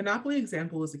the Monopoly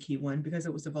example is a key one because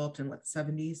it was developed in the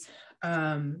 70s.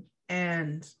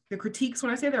 And the critiques,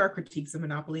 when I say there are critiques of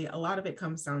Monopoly, a lot of it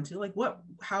comes down to like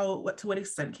to what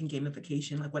extent can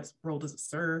gamification, like what role does it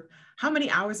serve? How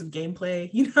many hours of gameplay,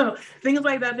 you know, things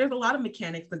like that. There's a lot of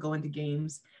mechanics that go into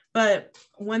games. But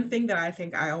one thing that I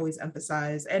think I always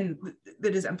emphasize, and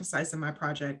that is emphasized in my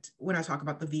project when I talk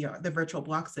about the virtual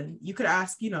blocks, and you could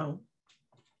ask, you know,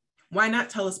 why not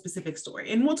tell a specific story?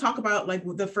 And we'll talk about like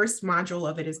the first module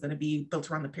of it is going to be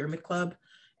built around the Pyramid Club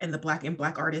and the Black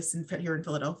artists here in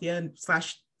Philadelphia, and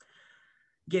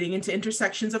 / getting into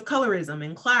intersections of colorism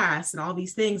and class and all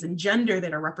these things and gender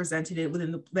that are represented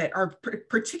within that are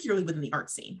particularly within the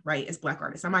art scene, right? As Black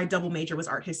artists. My double major was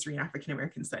art history and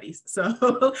African-American studies.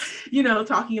 So, you know,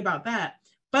 talking about that.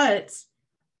 But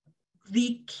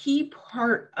the key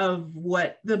part of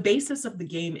what the basis of the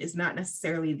game is not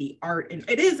necessarily the art, and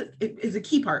it is a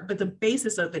key part, but the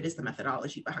basis of it is the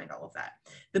methodology behind all of that.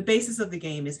 The basis of the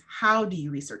game is, how do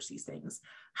you research these things?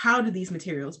 How do these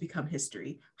materials become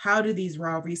history? How do these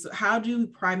how do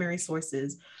primary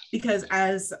sources, because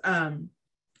as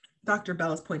Dr.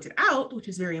 Bell has pointed out, which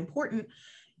is very important,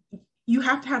 you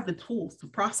have to have the tools to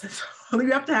process.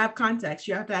 You have to have context.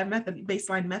 You have to have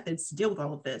baseline methods to deal with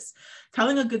all of this.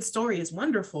 Telling a good story is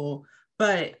wonderful,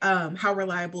 but how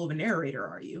reliable of a narrator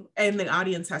are you? And the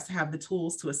audience has to have the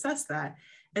tools to assess that.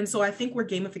 And so I think where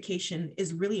gamification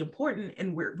is really important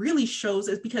and where it really shows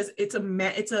is because it's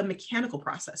a mechanical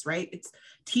process, right? It's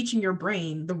teaching your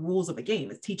brain the rules of a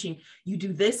game. It's teaching you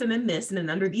do this, and then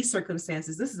under these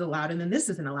circumstances, this is allowed, and then this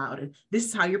isn't allowed. And this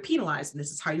is how you're penalized, and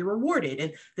this is how you're rewarded,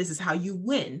 and this is how you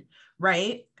win,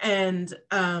 right? And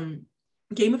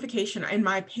gamification, in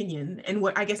my opinion, and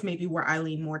what I guess maybe where I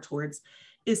lean more towards,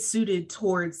 is suited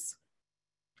towards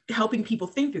helping people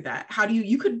think through that. How do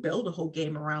you could build a whole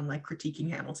game around like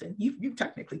critiquing Hamilton. You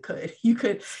technically could. You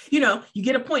could, you know, you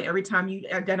get a point every time you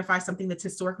identify something that's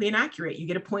historically inaccurate. You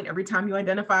get a point every time you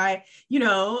identify, you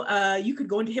know, you could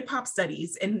go into hip hop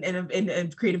studies and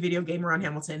create a video game around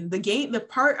Hamilton.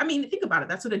 I mean, think about it.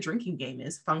 That's what a drinking game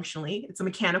is functionally. It's a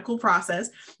mechanical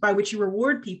process by which you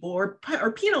reward people or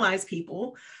penalize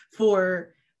people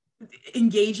for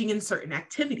engaging in certain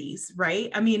activities, right?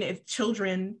 I mean, if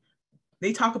children,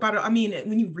 they talk about it. I mean,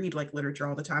 when you read like literature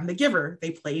all the time, The Giver,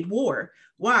 they played war.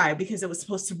 Why? Because it was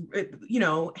supposed to, you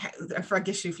know, I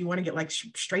guess if you want to get like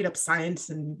straight up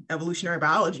science and evolutionary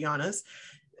biology on us,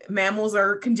 mammals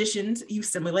are conditioned, you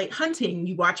simulate hunting,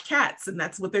 you watch cats, and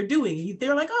that's what they're doing.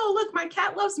 They're like, oh, look, my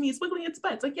cat loves me, it's wiggling its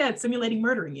butt. It's like, yeah, it's simulating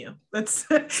murdering you. That's,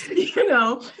 you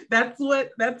know, that's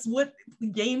what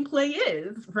gameplay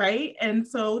is, right? And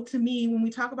so to me, when we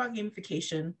talk about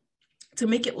gamification, to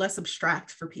make it less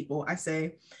abstract for people, I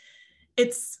say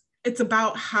it's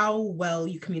about how well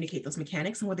you communicate those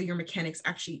mechanics and whether your mechanics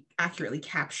actually accurately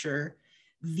capture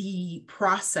the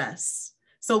process.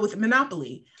 So with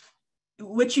Monopoly,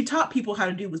 what you taught people how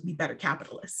to do was be better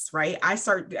capitalists, right?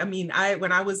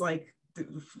 When I was like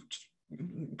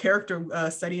character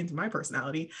study into my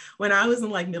personality, when I was in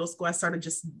like middle school, I started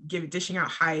just dishing out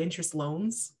high interest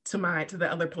loans to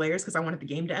the other players because I wanted the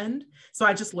game to end. So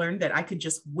I just learned that I could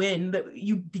just win, that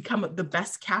you become the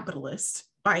best capitalist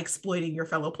by exploiting your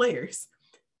fellow players.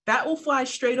 That will fly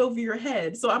straight over your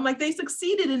head. So I'm like, they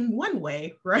succeeded in one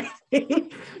way, right?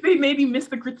 They maybe missed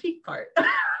the critique part.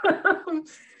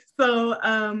 So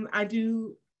I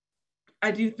do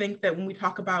think that when we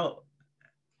talk about,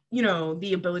 you know,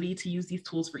 the ability to use these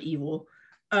tools for evil,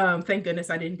 thank goodness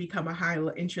I didn't become a high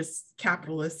interest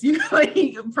capitalist, you know,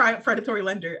 like predatory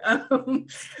lender.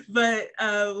 But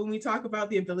when we talk about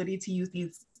the ability to use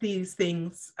these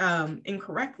things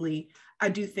incorrectly, I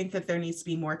do think that there needs to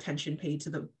be more attention paid to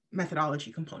the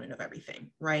methodology component of everything,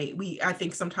 right? I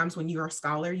think sometimes when you're a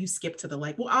scholar, you skip to the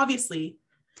well, obviously,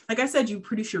 like I said, you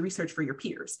produce your research for your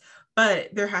peers, but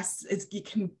it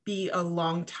can be a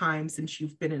long time since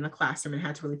you've been in a classroom and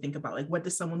had to really think about like, what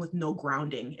does someone with no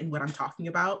grounding in what I'm talking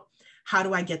about, how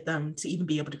do I get them to even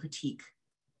be able to critique?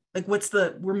 Like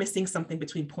we're missing something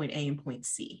between point A and point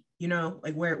C, you know,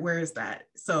 like where is that?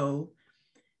 So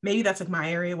maybe that's like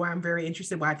my area where I'm very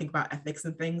interested, why I think about ethics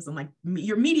and things, and like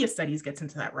your media studies gets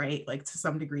into that, right? Like to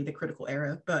some degree, the critical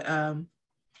era, but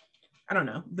I don't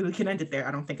know, but we can end it there.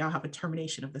 I don't think I'll have a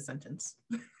termination of the sentence.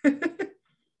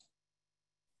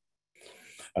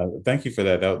 Thank you for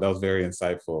that. That was very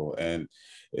insightful. And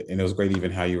it was great even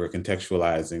how you were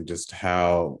contextualizing just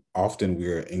how often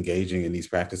we're engaging in these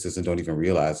practices and don't even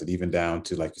realize it, even down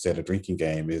to, like you said, a drinking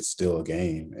game is still a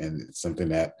game. And it's something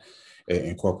that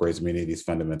incorporates many of these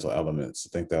fundamental elements. I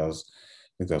think that was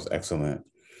excellent.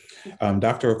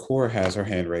 Dr. Okur has her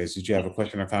hand raised. Did you have a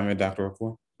question or comment, Dr.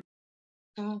 Okur?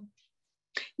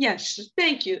 Yes,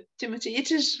 thank you, Timothy.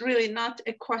 It is really not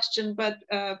a question, but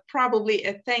probably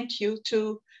a thank you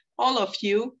to all of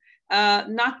you.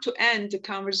 Not to end the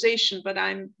conversation, but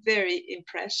I'm very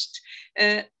impressed.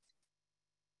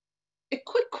 A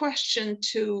quick question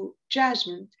to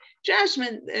Jasmine.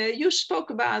 Jasmine, you spoke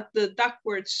about the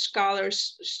Duckworth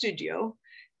Scholars Studio.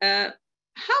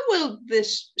 How will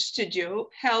this studio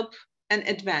help and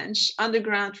advance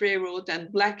Underground Railroad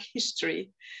and Black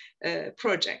history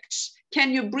projects?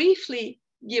 Can you briefly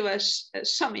give us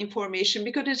some information,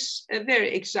 because it's very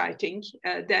exciting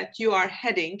that you are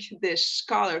heading this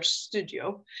Scholars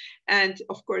Studio, and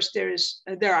of course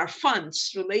there are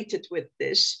funds related with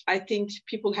this. I think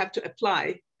people have to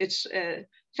apply. It's a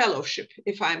fellowship,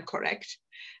 if I'm correct.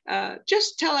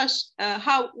 Just tell us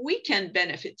how we can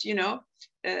benefit,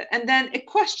 and then a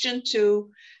question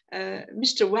to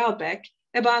Mr. Welbeck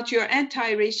about your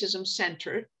Anti-Racism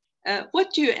Center.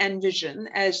 What do you envision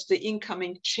as the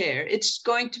incoming chair? It's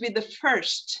going to be the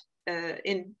first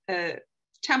in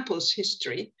Temple's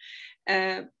history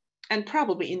and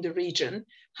probably in the region.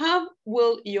 How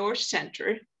will your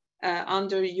center,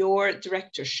 under your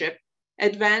directorship,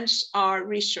 advance our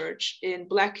research in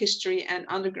Black history and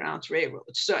Underground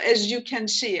Railroads? So as you can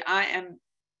see, I am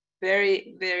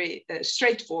very, very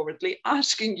straightforwardly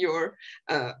asking your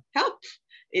help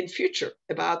in future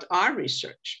about our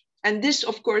research. And this,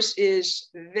 of course, is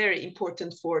very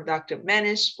important for Dr.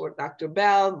 Mennis, for Dr.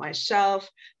 Bell, myself,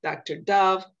 Dr.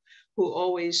 Dove, who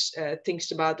always thinks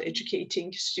about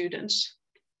educating students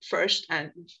first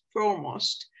and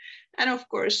foremost. And of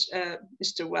course,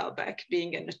 Mr. Welbeck,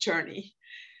 being an attorney.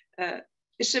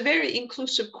 It's a very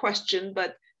inclusive question,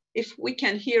 but if we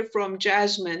can hear from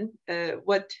Jasmine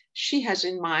what she has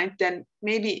in mind, then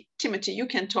maybe, Timothy, you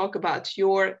can talk about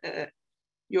your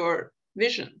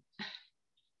vision.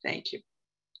 Thank you.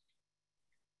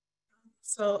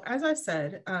 So as I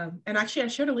said, and actually I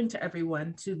shared a link to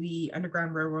everyone to the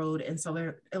Underground Railroad in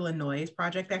Southern Illinois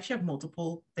project. They actually have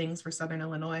multiple things for Southern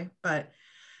Illinois, but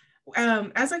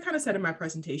as I kind of said in my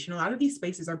presentation, a lot of these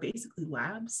spaces are basically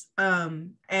labs.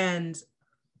 And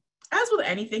as with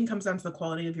anything, comes down to the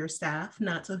quality of your staff,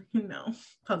 not to,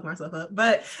 plug myself up,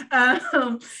 but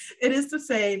it is to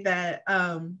say that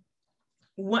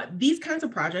what these kinds of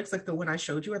projects, like the one I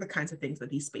showed you, are the kinds of things that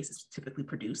these spaces typically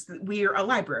produce. We're a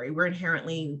library. We're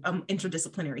inherently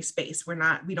interdisciplinary space.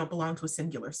 We don't belong to a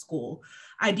singular school.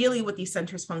 Ideally, what these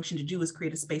centers function to do is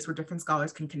create a space where different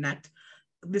scholars can connect.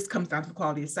 This comes down to the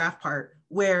quality of staff part,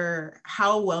 where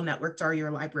how well networked are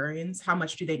your librarians? How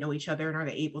much do they know each other? And are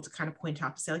they able to kind of point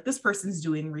out to say, like, this person's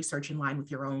doing research in line with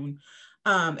your own?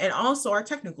 And also our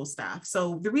technical staff.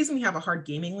 So the reason we have a hard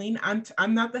gaming lean,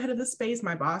 I'm not the head of the space,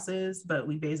 my boss is, but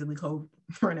we basically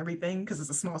co-run everything because it's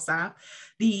a small staff.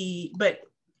 But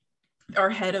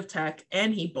our head of tech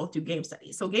and he both do game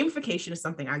studies. So gamification is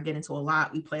something I get into a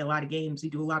lot. We play a lot of games. We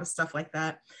do a lot of stuff like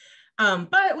that.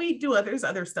 But we do other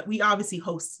stuff. We obviously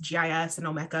host GIS and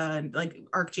Omeka and like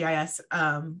ArcGIS,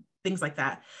 things like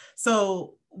that.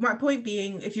 So my point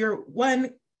being,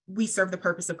 we serve the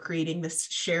purpose of creating this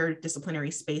shared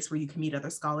disciplinary space where you can meet other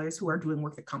scholars who are doing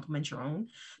work that complement your own.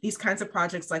 These kinds of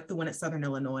projects, like the one at Southern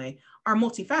Illinois, are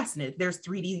multifaceted. There's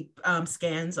 3D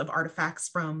scans of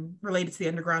artifacts related to the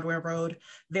Underground Railroad.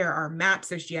 There are maps,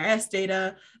 there's GIS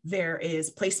data, there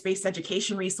is place-based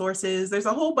education resources. There's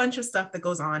a whole bunch of stuff that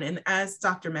goes on. And as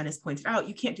Dr. Mennis pointed out,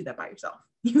 you can't do that by yourself.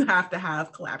 You have to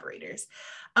have collaborators.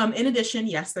 In addition,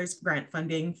 yes, there's grant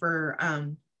funding for,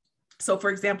 so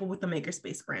for example, with the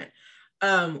Makerspace grant,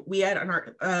 we had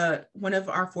one of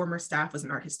our former staff was an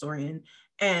art historian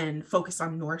and focused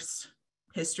on Norse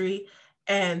history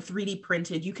and 3D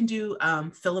printed. You can do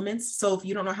filaments. So if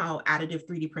you don't know how additive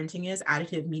 3D printing is,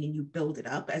 additive meaning you build it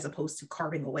up as opposed to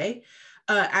carving away.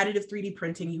 Additive 3D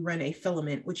printing, you run a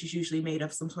filament, which is usually made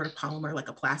of some sort of polymer like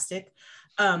a plastic,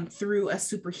 through a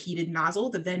superheated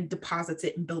nozzle that then deposits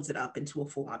it and builds it up into a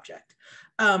full object.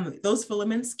 Those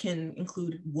filaments can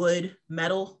include wood,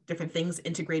 metal, different things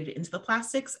integrated into the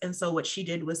plastics. And so what she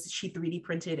did was she 3D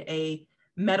printed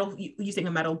using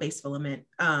a metal-based filament,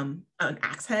 an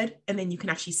axe head, and then you can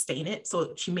actually stain it.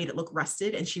 So she made it look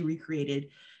rusted, and she recreated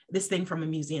this thing from a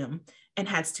museum and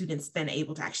had students then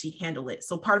able to actually handle it.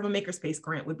 So part of a Makerspace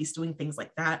grant would be doing things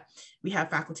like that. We have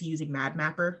faculty using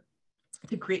MadMapper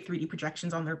to create 3D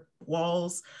projections on their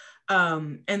walls.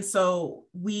 And so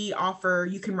we offer,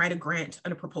 you can write a grant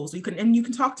and a proposal. You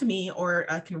can talk to me, or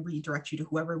I can redirect you to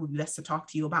whoever would be best to talk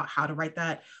to you about how to write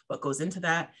that, what goes into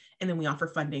that. And then we offer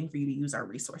funding for you to use our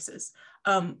resources.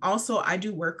 Also, I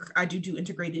do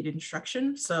integrated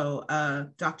instruction. So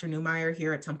Dr. Neumeyer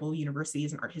here at Temple University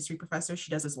is an art history professor.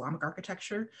 She does Islamic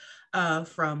architecture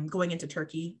from going into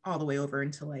Turkey all the way over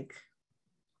into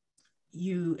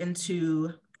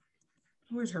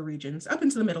where's her regions? Up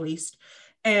into the Middle East.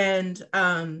 And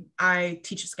I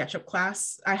teach a SketchUp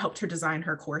class. I helped her design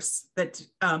her course. That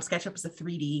SketchUp is a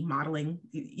 3D modeling.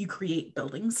 You create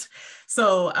buildings.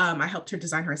 So I helped her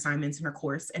design her assignments in her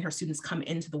course, and her students come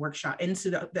into the workshop,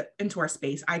 into our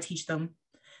space. I teach them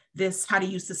how to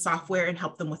use the software and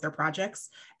help them with their projects.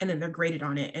 And then they're graded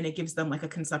on it, and it gives them like a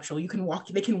conceptual, they can walk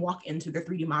into their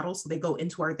 3D models. So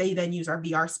they then use our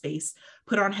VR space,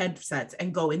 put on headsets,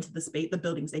 and go into the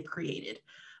buildings they've created.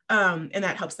 And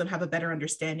that helps them have a better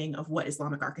understanding of what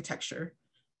Islamic architecture,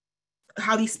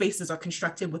 how these spaces are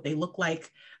constructed, what they look like,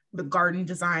 the garden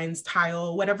designs,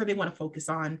 tile, whatever they want to focus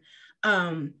on.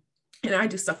 And I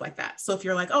do stuff like that. So if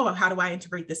you're like, oh, how do I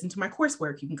integrate this into my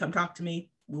coursework? You can come talk to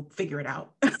me. We'll figure it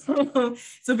out.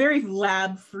 It's a very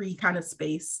lab-free kind of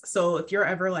space. So if you're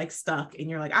ever like stuck and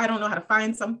you're like, I don't know how to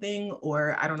find something,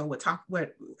 or I don't know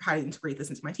how to integrate this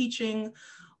into my teaching,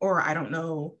 or I don't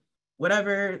know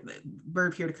whatever,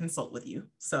 we're here to consult with you.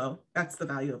 So that's the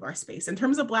value of our space. In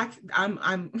terms of Black,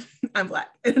 I'm Black,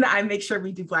 and I make sure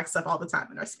we do Black stuff all the time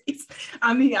in our space.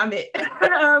 I'm it.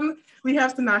 We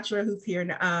have Sinatra, who's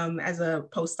here as a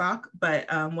postdoc, but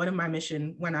one of my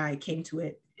mission when I came to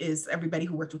it is everybody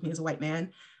who worked with me as a white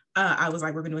man. I was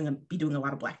like, we're going to be doing a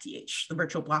lot of Black TH. The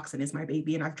virtual blocks and is my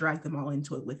baby, and I've dragged them all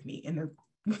into it with me, and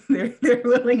they're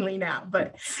willingly now.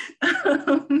 But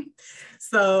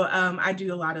so I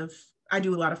do a lot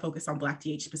of focus on Black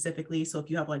TH specifically. So if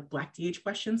you have like Black TH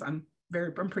questions, I'm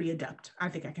pretty adept. I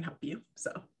think I can help you.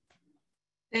 So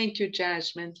thank you,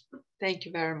 Jasmine. Thank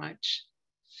you very much.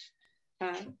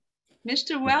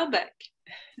 Mr. Welbeck.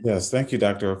 Yes, thank you,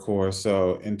 Dr. Okur.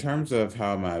 So in terms of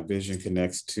how my vision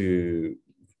connects to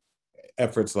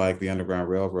efforts like the Underground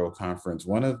Railroad Conference,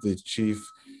 one of the chief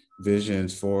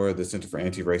visions for the Center for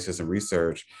Anti-Racism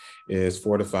Research is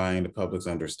fortifying the public's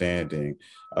understanding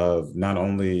of not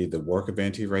only the work of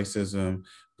anti-racism,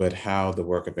 but how the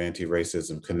work of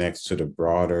anti-racism connects to the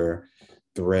broader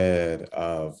thread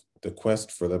of the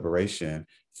quest for liberation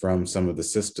from some of the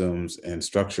systems and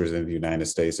structures in the United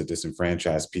States that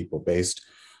disenfranchise people based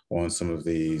on some of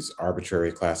these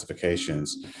arbitrary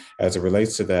classifications. As it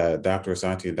relates to that, Dr.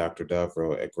 Asante and Dr. Dove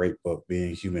wrote a great book,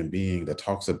 Being Human Being, that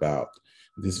talks about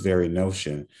this very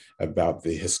notion about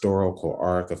the historical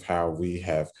arc of how we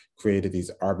have created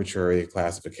these arbitrary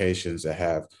classifications that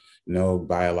have no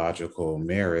biological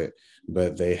merit,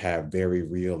 but they have very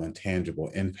real and tangible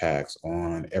impacts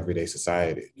on everyday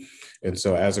society. And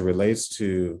so as it relates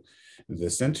to the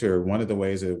center, one of the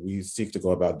ways that we seek to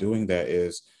go about doing that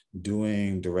is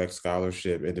doing direct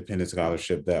scholarship, independent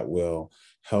scholarship that will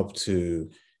help to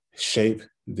shape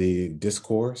the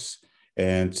discourse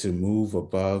and to move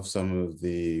above some of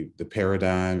the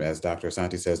paradigm, as Dr.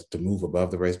 Asante says, to move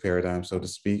above the race paradigm, so to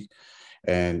speak,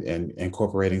 and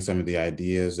incorporating some of the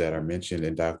ideas that are mentioned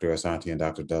in Dr. Asante and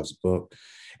Dr. Dove's book.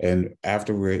 And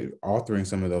after we're authoring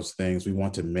some of those things, we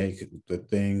want to make the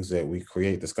things that we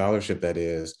create, the scholarship that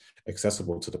is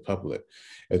accessible to the public.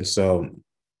 And so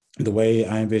the way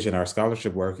I envision our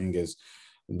scholarship working is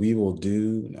we will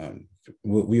do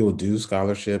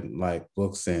scholarship like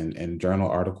books and journal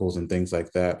articles and things like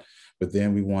that, but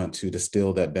then we want to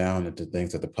distill that down into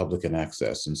things that the public can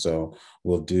access. And so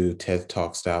we'll do TED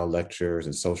Talk style lectures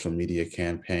and social media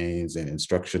campaigns and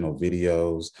instructional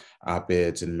videos,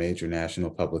 op-eds in major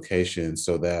national publications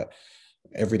so that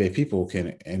everyday people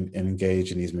can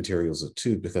engage in these materials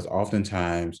too, because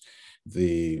oftentimes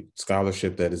the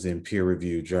scholarship that is in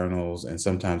peer-reviewed journals and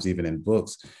sometimes even in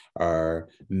books are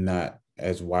not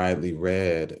as widely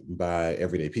read by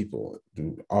everyday people.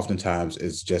 Oftentimes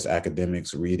it's just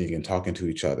academics reading and talking to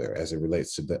each other as it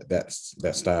relates to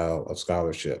that style of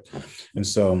scholarship. And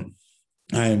so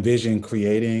I envision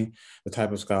creating the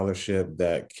type of scholarship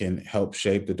that can help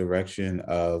shape the direction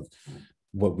of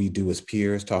what we do as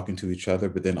peers, talking to each other,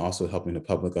 but then also helping the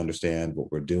public understand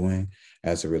what we're doing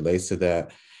as it relates to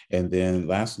that. And then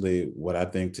lastly, what I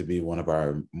think to be one of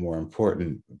our more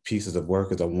important pieces of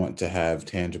work is I want to have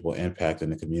tangible impact in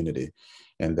the community,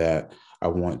 and that I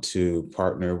want to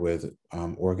partner with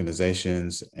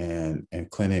organizations and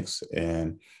clinics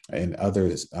and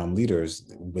other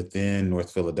leaders within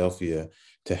North Philadelphia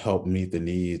to help meet the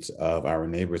needs of our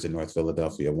neighbors in North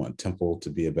Philadelphia. I want Temple to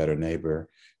be a better neighbor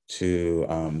to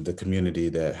the community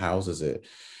that houses it.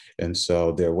 And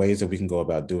so there are ways that we can go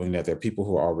about doing that. There are people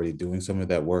who are already doing some of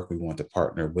that work. We want to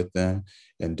partner with them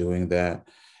in doing that.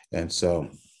 And so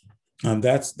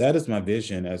that is my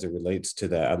vision as it relates to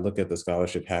that. I look at the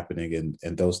scholarship happening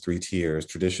in those three tiers: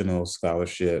 traditional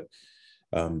scholarship,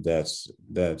 that's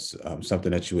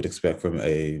something that you would expect from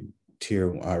a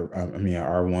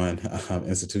R1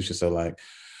 institution. So like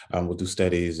we'll do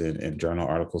studies and journal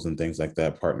articles and things like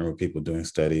that, partner with people doing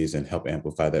studies and help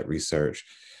amplify that research,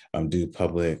 do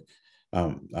public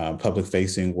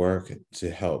facing work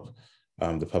to help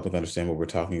the public understand what we're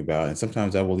talking about. And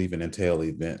sometimes that will even entail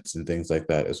events and things like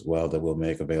that as well that we'll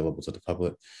make available to the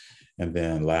public. And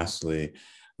then lastly,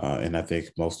 and I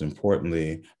think most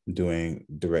importantly, doing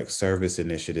direct service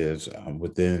initiatives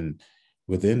within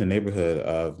the neighborhood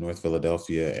of North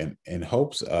Philadelphia, and in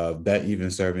hopes of that even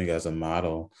serving as a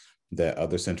model that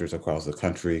other centers across the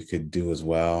country could do as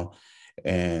well.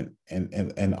 And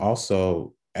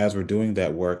also, as we're doing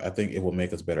that work, I think it will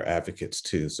make us better advocates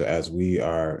too. So as we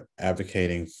are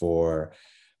advocating for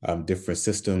different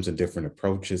systems and different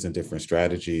approaches and different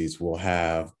strategies, we'll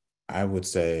have, I would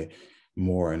say,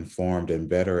 more informed and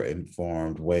better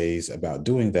informed ways about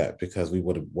doing that, because we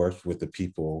would have worked with the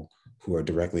people who are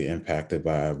directly impacted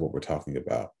by what we're talking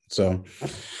about. So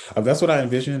that's what I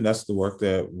envision. That's the work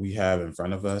that we have in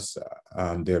front of us.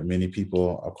 There are many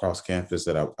people across campus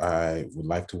that I would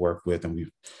like to work with,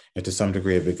 and to some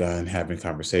degree have begun having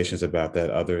conversations about that,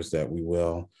 others that we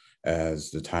will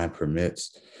as the time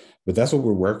permits. But that's what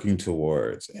we're working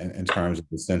towards in terms of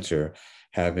the center,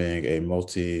 having a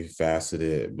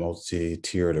multifaceted,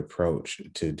 multi-tiered approach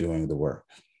to doing the work.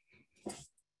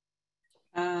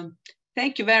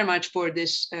 Thank you very much for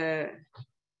this,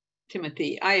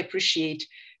 Timothy. I appreciate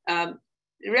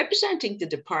representing the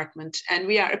department, and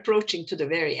we are approaching to the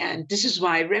very end. This is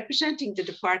why, representing the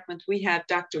department, we have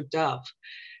Dr. Dove.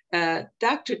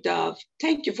 Dr. Dove,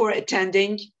 thank you for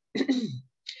attending.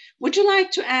 Would you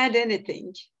like to add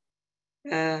anything?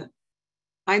 I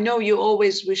know you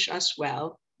always wish us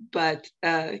well, but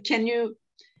can you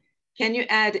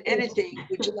add anything?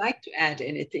 Would you like to add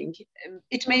anything?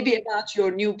 It may be about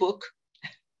your new book.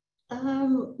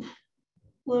 Well,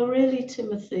 really,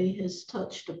 Timothy has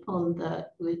touched upon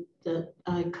that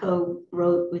I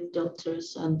co-wrote with Dr.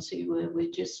 Asante, where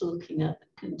we're just looking at the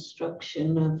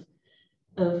construction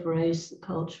of race, the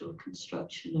cultural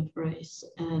construction of race,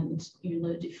 and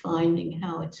defining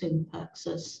how it impacts,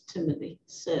 as Timothy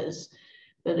says.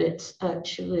 But it's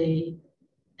actually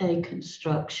a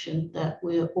construction that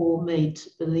we're all made to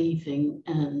believing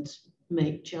and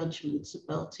make judgments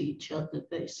about each other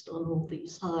based on all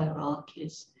these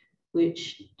hierarchies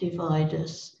which divide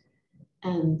us.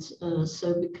 And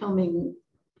so becoming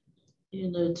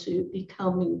in the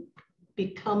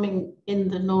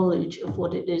knowledge of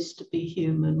what it is to be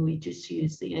human, we just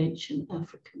use the ancient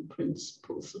African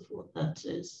principles of what that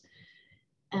is,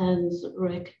 and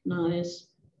recognize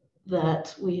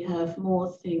that we have more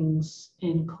things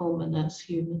in common as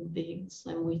human beings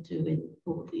than we do in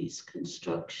all these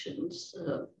constructions,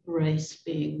 race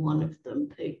being one of them,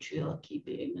 patriarchy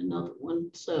being another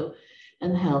one,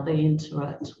 and how they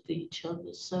interact with each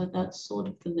other. So that's sort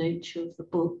of the nature of the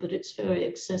book, but it's very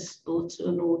accessible to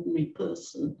an ordinary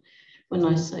person. When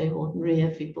I say ordinary,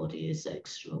 everybody is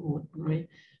extraordinary,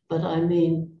 but I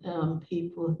mean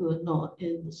people who are not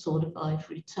in the sort of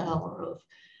ivory tower of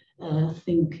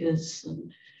thinkers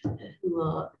and who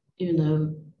are,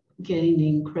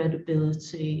 gaining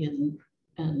credibility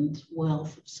and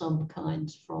wealth of some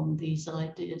kind from these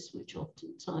ideas, which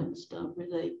oftentimes don't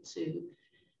relate to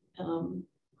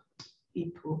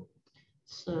people.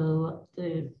 So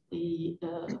the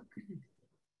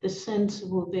center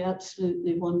will be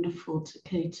absolutely wonderful to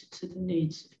cater to the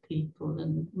needs of people,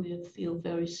 and we feel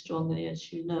very strongly,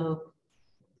 as you know,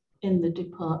 in the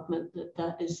department,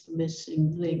 that is the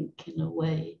missing link in a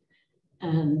way,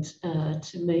 and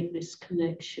to make this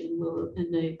connection will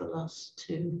enable us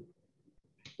to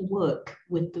work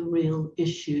with the real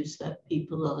issues that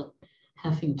people are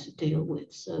having to deal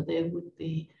with. So there would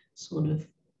be sort of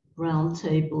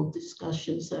roundtable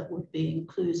discussions that would be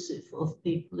inclusive of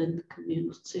people in the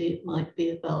community. It might be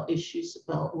about issues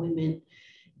about women,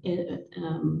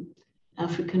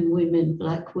 African women,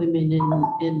 Black women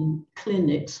in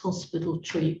clinics, hospital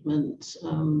treatment,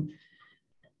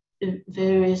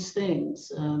 various things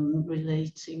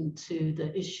relating to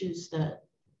the issues that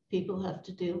people have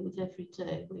to deal with every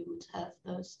day. We would have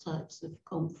those types of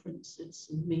conferences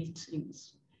and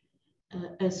meetings,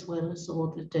 as well as all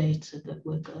the data that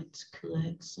we're going to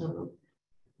collect. So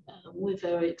we're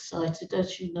very excited,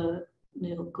 as you know,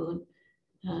 Nilgun,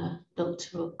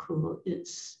 Dr. Okur.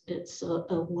 It's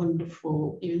a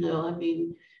wonderful, you know, I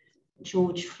mean,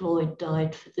 George Floyd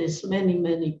died for this,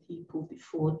 many people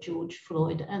before George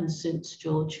Floyd and since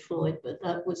George Floyd, but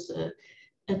that was a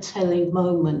telling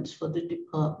moment for the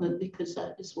department because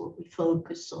that is what we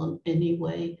focus on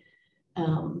anyway.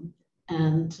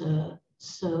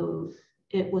 So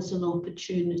it was an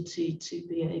opportunity to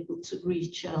be able to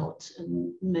reach out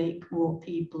and make more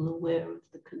people aware of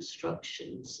the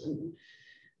constructions and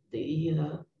the,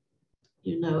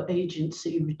 you know,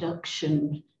 agency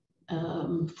reduction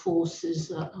forces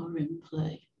that are in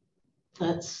play.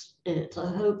 That's it.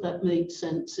 I hope that makes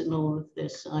sense in all of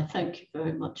this. I thank you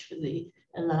very much for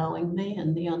allowing me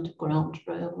and the Underground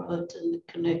Railroad and the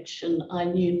connection. I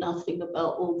knew nothing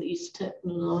about all these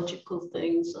technological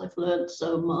things. I've learned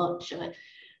so much.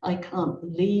 I can't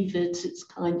believe it. It's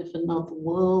kind of another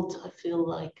world. I feel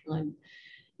like I'm,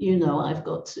 you know, I've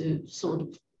got to sort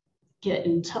of get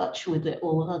in touch with it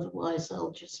all, otherwise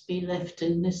I'll just be left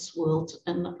in this world,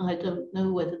 and I don't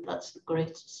know whether that's the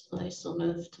greatest place on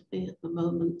earth to be at the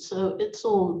moment. So it's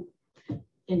all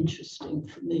interesting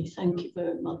for me. Thank you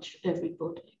very much,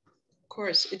 everybody. Of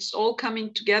course, it's all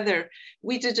coming together.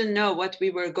 We didn't know what we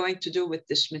were going to do with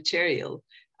this material.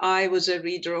 I was a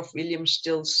reader of William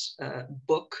Still's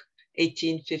book,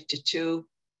 1852,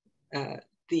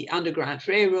 the Underground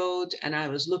Railroad, and I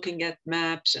was looking at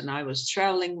maps and I was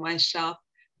traveling myself.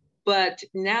 But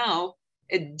now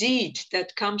a deed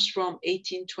that comes from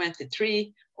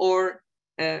 1823 or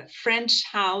a French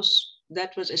house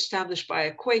that was established by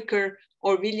a Quaker,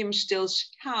 or William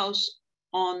Still's house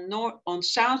on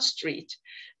South Street,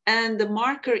 and the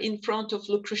marker in front of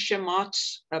Lucretia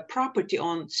Mott's property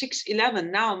on 611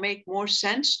 now make more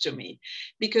sense to me,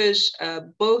 because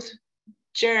both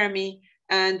Jeremy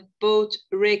and both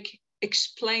Rick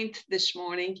explained this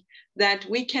morning that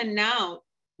we can now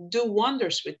do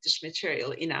wonders with this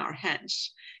material in our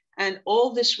hands. And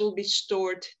all this will be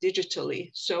stored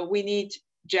digitally. So we need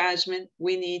Jasmine,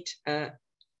 we need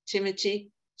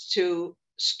Timothy to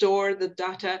store the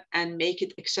data and make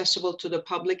it accessible to the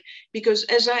public. Because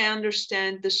as I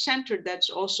understand, the center that's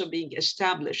also being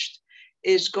established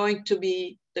is going to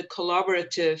be the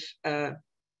collaborative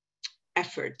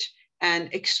effort and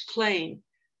explain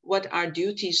what our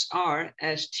duties are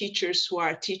as teachers who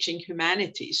are teaching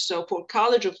humanities. So for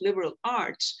College of Liberal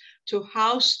Arts to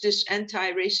house this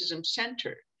anti-racism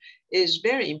center is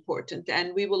very important.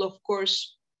 And we will, of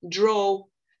course, draw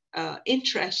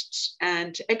interests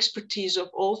and expertise of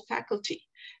all faculty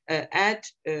at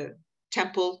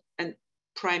Temple and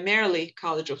primarily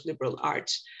College of Liberal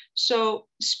Arts. So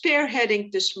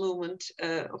spearheading this movement,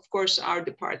 of course, our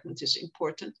department is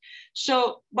important.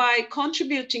 So by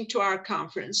contributing to our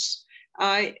conference,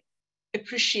 I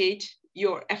appreciate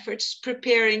your efforts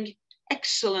preparing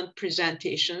excellent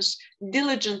presentations,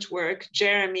 diligent work.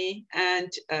 Jeremy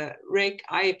and Rick,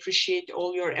 I appreciate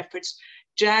all your efforts.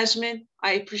 Jasmine,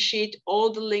 I appreciate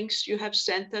all the links you have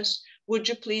sent us. Would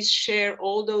you please share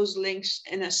all those links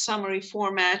in a summary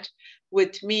format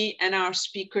with me and our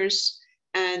speakers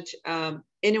and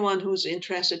anyone who's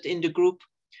interested in the group?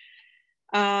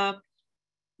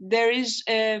 There is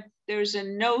a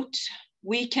note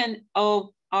we can,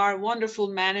 our wonderful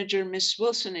manager, Ms.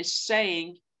 Wilson, is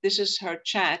saying, this is her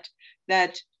chat,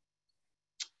 that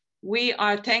we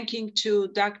are thanking to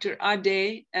Dr.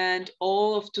 Ade and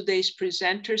all of today's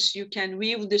presenters. You can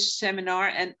view this seminar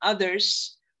and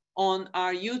others on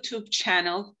our YouTube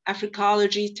channel,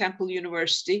 Africology, Temple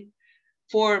University.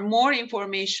 For more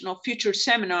information of future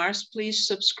seminars, please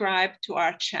subscribe to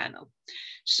our channel.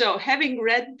 So having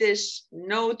read this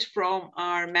note from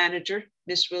our manager,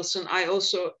 Ms. Wilson, I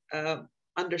also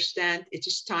understand it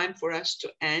is time for us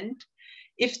to end.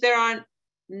 If there are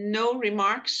no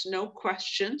remarks, no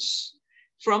questions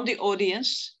from the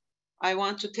audience, I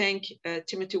want to thank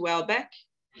Timothy Welbeck,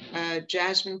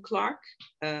 Jasmine Clark,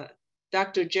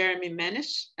 Dr. Jeremy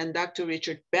Mennis, and Dr.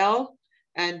 Richard Bell.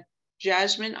 And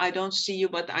Jasmine, I don't see you,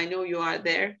 but I know you are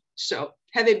there. So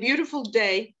have a beautiful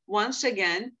day. Once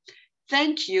again,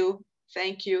 thank you,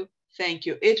 thank you, thank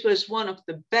you. It was one of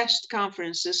the best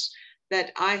conferences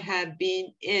that I have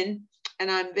been in,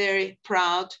 and I'm very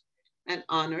proud and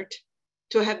honored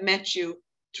to have met you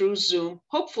through Zoom.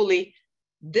 Hopefully,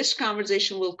 this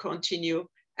conversation will continue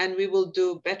and we will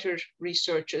do better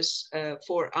researches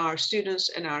for our students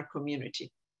and our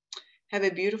community. Have a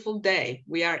beautiful day.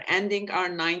 We are ending our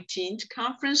 19th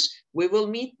conference. We will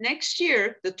meet next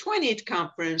year, the 20th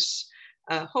conference,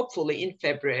 hopefully in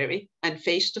February and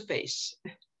face-to-face.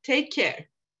 Take care.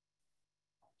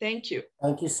 Thank you.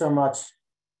 Thank you so much.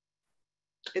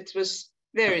 It was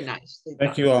Very nice.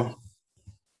 Thank you all.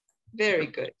 Very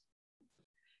good.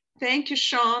 Thank you,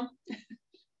 Sean.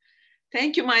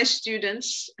 Thank you, my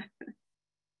students.